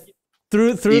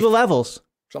through the levels.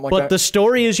 Something like but that. The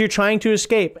story is you're trying to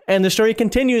escape, and the story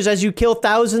continues as you kill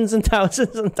thousands and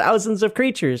thousands and thousands of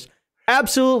creatures.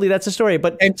 Absolutely, that's a story.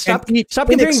 But stop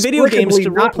comparing video games to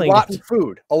role-playing games.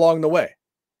 Food along the way.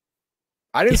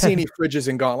 I didn't see any fridges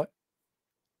in Gauntlet.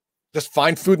 Just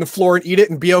find food on the floor and eat it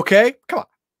and be okay. Come on.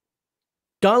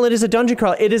 Gauntlet is a dungeon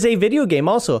crawl. It is a video game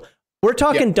also. We're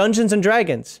talking Dungeons and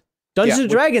Dragons. Dungeons and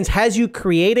Dragons has you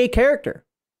create a character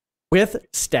with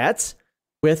stats,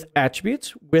 with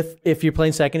attributes, with, if you're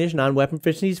playing second edition, non-weapon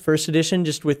proficiencies, first edition,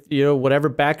 just with, whatever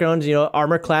backgrounds,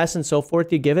 armor class and so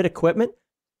forth, you give it equipment.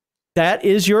 That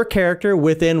is your character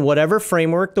within whatever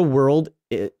framework the world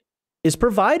is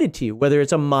provided to you, whether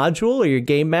it's a module or your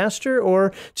game master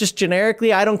or just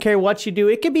generically, I don't care what you do.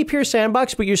 It could be pure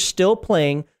sandbox, but you're still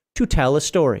playing to tell a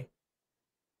story.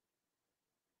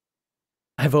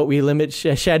 I vote we limit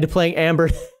Shad to playing Amber.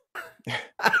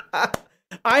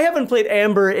 I haven't played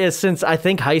Amber since, I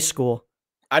think, high school.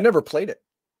 I never played it.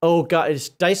 Oh, God. It's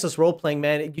diceless role-playing,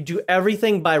 man. You do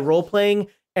everything by role-playing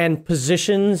and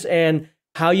positions and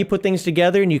how you put things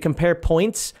together, and you compare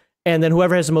points, and then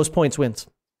whoever has the most points wins.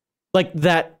 Like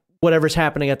that, whatever's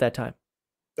happening at that time.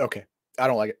 Okay. I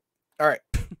don't like it. All right.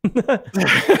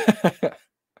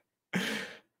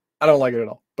 I don't like it at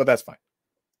all, but that's fine.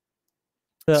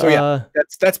 So yeah,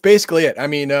 that's basically it. I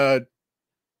mean,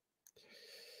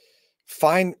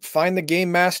 find the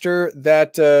game master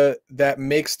that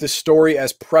makes the story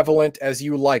as prevalent as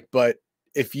you like. But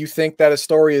if you think that a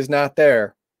story is not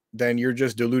there, then you're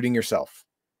just deluding yourself.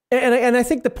 And I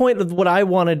think the point of what I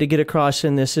wanted to get across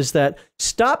in this is that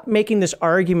stop making this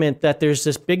argument that there's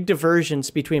this big divergence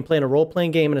between playing a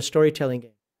role-playing game and a storytelling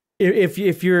game.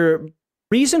 If your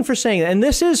reason for saying that, and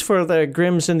this is for the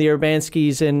Grimms and the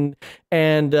Urbanskys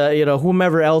and you know,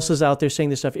 whomever else is out there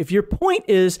saying this stuff. If your point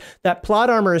is that plot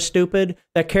armor is stupid,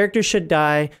 that characters should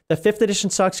die, that 5th edition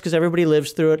sucks because everybody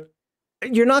lives through it,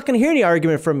 you're not going to hear any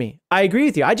argument from me. I agree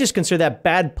with you. I just consider that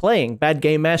bad playing, bad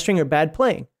game mastering, or bad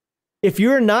playing. If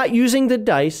you're not using the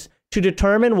dice to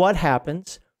determine what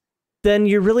happens, then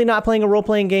you're really not playing a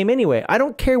role-playing game anyway. I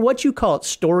don't care what you call it,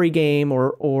 story game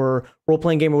or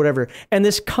role-playing game or whatever. And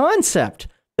this concept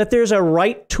that there's a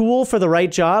right tool for the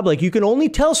right job, like you can only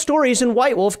tell stories in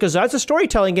White Wolf because that's a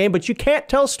storytelling game, but you can't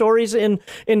tell stories in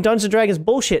Dungeons & Dragons,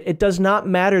 bullshit. It does not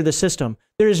matter the system.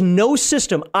 There is no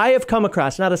system I have come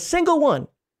across, not a single one,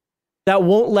 that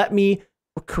won't let me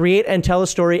create and tell a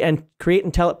story and create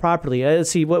and tell it properly. Let's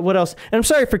see what else. And I'm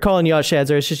sorry for calling you out,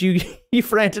 Shadzar. It's just you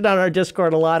ranted on our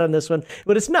Discord a lot on this one,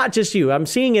 but it's not just you. I'm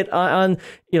seeing it on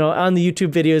the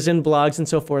YouTube videos and blogs and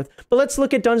so forth. But let's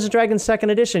look at Dungeons & Dragons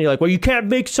 2nd edition. You're like, well, you can't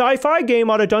make sci-fi game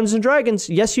out of Dungeons & Dragons.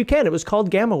 Yes, you can. It was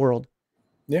called Gamma World.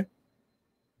 Yeah.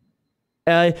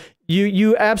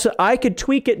 You absolutely. I could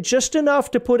tweak it just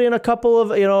enough to put in a couple of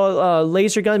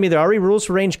laser guns. I mean, there are already rules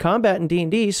for range combat in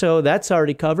D&D, so that's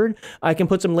already covered. I can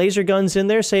put some laser guns in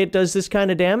there, say it does this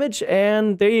kind of damage,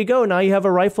 and there you go. Now you have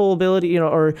a rifle ability,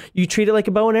 or you treat it like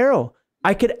a bow and arrow.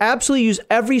 I could absolutely use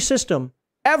every system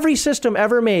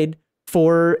ever made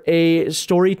for a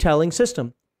storytelling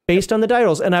system based on the die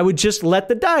rolls, and I would just let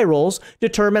the die rolls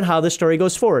determine how the story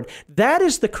goes forward. That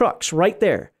is the crux right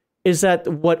there. Is that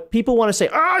what people want to say,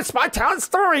 oh, it's my town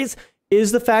stories,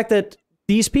 is the fact that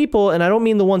these people, and I don't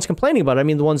mean the ones complaining about it, I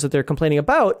mean the ones that they're complaining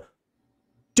about,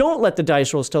 don't let the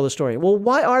dice rolls tell the story. Well,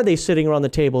 why are they sitting around the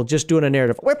table just doing a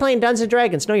narrative? We're playing Dungeons &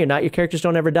 Dragons. No, you're not. Your characters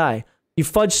don't ever die. You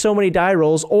fudge so many die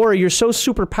rolls, or you're so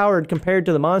super powered compared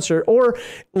to the monster, or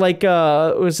like,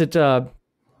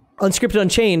 Unscripted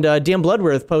Unchained, Dan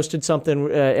Bloodworth posted something,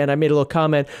 and I made a little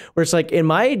comment where it's like, in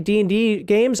my D&D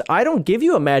games, I don't give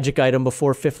you a magic item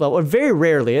before 5th level, or very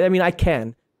rarely. I mean, I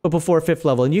can, but before 5th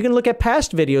level. And you can look at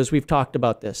past videos we've talked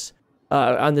about this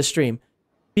on the stream,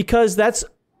 because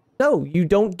no, you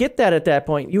don't get that at that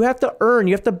point. You have to earn,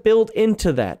 you have to build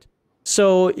into that.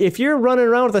 So if you're running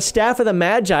around with a Staff of the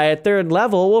Magi at 3rd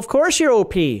level, well, of course you're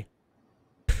OP. You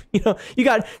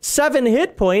got 7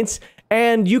 hit points,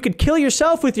 and you could kill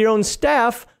yourself with your own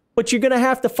staff, but you're going to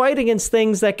have to fight against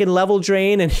things that can level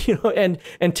drain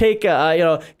and take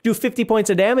do 50 points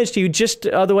of damage to you. Just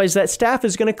otherwise, that staff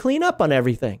is going to clean up on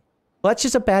everything. Well, that's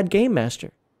just a bad game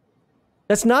master.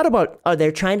 That's not about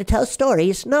they're trying to tell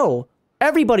stories. No,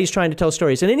 everybody's trying to tell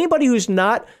stories, and anybody who's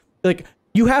not, like,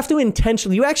 you have to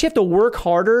intentionally. You actually have to work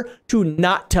harder to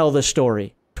not tell the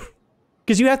story,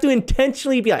 because you have to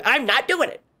intentionally be like, I'm not doing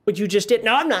it, but you just did.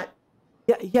 No, I'm not.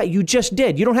 Yeah, you just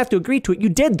did. You don't have to agree to it. You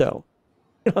did, though.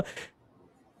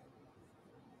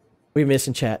 We're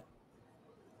missing chat.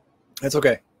 That's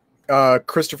okay.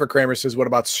 Christopher Kramer says, what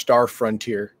about Star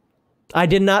Frontier? I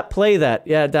did not play that.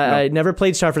 Yeah, no. I never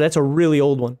played Star Frontier. That's a really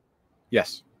old one.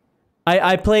 Yes.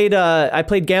 I played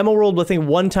Gamma World, I think,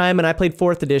 one time, and I played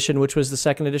 4th edition, which was the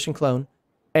 2nd edition clone.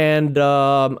 And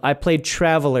I played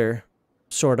Traveler,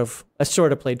 sort of. I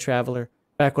sort of played Traveler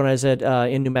back when I was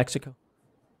in New Mexico.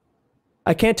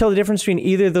 I can't tell the difference between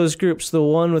either of those groups. The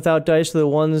one without dice, the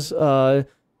ones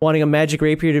wanting a magic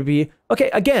rapier to be... Okay,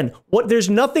 again, there's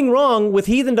nothing wrong with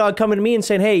Heathen Dog coming to me and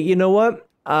saying, hey, you know what?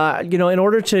 In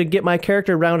order to get my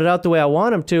character rounded out the way I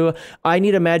want him to, I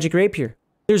need a magic rapier.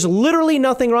 There's literally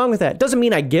nothing wrong with that. Doesn't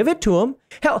mean I give it to him.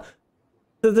 Hell,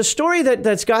 the story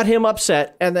that's got him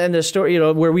upset, and then the story,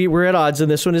 where we were at odds in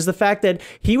this one, is the fact that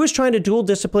he was trying to dual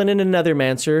discipline in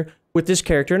Nethermancer with this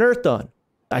character in Earthdawn.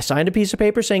 I signed a piece of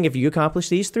paper saying if you accomplish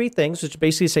these 3 things, which is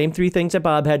basically the same 3 things that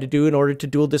Bob had to do in order to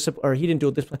dual discipline, or he didn't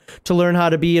dual discipline, to learn how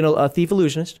to be a thief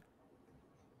illusionist,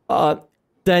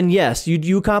 then yes,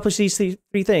 you accomplish these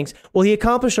 3 things. Well, he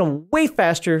accomplished them way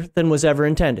faster than was ever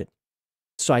intended.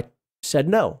 So I said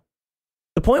no.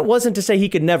 The point wasn't to say he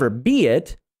could never be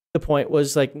it. The point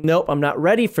was like, nope, I'm not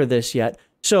ready for this yet.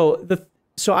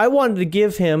 So I wanted to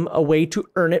give him a way to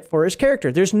earn it for his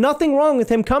character. There's nothing wrong with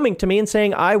him coming to me and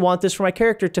saying, I want this for my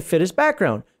character to fit his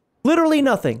background. Literally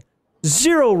nothing.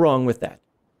 Zero wrong with that.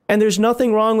 And there's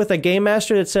nothing wrong with a game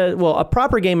master that says, well, a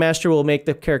proper game master will make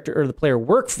the character or the player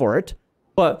work for it.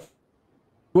 But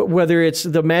whether it's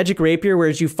the magic rapier,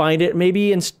 whereas you find it,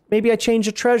 maybe I change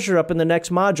a treasure up in the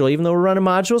next module. Even though we're running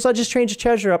modules, I'll just change a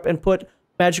treasure up and put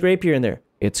magic rapier in there.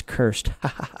 It's cursed.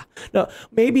 No,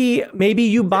 maybe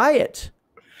you buy it.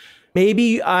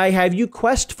 Maybe I have you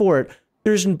quest for it.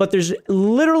 There's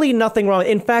literally nothing wrong.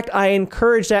 In fact, I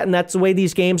encourage that, and that's the way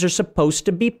these games are supposed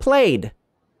to be played.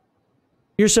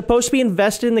 You're supposed to be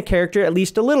invested in the character at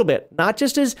least a little bit, not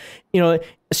just as,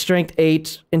 strength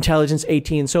 8, intelligence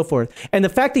 18, and so forth. And the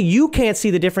fact that you can't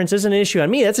see the difference isn't an issue on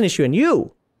me. That's an issue on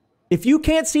you. If you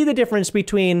can't see the difference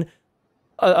between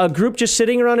a group just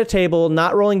sitting around a table,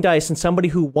 not rolling dice, and somebody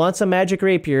who wants a magic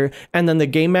rapier, and then the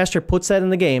game master puts that in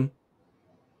the game,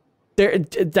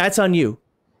 that's on you.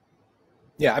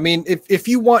 Yeah, I mean, if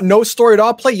you want no story at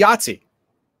all, play Yahtzee.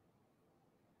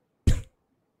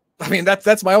 I mean,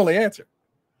 that's my only answer.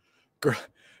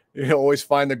 You'll always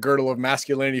find the girdle of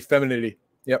masculinity, femininity.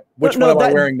 Yep. Which one am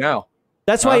I wearing now?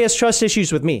 That's why he has trust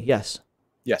issues with me. Yes.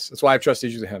 Yes, that's why I have trust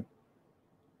issues with him.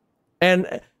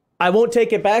 And I won't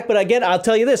take it back, but again, I'll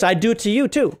tell you this. I do it to you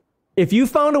too. If you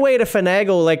found a way to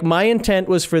finagle, like my intent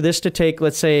was for this to take,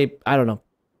 let's say, I don't know,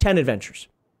 10 adventures.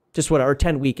 Just whatever, or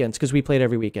 10 weekends, because we played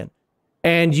every weekend.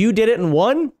 And you did it in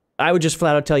 1, I would just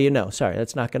flat out tell you, no, sorry,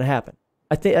 that's not going to happen.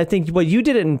 I think well, you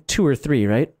did it in 2 or 3,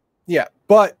 right? Yeah,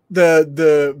 but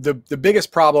the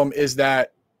biggest problem is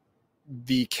that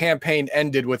the campaign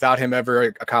ended without him ever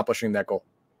accomplishing that goal.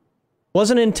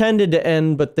 Wasn't intended to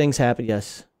end, but things happened.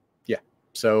 Yes. Yeah.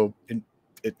 So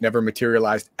it never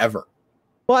materialized ever.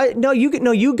 Well,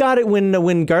 you got it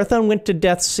when Garthon went to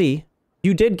Death's Sea.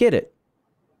 You did get it.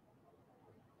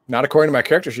 Not according to my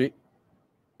character sheet.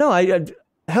 No, I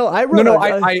wrote. No,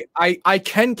 I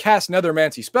can cast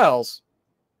Nethermancy spells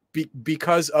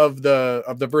because of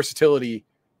the versatility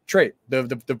trait,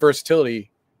 the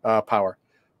versatility power.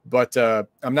 But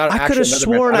I'm not. I could have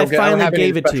sworn I finally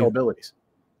gave it to you. Abilities.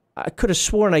 I could have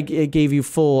sworn I gave you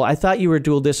full. I thought you were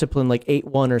dual discipline, like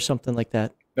 8-1 or something like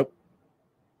that. Nope.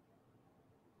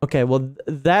 Okay, well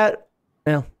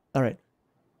all right.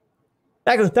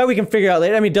 That we can figure out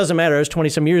later. I mean, it doesn't matter. It was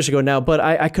 20-some years ago now, but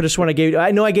I could have sworn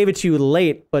I know I gave it to you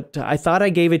late, but I thought I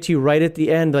gave it to you right at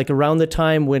the end, like around the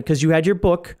time when, because you had your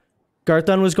book,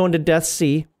 Garthon was going to Death's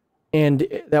Sea, and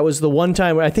that was the one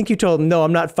time where I think you told him, no,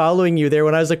 I'm not following you there,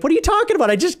 when I was like, what are you talking about?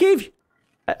 I just gave you.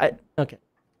 Okay.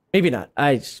 Maybe not.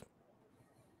 I just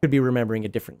could be remembering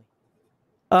it differently.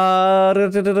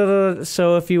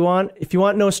 So if you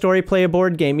want no story, play a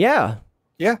board game. Yeah.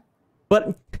 Yeah.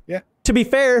 But yeah. To be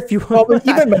fair, if you well,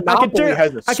 even Monopoly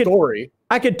has a story.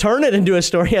 I could turn it into a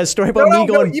story. As a story about me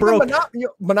going broke.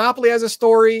 Monopoly has a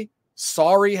story.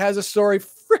 Sorry has a story.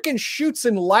 Frickin' Chutes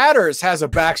and Ladders has a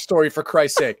backstory, for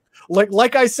Christ's sake.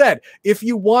 Like I said, if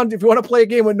you want to play a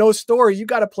game with no story, you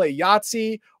got to play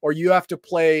Yahtzee, or you have to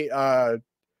play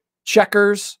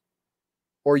checkers,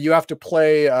 or you have to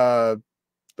play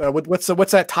what's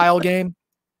that tile game?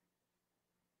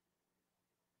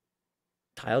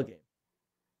 Tile game.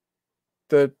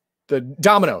 The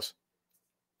dominoes.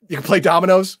 You can play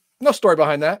dominoes. No story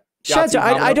behind that. Shut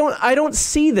up. I don't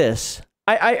see this.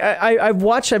 I've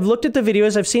looked at the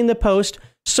videos, I've seen the post.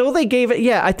 So they gave it,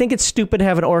 yeah, I think it's stupid to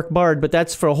have an orc bard, but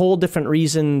that's for a whole different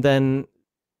reason than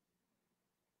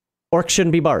orcs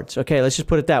shouldn't be bards. Okay, let's just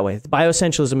put it that way.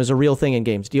 Bioessentialism is a real thing in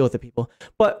games. Deal with it, people.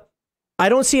 But I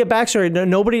don't see a backstory.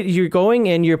 Nobody, you're going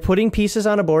and you're putting pieces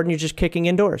on a board and you're just kicking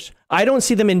indoors. I don't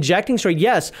see them injecting story.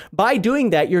 Yes, by doing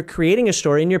that, you're creating a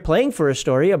story and you're playing for a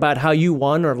story about how you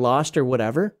won or lost or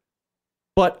whatever.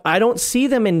 But I don't see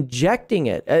them injecting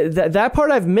it. That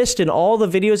part I've missed in all the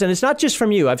videos, and it's not just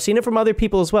from you. I've seen it from other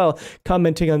people as well,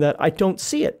 commenting on that. I don't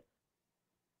see it.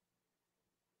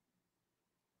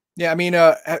 Yeah, I mean,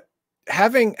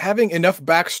 having enough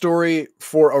backstory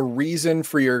for a reason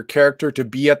for your character to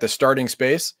be at the starting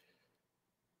space,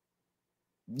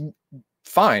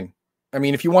 fine. I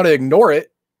mean, if you want to ignore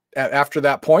it after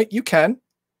that point, you can.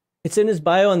 It's in his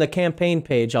bio on the campaign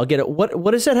page. I'll get it. What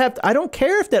does that have? I don't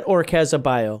care if that orc has a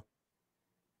bio.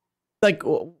 Like,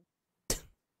 going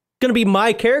to be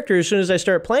my character as soon as I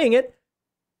start playing it.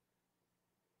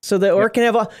 So the orc can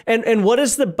have a... And what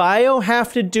does the bio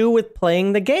have to do with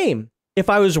playing the game? If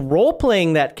I was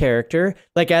role-playing that character,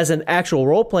 like as an actual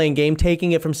role-playing game,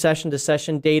 taking it from session to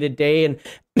session, day to day, and...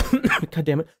 God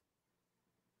damn it.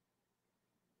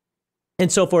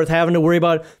 And so forth, having to worry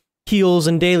about heals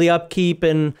and daily upkeep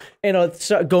and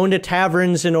going to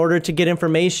taverns in order to get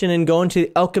information and going to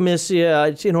alchemists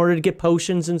in order to get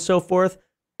potions and so forth,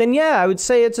 then yeah, I would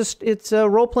say it's a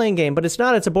role-playing game, but it's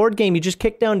not. It's a board game. You just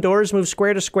kick down doors, move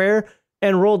square to square,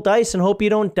 and roll dice and hope you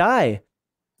don't die.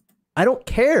 I don't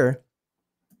care.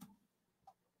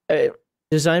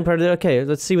 Design part of it. Okay,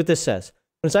 let's see what this says.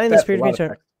 When designing this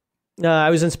period, I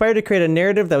was inspired to create a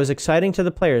narrative that was exciting to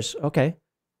the players. Okay.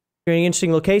 Creating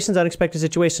interesting locations, unexpected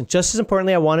situations. Just as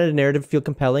importantly, I wanted a narrative to feel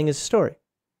compelling as a story.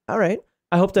 All right.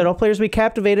 I hope that all players will be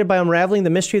captivated by unraveling the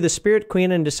mystery of the Spirit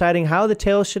Queen and deciding how the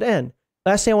tale should end.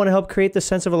 Lastly, I want to help create the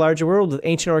sense of a larger world with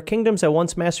ancient orc kingdoms that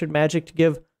once mastered magic to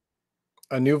give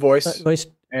a new voice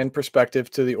and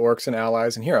perspective to the orcs and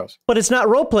allies and heroes. But it's not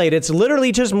role played. It's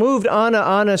literally just moved on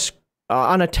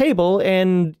a table,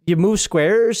 and you move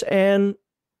squares, and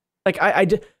like I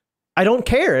don't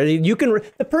care.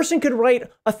 The person could write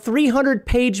a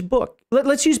 300-page book.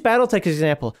 Let's use BattleTech as an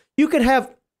example. You could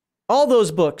have all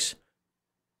those books,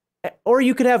 or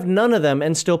you could have none of them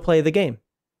and still play the game.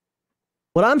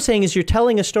 What I'm saying is you're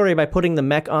telling a story by putting the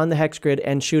mech on the hex grid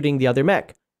and shooting the other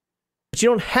mech. But you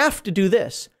don't have to do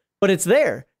this, but it's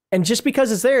there. And just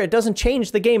because it's there, it doesn't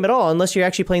change the game at all unless you're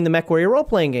actually playing the Mech Warrior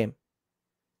role-playing game.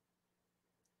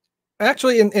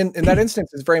 Actually, in that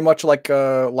instance, it's very much like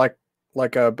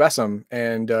Bessem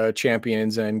and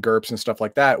Champions and GURPS and stuff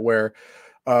like that, where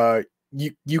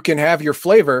you can have your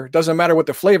flavor. Doesn't matter what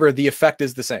the flavor, the effect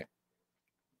is the same.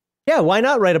 Yeah, why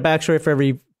not write a backstory for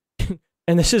every...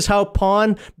 And this is how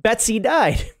Pawn Betsy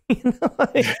died. You know,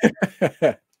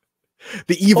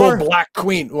 the evil Black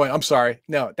Queen. Wait, I'm sorry.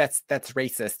 No, that's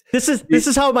racist. This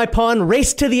is how my pawn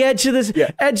raced to the edge of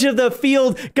edge of the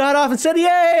field, got off and said,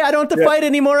 "Yay! I don't have to fight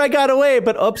anymore. I got away."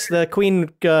 But oops, the queen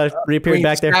reappeared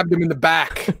back there. Stabbed him in the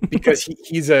back because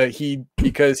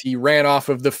he ran off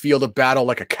of the field of battle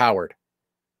like a coward.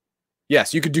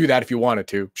 Yes, you could do that if you wanted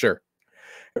to, sure.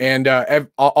 And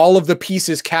all of the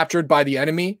pieces captured by the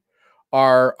enemy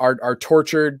are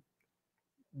tortured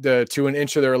to an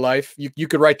inch of their life. You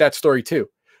could write that story too.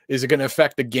 Is it going to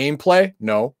affect the gameplay?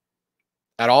 No.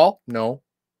 At all? No.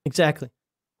 Exactly.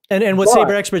 And what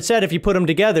Saber Expert said, if you put them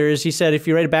together, is he said if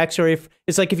you write a backstory,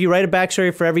 it's like if you write a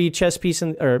backstory for every chess piece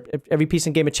or every piece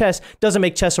in game of chess, doesn't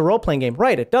make chess a role-playing game.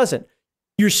 Right, it doesn't.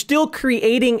 You're still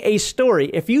creating a story.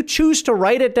 If you choose to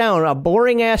write it down, a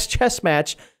boring-ass chess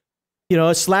match, you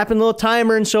know, slapping a little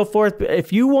timer and so forth,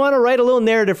 if you want to write a little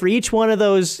narrative for each one of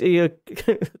those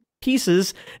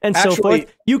pieces and so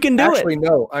forth, you can do it. Actually,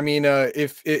 no. I mean,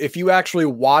 if you actually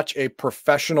watch a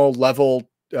professional level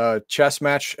chess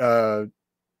match,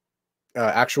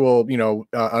 actual, you know,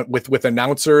 with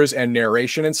announcers and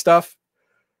narration and stuff,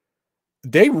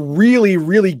 they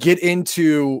really get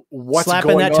into what's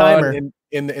going on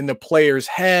in the player's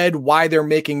head, why they're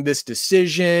making this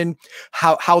decision,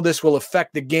 how this will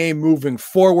affect the game moving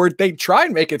forward. They try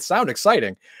and make it sound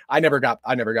exciting. I never got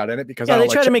in it because they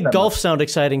try to make golf sound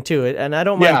exciting too. And I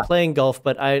don't mind playing golf,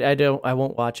 but I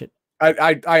won't watch it.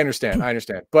 I understand.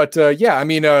 But yeah, I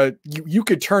mean, you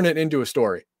could turn it into a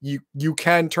story. You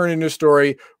can turn it into a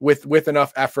story with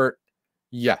enough effort.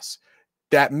 Yes.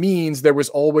 That means there was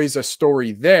always a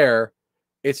story there.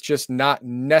 It's just not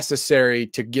necessary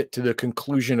to get to the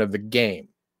conclusion of the game.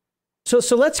 So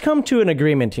let's come to an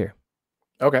agreement here.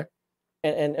 Okay.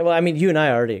 And well, I mean, you and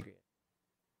I already agree.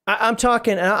 I'm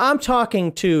talking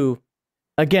to,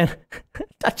 again,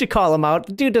 not to call him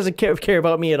out. Dude doesn't care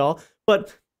about me at all.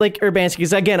 But like Urbanski,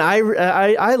 because again,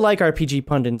 I like RPG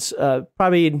pundits.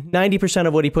 Probably 90%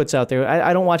 of what he puts out there.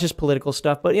 I don't watch his political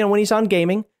stuff, but you know, when he's on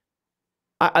gaming,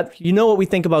 you know what we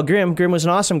think about Grim. Grim was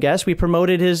an awesome guest. We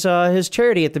promoted his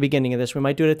charity at the beginning of this. We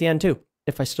might do it at the end too,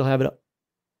 if I still have it up.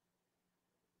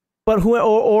 But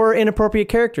or inappropriate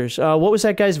characters. What was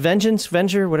that guy's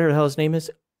Venger, whatever the hell his name is?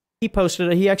 He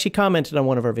posted. He actually commented on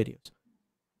one of our videos.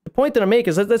 The point that I make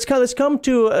is let's come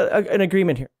to an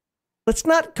agreement here. Let's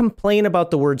not complain about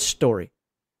the word story,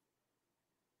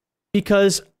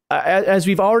 because as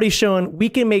we've already shown, we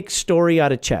can make story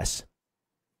out of chess.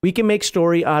 We can make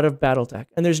story out of BattleTech,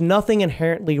 and there's nothing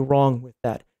inherently wrong with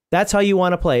that. That's how you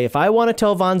want to play. If I want to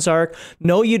tell Von Zark,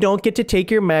 no, you don't get to take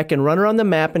your mech and run around the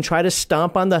map and try to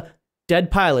stomp on the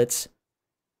dead pilots.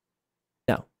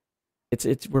 No,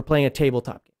 we're playing a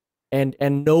tabletop game,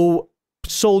 and no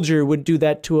soldier would do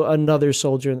that to another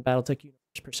soldier in the BattleTech universe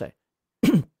per se.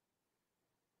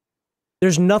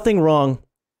 There's nothing wrong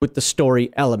with the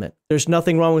story element. There's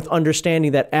nothing wrong with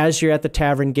understanding that as you're at the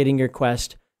tavern getting your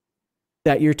quest,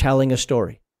 that you're telling a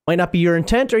story. Might not be your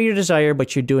intent or your desire,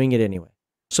 but you're doing it anyway.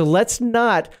 So let's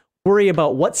not worry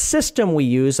about what system we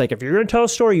use. Like if you're going to tell a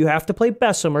story, you have to play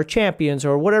Bessem or Champions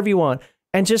or whatever you want.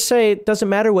 And just say it doesn't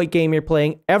matter what game you're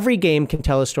playing. Every game can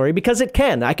tell a story because it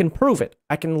can. I can prove it.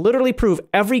 I can literally prove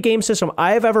every game system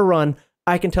I have ever run,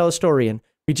 I can tell a story in.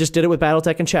 We just did it with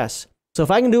BattleTech and chess. So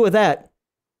if I can do it with that,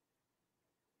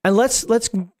 and let's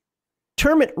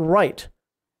term it right.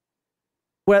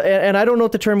 Well, and I don't know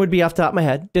what the term would be off the top of my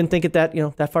head. Didn't think it that,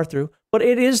 that far through. But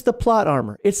it is the plot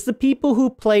armor. It's the people who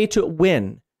play to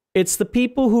win. It's the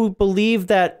people who believe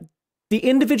that the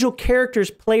individual character's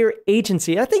player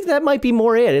agency. I think that might be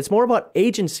more it. It's more about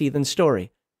agency than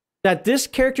story. That this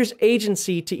character's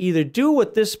agency to either do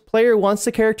what this player wants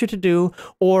the character to do,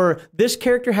 or this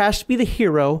character has to be the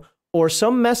hero, or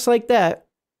some mess like that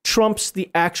trumps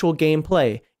the actual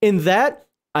gameplay. In that,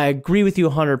 I agree with you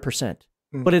 100%.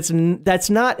 But that's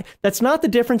not the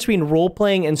difference between role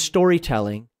playing and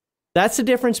storytelling. That's the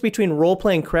difference between role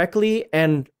playing correctly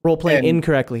and role playing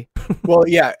incorrectly. Well,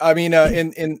 yeah, I mean,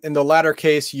 in the latter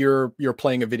case, you're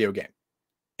playing a video game.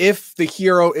 If the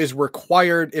hero is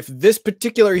required, if this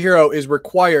particular hero is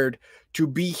required to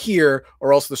be here,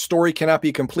 or else the story cannot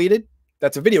be completed,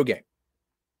 that's a video game.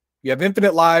 You have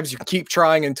infinite lives. You can keep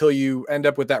trying until you end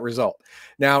up with that result.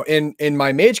 Now, in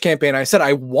my mage campaign, I said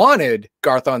I wanted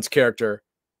Garthon's character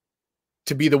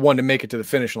to be the one to make it to the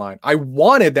finish line. I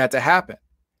wanted that to happen.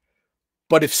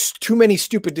 But if too many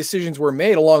stupid decisions were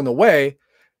made along the way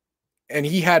and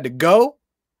he had to go,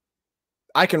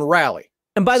 I can rally.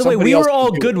 And by the way, we were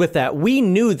all good with that. We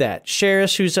knew that.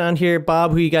 Sheriff, who's on here,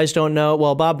 Bob, who you guys don't know.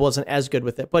 Well, Bob wasn't as good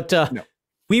with it, but no.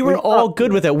 we were all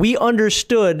good with it. We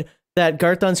understood that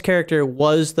Garthon's character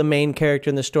was the main character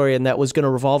in the story and that was going to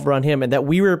revolve around him, and that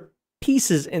we were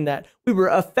pieces in that. We were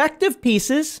effective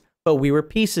pieces, but we were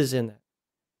pieces in that.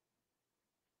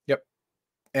 Yep.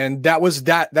 And that was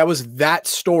that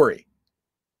story.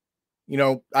 You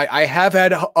know, I have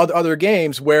had other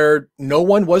games where no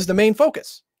one was the main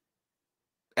focus.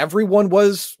 Everyone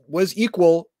was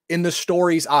equal in the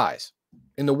story's eyes.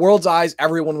 In the world's eyes,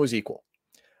 everyone was equal.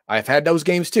 I've had those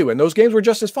games too, and those games were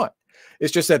just as fun.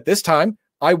 It's just that this time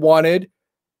I wanted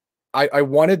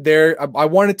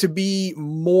to be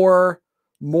more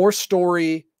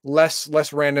story,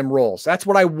 less random rolls. That's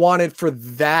what I wanted for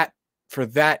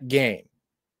that game.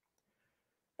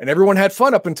 And everyone had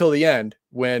fun up until the end,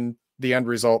 when the end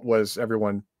result was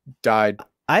everyone died.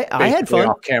 I had fun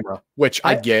off camera, which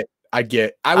I get. I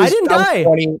didn't die.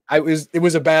 20. It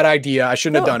was a bad idea. I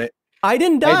shouldn't have done it. I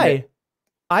didn't die.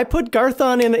 I put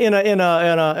Garthon in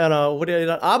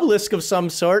an obelisk of some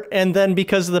sort, and then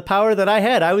because of the power that I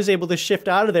had, I was able to shift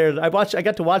out of there. I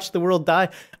got to watch the world die.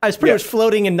 I was pretty much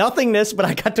floating in nothingness, but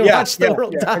I got to watch the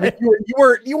world die. I mean,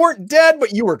 you weren't dead,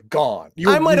 but you were gone.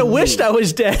 I might have wished I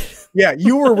was dead. Yeah,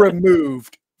 you were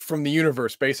removed from the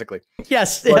universe, basically.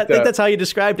 Yes, I think that's how you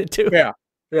described it too. Yeah,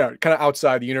 kind of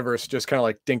outside the universe, just kind of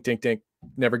like dink, dink, dink,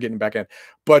 never getting back in.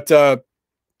 But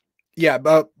yeah,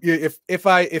 but if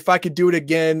I could do it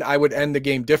again, I would end the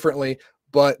game differently.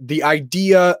 But the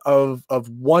idea of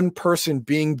one person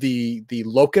being the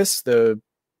locus,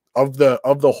 of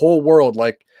the whole world,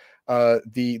 like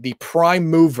the prime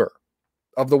mover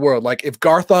of the world. Like if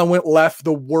Garthon went left,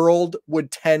 the world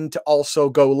would tend to also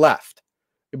go left.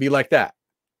 It'd be like that.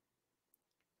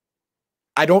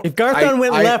 If Garthon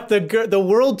went left, the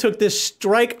world took this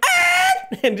strike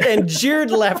and jeered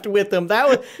left with him. That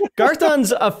was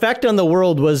Garthon's effect on the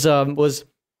world was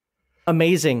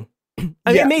amazing.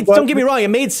 I mean, don't get me wrong, it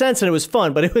made sense and it was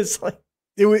fun, but it was like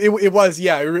it was,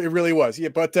 yeah, it really was. Yeah,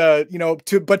 but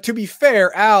to be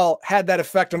fair, Al had that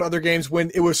effect on other games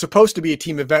when it was supposed to be a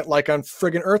team event, like on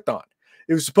friggin' Earthdawn.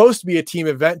 It was supposed to be a team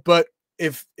event, but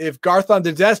if Garthon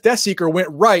the Death Seeker went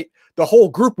right, the whole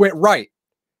group went right.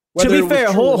 To be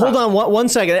fair, hold on one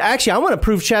second. Actually, I want to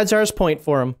prove Chadzar's point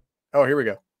for him. Oh, here we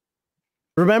go.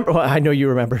 Remember, well, I know you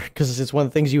remember because it's one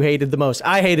of the things you hated the most.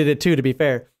 I hated it too, to be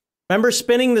fair. Remember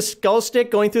spinning the skull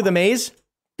stick going through the maze?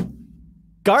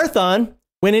 Garthon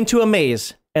went into a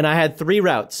maze, and I had 3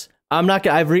 routes.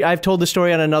 I've told the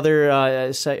story on another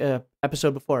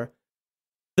episode before.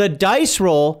 The dice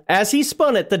roll, as he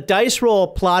spun it, the dice roll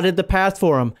plotted the path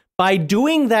for him. By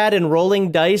doing that and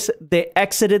rolling dice, they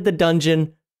exited the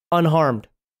dungeon unharmed.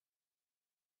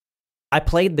 I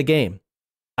played the game.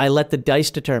 I let the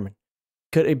dice determine.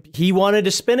 He wanted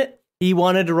to spin it. He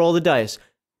wanted to roll the dice.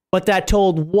 But that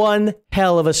told one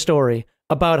hell of a story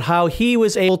about how he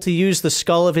was able to use the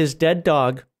skull of his dead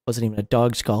dog, wasn't even a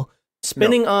dog skull,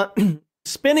 spinning on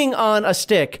a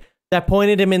stick that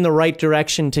pointed him in the right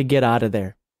direction to get out of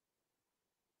there.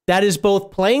 That is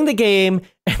both playing the game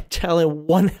and telling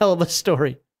one hell of a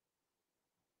story.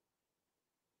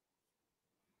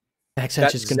 That's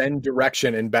Zen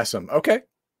direction in Bessem. Okay.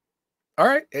 All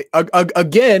right.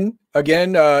 Again.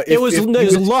 It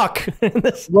was luck.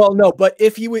 Well, no, but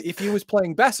if he was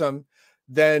playing Bessem,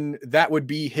 then that would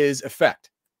be his effect.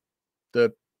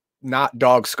 The not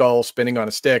dog skull spinning on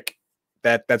a stick.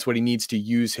 That's what he needs to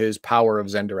use his power of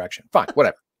Zen direction. Fine,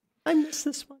 whatever. I missed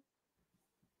this one.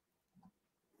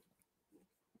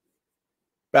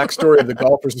 backstory of the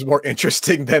golfers is more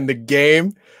interesting than the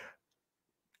game.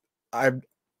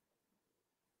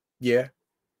 Yeah.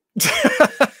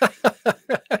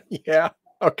 Yeah.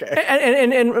 Okay.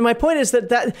 And my point is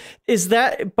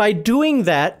that by doing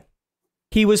that,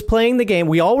 he was playing the game.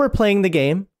 We all were playing the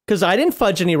game because I didn't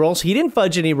fudge any rolls. He didn't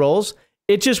fudge any rolls.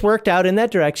 It just worked out in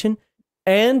that direction.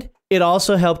 And it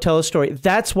also helped tell a story.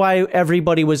 That's why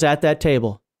everybody was at that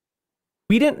table.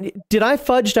 Did I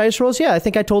fudge dice rolls? Yeah, I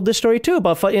think I told this story too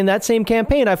about in that same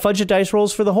campaign, I fudged dice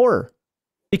rolls for the horror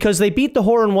because they beat the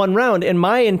horror in one round. And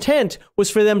my intent was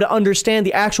for them to understand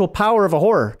the actual power of a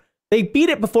horror. They beat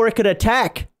it before it could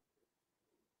attack.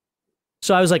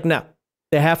 So I was like, no,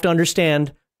 they have to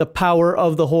understand the power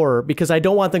of the horror because I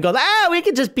don't want them to go, we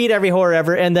could just beat every horror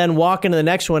ever and then walk into the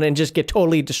next one and just get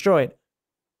totally destroyed.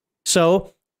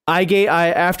 So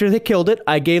after they killed it,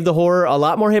 I gave the horror a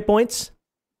lot more hit points.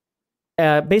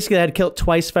 Basically, I had to kill it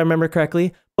twice, if I remember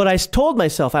correctly. But I told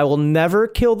myself I will never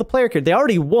kill the player character. They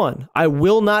already won. I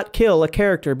will not kill a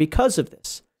character because of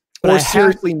this. But or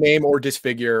seriously maim or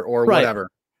disfigure or whatever.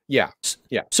 Yeah.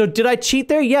 Yeah. So did I cheat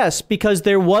there? Yes, because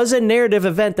there was a narrative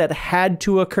event that had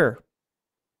to occur.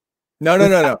 No.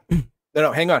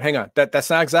 Hang on. That's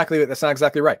not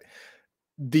exactly right.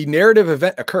 The narrative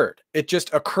event occurred. It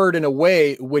just occurred in a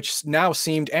way which now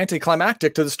seemed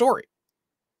anticlimactic to the story.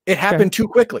 It happened too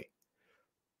quickly.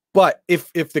 But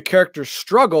if the characters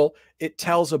struggle, it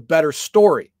tells a better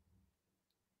story.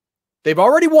 They've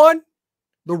already won.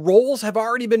 The rolls have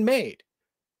already been made.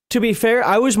 To be fair,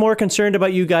 I was more concerned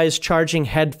about you guys charging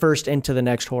headfirst into the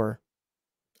next horror.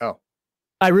 Oh.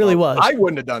 I really was. I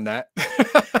wouldn't have done that.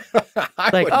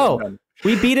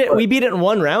 We beat it in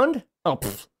one round? Oh,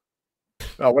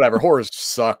 whatever. Horrors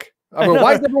suck. I mean,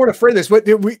 why is everyone afraid of this?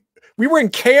 We were in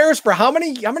cares for how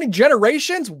many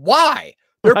generations? Why?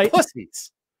 They're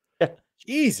pussies. Yeah.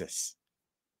 Jesus.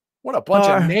 What a bunch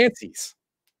of Nancy's.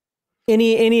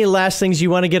 Any last things you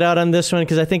want to get out on this one?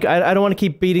 Because I think I don't want to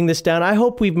keep beating this down. I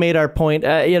hope we've made our point.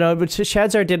 But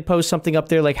Shadzar did post something up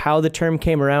there like how the term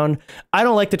came around. I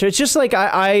don't like the term. It's just like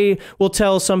I will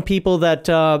tell some people that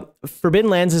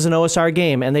Forbidden Lands is an OSR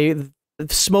game, and the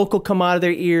smoke will come out of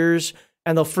their ears,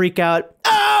 and they'll freak out.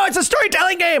 Oh, it's a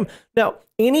storytelling game. Now,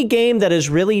 any game that is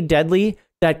really deadly,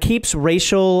 that keeps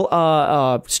racial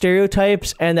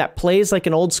stereotypes, and that plays like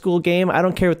an old school game, I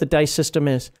don't care what the dice system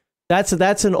is.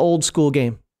 That's an old school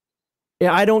game.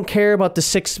 Yeah, I don't care about the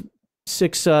six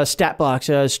stat blocks,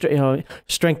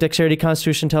 strength, dexterity,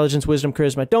 constitution, intelligence, wisdom,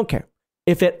 charisma. Don't care.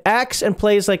 If it acts and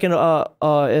plays like an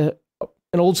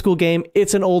old school game,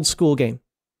 it's an old school game,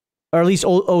 or at least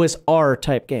old OSR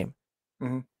type game.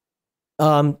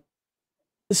 Mm-hmm.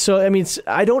 So I mean,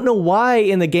 I don't know why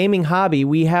in the gaming hobby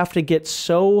we have to get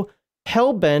so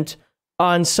hell-bent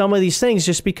on some of these things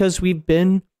just because we've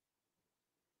been.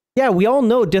 Yeah, we all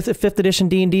know 5th edition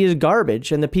D&D is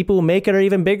garbage, and the people who make it are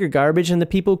even bigger garbage, and the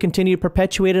people who continue to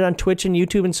perpetuate it on Twitch and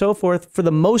YouTube and so forth, for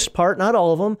the most part, not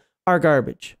all of them, are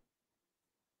garbage.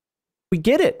 We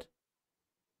get it.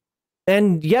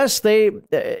 And yes, I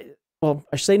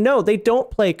should say no, they don't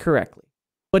play correctly.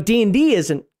 But D&D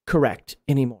isn't correct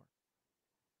anymore.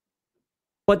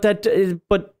 But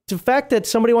the fact that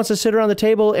somebody wants to sit around the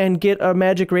table and get a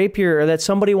magic rapier, or that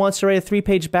somebody wants to write a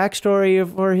 3-page backstory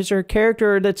for his or her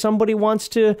character, or that somebody wants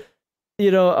to,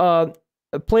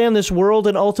 play on this world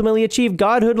and ultimately achieve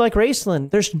godhood like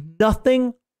Raceland, there's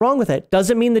nothing wrong with it.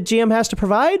 Doesn't mean the GM has to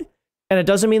provide, and it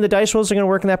doesn't mean the dice rolls are going to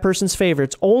work in that person's favor.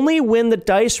 It's only when the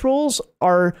dice rolls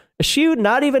are eschewed,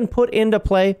 not even put into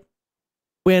play,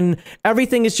 when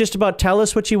everything is just about tell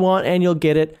us what you want and you'll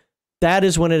get it. That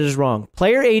is when it is wrong.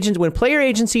 When player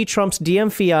agency trumps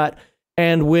DM fiat,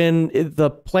 and when the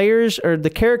players or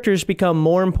the characters become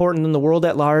more important than the world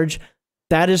at large,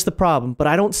 that is the problem. But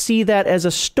I don't see that as a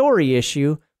story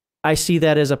issue. I see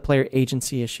that as a player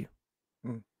agency issue.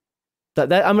 I'm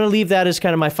going to leave that as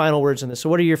kind of my final words on this. So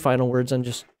what are your final words on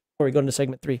just before we go into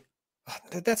segment 3?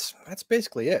 That's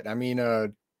basically it. I mean,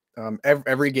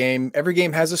 every game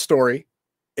has a story.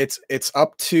 It's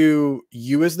up to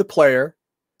you as the player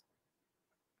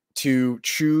to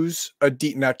choose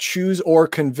choose or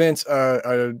convince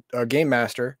a game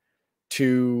master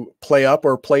to play up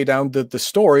or play down the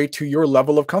story to your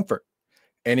level of comfort.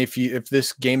 And if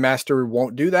this game master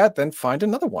won't do that, then find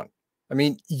another one. I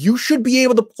mean, you should be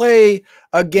able to play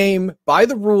a game by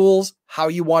the rules how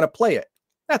you want to play it.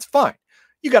 That's fine.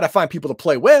 You got to find people to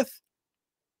play with,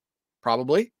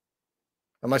 probably,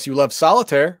 unless you love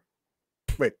solitaire.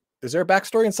 Wait, is there a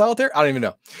backstory in solitaire? I don't even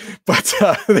know, but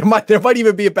there might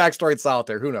even be a backstory in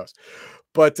solitaire. Who knows?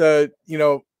 But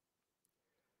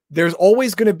there's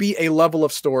always going to be a level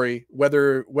of story,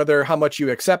 whether how much you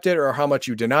accept it or how much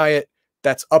you deny it.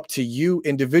 that's up to you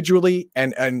individually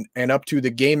and up to the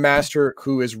game master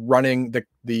who is running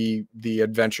the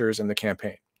adventures and the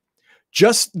campaign.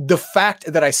 Just the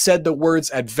fact that I said the words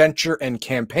adventure and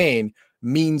campaign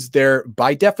means there,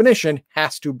 by definition,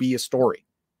 has to be a story.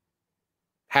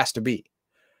 Has to be.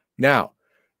 Now,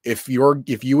 if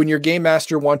you and your game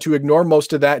master want to ignore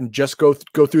most of that and just go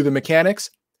through the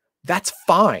mechanics, that's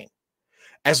fine.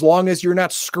 As long as you're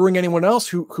not screwing anyone else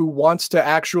who wants to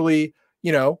actually,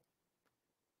 you know,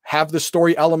 have the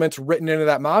story elements written into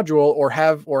that module or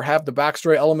have the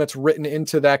backstory elements written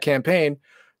into that campaign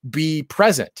be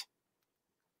present.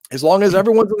 As long as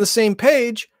everyone's on the same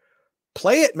page,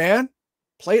 play it, man.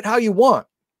 Play it how you want.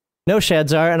 No,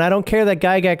 Shadzar, and I don't care that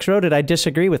Gygax wrote it. I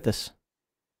disagree with this.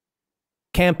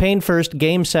 Campaign first,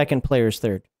 game second, players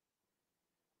third.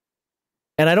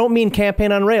 And I don't mean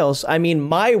campaign on rails. I mean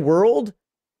my world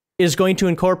is going to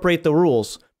incorporate the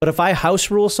rules. But if I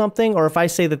house rule something, or if I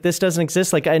say that this doesn't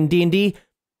exist, like in D&D,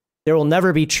 there will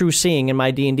never be true seeing in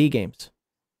my D&D games.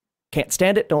 Can't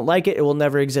stand it, don't like it, it will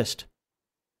never exist.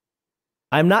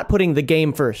 I'm not putting the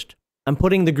game first. I'm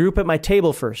putting the group at my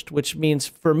table first, which means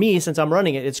for me, since I'm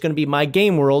running it, it's going to be my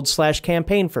game world /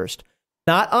 campaign first.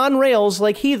 Not on rails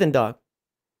like Heathen Dog.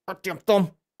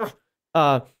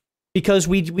 Because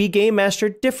we game master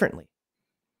differently.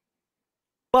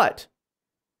 But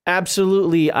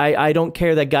absolutely, I don't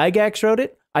care that Gygax wrote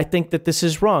it. I think that this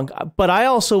is wrong. But I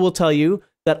also will tell you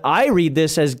that I read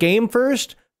this as game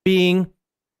first, being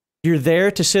you're there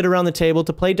to sit around the table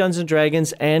to play Dungeons &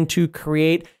 Dragons and to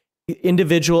create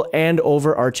individual and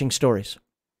overarching stories.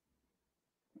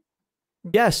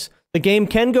 Yes, the game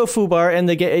can go foobar,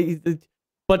 and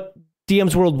but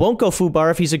DM's world won't go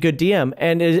foobar if he's a good DM.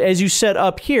 And as you set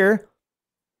up here,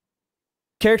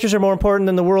 characters are more important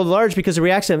than the world at large because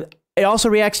it also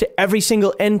reacts to every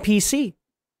single NPC,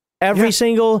 every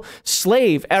single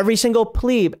slave, every single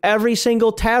plebe, every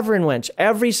single tavern wench,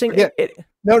 every single.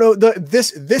 No.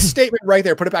 This statement right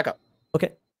there. Put it back up.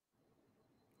 Okay.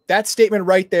 That statement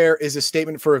right there is a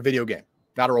statement for a video game,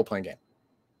 not a role-playing game.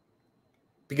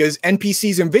 Because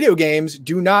NPCs in video games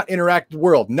do not interact with the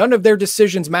world. None of their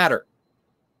decisions matter.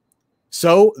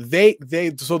 So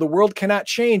so the world cannot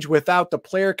change without the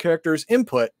player character's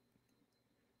input,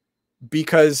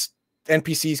 because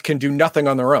NPCs can do nothing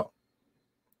on their own.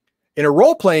 In a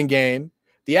role-playing game,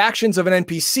 the actions of an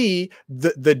NPC,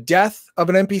 the death of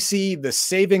an NPC, the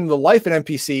saving the life of an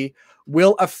NPC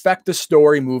will affect the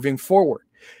story moving forward.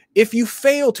 If you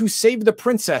fail to save the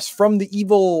princess from the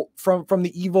evil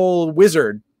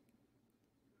wizard,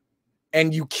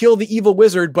 and you kill the evil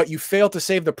wizard, but you fail to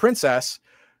save the princess,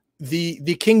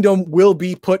 the kingdom will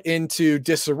be put into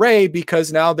disarray,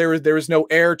 because now there is no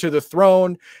heir to the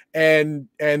throne, and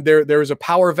there is a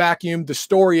power vacuum. The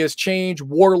story has changed.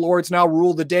 Warlords now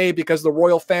rule the day because the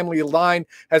royal family line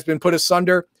has been put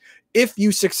asunder. If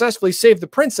you successfully save the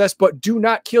princess but do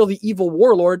not kill the evil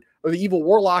warlord or the evil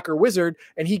warlock or wizard,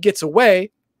 and he gets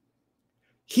away,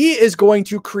 he is going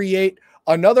to create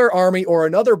another army or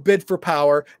another bid for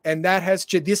power, and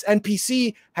this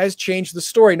NPC has changed the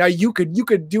story. Now you could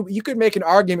make an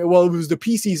argument, well, it was the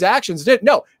PC's actions.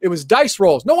 No, it was dice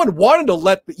rolls. No one wanted to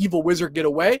let the evil wizard get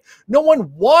away. No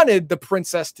one wanted the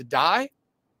princess to die.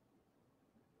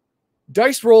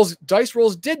 Dice rolls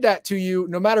did that to you,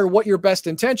 no matter what your best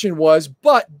intention was.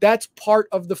 But that's part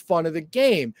of the fun of the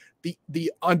game.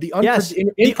 The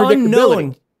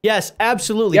unknown. Yes,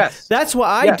 absolutely. Yes. That's why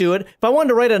I do it. If I wanted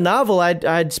to write a novel,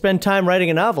 I'd spend time writing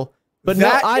a novel. But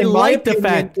that, I like the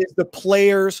fact is the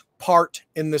player's part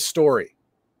in the story.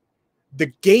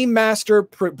 The game master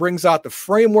brings out the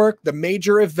framework, the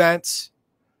major events.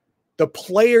 The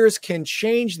players can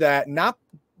change that, not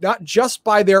just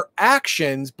by their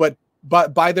actions, but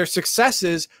by their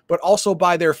successes, but also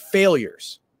by their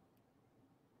failures.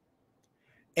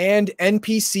 And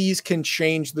NPCs can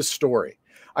change the story.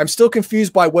 I'm still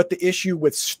confused by what the issue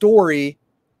with story.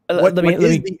 What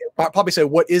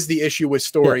is the issue with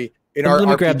story in our? Let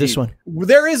me grab this one.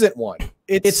 There isn't one.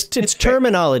 It's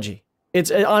terminology. It's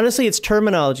honestly, it's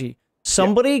terminology.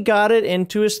 Somebody got it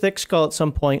into his thick skull at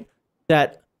some point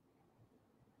that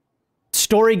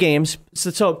story games.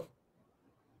 So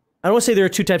I don't want to say there are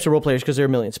two types of role players, because there are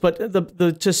millions, but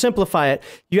to simplify it,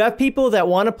 you have people that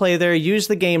want to play there, use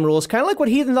the game rules, kind of like what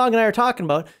Heathen Dog and I are talking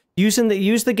about, use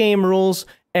the game rules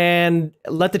and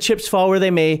let the chips fall where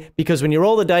they may, because when you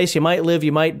roll the dice, you might live,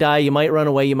 you might die, you might run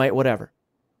away, you might whatever.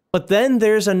 But then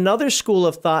there's another school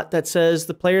of thought that says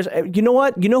the players, you know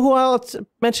what? You know who I'll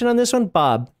mention on this one?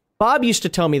 Bob. Bob used to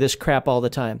tell me this crap all the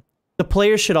time. The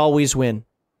players should always win.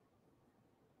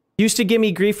 Used to give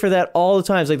me grief for that all the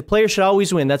time. It's like, the players should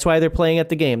always win. That's why they're playing at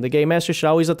the game. The game master should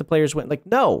always let the players win. Like,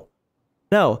 no.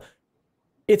 No,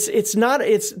 it's not.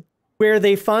 It's where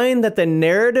they find that the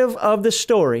narrative of the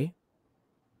story,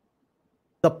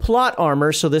 the plot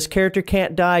armor, so this character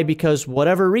can't die because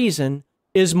whatever reason,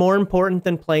 is more important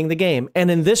than playing the game.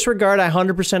 And in this regard, I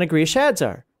 100% agree with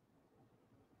Shadzar.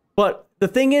 But the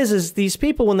thing is these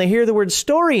people, when they hear the word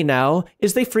story now,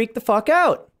 is they freak the fuck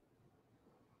out.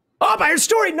 Oh, my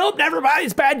story. Nope, never mind.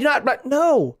 It's bad. You're not. But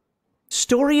no,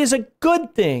 story is a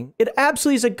good thing. It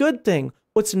absolutely is a good thing.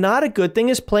 What's not a good thing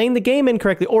is playing the game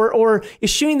incorrectly or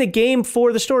issuing the game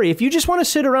for the story. If you just want to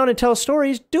sit around and tell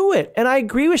stories, do it. And I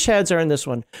agree with Shadzar in this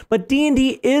one. But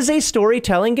D&D is a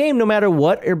storytelling game, no matter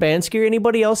what Urbanski or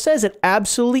anybody else says. It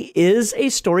absolutely is a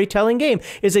storytelling game.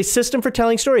 It's a system for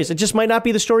telling stories. It just might not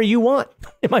be the story you want.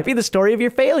 It might be the story of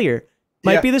your failure. It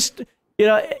might be this,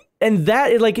 and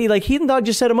that, like Heathen Dog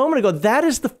just said a moment ago, that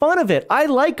is the fun of it. I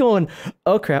like going,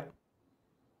 oh crap.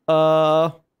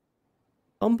 Humble?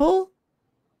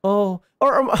 Oh,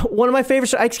 or one of my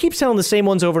favorites. I keep telling the same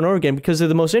ones over and over again because they're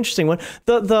the most interesting one.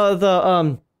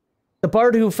 The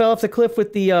bard who fell off the cliff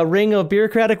with the ring of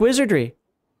bureaucratic wizardry.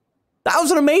 That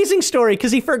was an amazing story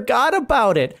because he forgot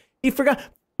about it. He forgot.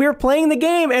 We were playing the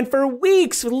game, and for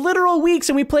weeks, literal weeks,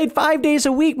 and we played 5 days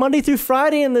a week, Monday through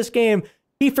Friday in this game.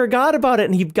 He forgot about it,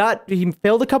 and he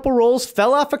failed a couple rolls,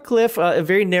 fell off a cliff, a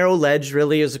very narrow ledge.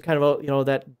 Really, is kind of a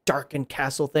that darkened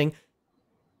castle thing.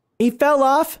 He fell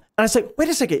off, and I was like, wait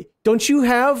a second, don't you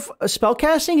have a spell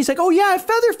casting? He's like, oh yeah, I have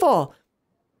Featherfall.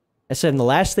 I said, and the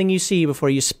last thing you see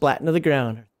before you splat into the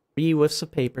ground are 3 whiffs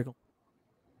of paper.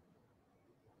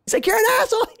 He's like, you're an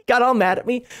asshole. He got all mad at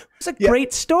me. It was a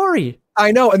great story.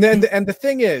 I know, and then the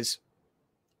thing is,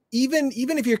 even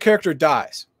if your character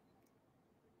dies,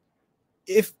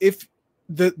 if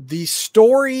the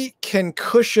story can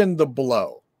cushion the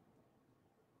blow,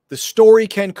 the story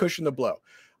can cushion the blow.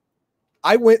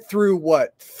 I went through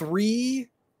 3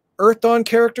 Earthdawn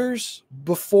characters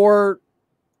before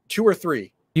 2 or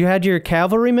 3. You had your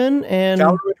cavalryman and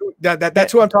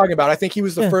that's who I'm talking about. I think he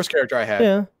was the first character I had.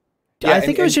 Yeah, I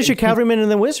think it was just your cavalryman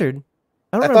and the wizard.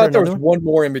 I thought there was one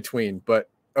more in between, but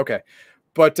okay.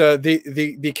 But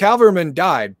the cavalryman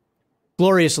died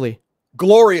gloriously,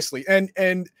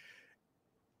 and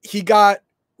he got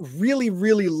really,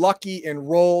 really lucky in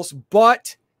rolls,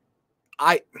 but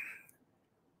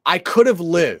I could have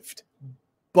lived,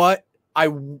 but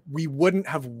we wouldn't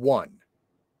have won.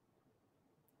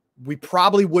 We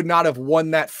probably would not have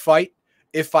won that fight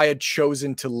if I had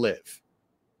chosen to live.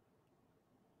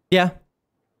 Yeah.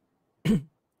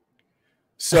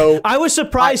 So I was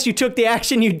surprised you took the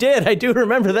action you did. I do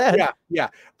remember that. Yeah.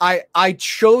 I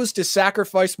chose to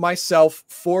sacrifice myself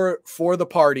for the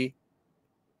party.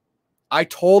 I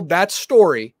told that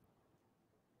story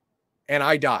and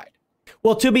I died.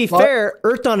 Well, to be fair,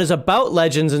 Earthdawn is about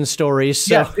legends and stories.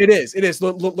 So. Yes, it is. It is.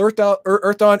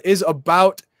 Earthdawn is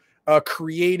about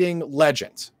creating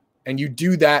legends, and you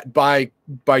do that by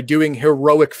doing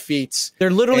heroic feats. They're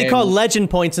literally called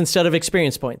legend points instead of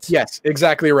experience points. Yes,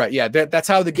 exactly right. Yeah, that's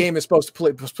how the game is supposed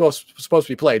to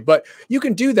be played. But you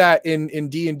can do that in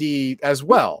D&D as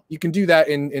well. You can do that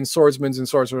in Swordsman's and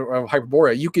Swords of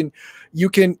Hyperborea. You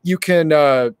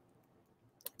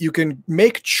can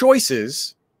make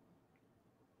choices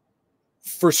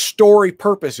for story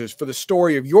purposes, for the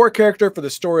story of your character, for the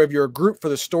story of your group, for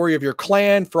the story of your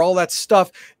clan, for all that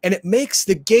stuff. And it makes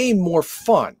the game more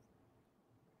fun.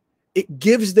 It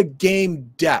gives the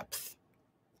game depth.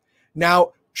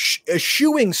 Now,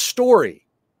 eschewing story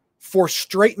for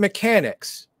straight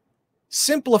mechanics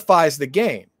simplifies the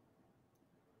game,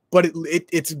 but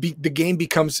the game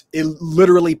becomes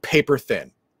literally paper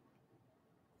thin.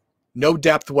 No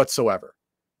depth whatsoever.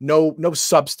 No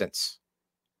substance.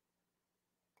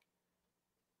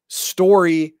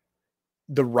 Story,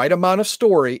 the right amount of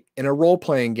story in a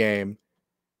role-playing game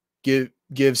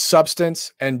gives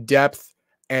substance and depth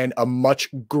and a much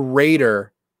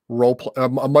greater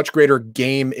a much greater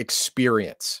game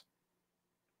experience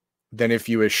than if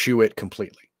you eschew it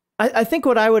completely. I think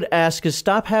what I would ask is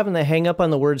stop having the hang up on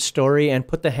the word story and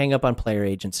put the hang up on player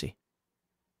agency.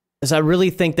 Because I really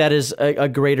think that is a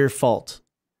greater fault.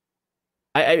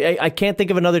 I can't think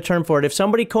of another term for it. If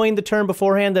somebody coined the term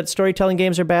beforehand that storytelling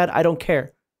games are bad, I don't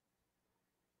care.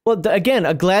 Well, again,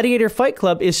 a Gladiator Fight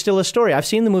Club is still a story. I've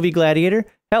seen the movie Gladiator.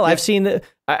 Hell, I've seen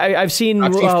I've seen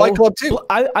Fight Club too.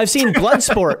 I've seen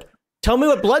Bloodsport. Tell me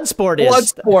what Bloodsport is.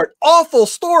 Bloodsport, awful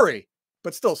story,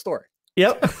 but still story.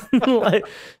 Yep.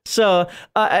 So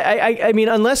I mean,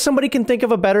 unless somebody can think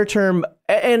of a better term,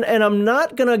 and I'm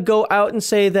not gonna go out and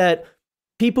say that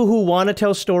people who want to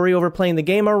tell story over playing the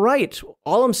game are right.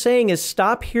 All I'm saying is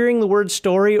stop hearing the word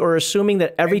story or assuming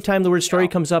that every time the word story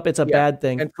comes up, it's a bad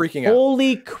thing. And freaking out.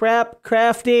 Holy crap,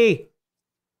 Crafty.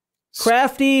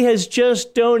 Crafty has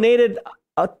just donated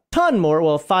a ton more.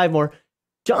 Well, 5 more.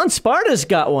 John Sparta's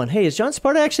got one. Hey, is John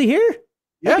Sparta actually here?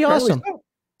 That'd be awesome. So.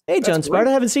 Hey, John That's Sparta,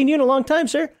 I haven't seen you in a long time,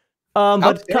 sir.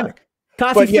 But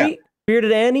Coffee Feet,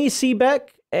 Bearded Annie, Seabeck,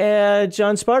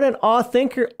 John Sparta, and Awe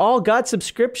Thinker all got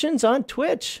subscriptions on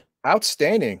Twitch.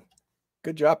 Outstanding.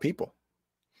 Good job, people.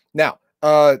 Now,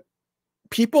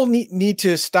 people need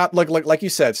to stop, like you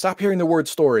said, stop hearing the word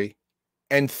story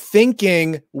and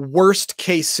thinking worst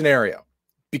case scenario,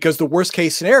 because the worst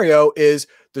case scenario is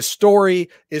the story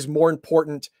is more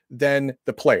important than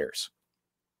the players.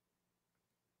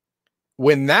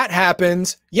 When that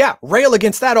happens, rail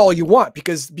against that all you want,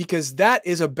 because that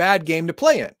is a bad game to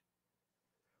play in.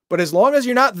 But as long as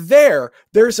you're not there,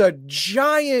 there's a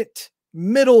giant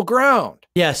middle ground.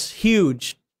 Yes,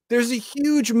 huge. There's a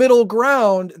huge middle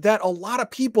ground that a lot of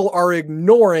people are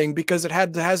ignoring because it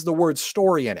has the word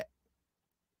story in it.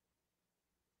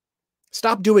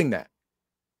 Stop doing that.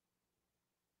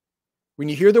 When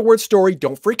you hear the word story,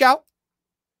 don't freak out.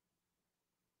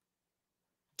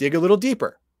 Dig a little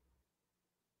deeper.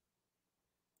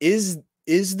 Is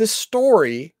the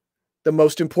story the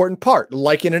most important part?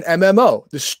 Like in an MMO,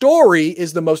 the story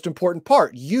is the most important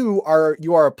part. You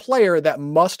are a player that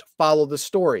must follow the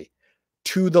story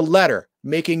to the letter,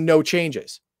 making no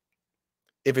changes.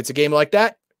 If it's a game like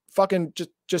that, fucking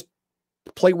just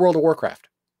play World of Warcraft.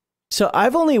 So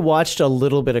I've only watched a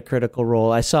little bit of Critical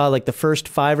Role. I saw like the first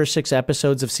 5 or 6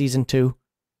 episodes of season 2.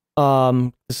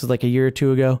 This is like a year or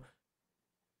 2 ago.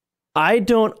 I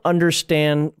don't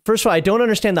understand. First of all, I don't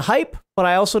understand the hype, but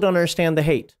I also don't understand the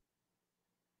hate.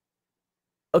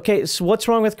 Okay, so what's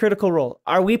wrong with Critical Role?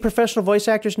 Are we professional voice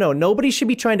actors? No, nobody should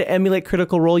be trying to emulate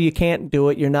Critical Role. You can't do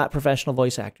it. You're not professional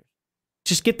voice actors.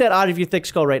 Just get that out of your thick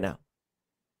skull right now.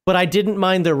 But I didn't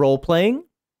mind their role playing.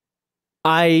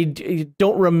 I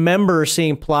don't remember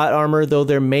seeing plot armor, though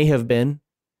there may have been.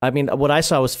 I mean, what I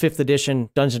saw was 5th edition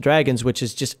Dungeons & Dragons, which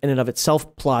is just in and of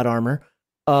itself plot armor.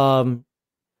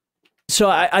 So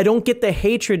I don't get the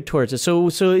hatred towards it.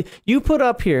 So you put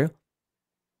up here,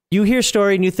 you hear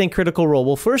story and you think Critical Role.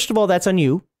 Well, first of all, that's on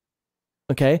you.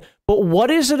 Okay. But what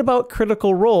is it about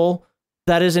Critical Role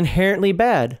that is inherently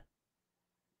bad?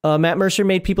 Matt Mercer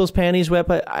made people's panties wet,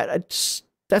 but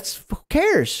that's who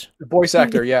cares? The voice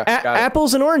actor, yeah.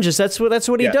 Apples and oranges. That's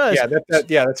what he does.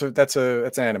 Yeah, that's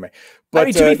an anime. But I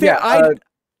mean, to be fair,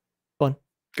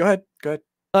 go ahead.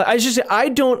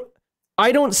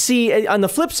 I don't see, on the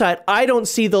flip side, I don't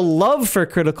see the love for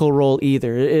Critical Role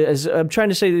either. As I'm trying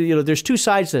to say, there's 2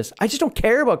 sides to this. I just don't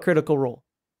care about Critical Role.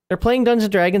 They're playing Dungeons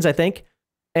 & Dragons, I think.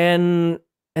 And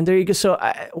there you go. So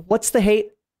what's the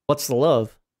hate? What's the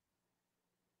love?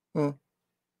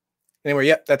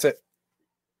 Anyway, that's it.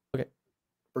 Okay.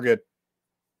 We're good.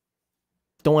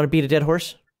 Don't want to beat a dead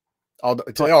horse?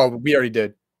 We already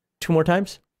did. 2 more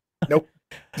times? Nope.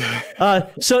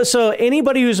 So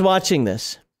anybody who's watching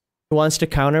this who wants to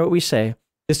counter what we say,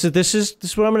 this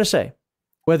is what I'm going to say.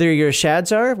 Whether you're a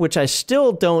Shadzar, which I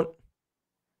still don't.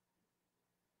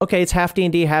 Okay, it's half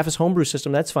D&D, half his homebrew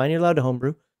system. That's fine. You're allowed to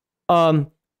homebrew.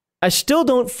 I still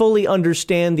don't fully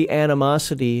understand the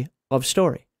animosity of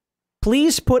story.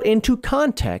 Please put into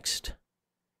context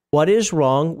what is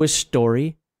wrong with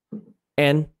story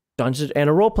and Dungeons and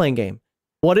a role-playing game.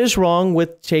 What is wrong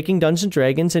with taking Dungeons and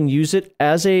Dragons and use it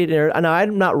as and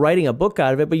I'm not writing a book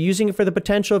out of it, but using it for the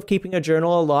potential of keeping a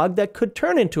journal, a log that could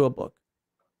turn into a book?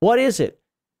 What is it?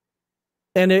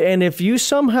 And if you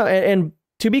somehow, and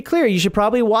to be clear, you should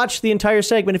probably watch the entire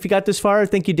segment if you got this far. I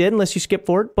think you did, unless you skip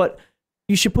forward, but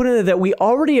you should put in there that we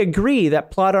already agree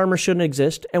that plot armor shouldn't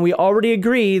exist, and we already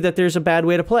agree that there's a bad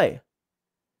way to play.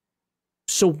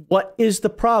 So what is the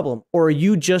problem? Or are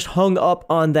you just hung up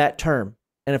on that term?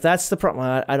 And if that's the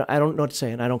problem, I don't know what to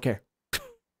say, and I don't care.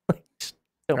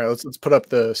 All right, let's put up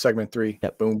the segment 3.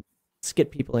 Yep. Boom. Let's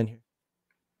get people in here.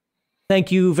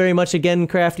 Thank you very much again,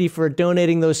 Crafty, for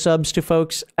donating those subs to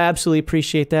folks. Absolutely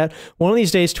appreciate that. One of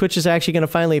these days, Twitch is actually going to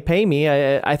finally pay me.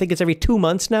 I think it's every 2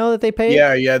 months now that they pay.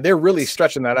 Yeah, they're really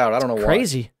stretching that out. I don't know why.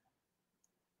 Crazy.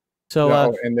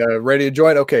 So, ready to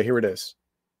join? Okay, here it is.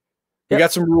 We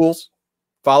got some rules.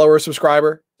 Follower,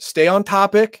 subscriber, stay on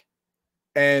topic.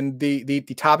 And the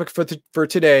topic for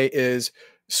today is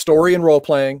story and role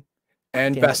playing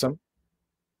and Besom.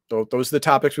 So those are the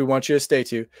topics we want you to stay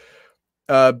to.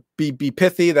 Be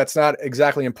pithy. That's not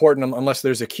exactly important unless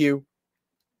there's a cue.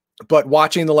 But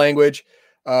watching the language.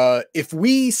 If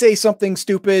we say something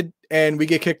stupid and we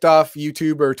get kicked off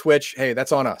YouTube or Twitch, hey,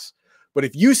 that's on us. But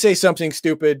if you say something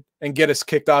stupid and get us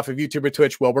kicked off of YouTube or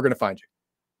Twitch, well, we're going to find you.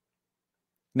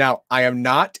 Now, I am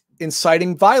not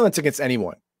inciting violence against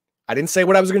anyone. I didn't say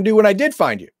what I was going to do when I did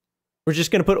find you. We're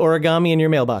just going to put origami in your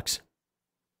mailbox.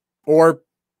 Or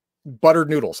buttered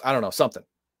noodles. I don't know, something.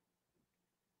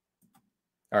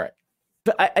 All right.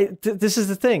 But this is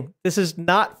the thing. This is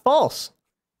not false.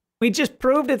 We just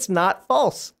proved it's not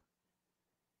false.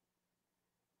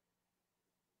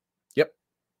 Yep.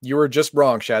 You were just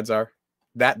wrong, Shadzar.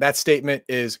 That statement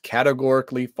is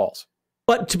categorically false.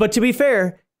 But to be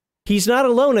fair, he's not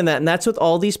alone in that, and that's what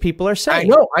all these people are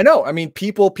saying. I know. I mean,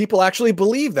 people actually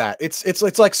believe that.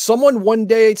 It's like someone one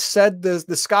day said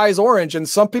the sky's orange, and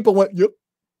some people went, yep.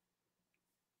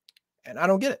 And I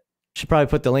don't get it. Should probably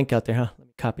put the link out there, huh? Let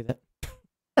me copy that.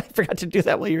 I forgot to do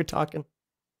that while you were talking.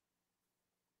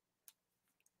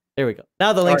 There we go.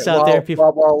 Now the link's out there.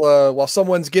 People. While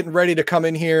someone's getting ready to come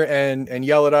in here and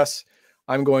yell at us,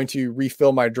 I'm going to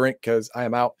refill my drink because I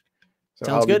am out. So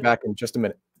Sounds I'll good. be back in just a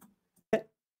minute.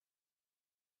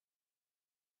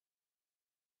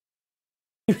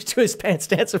 To his pants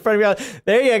dance in front of you.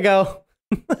 There you go.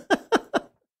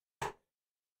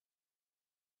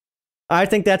 I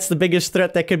think that's the biggest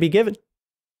threat that could be given.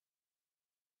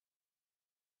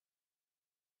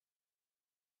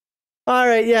 All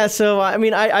right, yeah, so I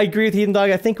mean, I agree with Heathen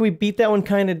Dog. I think we beat that one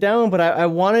kind of down, but I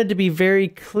wanted to be very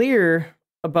clear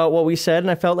about what we said, and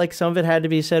I felt like some of it had to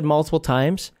be said multiple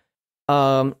times.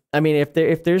 I mean,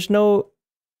 if there's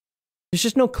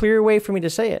just no clear way for me to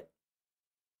say it.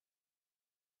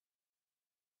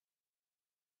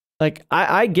 Like,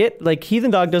 I get, like,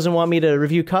 Heathen Dog doesn't want me to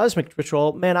review Cosmic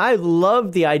Patrol. Man, I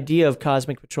loved the idea of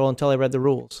Cosmic Patrol until I read the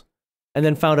rules. And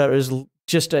then found out it was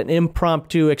just an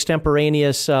impromptu,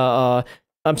 extemporaneous, I'm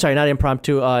sorry, not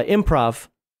impromptu, improv,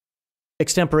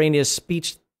 extemporaneous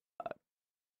speech,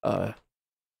 oh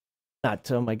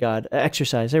my God,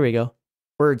 exercise. There we go.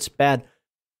 Words, bad.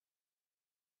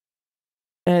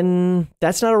 And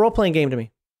that's not a role-playing game to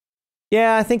me.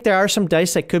 Yeah, I think there are some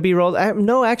dice that could be rolled.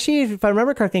 No, actually, if I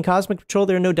remember correctly, in Cosmic Patrol,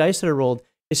 there are no dice that are rolled.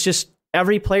 It's just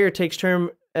every player takes turn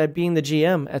at being the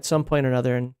GM at some point or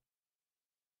another, and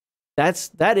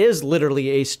that is literally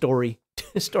a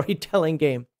storytelling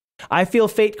game. I feel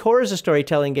Fate Core is a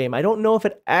storytelling game. I don't know if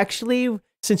it actually,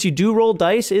 since you do roll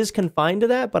dice, is confined to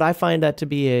that, but I find that to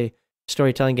be a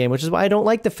storytelling game, which is why I don't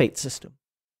like the Fate system.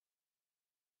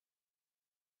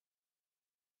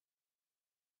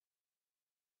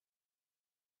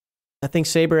 I think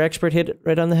Saber Expert hit it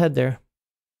right on the head there.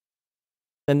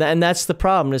 And that's the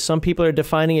problem, is some people are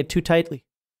defining it too tightly.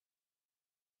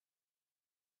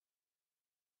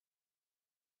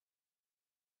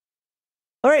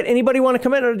 All right, anybody want to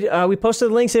come in? We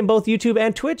posted the links in both YouTube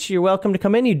and Twitch. You're welcome to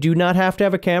come in. You do not have to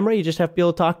have a camera. You just have to be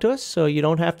able to talk to us, so you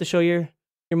don't have to show your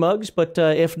mugs. But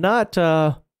if not,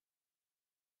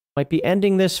 might be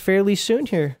ending this fairly soon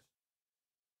here.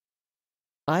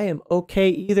 I am okay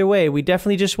either way. We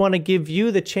definitely just want to give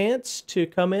you the chance to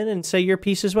come in and say your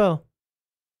piece as well.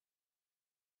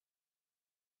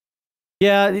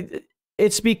 Yeah,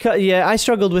 it's because, yeah, I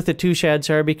struggled with it too,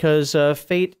 Shadzar, because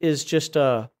Fate is just,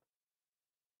 or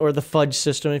the fudge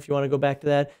system, if you want to go back to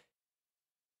that.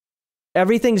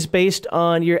 Everything's based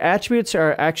on, your attributes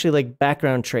are actually like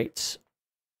background traits.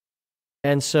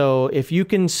 And so if you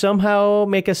can somehow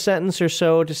make a sentence or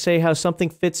so to say how something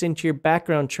fits into your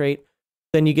background trait,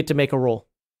 then you get to make a roll.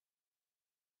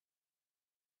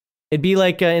 It'd be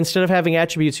like, instead of having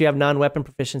attributes, you have non-weapon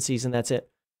proficiencies, and that's it.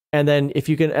 And then if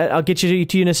you can, I'll get you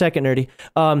to you in a second, Nerdy.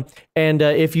 And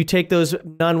if you take those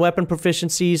non-weapon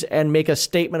proficiencies and make a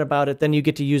statement about it, then you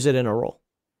get to use it in a roll.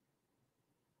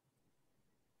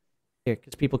 Here,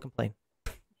 because people complain.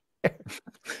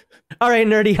 All right,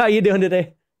 Nerdy, how you doing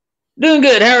today? Doing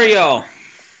good. How are y'all?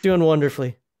 Doing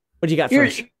wonderfully. What do you got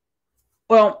first?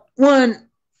 Well, one,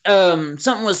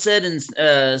 something was said in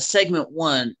segment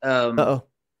one.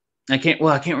 I can't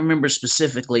remember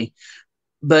specifically,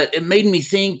 but it made me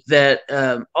think that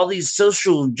all these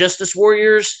social justice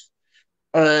warriors,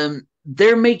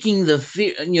 they're making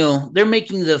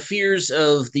the fears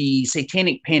of the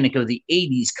satanic panic of the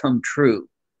 80s come true.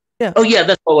 Yeah. Oh yeah,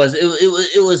 that's what it was.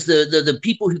 It was the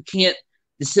people who can't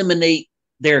disseminate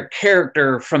their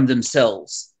character from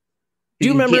themselves. Do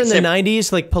you remember in the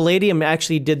 90s, like Palladium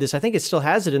actually did this? I think it still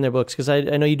has it in their books, because I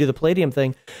know you do the Palladium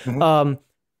thing. Mm-hmm.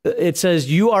 It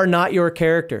says, you are not your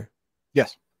character.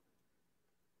 Yes.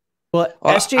 Well,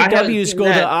 SJWs go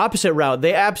the opposite route.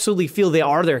 They absolutely feel they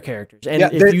are their characters. And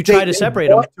if you try to separate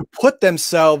them, to put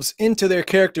themselves into their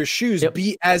character's shoes,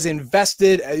 be as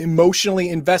invested, emotionally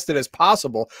invested as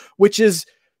possible, which is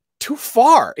too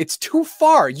far. It's too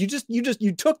far. You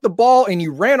took the ball and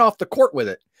you ran off the court with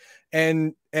it.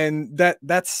 and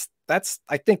that's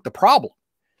I think the problem.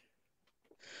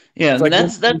 Yeah, like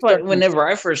that's why whenever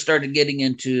I first started getting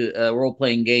into role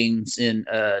playing games in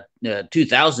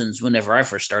 2000s, whenever I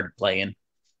first started playing,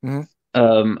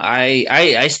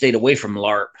 I stayed away from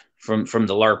LARP from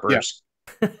the LARPers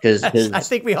because I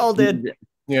think we all did.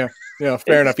 Yeah,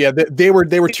 fair enough. Yeah, they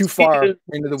were too far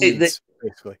into the weeds,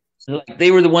 basically. Like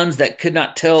they were the ones that could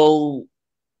not tell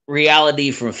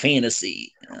reality from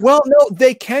fantasy. Well, no,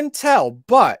 they can tell,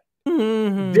 but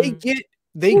they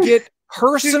get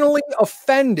personally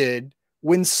offended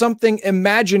when something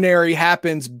imaginary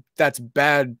happens that's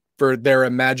bad for their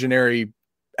imaginary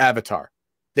avatar.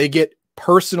 They get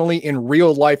personally in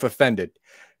real life offended.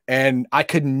 And I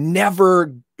could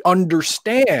never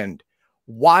understand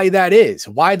why that is,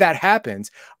 why that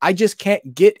happens. I just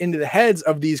can't get into the heads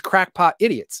of these crackpot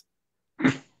idiots.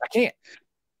 I can't.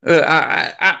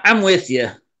 I'm with you.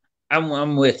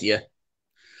 I'm with you.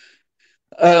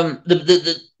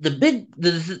 The big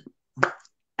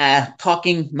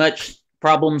talking much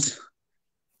problems.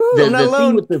 The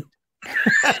thing with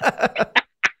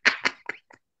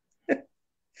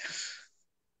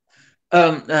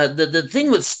the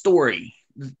thing with story,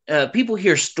 people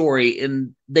hear story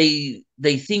and they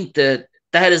think that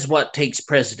is what takes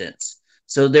precedence.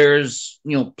 So there's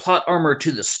plot armor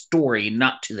to the story,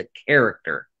 not to the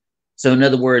character. So in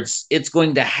other words, it's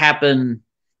going to happen.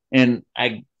 And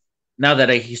now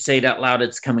that I say it out loud,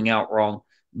 it's coming out wrong.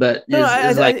 But their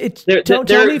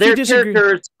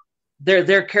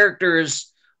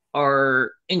characters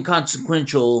are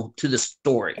inconsequential to the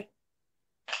story,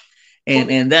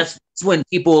 and that's when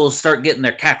people start getting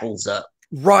their cackles up.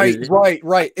 Right. But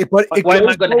why am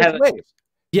I going to have it?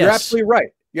 Yes.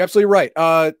 You're absolutely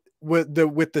right. With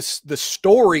the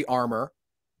story armor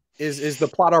is the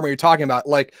plot armor you're talking about.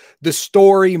 Like the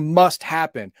story must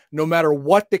happen no matter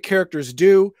what the characters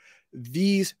do.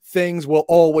 These things will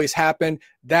always happen.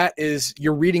 That is,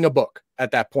 you're reading a book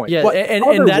at that point. Yeah,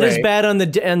 and that is bad on the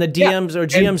DMs or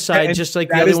GM side, just like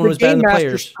the other one was bad on the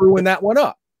players. Screwing that one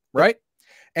up, right?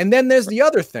 And then there's the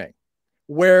other thing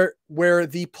where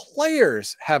the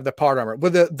players have the part armor,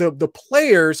 but the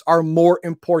players are more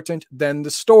important than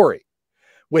the story.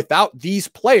 Without these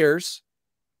players,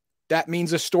 that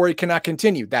means the story cannot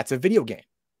continue. That's a video game.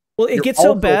 Well, it gets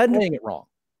so bad playing it wrong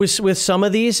with some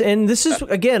of these, and this is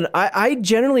again, I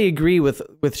generally agree with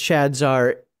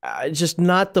Shadzar. Just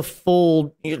not the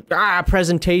full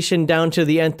presentation down to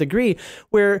the nth degree,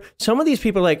 where some of these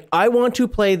people are like, I want to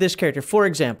play this character. For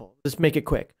example, let's make it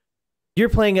quick. You're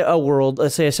playing a world,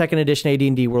 let's say a second edition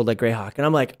AD&D world like Greyhawk, and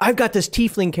I'm like, I've got this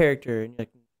tiefling character. And you're like,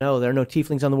 no, there are no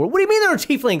tieflings on the world. What do you mean there are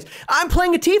tieflings? I'm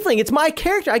playing a tiefling. It's my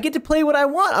character. I get to play what I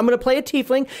want. I'm going to play a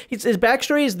tiefling. His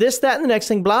backstory is this, that, and the next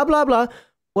thing, blah, blah, blah.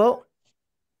 Well,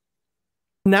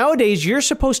 nowadays, you're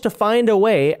supposed to find a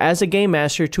way as a game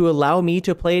master to allow me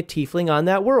to play a tiefling on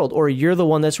that world, or you're the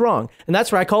one that's wrong. And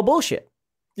that's what I call bullshit.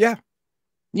 Yeah,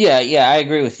 I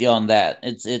agree with you on that.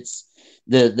 It's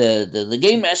the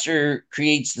game master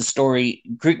creates the story,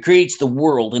 creates the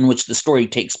world in which the story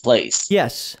takes place.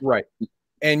 Yes. Right.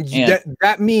 And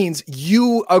that means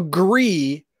you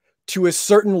agree to a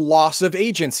certain loss of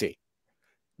agency,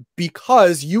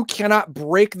 because you cannot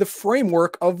break the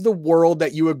framework of the world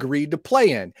that you agreed to play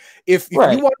in. If you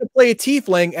want to play a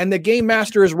tiefling and the game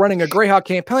master is running a Greyhawk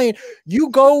campaign,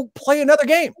 you go play another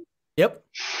game. Yep.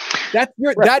 That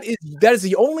is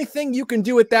the only thing you can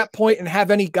do at that point and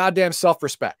have any goddamn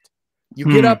self-respect. You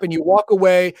get up and you walk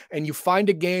away and you find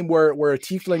a game where a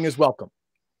tiefling is welcome.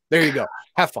 There you go.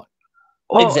 Have fun.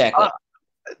 Well, exactly.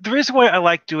 The reason why I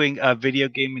like doing video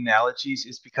game analogies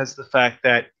is because of the fact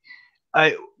that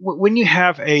when you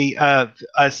have a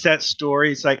set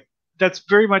story, it's like that's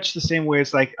very much the same way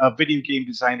as like a video game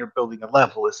designer building a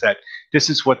level. Is that this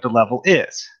is what the level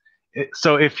is.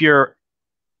 So if you're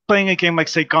playing a game like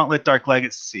say Gauntlet Dark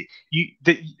Legacy,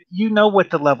 you know what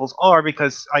the levels are,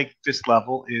 because like this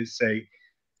level is a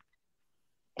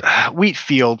wheat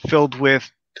field filled with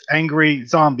angry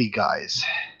zombie guys.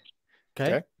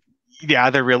 Okay. Yeah,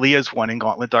 there really is one in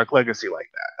Gauntlet Dark Legacy like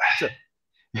that. Sure.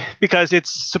 Because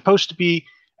it's supposed to be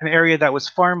an area that was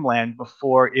farmland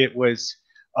before it was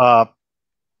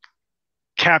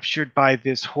captured by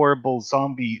this horrible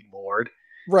zombie lord.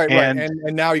 Right. And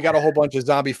now you got a whole bunch of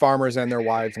zombie farmers and their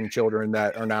wives and children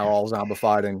that are now all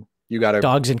zombified, and you got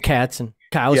dogs and cats and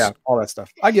cows. Yeah, all that stuff.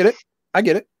 I get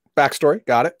it. Backstory.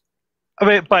 Got it. I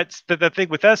mean, but the thing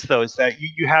with us though is that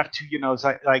you have to, it's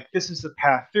like this is the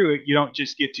path through it. You don't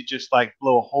just get to just like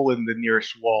blow a hole in the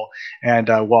nearest wall and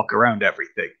walk around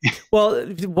everything.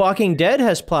 Well, Walking Dead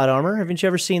has plot armor. Haven't you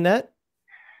ever seen that?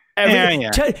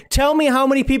 Tell me how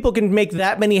many people can make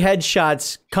that many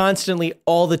headshots constantly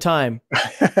all the time.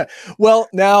 Well,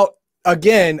 now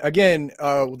again,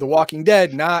 The Walking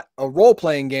Dead, not a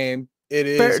role-playing game. It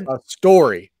is a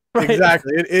story. Right.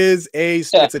 Exactly. It's a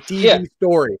TV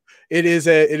story. It is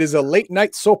a late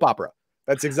night soap opera.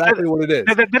 That's exactly what it is.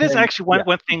 That is actually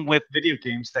one thing with video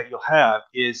games that you'll have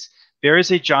is there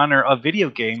is a genre of video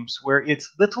games where it's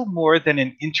little more than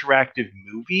an interactive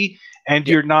movie, and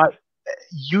you're not,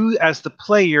 you as the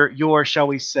player, your, shall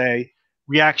we say,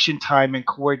 reaction time and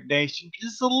coordination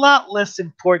is a lot less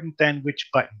important than which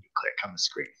button you click on the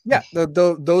screen. Yeah,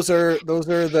 those are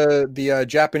the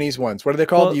Japanese ones. What are they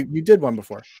called? Well, you did one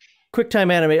before.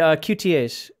 QuickTime anime,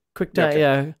 QTAs.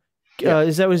 QuickTime,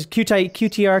 is that was QTR,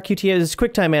 QTAs,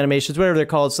 QuickTime animations, whatever they're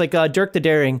called. It's like Dirk the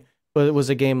Daring was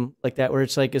a game like that where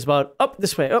it's like it's about up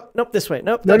this way, up nope this way,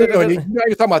 nope. No. You're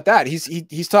talking about that.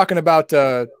 He's talking about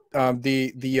the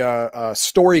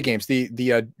story games,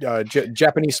 the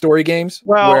Japanese story games.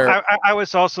 Well, where... I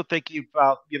was also thinking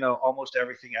about almost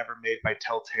everything ever made by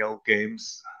Telltale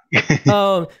Games.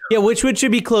 Which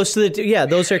should be close to the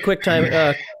those are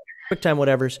QuickTime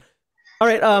whatevers. All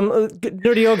right,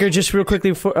 Nerdy Ogre, just real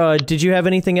quickly, did you have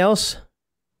anything else?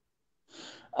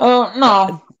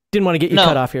 No. Didn't want to get you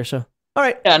cut off here, so. All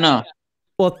right. Yeah, no.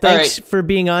 Well, thanks for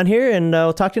being on here, and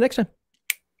we'll talk to you next time.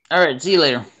 All right, see you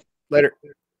later. Later.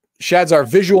 Shadzar,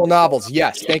 visual novels.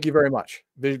 Yes, thank you very much.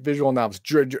 Visual novels.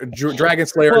 Dragon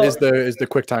Slayer is the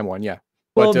QuickTime one, yeah.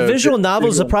 Well, visual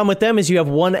novels, the problem with them is you have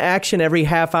one action every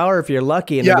half hour if you're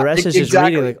lucky, and the rest is just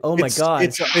reading like, oh my God.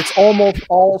 It's almost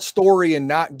all story and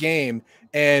not game.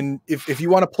 And if you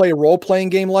want to play a role-playing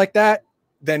game like that,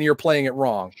 then you're playing it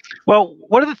wrong. Well,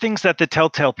 one of the things that the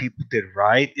Telltale people did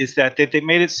right is that they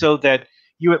made it so that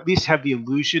you at least have the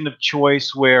illusion of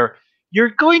choice where you're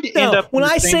going to end up... When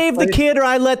I save the kid or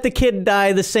I let the kid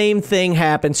die, the same thing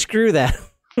happens. Screw that.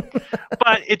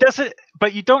 But it doesn't.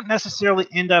 But you don't necessarily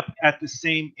end up at the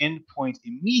same endpoint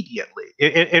immediately.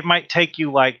 It might take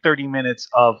you like 30 minutes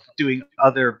of doing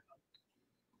other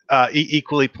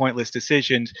equally pointless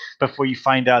decisions before you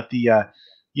find out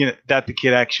that the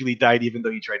kid actually died, even though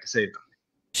you tried to save him.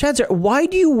 Shadzar, why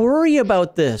do you worry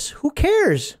about this? Who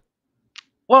cares?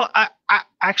 Well, I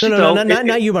actually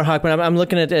not you, Mark Hockman. I'm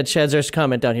looking at Shadzar's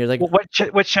comment down here. Like, what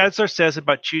Shadzar says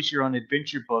about choose your own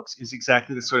adventure books is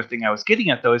exactly the sort of thing I was getting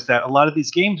at. Though, is that a lot of these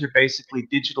games are basically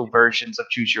digital versions of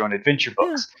choose your own adventure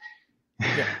books.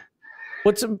 Yeah.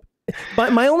 What's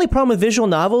my only problem with visual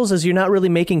novels is you're not really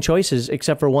making choices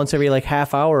except for once every like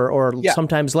half hour or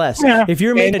sometimes less. Yeah. If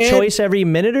you're making a choice every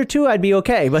minute or two, I'd be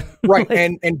okay. But right,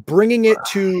 and bringing it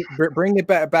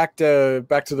back to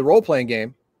the role playing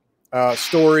game.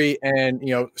 Story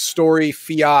and story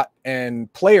fiat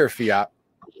and player fiat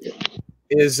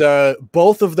is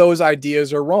both of those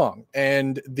ideas are wrong,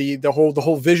 and the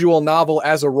whole visual novel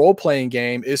as a role-playing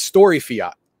game is story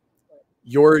fiat.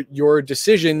 Your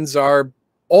decisions are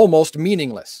almost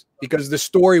meaningless because the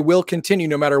story will continue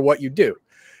no matter what you do.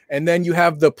 And then you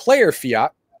have the player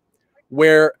fiat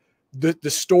where the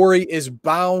story is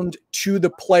bound to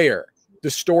the player.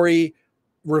 The story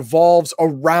revolves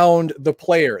around the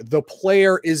player. The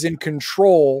player is in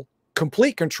control,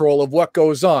 complete control of what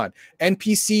goes on.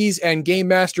 NPCs and game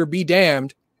master be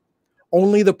damned.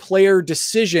 Only the player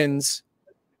decisions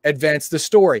advance the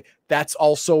story. That's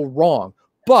also wrong.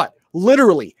 But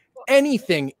literally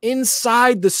anything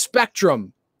inside the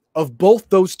spectrum of both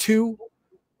those two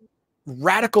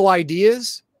radical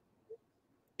ideas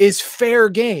is fair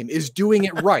game, is doing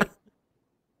it right.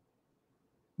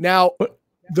 Now,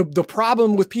 the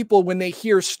problem with people when they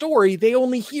hear story, they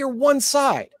only hear one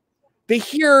side. They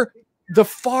hear the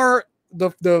far,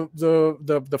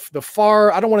 the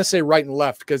far, I don't want to say right and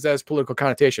left because that has political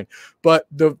connotation, but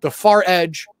the far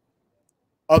edge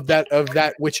of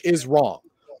that which is wrong.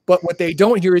 But what they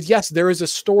don't hear is, yes, there is a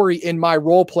story in my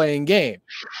role-playing game.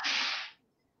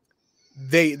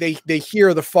 They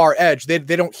hear the far edge. They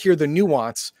don't hear the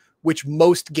nuance which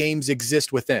most games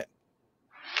exist within.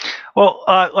 Well,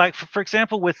 like for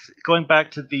example, with going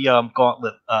back to the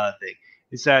Gauntlet thing,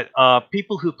 is that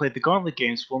people who played the Gauntlet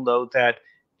games will know that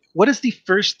what is the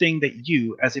first thing that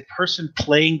you, as a person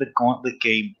playing the Gauntlet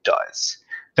game, does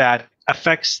that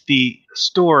affects the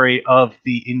story of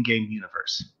the in-game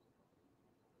universe?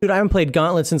 Dude, I haven't played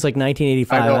Gauntlet since like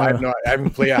 1985.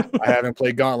 I haven't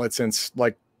played Gauntlet since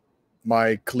like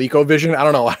my ColecoVision. I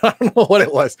don't know what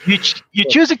it was. You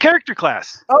choose a character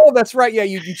class. Oh, that's right. Yeah,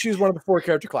 you choose one of the 4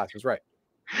 character classes, right?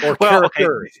 Or characters.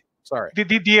 Okay. Sorry.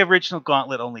 The original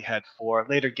Gauntlet only had 4.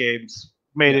 Later games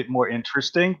made it more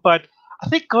interesting, but I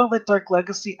think Gauntlet Dark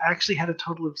Legacy actually had a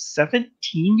total of 17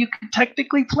 you could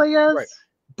technically play as. Right.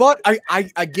 But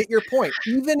I get your point.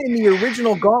 Even in the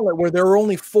original Gauntlet, where there were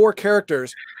only 4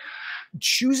 characters,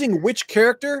 choosing which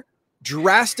character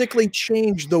drastically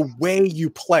changed the way you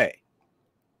play.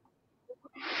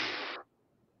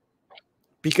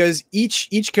 Because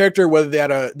each character, whether they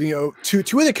had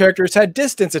two of the characters had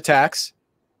distance attacks,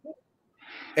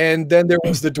 and then there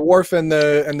was the dwarf and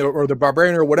the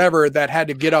barbarian or whatever that had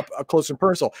to get up close and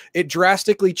personal. It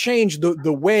drastically changed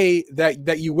the way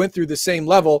that you went through the same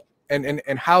level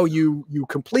and how you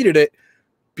completed it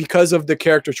because of the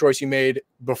character choice you made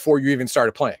before you even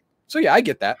started playing. So yeah, I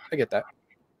get that.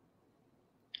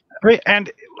 Right,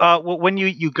 and when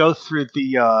you go through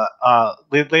the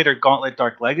later Gauntlet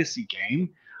Dark Legacy game,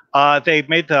 they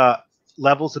made the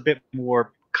levels a bit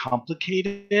more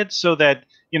complicated, so that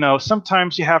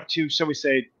sometimes you have to, shall we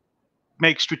say,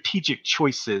 make strategic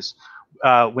choices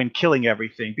when killing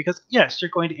everything, because yes,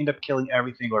 you're going to end up killing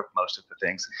everything or most of the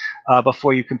things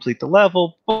before you complete the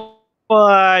level,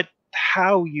 but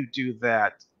how you do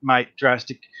that might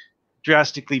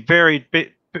drastically vary.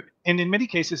 And in many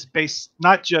cases, based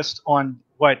not just on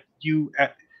what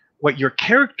your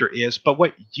character is, but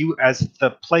what you as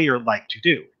the player like to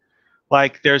do.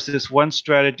 Like there's this one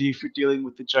strategy for dealing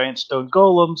with the giant stone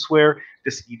golems where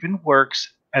this even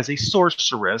works as a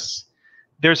sorceress.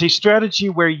 There's a strategy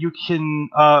where you can,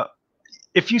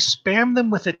 if you spam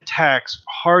them with attacks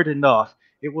hard enough,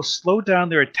 it will slow down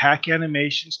their attack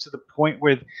animations to the point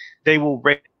where they will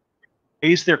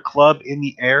raise their club in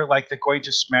the air like they're going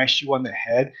to smash you on the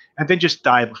head, and then just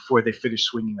die before they finish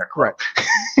swinging their club.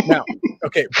 Now,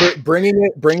 okay, bringing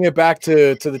it back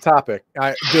to the topic.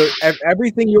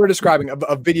 Everything you were describing of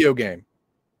a video game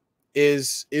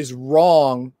is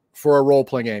wrong for a role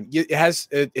playing game. It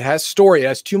has story. It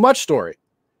has too much story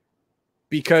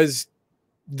because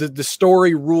the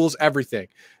story rules everything.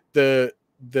 There's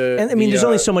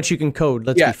only so much you can code.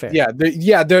 Let's be fair.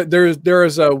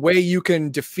 There's a way you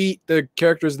can defeat the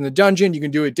characters in the dungeon. You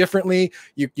can do it differently.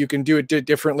 You can do it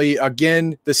differently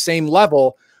again, the same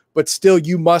level, but still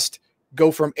you must go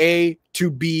from A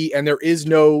to B, and there is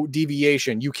no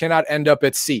deviation. You cannot end up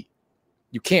at C.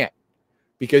 You can't,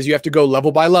 because you have to go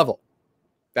level by level.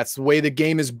 That's the way the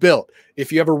game is built.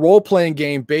 If you have a role-playing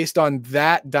game based on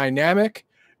that dynamic,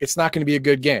 it's not going to be a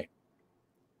good game.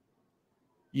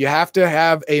 You have to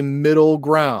have a middle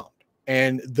ground,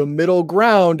 and the middle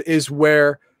ground is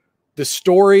where the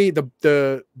story,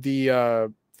 the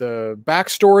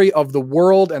backstory of the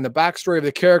world and the backstory of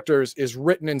the characters is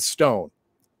written in stone.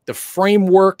 The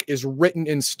framework is written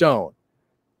in stone.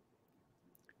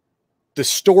 The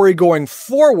story going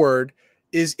forward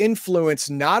is influenced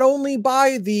not only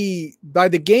by the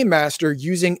game master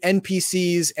using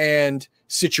NPCs and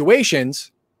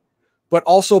situations, but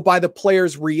also by the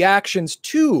player's reactions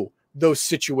to those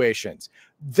situations.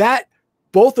 That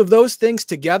both of those things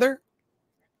together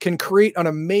can create an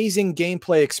amazing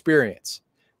gameplay experience.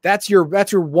 That's your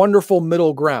wonderful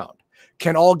middle ground.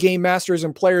 Can all game masters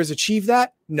and players achieve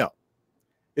that? No.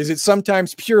 Is it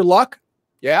sometimes pure luck?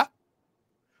 Yeah.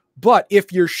 But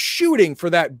if you're shooting for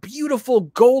that beautiful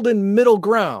golden middle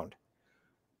ground,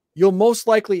 you'll most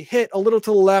likely hit a little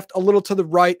to the left, a little to the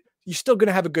right. You're still going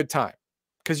to have a good time,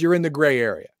 because you're in the gray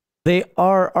area. They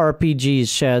are RPGs,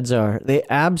 Shads are. They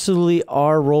absolutely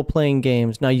are role-playing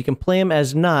games. Now, you can play them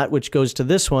as not, which goes to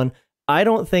this one. I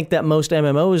don't think that most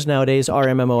MMOs nowadays are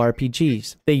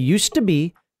MMORPGs. They used to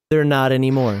be. They're not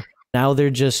anymore. Now they're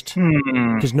just...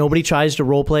 because nobody tries to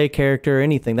role-play a character or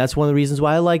anything. That's one of the reasons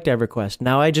why I liked EverQuest.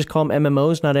 Now I just call them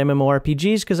MMOs, not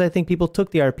MMORPGs, because I think people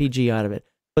took the RPG out of it.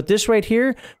 But this right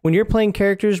here, when you're playing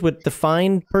characters with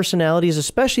defined personalities,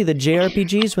 especially the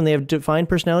JRPGs, when they have defined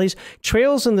personalities,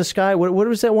 Trails in the Sky, what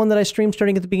was that one that I streamed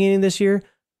starting at the beginning of this year?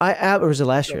 Or was it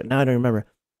last year? Now I don't remember.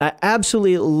 I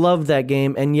absolutely love that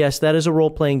game, and yes, that is a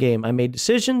role-playing game. I made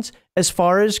decisions as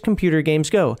far as computer games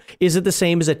go. Is it the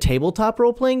same as a tabletop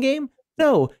role-playing game?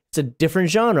 No, it's a different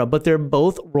genre, but they're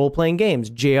both role-playing games.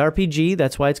 JRPG,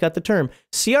 that's why it's got the term.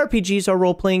 CRPGs are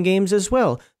role-playing games as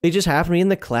well. They just happen to be in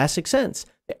the classic sense.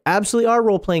 They absolutely are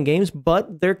role-playing games,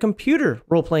 but they're computer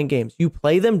role-playing games. You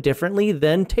play them differently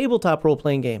than tabletop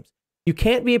role-playing games. You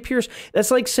can't be a pure... That's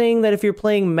like saying that if you're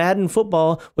playing Madden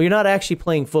football, well, you're not actually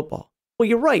playing football. Well,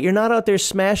 you're right. You're not out there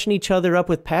smashing each other up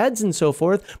with pads and so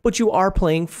forth, but you are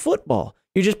playing football.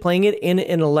 You're just playing it in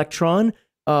an electron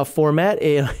format,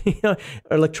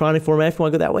 electronic format, if you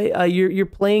want to go that way. You're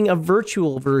playing a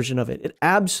virtual version of it. It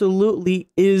absolutely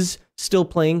is still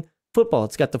playing football.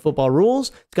 It's got the football rules.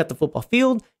 It's got the football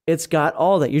field. It's got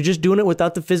all that. You're just doing it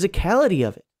without the physicality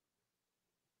of it.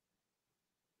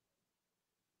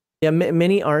 Yeah,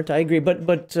 many aren't. I agree.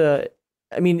 But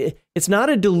I mean, it's not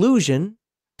a delusion.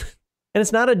 And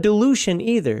it's not a dilution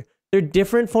either. They're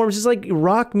different forms. It's like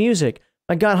rock music.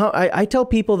 My God, I tell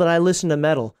people that I listen to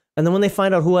metal. And then when they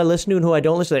find out who I listen to and who I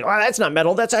don't listen to, they're like, oh, that's not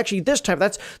metal. That's actually this type.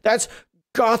 That's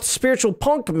goth spiritual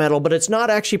punk metal, but it's not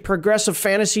actually progressive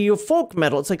fantasy or folk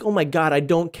metal. It's like, oh my God, I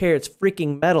don't care. It's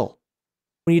freaking metal.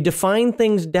 When you define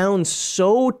things down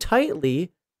so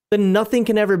tightly, then nothing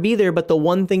can ever be there but the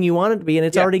one thing you want it to be, and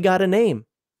it's already got a name.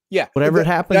 Yeah. Whatever it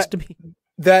happens to be.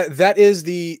 That is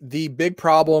the big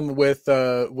problem with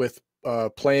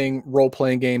playing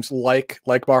role-playing games like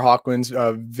Bar Hawkman's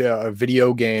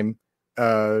video game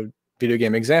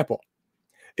example,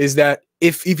 is that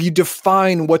if you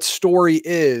define what story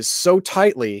is so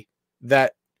tightly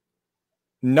that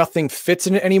nothing fits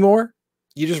in it anymore,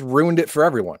 you just ruined it for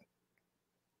everyone.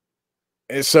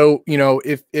 So, you know,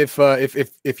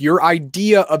 if your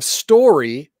idea of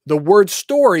story, the word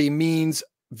story means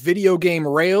video game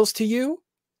rails to you,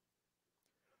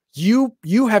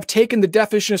 you have taken the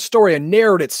definition of story and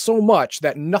narrowed it so much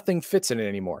that nothing fits in it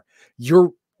anymore.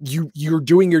 You're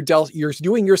doing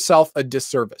yourself a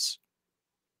disservice.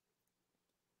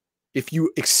 If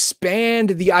you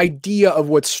expand the idea of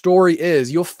what story is,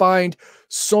 you'll find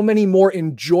so many more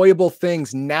enjoyable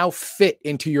things now fit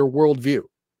into your worldview.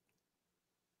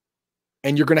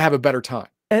 And you're going to have a better time.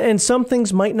 And some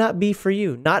things might not be for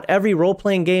you. Not every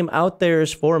role-playing game out there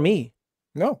is for me.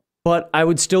 No. But I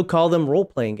would still call them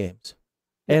role-playing games.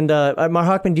 And Mark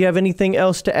Hawkman, do you have anything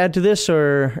else to add to this,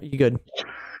 or are you good?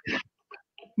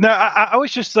 No, I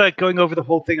was just going over the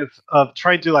whole thing of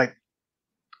trying to like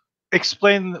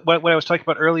explain what I was talking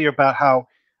about earlier about how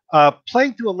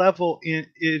playing through a level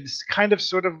is kind of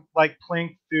sort of like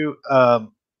playing through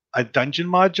a dungeon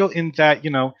module, in that, you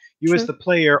know, you as the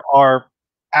player are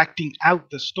acting out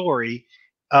the story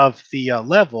of the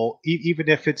level, even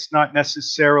if it's not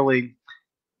necessarily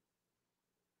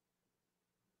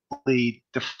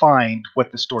defined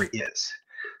what the story is.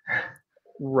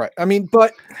 Right. I mean,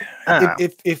 but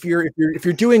if you're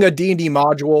doing a D&D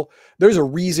module, there's a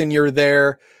reason you're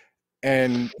there,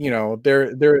 and you know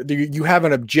you have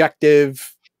an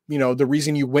objective. You know, the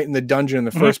reason you went in the dungeon in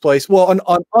the first place. Well,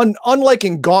 unlike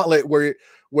in Gauntlet,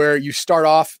 where you start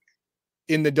off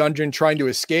in the dungeon trying to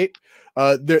escape,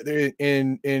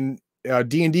 in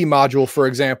D&D module, for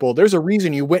example, there's a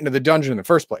reason you went into the dungeon in the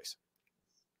first place.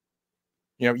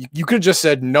 You know, you could have just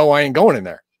said, no, I ain't going in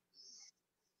there.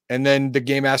 And then the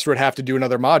game master would have to do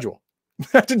another module,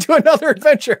 have to do another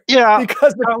adventure. Yeah.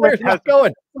 Because the player's not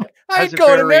going. I ain't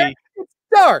going in there. It's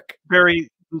dark. Very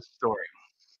loose story.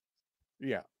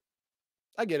 Yeah.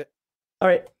 I get it. All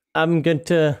right. I'm going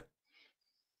to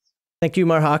thank you,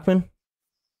 Mark Hawkman.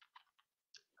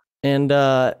 And,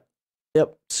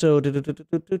 yep. So,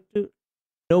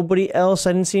 nobody else.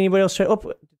 I didn't see anybody else try. Oh,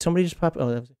 did somebody just pop? Oh,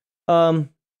 that was it.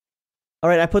 All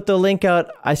right, I put the link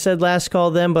out. I said last call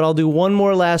then, but I'll do one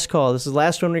more last call. This is the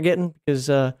last one we're getting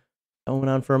because I went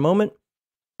on for a moment.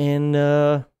 And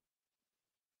I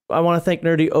want to thank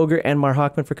Nerdy Ogre and Mark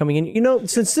Hawkman for coming in. You know,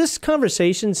 since this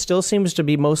conversation still seems to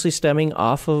be mostly stemming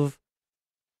off of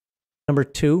number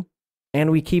 2, and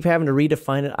we keep having to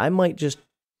redefine it, I might just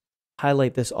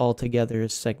highlight this all together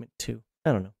as segment 2.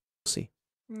 I don't know. We'll see.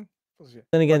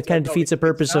 Then again, it kind of defeats the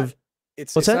purpose of...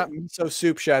 It's not miso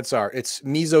soup, Shadsar. It's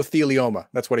mesothelioma.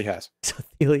 That's what he has.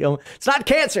 Mesothelioma. It's not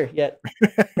cancer yet.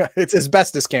 It's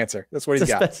asbestos cancer. That's what he's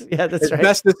got. Yeah, that's right.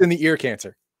 Asbestos in the ear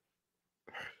cancer.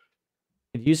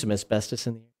 Could use some asbestos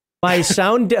in the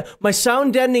ear. My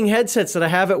sound deadening headsets that I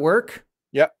have at work.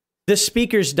 Yep. This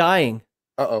speaker's dying.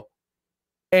 Uh-oh.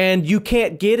 And you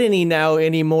can't get any now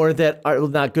anymore that are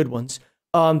not good ones.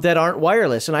 That aren't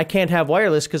wireless, and I can't have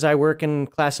wireless because I work in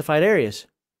classified areas.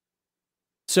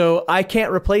 So I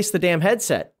can't replace the damn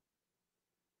headset.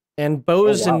 And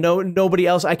Bose and nobody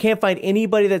else. I can't find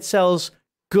anybody that sells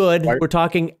good. We're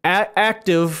talking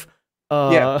active.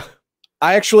 Yeah.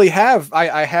 I actually have.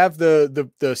 I have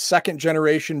the second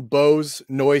generation Bose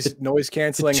noise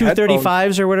canceling 235s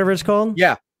headphones. or whatever it's called.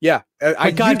 Yeah.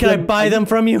 My God, can I buy them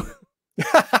from you?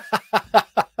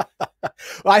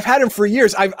 I've had them for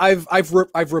years.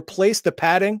 I've replaced the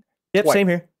padding. Yep, twice. Same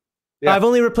here. Yeah. I've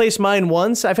only replaced mine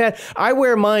once. I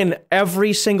wear mine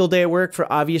every single day at work for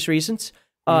obvious reasons.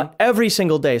 Every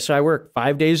single day. So I work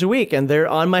 5 days a week, and they're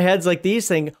on my heads like these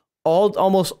things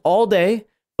almost all day.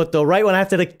 But the right one, I have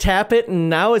to like tap it, and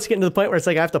now it's getting to the point where it's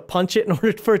like I have to punch it in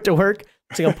order for it to work.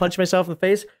 So I'm punch myself in the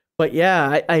face. But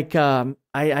yeah,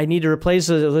 I need to replace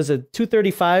was it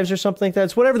 235s or something like that.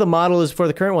 It's whatever the model is for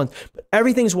the current ones. But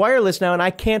everything's wireless now, and I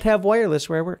can't have wireless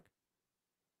where I work.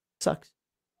 Sucks.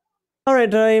 All right,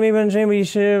 maybe on train, but you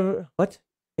should what?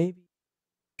 Maybe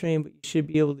train, but you should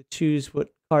be able to choose what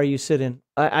car you sit in.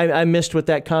 I missed what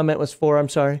that comment was for. I'm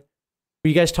sorry. Were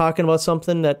you guys talking about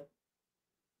something that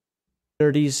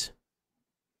nerdies?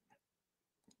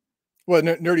 Well,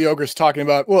 Nerdy Ogre's talking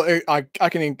about. Well, I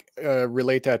can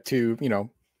relate that to, you know,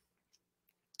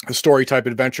 a story type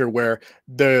adventure where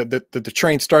the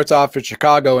train starts off in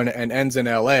Chicago and ends in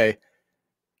LA.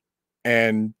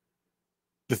 And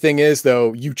the thing is,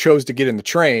 though, you chose to get in the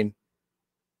train.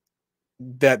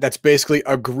 That's basically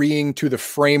agreeing to the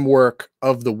framework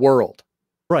of the world.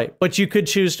 Right. But you could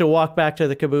choose to walk back to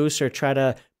the caboose or try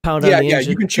to pound on the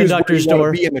engine, you can choose where you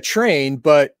want to be in the train,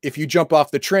 but if you jump off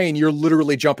the train, you're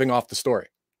literally jumping off the story.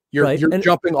 You're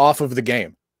jumping off of the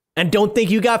game. And don't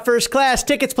think you got first class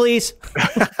tickets, please.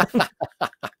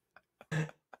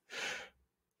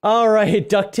 All right,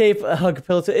 duct tape, hug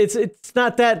pillows. It's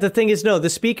not that. The thing is, no, the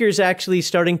speaker's actually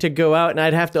starting to go out, and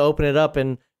I'd have to open it up,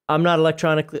 and I'm not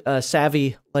electronically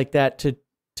savvy like that to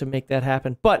make that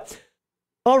happen. But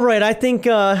all right, I think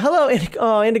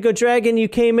hello, Indigo Dragon, you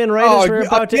came in right as we're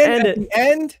about to end it.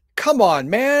 End? Come on,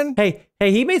 man. Hey,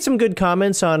 he made some good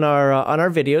comments on our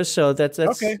videos, so that's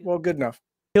okay. Well, good enough.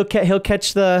 He'll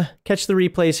catch the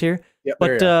replays here. Yep,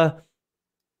 but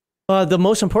the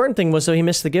most important thing was, though, he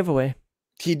missed the giveaway.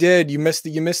 He did. You missed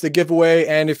the giveaway,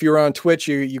 and if you were on Twitch,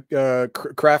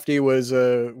 Crafty was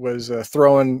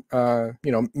throwing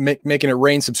making it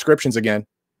rain subscriptions again.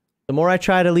 The more I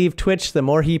try to leave Twitch, the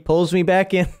more he pulls me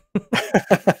back in.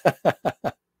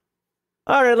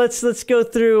 All right, let's go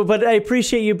through. But I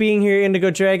appreciate you being here,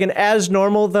 Indigo Dragon. As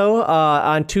normal, though,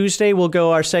 on Tuesday we'll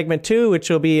go our segment 2, which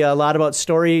will be a lot about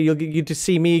story. You'll get to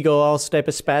see me go all type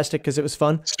of spastic because it was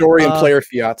fun. Story and player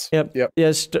fiats. Yep.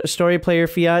 Yeah, story, player,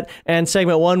 fiat. And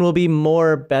segment 1 will be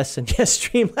more best. And yes,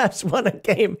 Streamlabs won a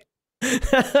game.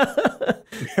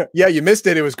 Yeah, you missed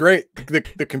it. It was great.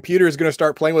 The computer is going to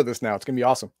start playing with us now. It's going to be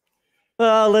awesome.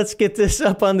 Let's get this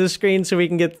up on the screen so we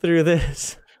can get through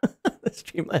this.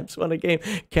 Streamlabs won a game.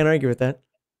 Can't argue with that.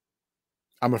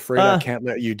 I'm afraid I can't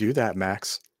let you do that,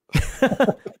 Max.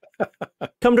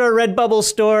 Come to our Redbubble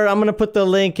store. I'm going to put the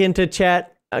link into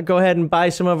chat. Go ahead and buy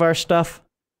some of our stuff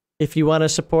if you want to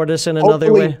support us in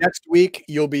another way. Next week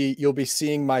you'll be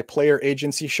seeing my player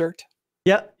agency shirt.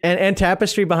 Yeah, and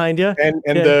tapestry behind you. And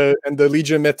the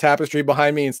Legion Myth tapestry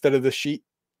behind me instead of the sheet.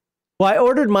 Well, I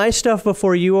ordered my stuff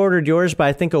before you ordered yours by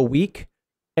I think a week.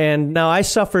 And now I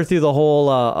suffer through the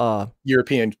whole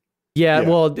European. Yeah,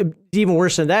 well, even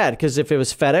worse than that, because if it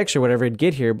was FedEx or whatever, it'd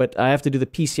get here. But I have to do the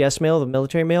PCS mail, the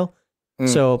military mail.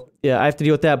 So yeah, I have to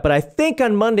deal with that. But I think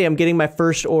on Monday I'm getting my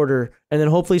first order, and then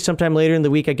hopefully sometime later in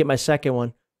the week I get my second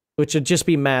one, which would just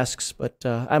be masks. But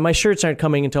my shirts aren't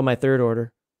coming until my third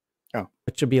order. Oh,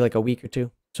 which should be like a week or two.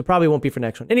 So probably won't be for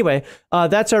next one. Anyway,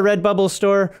 that's our Redbubble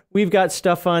store. We've got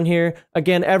stuff on here.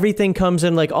 Again, everything comes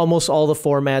in like almost all the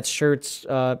formats, shirts,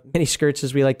 mini skirts,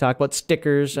 as we like to talk about,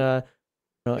 stickers. Got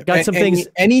some things.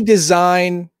 Any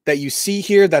design that you see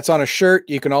here that's on a shirt,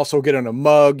 you can also get on a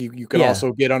mug. You can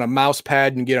also get on a mouse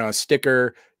pad and get on a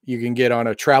sticker. You can get on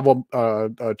a travel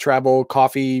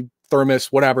coffee thermos,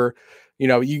 whatever. You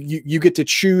know, you get to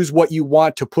choose what you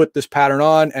want to put this pattern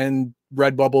on, and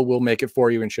Redbubble will make it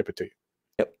for you and ship it to you.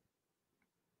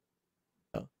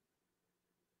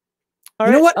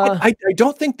 You know what? I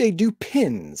don't think they do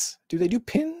pins. Do they do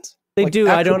pins? They do.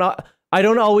 Actual... I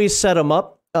don't always set them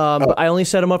up. But I only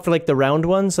set them up for like the round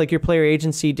ones. Like your player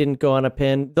agency didn't go on a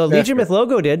pin. The Legion Myth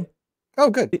logo did. Oh,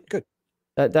 good.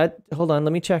 Hold on,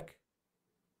 let me check.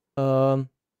 I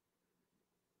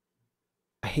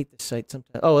hate this site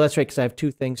sometimes. Oh, that's right, because I have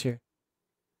two things here.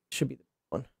 Should be the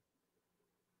one.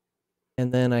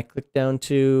 And then I click down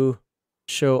to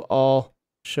show all.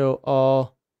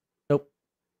 Nope.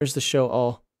 There's the show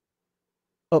all.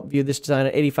 Oh, view this design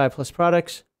at 85 plus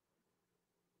products.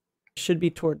 Should be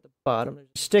toward the bottom. There's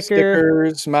a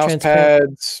stickers, mouse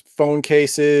pads, phone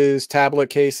cases, tablet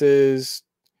cases,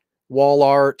 wall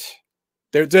art.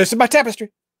 There's my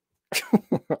tapestry.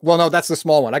 Well, no, that's the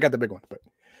small one. I got the big one. But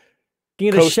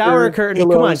you get a shower curtain.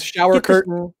 Pillows, come on, shower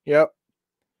curtain. Yep.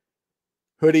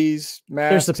 Hoodies,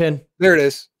 masks. There's the pin. There it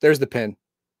is. There's the pin.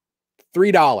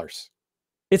 $3.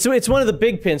 It's one of the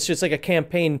big pins. So it's like a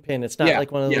campaign pin. It's not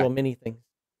like one of the little mini things.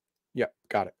 Yep,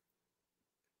 got it.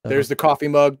 There's the coffee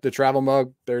mug, the travel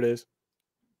mug. There it is.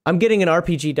 I'm getting an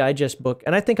RPG Digest book,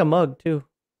 and I think a mug too.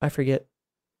 I forget.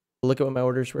 Look at what my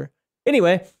orders were.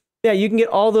 Anyway, yeah, you can get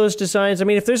all those designs. I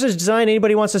mean, if there's a design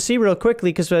anybody wants to see real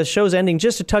quickly, because the show's ending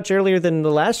just a touch earlier than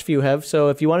the last few have. So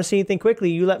if you want to see anything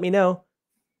quickly, you let me know.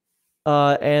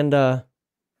 A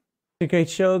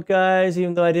great show, guys,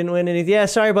 even though I didn't win anything. Yeah,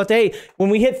 sorry about that. Hey, when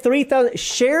we hit 3,000,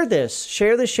 share this.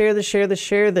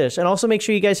 And also make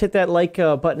sure you guys hit that like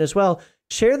button as well.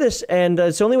 Share this, and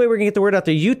it's the only way we're going to get the word out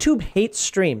there. YouTube hates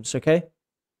streams, okay?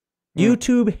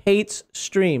 YouTube hates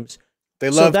streams. They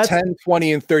love 10,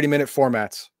 20, and 30-minute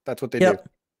formats. That's what they do.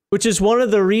 Which is one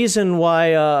of the reason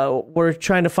why we're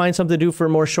trying to find something to do for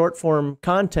more short form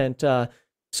content.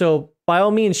 So by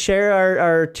all means, share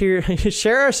our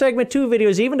share our segment 2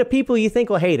 videos, even to people you think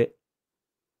will hate it.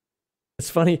 It's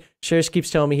funny. Shares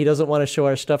keeps telling me he doesn't want to show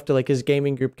our stuff to like his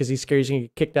gaming group because he's scared he's gonna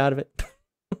get kicked out of it.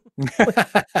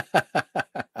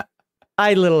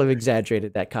 I little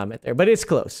exaggerated that comment there, but it's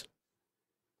close.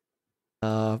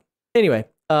 Anyway,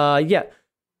 yeah.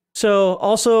 So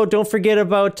also don't forget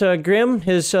about Grim,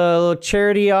 his little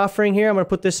charity offering here. I'm going to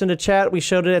put this into chat. We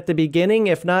showed it at the beginning.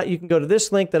 If not, you can go to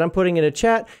this link that I'm putting in a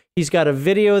chat. He's got a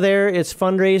video there. It's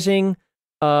fundraising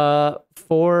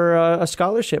for a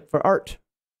scholarship for art.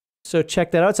 So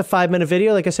check that out. It's a 5-minute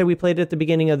video. Like I said, we played it at the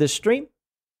beginning of this stream.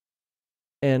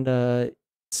 And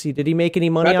see, did he make any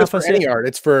money off of any art?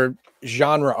 It's for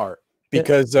genre art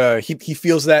because he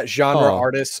feels that genre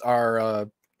artists are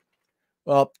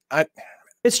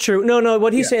It's true. No.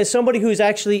 What he's saying is somebody who's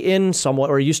actually in somewhat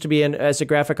or used to be in as a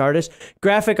graphic artist.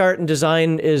 Graphic art and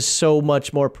design is so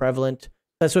much more prevalent.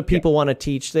 That's what people want to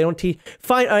teach. They don't teach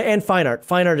fine art.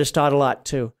 Fine art is taught a lot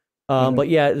too. But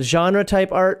yeah, genre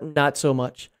type art, not so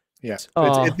much. Yes,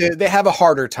 they have a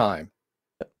harder time.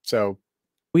 So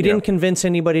we didn't convince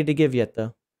anybody to give yet,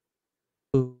 though.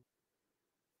 Ooh,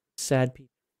 sad people.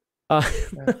 All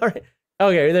right.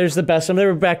 Okay, there's the best.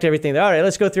 We're back to everything. All right,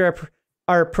 let's go through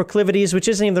our proclivities, which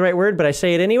isn't even the right word, but I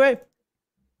say it anyway.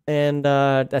 And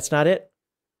that's not it.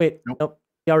 Wait, nope.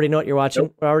 You already know what you're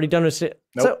watching. We're already done with it.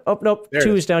 Nope. So, nope. There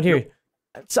 2 is down here.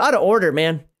 It's out of order,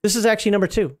 man. This is actually number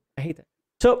 2. I hate that.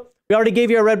 So we already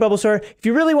gave you our Redbubble store. If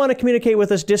you really want to communicate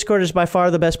with us, Discord is by far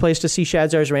the best place to see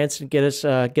Shadzar's rants and get us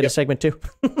a segment 2.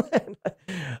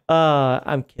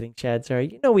 I'm kidding,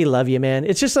 Shadzar. You know we love you, man.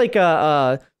 It's just like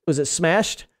was it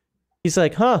Smashed? He's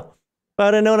like, if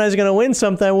I'd have known I was going to win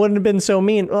something, I wouldn't have been so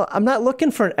mean. Well, I'm not looking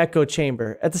for an echo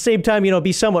chamber. At the same time,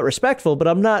 be somewhat respectful, but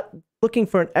I'm not looking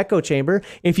for an echo chamber.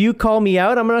 If you call me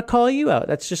out, I'm going to call you out.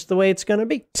 That's just the way it's going to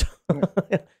be.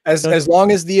 As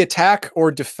long as the attack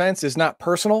or defense is not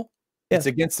personal, it's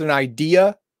against an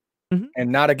idea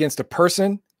and not against a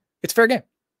person, it's fair game.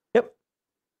 Yep.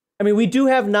 I mean, we do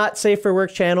have not safe for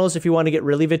work channels if you want to get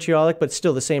really vitriolic, but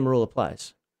still the same rule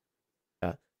applies.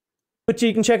 But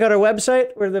you can check out our website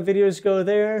where the videos go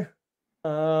there.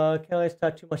 Can't I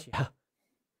talk too much? Yeah.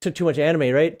 Too much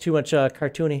anime, right? Too much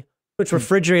cartoony. Which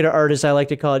refrigerator art, as I like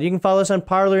to call it. You can follow us on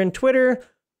Parler and Twitter.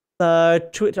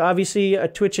 Obviously,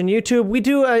 Twitch and YouTube. We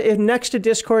do, next to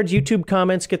Discord, YouTube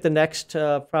comments get the next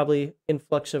probably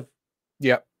influx of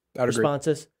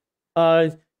responses.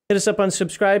 Hit us up on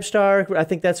Subscribestar. I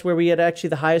think that's where we had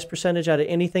actually the highest percentage out of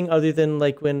anything other than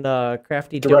like when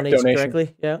Crafty donates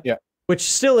directly. Yeah. Which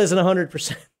still isn't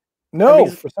 100%. No,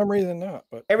 for some reason not.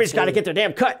 But everybody's got to get their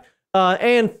damn cut.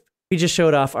 And we just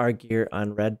showed off our gear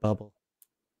on Redbubble.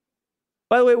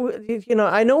 By the way,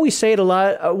 I know we say it a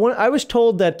lot. I was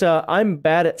told that I'm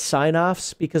bad at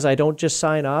sign-offs because I don't just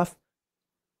sign off.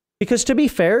 Because to be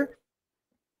fair,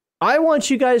 I want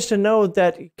you guys to know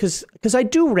that because I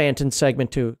do rant in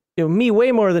segment 2. Me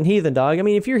way more than Heathen Dog. I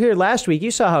mean, if you're here last week,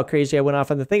 you saw how crazy I went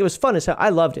off on the thing. It was fun as hell. I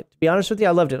loved it. To be honest with you,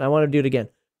 I loved it. I want to do it again.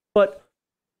 But,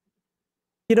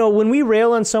 when we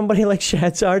rail on somebody like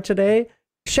Shadzar today,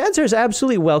 Shadzar is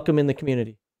absolutely welcome in the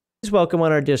community. He's welcome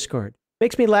on our Discord.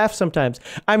 Makes me laugh sometimes.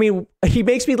 I mean, he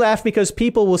makes me laugh because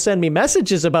people will send me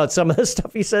messages about some of the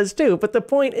stuff he says too. But the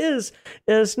point is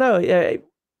no,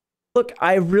 look,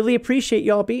 I really appreciate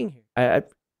y'all being here. I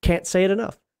can't say it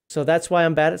enough. So that's why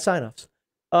I'm bad at sign-offs.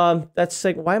 That's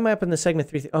like, why am I up in the segment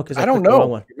 3? Oh, because I don't know. The wrong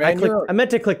one. I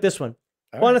meant to click this one.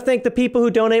 I want to thank the people who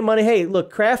donate money. Hey,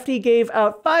 look, Crafty gave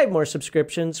out 5 more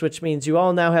subscriptions, which means you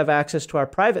all now have access to our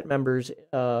private members.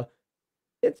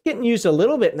 It's getting used a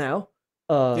little bit now.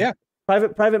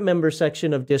 Private member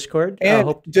section of Discord.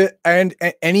 And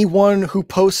anyone who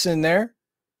posts in there,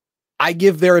 I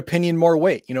give their opinion more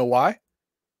weight. You know why?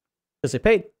 Because they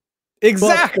paid.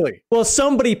 Exactly. Well,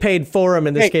 somebody paid for them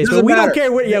in this case, but we don't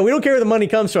care. We don't care where the money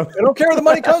comes from. I don't care where the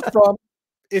money comes from.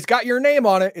 It's got your name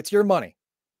on it. It's your money.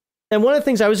 And one of the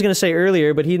things I was going to say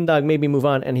earlier, but Heathen Dog made me move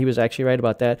on, and he was actually right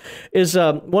about that, is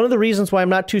one of the reasons why I'm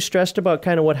not too stressed about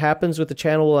kind of what happens with the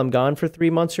channel while I'm gone for 3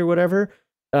 months or whatever,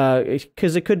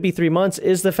 because it could be 3 months,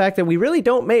 is the fact that we really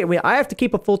don't make. I mean, I have to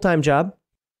keep a full-time job.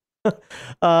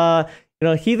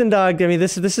 Heathen Dog. I mean,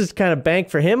 this is kind of bank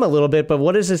for him a little bit. But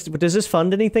what is this? Does this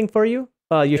fund anything for you?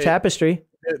 Your tapestry,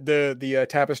 the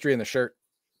tapestry and the shirt,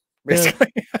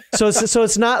 basically. Yeah. So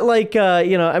it's not like I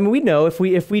mean, we know if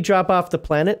we drop off the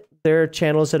planet, there are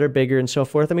channels that are bigger and so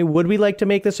forth. I mean, would we like to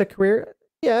make this a career?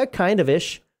 Yeah, kind of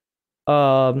ish.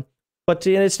 But But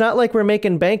it's not like we're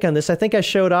making bank on this. I think I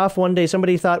showed off one day.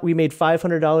 Somebody thought we made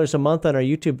 $500 a month on our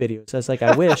YouTube videos. I was like,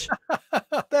 I wish.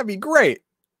 That'd be great.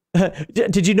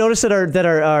 Did you notice that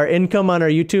our income on our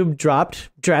YouTube dropped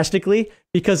drastically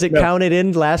because it counted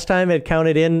in last time? It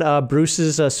counted in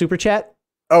Bruce's super chat.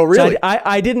 Oh, really? So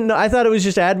I didn't know. I thought it was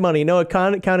just ad money. No, it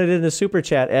counted in the super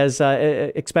chat as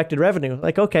expected revenue.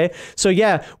 Like, okay, so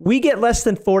yeah, we get less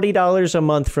than $40 a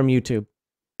month from YouTube.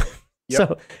 Yep.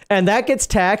 So, and that gets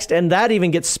taxed, and that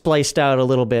even gets spliced out a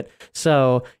little bit.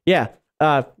 So yeah,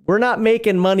 we're not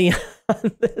making money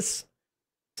on this.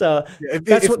 So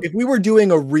if we were doing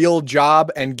a real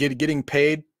job and getting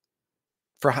paid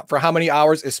for how many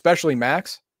hours, especially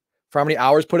Max, for how many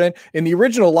hours put in the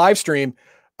original live stream.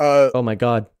 Oh my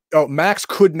God. Oh, Max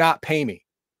could not pay me.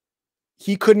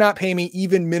 He could not pay me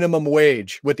even minimum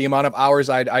wage with the amount of hours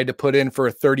I had to put in for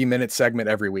a 30-minute segment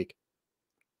every week.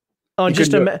 Oh,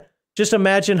 just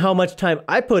imagine how much time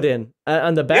I put in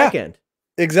on the back end.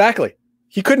 Exactly.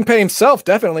 He couldn't pay himself,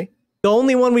 definitely. The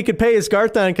only one we could pay is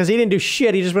Garthon because he didn't do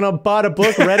shit. He just went out and bought a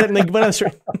book, read it, and then went on the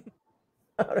street.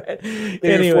 All right.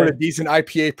 Anyway. Afford a decent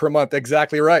IPA per month.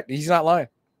 Exactly right. He's not lying.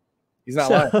 He's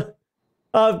not lying.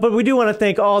 But we do want to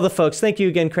thank all the folks. Thank you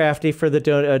again, Crafty, for the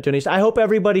donation. I hope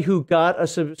everybody who got a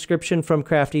subscription from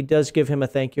Crafty does give him a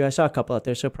thank you. I saw a couple out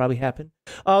there, so it probably happened.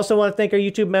 I also want to thank our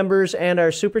YouTube members and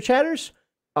our super chatters.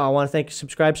 I want to thank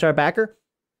Subscribestar Backer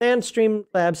and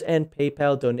Streamlabs and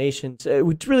PayPal donations.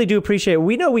 We really do appreciate it.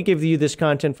 We know we give you this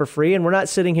content for free, and we're not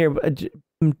sitting here,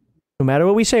 no matter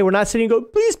what we say, we're not sitting and go,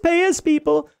 please pay us,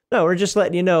 people. No, we're just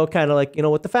letting you know, kind of like,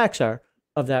 what the facts are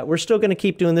of that. We're still going to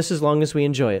keep doing this as long as we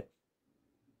enjoy it.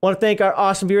 I want to thank our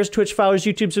awesome viewers, Twitch followers,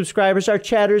 YouTube subscribers, our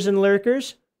chatters and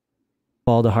lurkers.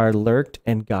 Baldahar lurked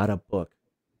and got a book.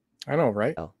 I know,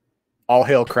 right? Oh. All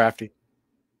hail Crafty.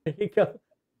 There you go.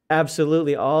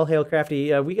 Absolutely. All hail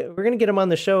Crafty. We're going to get him on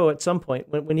the show at some point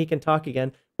when he can talk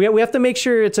again. We have to make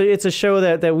sure it's a show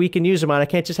that we can use him on. I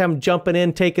can't just have him jumping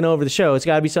in, taking over the show. It's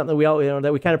got to be something that we all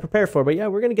that we kind of prepare for. But yeah,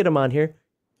 we're going to get him on here.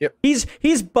 Yep.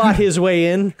 He's bought his way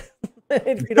in.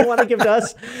 If you don't want to give to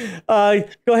us,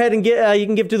 go ahead and get. You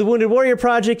can give to the Wounded Warrior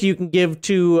Project. You can give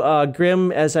to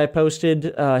Grim, as I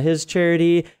posted his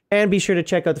charity, and be sure to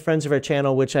check out the Friends of our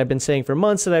channel, which I've been saying for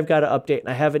months that I've got to update, and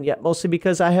I haven't yet, mostly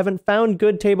because I haven't found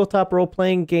good tabletop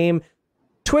role-playing game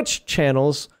Twitch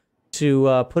channels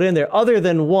to put in there, other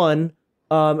than one,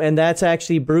 and that's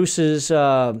actually Bruce's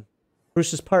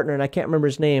partner, and I can't remember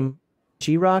his name,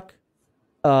 G-Rock.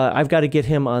 I've got to get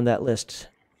him on that list.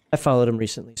 I followed him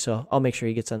recently, so I'll make sure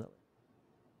he gets on that.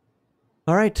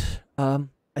 All right. I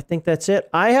think that's it.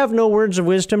 I have no words of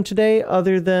wisdom today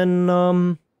other than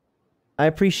I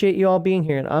appreciate you all being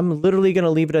here, and I'm literally going to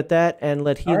leave it at that and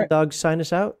let the dog sign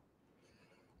us out.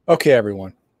 Okay,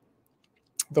 everyone.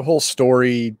 The whole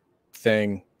story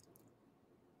thing.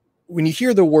 When you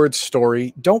hear the word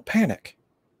story, don't panic.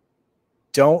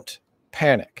 Don't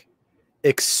panic.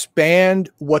 Expand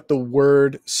what the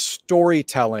word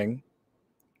storytelling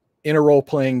in a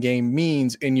role-playing game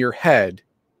means in your head.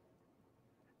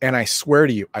 And I swear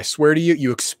to you,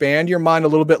 you expand your mind a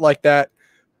little bit like that,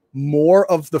 more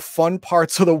of the fun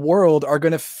parts of the world are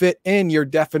going to fit in your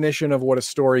definition of what a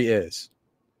story is.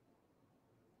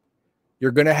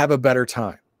 You're going to have a better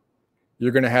time.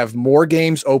 You're going to have more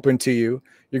games open to you.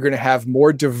 You're going to have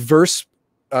more diverse,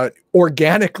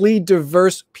 organically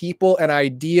diverse people and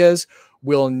ideas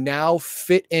will now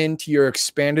fit into your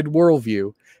expanded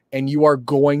worldview. And you are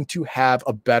going to have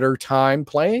a better time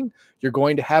playing. You're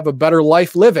going to have a better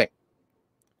life living.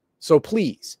 So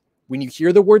please, when you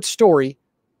hear the word story,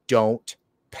 don't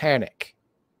panic.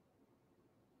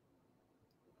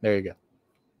 There you go.